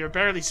 You're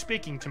barely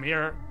speaking to me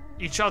or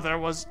each other.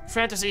 Was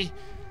fantasy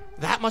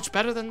that much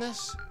better than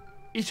this?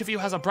 Each of you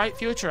has a bright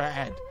future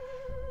ahead.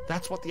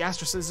 That's what the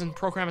Astrocitizen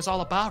program is all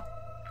about.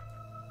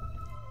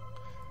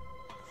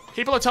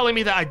 People are telling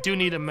me that I do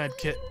need a med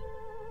kit.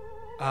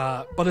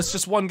 But it's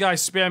just one guy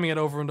spamming it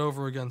over and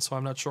over again, so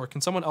I'm not sure. Can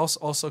someone else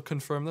also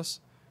confirm this?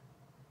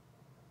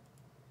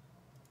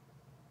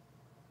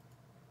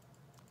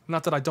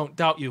 Not that I don't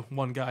doubt you,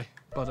 one guy,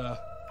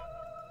 but,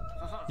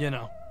 you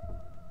know.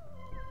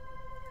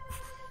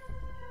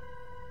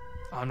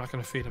 I'm not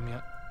gonna feed him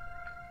yet.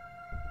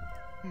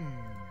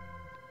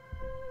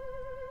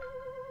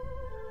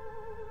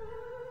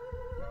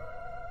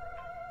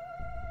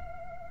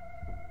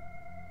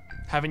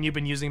 Haven't you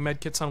been using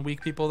medkits on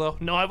weak people, though?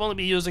 No, I've only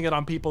been using it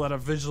on people that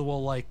have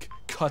visual, like,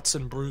 cuts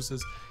and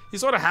bruises. He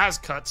sort of has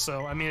cuts,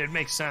 so, I mean, it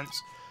makes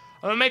sense.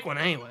 I'm gonna make one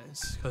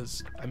anyways,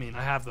 because, I mean,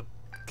 I have the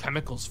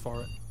chemicals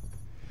for it.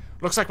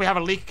 Looks like we have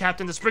a leak,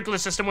 Captain. The sprinkler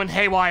system went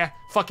haywire.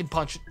 Fucking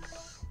punch it.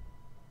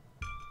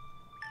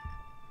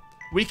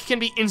 Weak can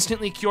be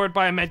instantly cured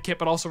by a medkit,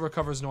 but also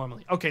recovers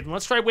normally. Okay, then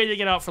let's try waiting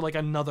it out for, like,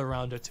 another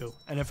round or two.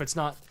 And if it's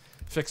not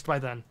fixed by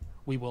then,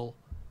 we will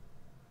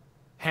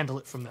handle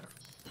it from there.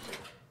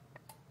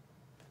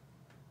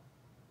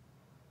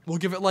 We'll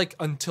give it, like,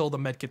 until the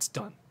medkit's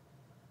done.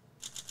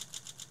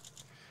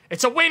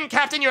 It's a win,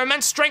 Captain. Your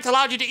immense strength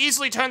allowed you to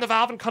easily turn the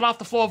valve and cut off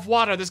the flow of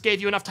water. This gave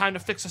you enough time to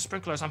fix the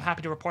sprinklers. I'm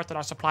happy to report that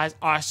our supplies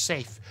are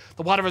safe.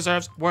 The water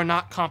reserves were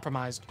not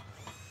compromised.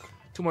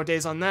 2 more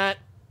days on that.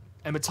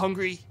 Emmett's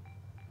hungry.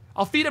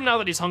 I'll feed him now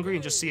that he's hungry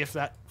and just see if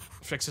that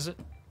fixes it.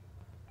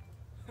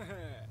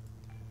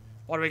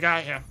 What do we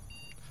got here?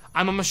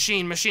 I'm a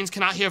machine. Machines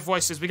cannot hear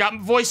voices. We got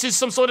voices,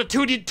 some sort of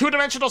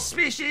two-dimensional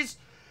species.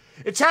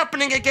 It's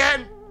happening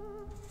again.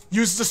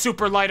 Use the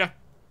super lighter.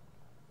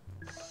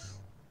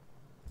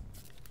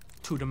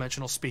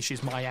 Two-dimensional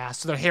species, my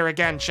ass. They're here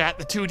again, chat.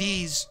 The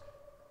 2Ds.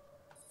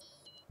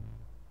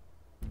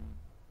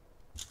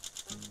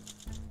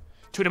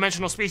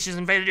 Two-dimensional species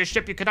invaded your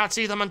ship. You could not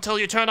see them until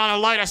you turned on a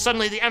lighter.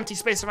 Suddenly, the empty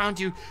space around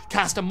you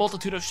cast a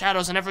multitude of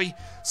shadows in every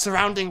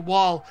surrounding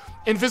wall.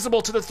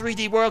 Invisible to the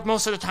 3D world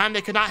most of the time,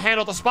 they could not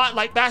handle the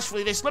spotlight.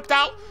 Bashfully, they slipped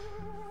out.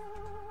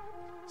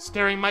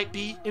 Staring might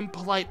be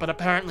impolite, but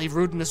apparently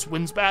rudeness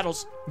wins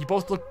battles. You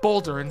both look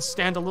bolder and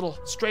stand a little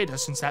straighter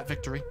since that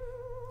victory.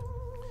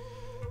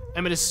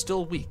 Emmett is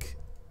still weak.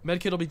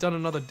 Medkit will be done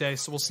another day,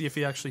 so we'll see if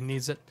he actually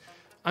needs it.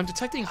 I'm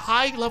detecting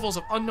high levels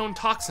of unknown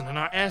toxin in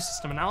our air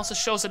system.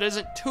 Analysis shows it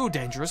isn't too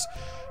dangerous,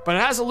 but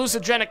it has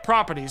hallucinogenic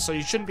properties, so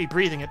you shouldn't be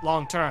breathing it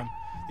long term.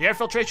 The air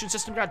filtration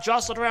system got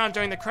jostled around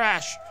during the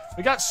crash.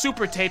 We got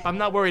super tape. I'm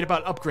not worried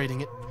about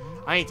upgrading it.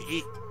 I need to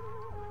eat.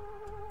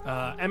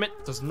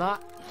 Emmett does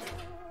not.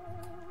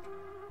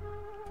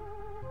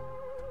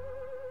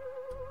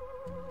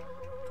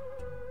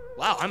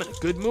 Wow, I'm in a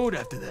good mood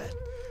after that.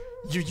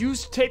 You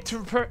used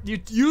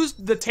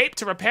the tape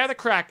to repair the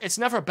crack. It's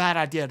never a bad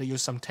idea to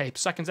use some tape.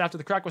 Seconds after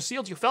the crack was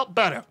sealed, you felt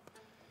better.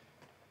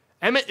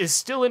 Emmett is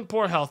still in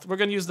poor health. We're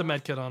gonna use the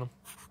medkit on him.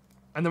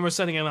 And then we're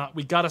sending him out.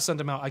 We gotta send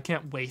him out. I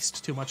can't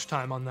waste too much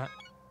time on that.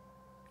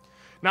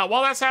 Now,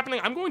 while that's happening,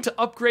 I'm going to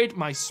upgrade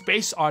my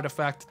space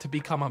artifact to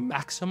become a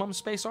maximum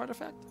space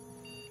artifact.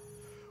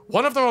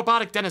 One of the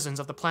robotic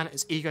denizens of the planet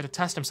is eager to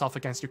test himself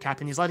against you,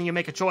 Captain. He's letting you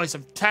make a choice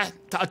of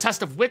a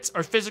test of wits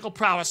or physical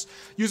prowess.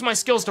 Use my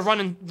skills to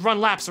run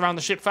laps around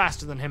the ship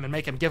faster than him and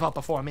make him give up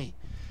before me.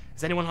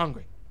 Is anyone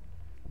hungry?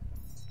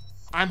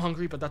 I'm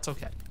hungry, but that's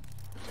okay.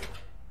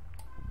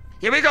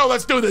 Here we go,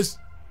 let's do this!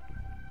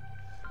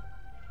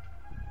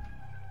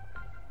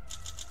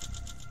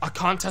 A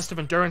contest of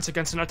endurance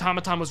against an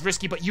automaton was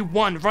risky, but you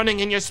won. Running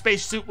in your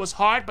spacesuit was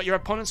hard, but your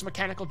opponent's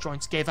mechanical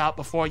joints gave out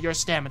before your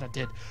stamina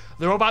did.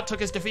 The robot took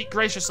his defeat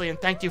graciously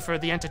and thanked you for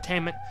the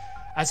entertainment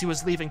as he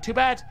was leaving. Too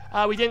bad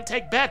we didn't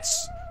take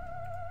bets.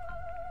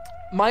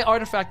 My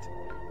artifact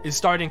is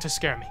starting to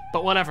scare me,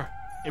 but whatever.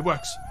 It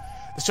works.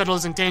 The shuttle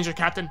is in danger,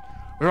 Captain.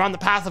 We're on the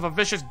path of a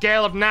vicious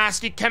gale of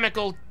nasty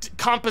chemical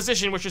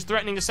composition which is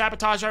threatening to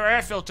sabotage our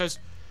air filters.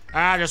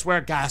 Just wear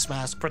a gas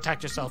mask.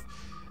 Protect yourself.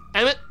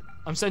 Emmett,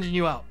 I'm sending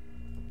you out.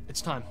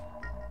 It's time.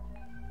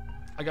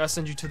 I gotta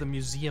send you to the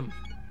museum,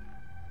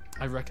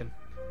 I reckon.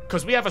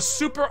 Because we have a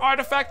super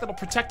artifact that'll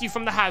protect you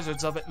from the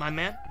hazards of it, my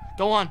man.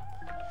 Go on.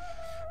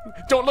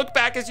 Don't look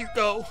back as you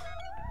go.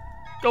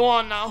 Go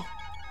on now.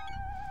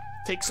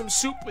 Take some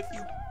soup with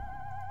you.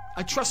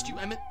 I trust you,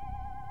 Emmett.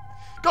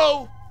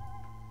 Go!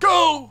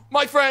 Go,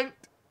 my friend!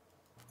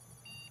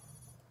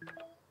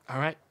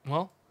 Alright,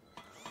 well.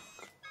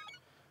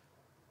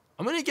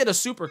 I'm gonna get a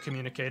super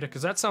communicator,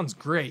 because that sounds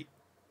great.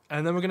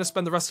 And then we're gonna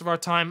spend the rest of our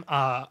time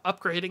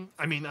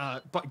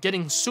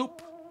getting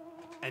soup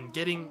and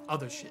getting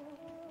other shit.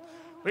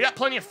 We got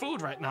plenty of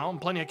food right now, and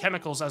plenty of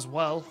chemicals as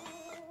well.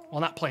 Well,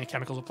 not plenty of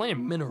chemicals, but plenty of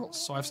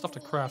minerals, so I have stuff to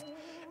craft.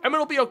 Emmett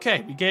will be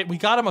okay. We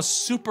got him a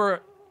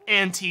super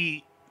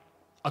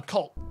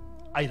anti-occult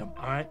item,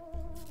 alright?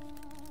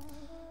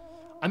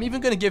 I'm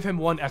even gonna give him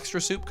 1 extra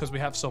soup because we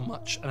have so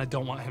much and I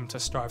don't want him to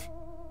starve.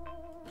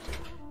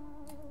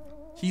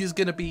 He is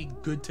gonna be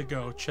good to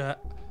go, chat.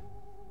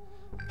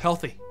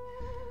 Healthy.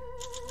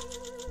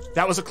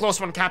 That was a close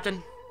one,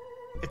 Captain.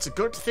 It's a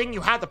good thing you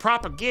had the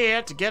proper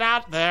gear to get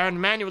out there and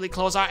manually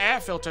close our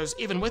air filters.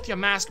 Even with your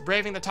mask,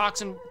 braving the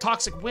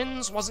toxic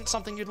winds wasn't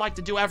something you'd like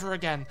to do ever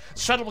again. The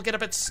shuttle will get a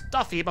bit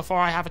stuffy before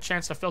I have a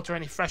chance to filter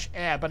any fresh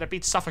air, but it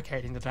beats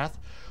suffocating to death.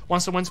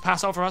 Once the winds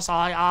pass over us,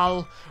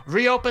 I'll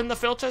reopen the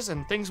filters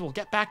and things will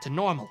get back to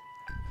normal.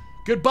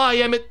 Goodbye,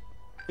 Emmett.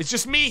 It's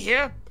just me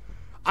here.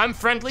 I'm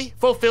friendly,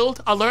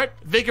 fulfilled, alert,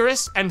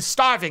 vigorous, and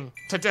starving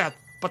to death.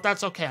 But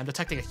that's okay. I'm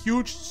detecting a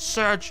huge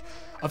surge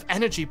of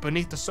energy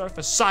beneath the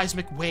surface,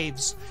 seismic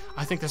waves.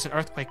 I think there's an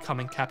earthquake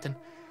coming, Captain.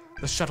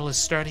 The shuttle is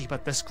sturdy,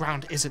 but this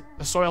ground isn't.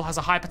 The soil has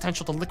a high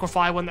potential to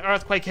liquefy when the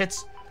earthquake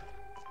hits.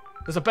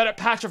 There's a better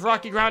patch of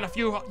rocky ground a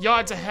few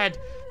yards ahead.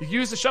 You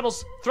use the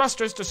shuttle's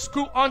thrusters to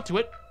scoot onto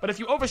it, but if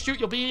you overshoot,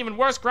 you'll be in even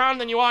worse ground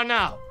than you are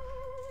now.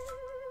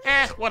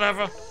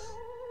 Whatever.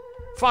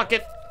 Fuck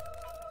it.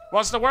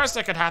 What's the worst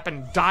that could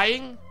happen?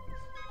 Dying?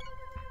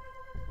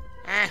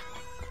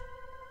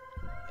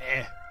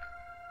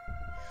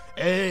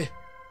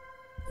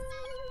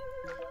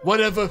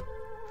 Whatever.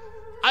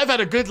 I've had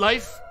a good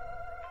life.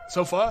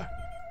 So far.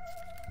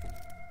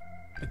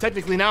 And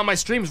technically now my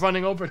stream's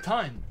running over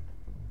time.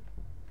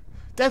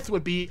 Death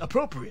would be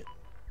appropriate.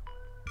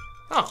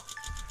 Oh.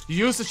 You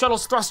use the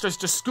shuttle's thrusters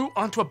to scoot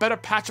onto a better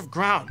patch of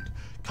ground,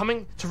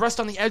 coming to rest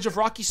on the edge of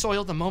rocky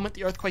soil the moment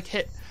the earthquake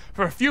hit.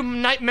 For a few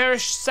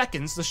nightmarish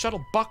seconds, the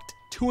shuttle bucked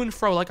to and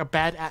fro like a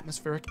bad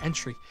atmospheric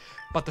entry.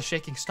 But the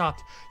shaking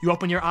stopped. You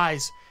open your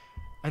eyes,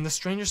 and the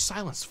stranger's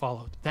silence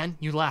followed. Then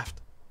you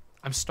laughed.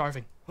 I'm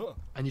starving.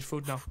 I need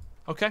food now.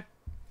 Okay?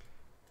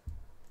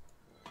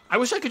 I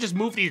wish I could just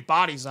move these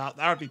bodies out.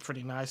 That would be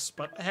pretty nice,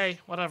 but hey,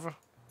 whatever.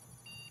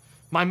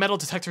 My metal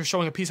detector is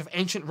showing a piece of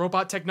ancient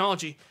robot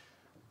technology.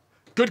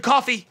 Good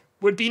coffee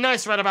would be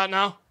nice right about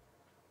now.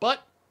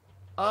 But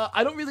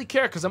I don't really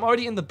care because I'm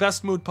already in the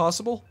best mood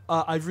possible.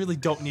 I really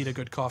don't need a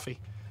good coffee.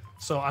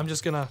 So I'm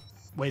just gonna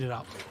wait it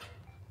out.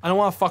 I don't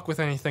want to fuck with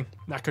anything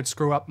that could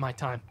screw up my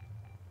time.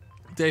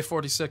 Day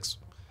 46.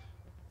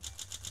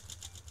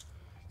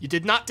 You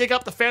did not dig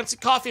up the fancy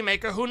coffee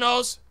maker. Who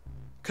knows?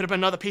 Could have been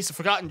another piece of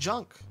forgotten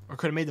junk. Or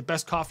could have made the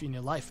best coffee in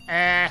your life.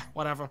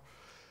 Whatever.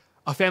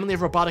 A family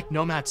of robotic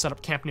nomads set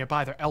up camp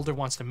nearby. Their elder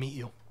wants to meet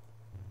you.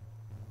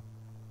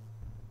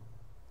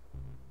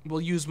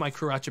 We'll use my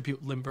crew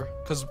attribute Limber,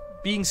 because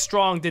being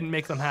strong didn't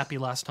make them happy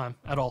last time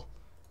at all.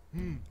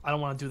 I don't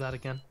want to do that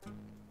again.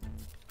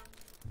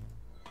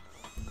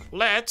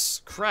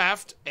 Let's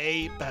craft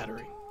a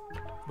battery.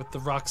 With the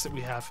rocks that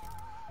we have.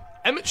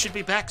 Emmett should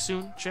be back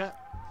soon, chat.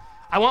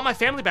 I want my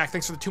family back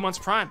thanks for the 2 months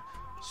prime.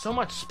 So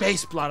much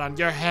space blood on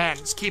your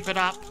hands. Keep it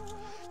up.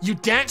 You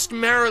danced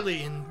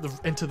merrily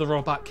into the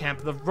robot camp.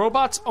 The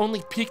robots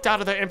only peeked out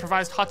of their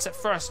improvised huts at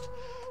first.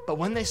 But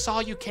when they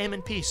saw you came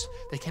in peace,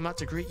 they came out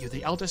to greet you.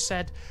 The elder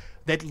said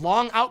they'd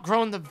long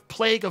outgrown the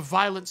plague of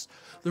violence.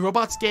 The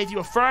robots gave you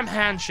a firm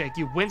handshake.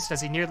 You winced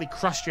as he nearly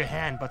crushed your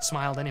hand, but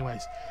smiled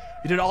anyways.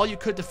 You did all you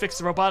could to fix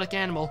the robotic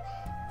animal,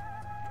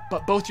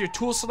 but both your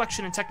tool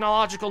selection and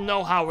technological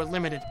know-how were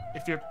limited.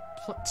 If you're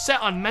set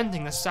on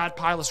mending this sad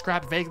pile of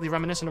scrap vaguely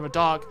reminiscent of a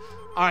dog,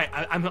 alright,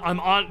 I'm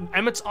on.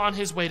 Emmett's on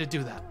his way to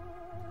do that.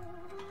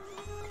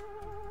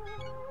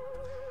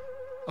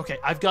 Okay,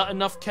 I've got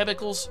enough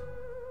chemicals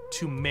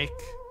to make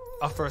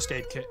a first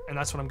aid kit, and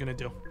that's what I'm gonna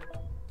do.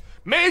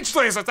 Mage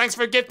Laser, thanks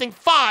for gifting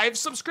 5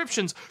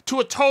 subscriptions to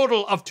a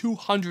total of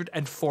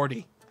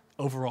 240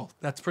 overall.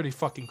 That's pretty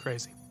fucking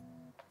crazy.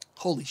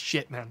 Holy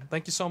shit, man.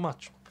 Thank you so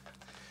much.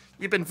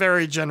 You've been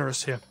very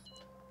generous here.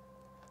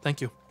 Thank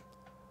you.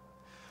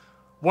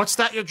 What's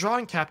that you're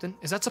drawing, Captain?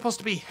 Is that supposed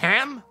to be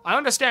ham? I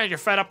understand you're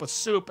fed up with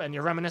soup and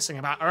you're reminiscing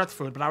about Earth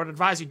food, but I would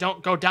advise you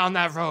don't go down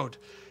that road.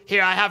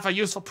 Here, I have a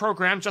useful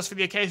program just for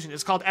the occasion.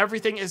 It's called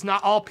Everything Is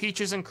Not All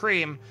Peaches and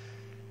Cream.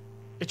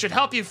 It should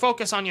help you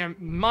focus on your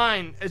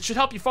mind. It should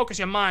help you focus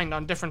your mind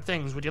on different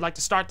things. Would you like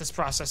to start this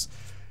process?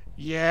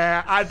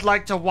 Yeah, I'd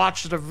like to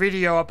watch the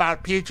video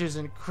about peaches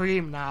and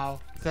cream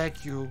now.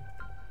 Thank you.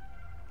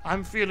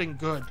 I'm feeling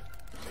good.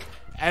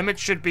 Emmett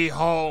should be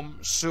home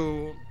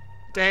soon.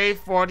 Day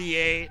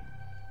 48.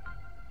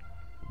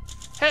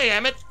 Hey,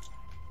 Emmett.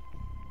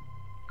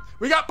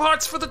 We got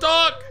parts for the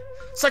dog!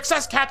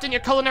 Success, Captain.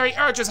 Your culinary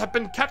urges have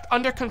been kept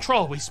under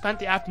control. We spent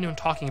the afternoon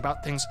talking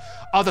about things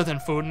other than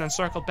food and then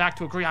circled back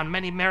to agree on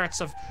many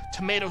merits of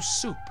tomato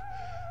soup.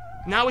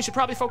 Now we should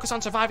probably focus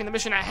on surviving the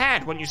mission at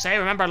hand, wouldn't you say?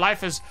 Remember,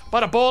 life is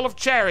but a bowl of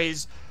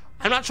cherries.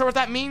 I'm not sure what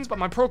that means, but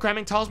my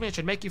programming tells me it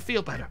should make you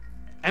feel better.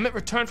 Emmett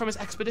returned from his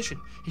expedition.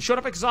 He showed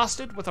up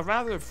exhausted, with a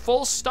rather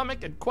full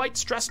stomach and quite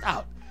stressed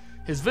out.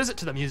 His visit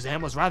to the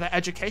museum was rather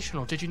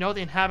educational. Did you know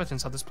the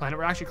inhabitants of this planet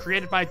were actually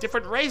created by a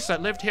different race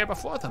that lived here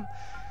before them?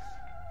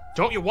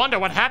 Don't you wonder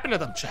what happened to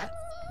them, chat?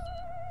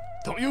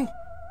 Don't you?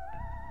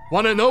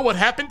 Want to know what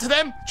happened to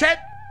them, chat?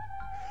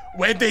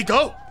 Where'd they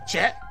go,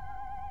 chat?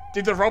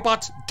 Did the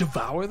robots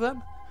devour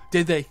them?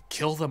 Did they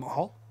kill them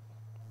all?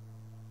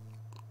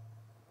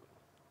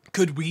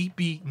 Could we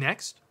be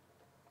next?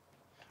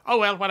 Oh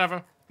well,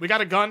 whatever. We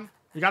got a gun,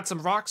 we got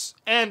some rocks,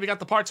 and we got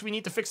the parts we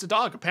need to fix the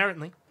dog,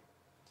 apparently.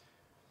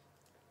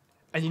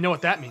 And you know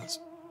what that means?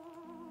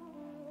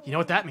 You know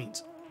what that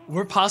means?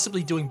 We're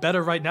possibly doing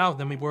better right now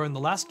than we were in the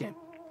last game.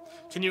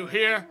 Can you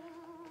hear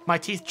my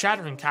teeth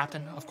chattering,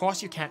 Captain? Of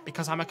course you can't,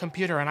 because I'm a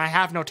computer and I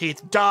have no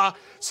teeth. Duh!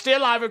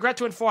 Still, I regret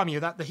to inform you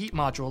that the heat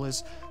module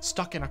is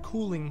stuck in a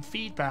cooling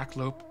feedback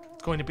loop.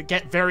 It's going to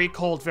get very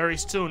cold very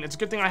soon. It's a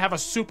good thing I have a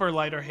super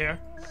lighter here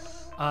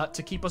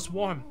to keep us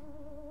warm.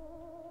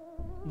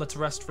 Let's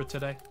rest for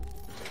today.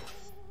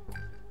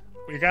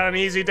 We got an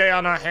easy day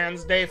on our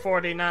hands, day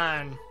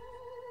 49.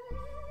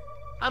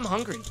 I'm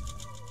hungry.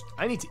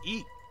 I need to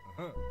eat.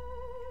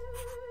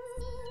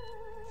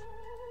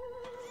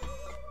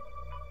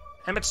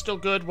 Emmett's still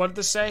good. What did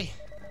this say?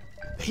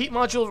 The heat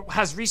module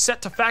has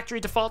reset to factory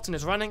defaults and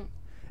is running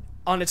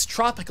on its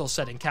tropical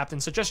setting, Captain.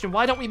 Suggestion,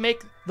 why don't we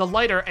make the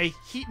lighter a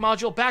heat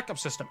module backup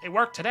system? It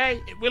worked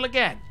today, it will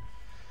again.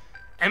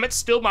 Emmett's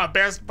still my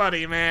best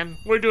buddy, man.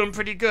 We're doing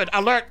pretty good.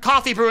 Alert,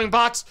 coffee brewing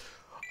bots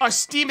are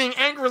steaming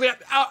angrily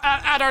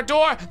at our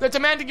door. They're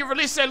demanding you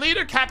release their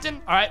leader,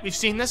 Captain. All right, we've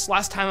seen this.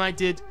 Last time I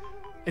did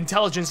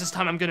intelligence, this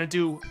time I'm gonna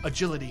do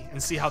agility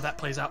and see how that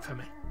plays out for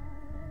me.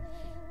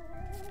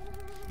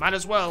 Might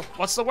as well.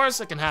 What's the worst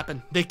that can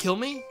happen? They kill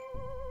me?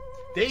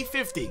 Day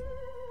 50.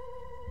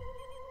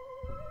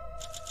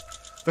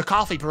 The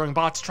coffee brewing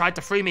bots tried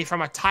to free me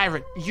from a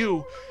tyrant.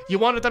 You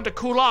wanted them to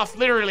cool off,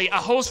 literally. A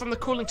hose from the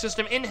cooling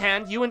system in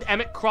hand, you and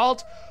Emmett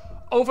crawled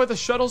over the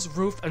shuttle's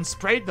roof and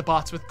sprayed the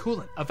bots with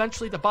coolant.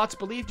 Eventually, the bots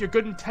believed your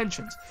good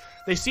intentions.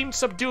 They seemed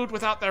subdued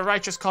without their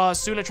righteous cause.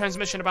 Soon, a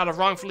transmission about a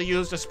wrongfully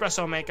used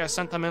espresso maker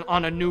sent them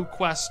on a new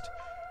quest.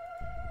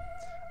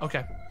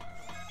 Okay.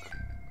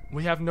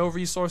 We have no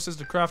resources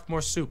to craft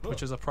more soup,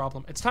 which is a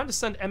problem. It's time to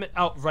send Emmett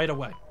out right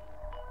away.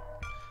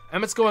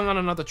 Emmett's going on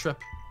another trip.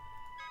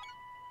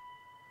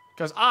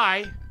 Because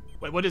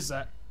wait, what is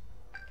that?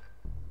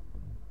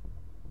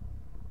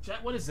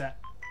 Chat, what is that?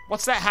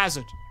 What's that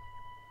hazard?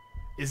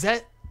 Is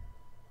that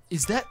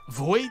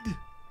void?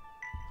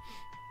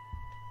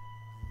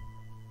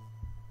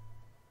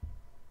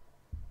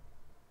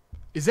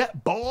 Is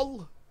that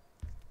ball?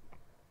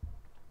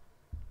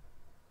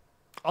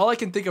 All I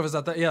can think of is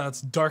that yeah, that's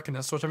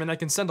darkness, which I mean, I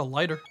can send a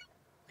lighter.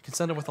 I can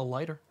send him with a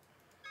lighter.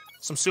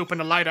 Some soup and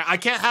a lighter. I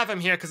can't have him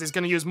here because he's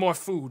going to use more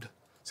food.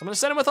 So I'm going to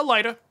send him with a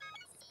lighter,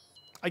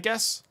 I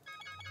guess.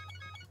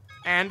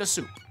 And a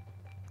soup.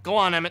 Go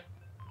on, Emmett.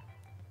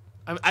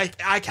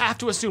 I have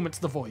to assume it's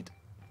the void.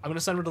 I'm going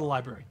to send him to the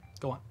library.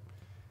 Go on.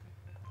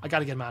 I got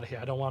to get him out of here.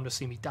 I don't want him to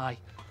see me die.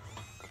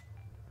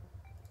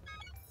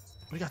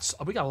 We got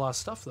a lot of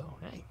stuff, though.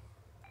 Hey.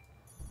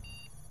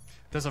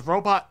 There's a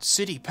robot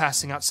city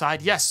passing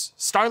outside. Yes,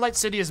 Starlight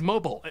City is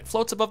mobile. It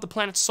floats above the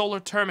planet's solar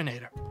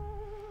terminator.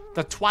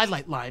 The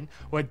Twilight Line,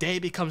 where day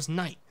becomes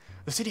night.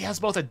 The city has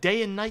both a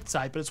day and night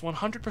side, but it's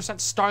 100%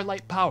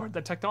 starlight powered.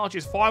 The technology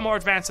is far more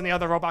advanced than the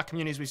other robot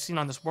communities we've seen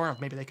on this world.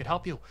 Maybe they could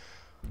help you.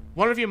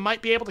 One of you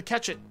might be able to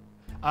catch it.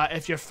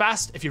 If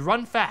you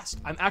run fast.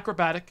 I'm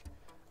acrobatic.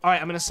 All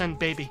right, I'm gonna send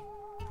Baby.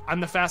 I'm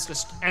the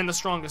fastest and the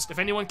strongest. If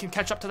anyone can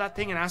catch up to that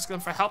thing and ask them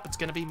for help, it's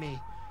gonna be me.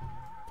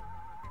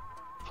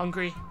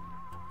 Hungry,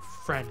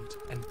 friend,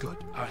 and good.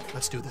 All right,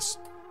 let's do this.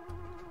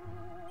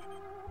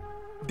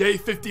 Day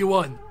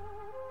 51.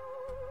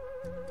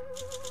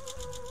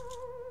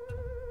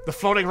 The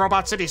floating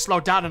robot city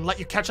slowed down and let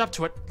you catch up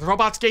to it. The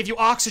robots gave you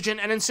oxygen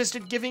and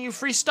insisted giving you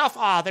free stuff.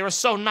 Ah, they were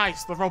so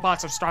nice. The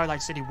robots of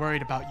Starlight City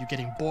worried about you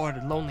getting bored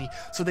and lonely,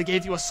 so they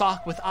gave you a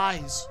sock with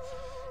eyes.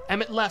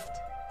 Emmett left.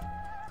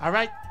 All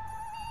right,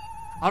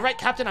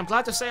 Captain, I'm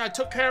glad to say I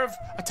took care of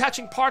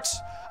attaching parts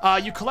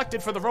you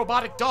collected for the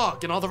robotic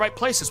dog in all the right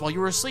places while you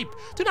were asleep.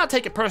 Do not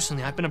take it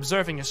personally. I've been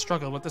observing your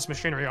struggle with this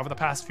machinery over the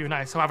past few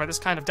nights. However, this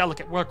kind of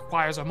delicate work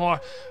requires a more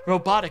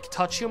robotic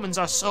touch. Humans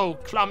are so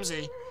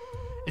clumsy.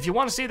 If you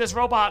want to see this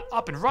robot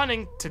up and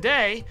running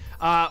today,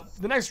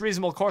 the next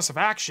reasonable course of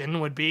action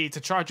would be to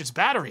charge its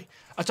battery.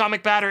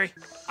 Atomic battery.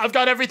 I've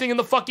got everything in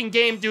the fucking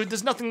game, dude.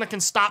 There's nothing that can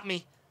stop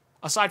me.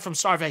 Aside from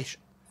starvation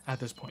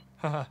at this point.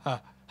 Ha ha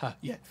ha ha,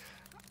 yeah.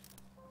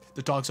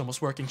 The dog's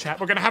almost working,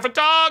 chat. We're gonna have a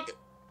dog!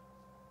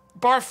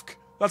 Barfk.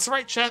 That's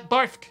right, chat.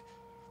 Barfk.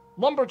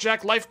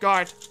 Lumberjack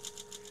lifeguard.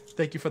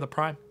 Thank you for the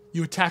prime.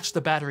 You attached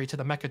the battery to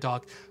the mecha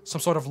dog. Some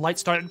sort of light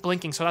started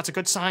blinking, so that's a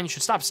good sign. You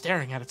should stop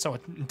staring at it so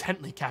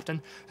intently,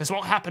 Captain. This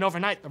won't happen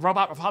overnight. The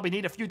robot will probably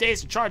need a few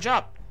days to charge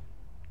up.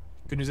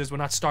 Good news is we're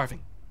not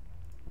starving.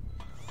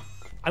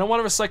 I don't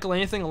want to recycle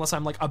anything unless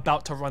I'm, like,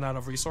 about to run out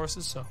of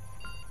resources, so...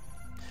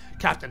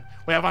 Captain,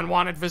 we have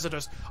unwanted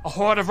visitors. A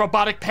horde of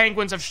robotic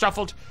penguins have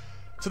shuffled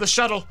to the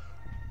shuttle.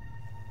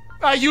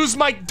 I used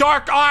my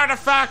dark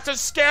artifact to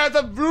scare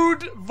the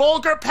rude,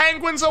 vulgar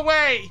penguins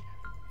away.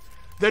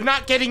 They're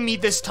not getting me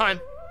this time.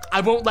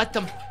 I won't let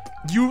them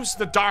use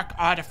the dark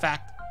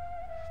artifact.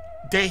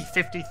 Day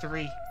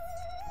 53.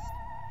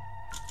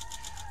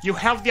 You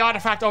held the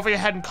artifact over your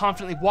head and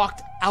confidently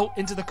walked out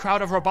into the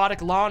crowd of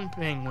robotic lawn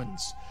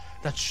penguins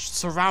that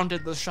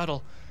surrounded the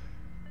shuttle.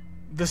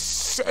 The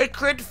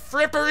sacred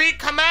frippery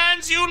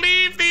commands you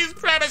leave these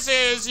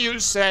premises, you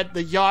said.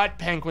 The yard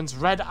penguin's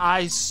red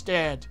eyes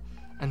stared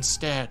and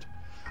stared.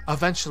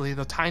 Eventually,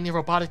 the tiny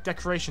robotic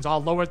decorations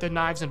all lowered their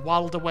knives and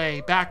waddled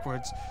away,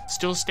 backwards,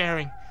 still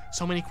staring.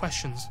 So many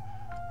questions.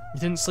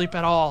 You didn't sleep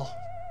at all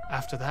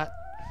after that.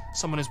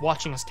 Someone is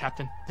watching us,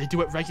 Captain. They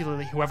do it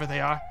regularly, whoever they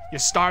are. You're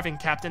starving,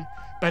 Captain.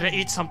 Better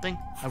eat something.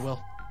 I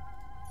will.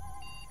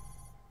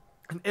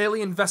 An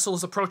alien vessel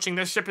is approaching.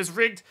 Their ship is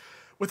rigged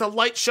with a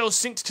light show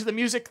synced to the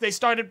music they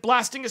started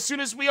blasting as soon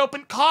as we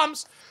opened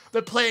comms.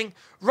 They're playing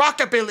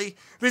rockabilly.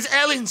 These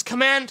aliens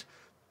claim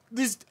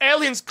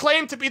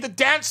to be the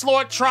Dance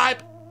Lord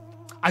tribe.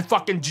 I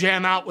fucking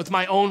jam out with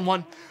my own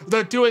one.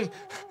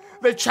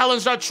 They've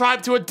challenged our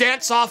tribe to a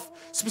dance-off,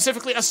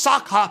 specifically a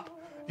sock hop.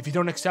 If you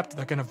don't accept it,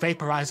 they're gonna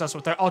vaporize us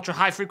with their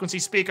ultra-high frequency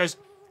speakers.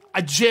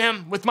 I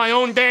jam with my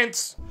own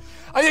dance.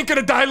 I ain't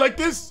gonna die like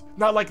this.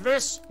 Not like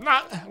this.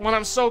 Not when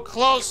I'm so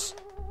close.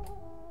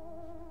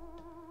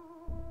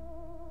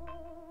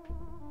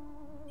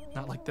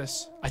 Not like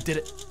this. I did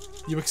it.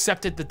 You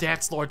accepted the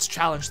Dance Lord's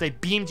challenge. They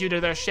beamed you to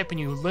their ship and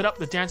you lit up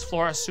the dance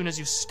floor as soon as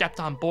you stepped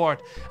on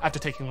board, after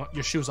taking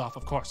your shoes off,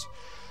 of course.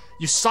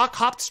 You sock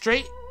hopped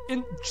straight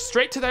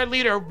to their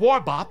leader,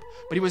 Warbop,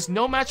 but he was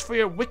no match for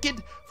your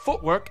wicked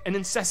footwork and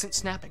incessant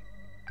snapping.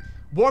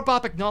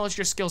 Warbop acknowledged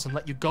your skills and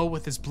let you go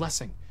with his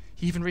blessing.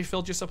 He even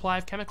refilled your supply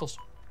of chemicals.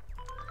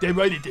 Damn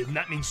right he did, and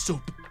that means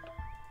soup.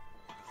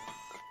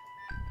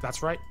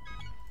 That's right.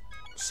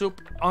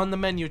 Soup on the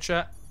menu,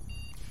 chat.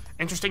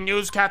 Interesting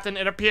news, Captain.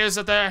 It appears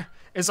that there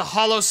is a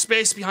hollow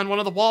space behind one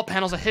of the wall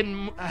panels, a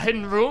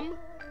hidden room.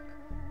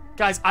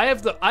 Guys, I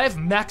have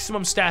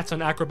maximum stats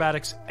on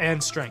acrobatics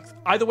and strength.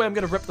 Either way, I'm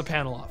gonna rip the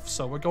panel off,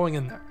 so we're going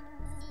in there.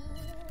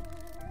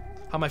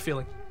 How am I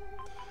feeling?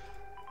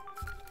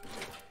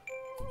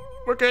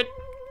 We're good.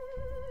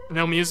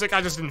 No music?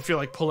 I just didn't feel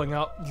like pulling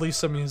out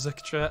Lisa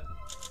music, chat.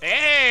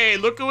 Hey,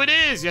 look who it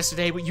is.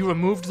 Yesterday, you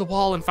removed the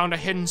wall and found a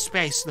hidden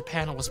space. The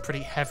panel was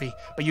pretty heavy,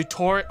 but you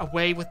tore it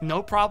away with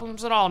no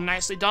problems at all.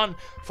 Nicely done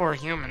for a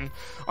human.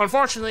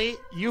 Unfortunately,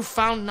 you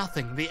found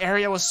nothing. The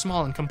area was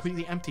small and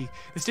completely empty.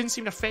 This didn't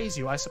seem to faze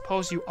you. I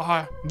suppose you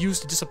are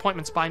used to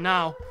disappointments by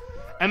now.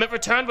 Emmett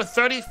returned with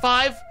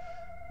 35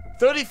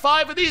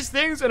 of these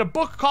things in a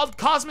book called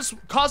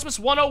Cosmos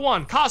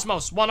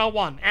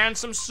 101, and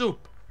some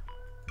soup.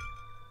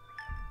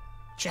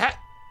 Chat,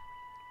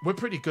 we're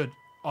pretty good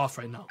off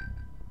right now.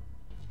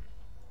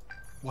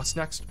 What's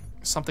next?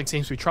 Something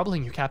seems to be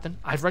troubling you, Captain.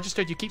 I've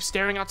registered you keep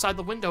staring outside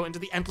the window into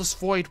the endless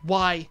void.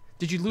 Why?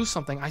 Did you lose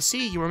something? I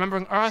see, you're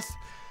remembering Earth.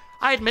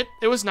 I admit,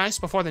 it was nice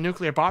before the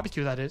nuclear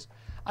barbecue, that is.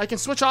 I can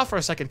switch off for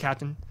a second,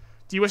 Captain.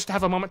 Do you wish to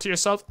have a moment to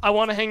yourself? I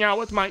want to hang out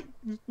with my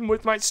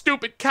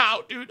stupid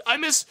cow, dude. I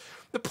miss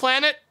the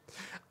planet.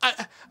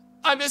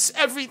 I miss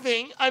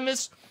everything. I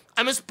miss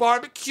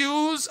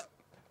barbecues.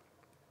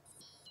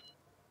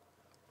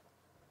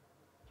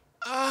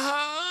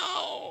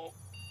 Ow.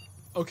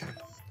 Okay.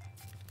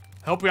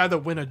 I hope we either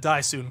win or die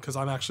soon, because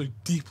I'm actually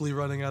deeply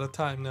running out of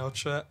time now,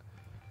 chat.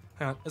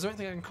 Hang on. Is there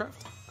anything I can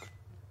craft?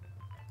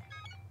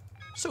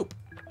 Soup.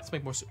 Let's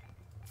make more soup.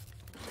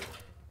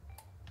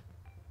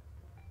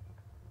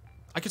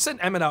 I could send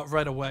Emmett out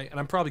right away, and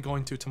I'm probably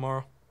going to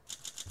tomorrow.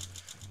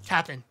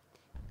 Captain,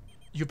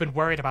 you've been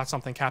worried about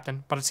something,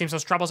 Captain, but it seems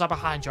those troubles are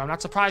behind you. I'm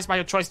not surprised by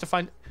your choice to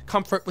find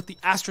comfort with the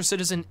Astra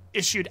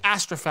Citizen-issued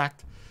Astrafact.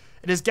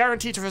 It is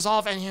guaranteed to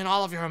resolve any and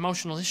all of your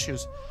emotional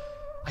issues.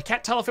 I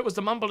can't tell if it was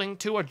the mumbling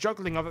to or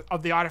juggling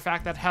of the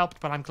artifact that helped,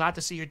 but I'm glad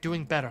to see you're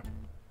doing better.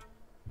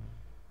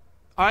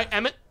 Alright,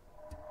 Emmett.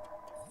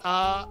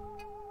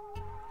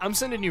 I'm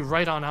sending you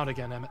right on out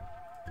again, Emmett.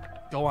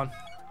 Go on.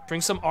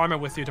 Bring some armor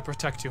with you to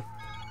protect you.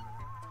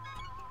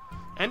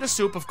 And a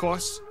soup, of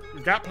course.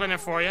 We've got plenty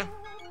for you.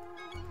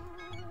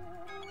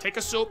 Take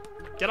a soup.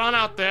 Get on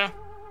out there.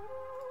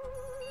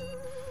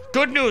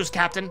 Good news,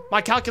 Captain.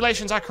 My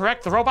calculations are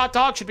correct. The robot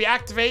dog should be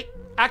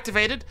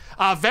activated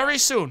very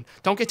soon.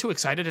 Don't get too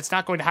excited. It's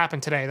not going to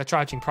happen today. The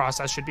charging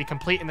process should be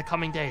complete in the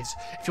coming days.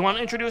 If you want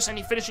to introduce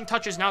any finishing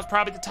touches, now's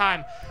probably the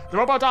time. The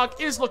robot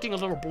dog is looking a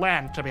little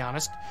bland, to be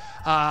honest.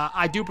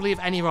 I do believe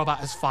any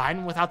robot is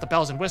fine without the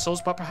bells and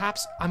whistles, but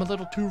perhaps I'm a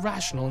little too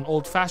rational and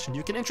old-fashioned.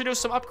 You can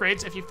introduce some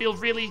upgrades if you feel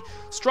really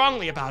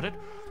strongly about it.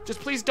 Just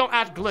please don't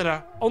add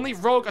glitter. Only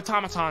rogue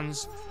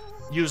automatons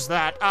use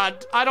that.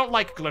 I don't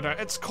like glitter.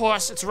 It's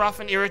coarse, it's rough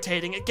and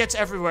irritating. It gets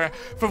everywhere.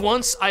 For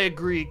once, I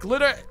agree.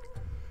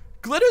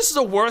 Glitter's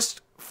the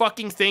worst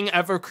fucking thing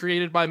ever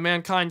created by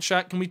mankind,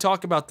 chat. Can we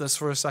talk about this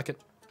for a second?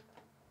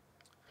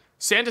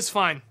 Sand is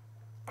fine,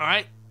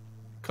 alright?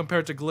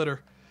 Compared to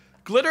glitter.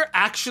 Glitter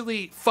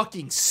actually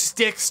fucking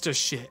sticks to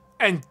shit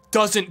and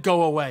doesn't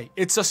go away.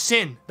 It's a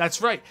sin.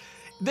 That's right.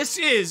 This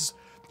is...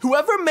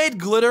 Whoever made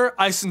glitter,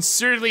 I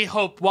sincerely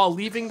hope, while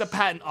leaving the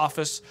patent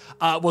office,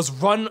 was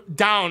run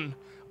down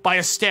by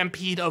a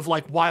stampede of,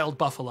 like, wild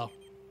buffalo.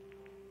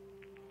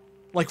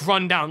 Like,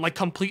 run down, like,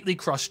 completely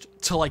crushed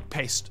to, like,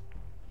 paste.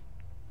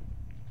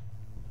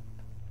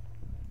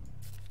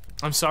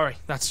 I'm sorry,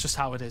 that's just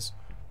how it is.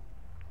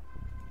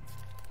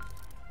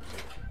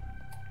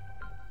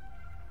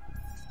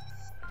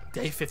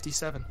 Day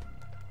 57.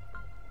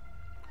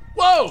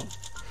 Whoa!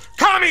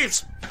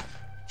 Commies!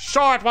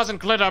 Sure, it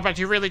wasn't glitter, but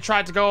you really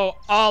tried to go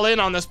all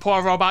in on this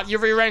poor robot. You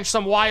rearranged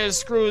some wires,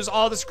 screws,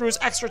 all the screws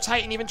extra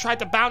tight, and even tried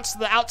to bounce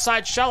the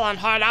outside shell on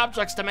hard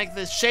objects to make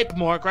the shape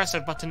more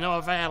aggressive, but to no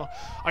avail.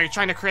 Are you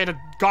trying to create a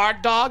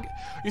guard dog?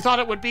 You thought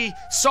it would be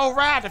so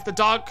rad if the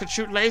dog could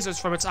shoot lasers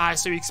from its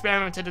eyes, so you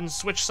experimented and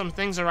switched some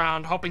things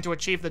around, hoping to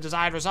achieve the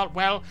desired result.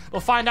 Well,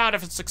 we'll find out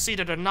if it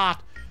succeeded or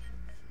not.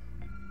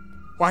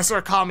 Why,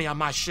 sir, call me on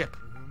my ship.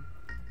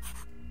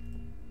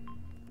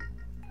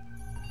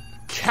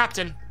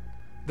 Captain,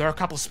 there are a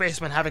couple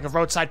spacemen having a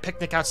roadside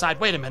picnic outside.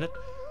 Wait a minute.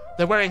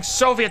 They're wearing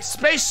Soviet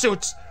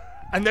spacesuits,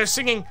 and they're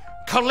singing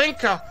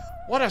Kalinka.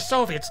 What are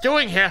Soviets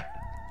doing here?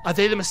 Are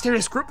they the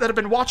mysterious group that have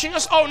been watching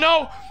us? Oh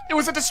no! It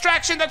was a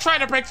distraction. They're trying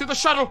to break through the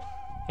shuttle.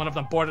 One of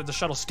them boarded the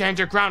shuttle. Stand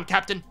your ground,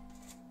 Captain.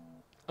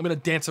 I'm gonna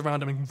dance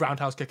around him and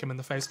roundhouse kick him in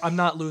the face. I'm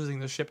not losing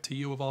the ship to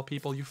you, of all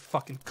people, you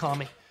fucking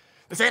commie.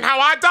 This ain't how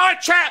I die,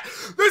 chat!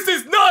 This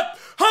is not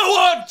how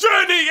our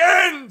journey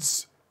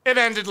ends! It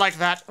ended like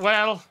that.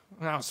 Well,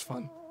 that was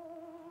fun.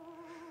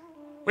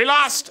 We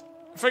lost.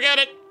 Forget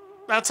it.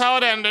 That's how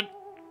it ended.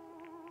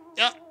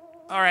 Yep.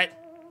 Alright.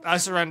 I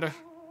surrender.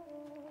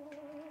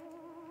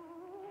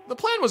 The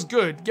plan was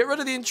good. Get rid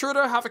of the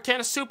intruder, have a can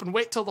of soup, and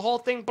wait till the whole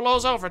thing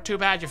blows over. Too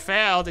bad you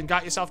failed and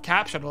got yourself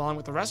captured along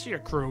with the rest of your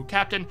crew.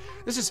 Captain,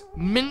 this is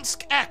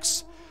Minsk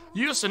X.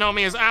 You used to know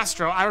me as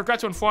Astro. I regret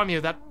to inform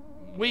you that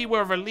we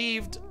were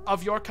relieved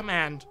of your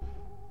command.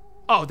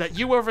 Oh, that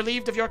you were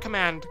relieved of your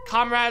command.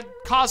 Comrade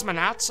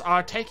cosmonauts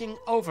are taking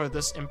over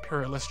this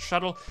imperialist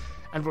shuttle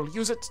and will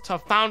use it to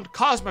found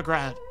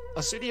Cosmograd,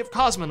 a city of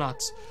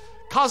cosmonauts.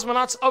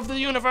 Cosmonauts of the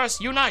universe,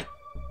 unite!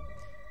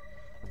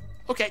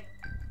 Okay.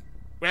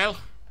 Well,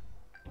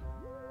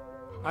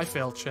 I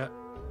failed, chat.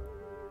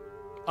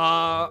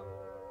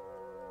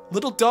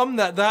 Little dumb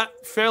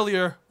that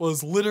failure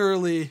was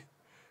literally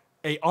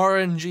a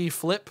RNG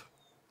flip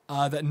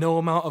that no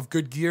amount of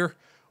good gear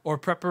or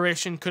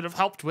preparation could have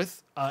helped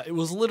with. It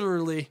was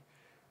literally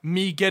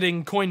me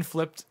getting coin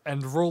flipped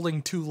and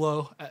rolling too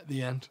low at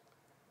the end,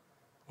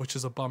 which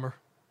is a bummer.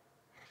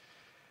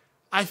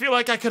 I feel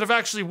like I could have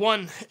actually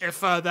won if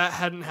that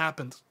hadn't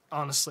happened,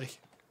 honestly.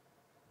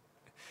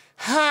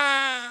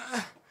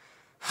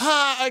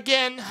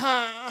 Again.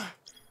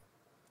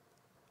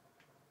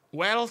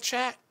 Well,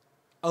 chat.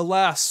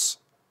 Alas,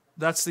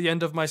 that's the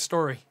end of my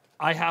story.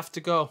 I have to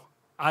go.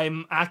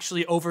 I'm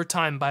actually over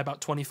time by about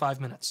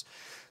 25 minutes.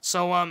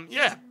 So,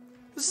 yeah.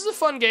 This is a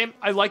fun game.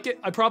 I like it.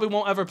 I probably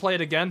won't ever play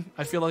it again.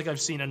 I feel like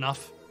I've seen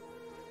enough.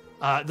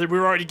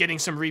 We're already getting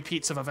some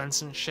repeats of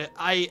events and shit.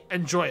 I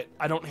enjoy it.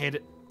 I don't hate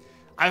it.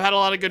 I've had a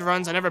lot of good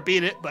runs. I never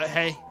beat it, but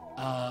hey.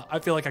 I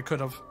feel like I could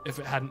have if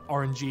it hadn't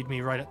RNG'd me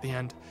right at the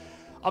end.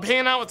 I'll be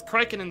hanging out with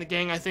Kraken and the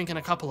gang, I think, in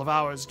a couple of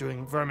hours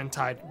doing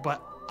Vermintide,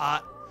 but,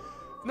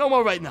 no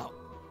more right now.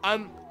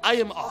 I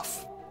am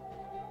off.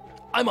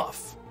 I'm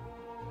off.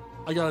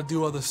 I gotta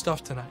do other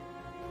stuff tonight.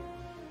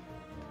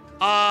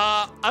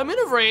 I'm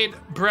gonna raid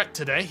Brett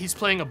today. He's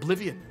playing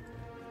Oblivion.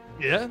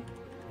 Yeah?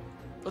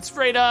 Let's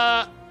raid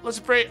our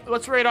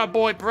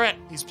boy Brett.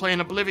 He's playing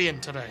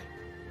Oblivion today.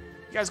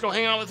 You guys go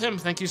hang out with him.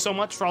 Thank you so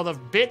much for all the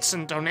bits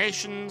and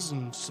donations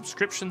and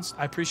subscriptions.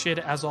 I appreciate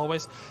it as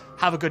always.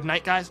 Have a good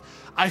night, guys.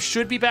 I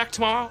should be back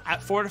tomorrow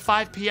at 4 to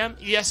 5 p.m.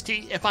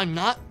 EST. If I'm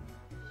not,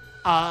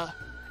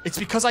 it's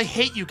because I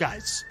hate you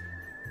guys.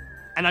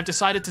 And I've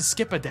decided to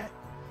skip a day.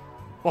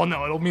 Well,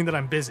 no, it'll mean that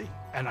I'm busy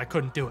and I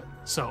couldn't do it.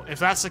 So if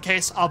that's the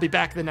case, I'll be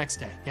back the next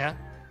day, yeah?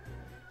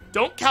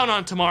 Don't count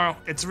on tomorrow.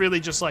 It's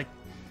really just like,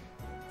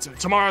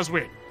 tomorrow's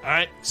weird, all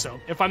right? So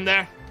if I'm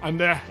there, I'm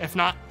there. If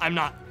not, I'm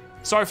not.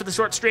 Sorry for the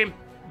short stream.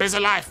 Busy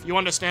life, you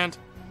understand.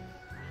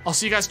 I'll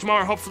see you guys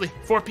tomorrow, hopefully.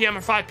 4 p.m.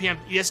 or 5 p.m.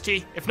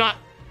 EST. If not,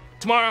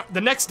 tomorrow,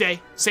 the next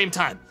day, same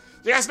time.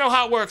 You guys know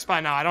how it works by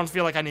now. I don't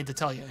feel like I need to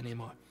tell you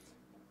anymore.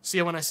 See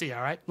you when I see you,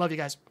 all right? Love you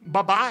guys.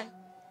 Bye-bye.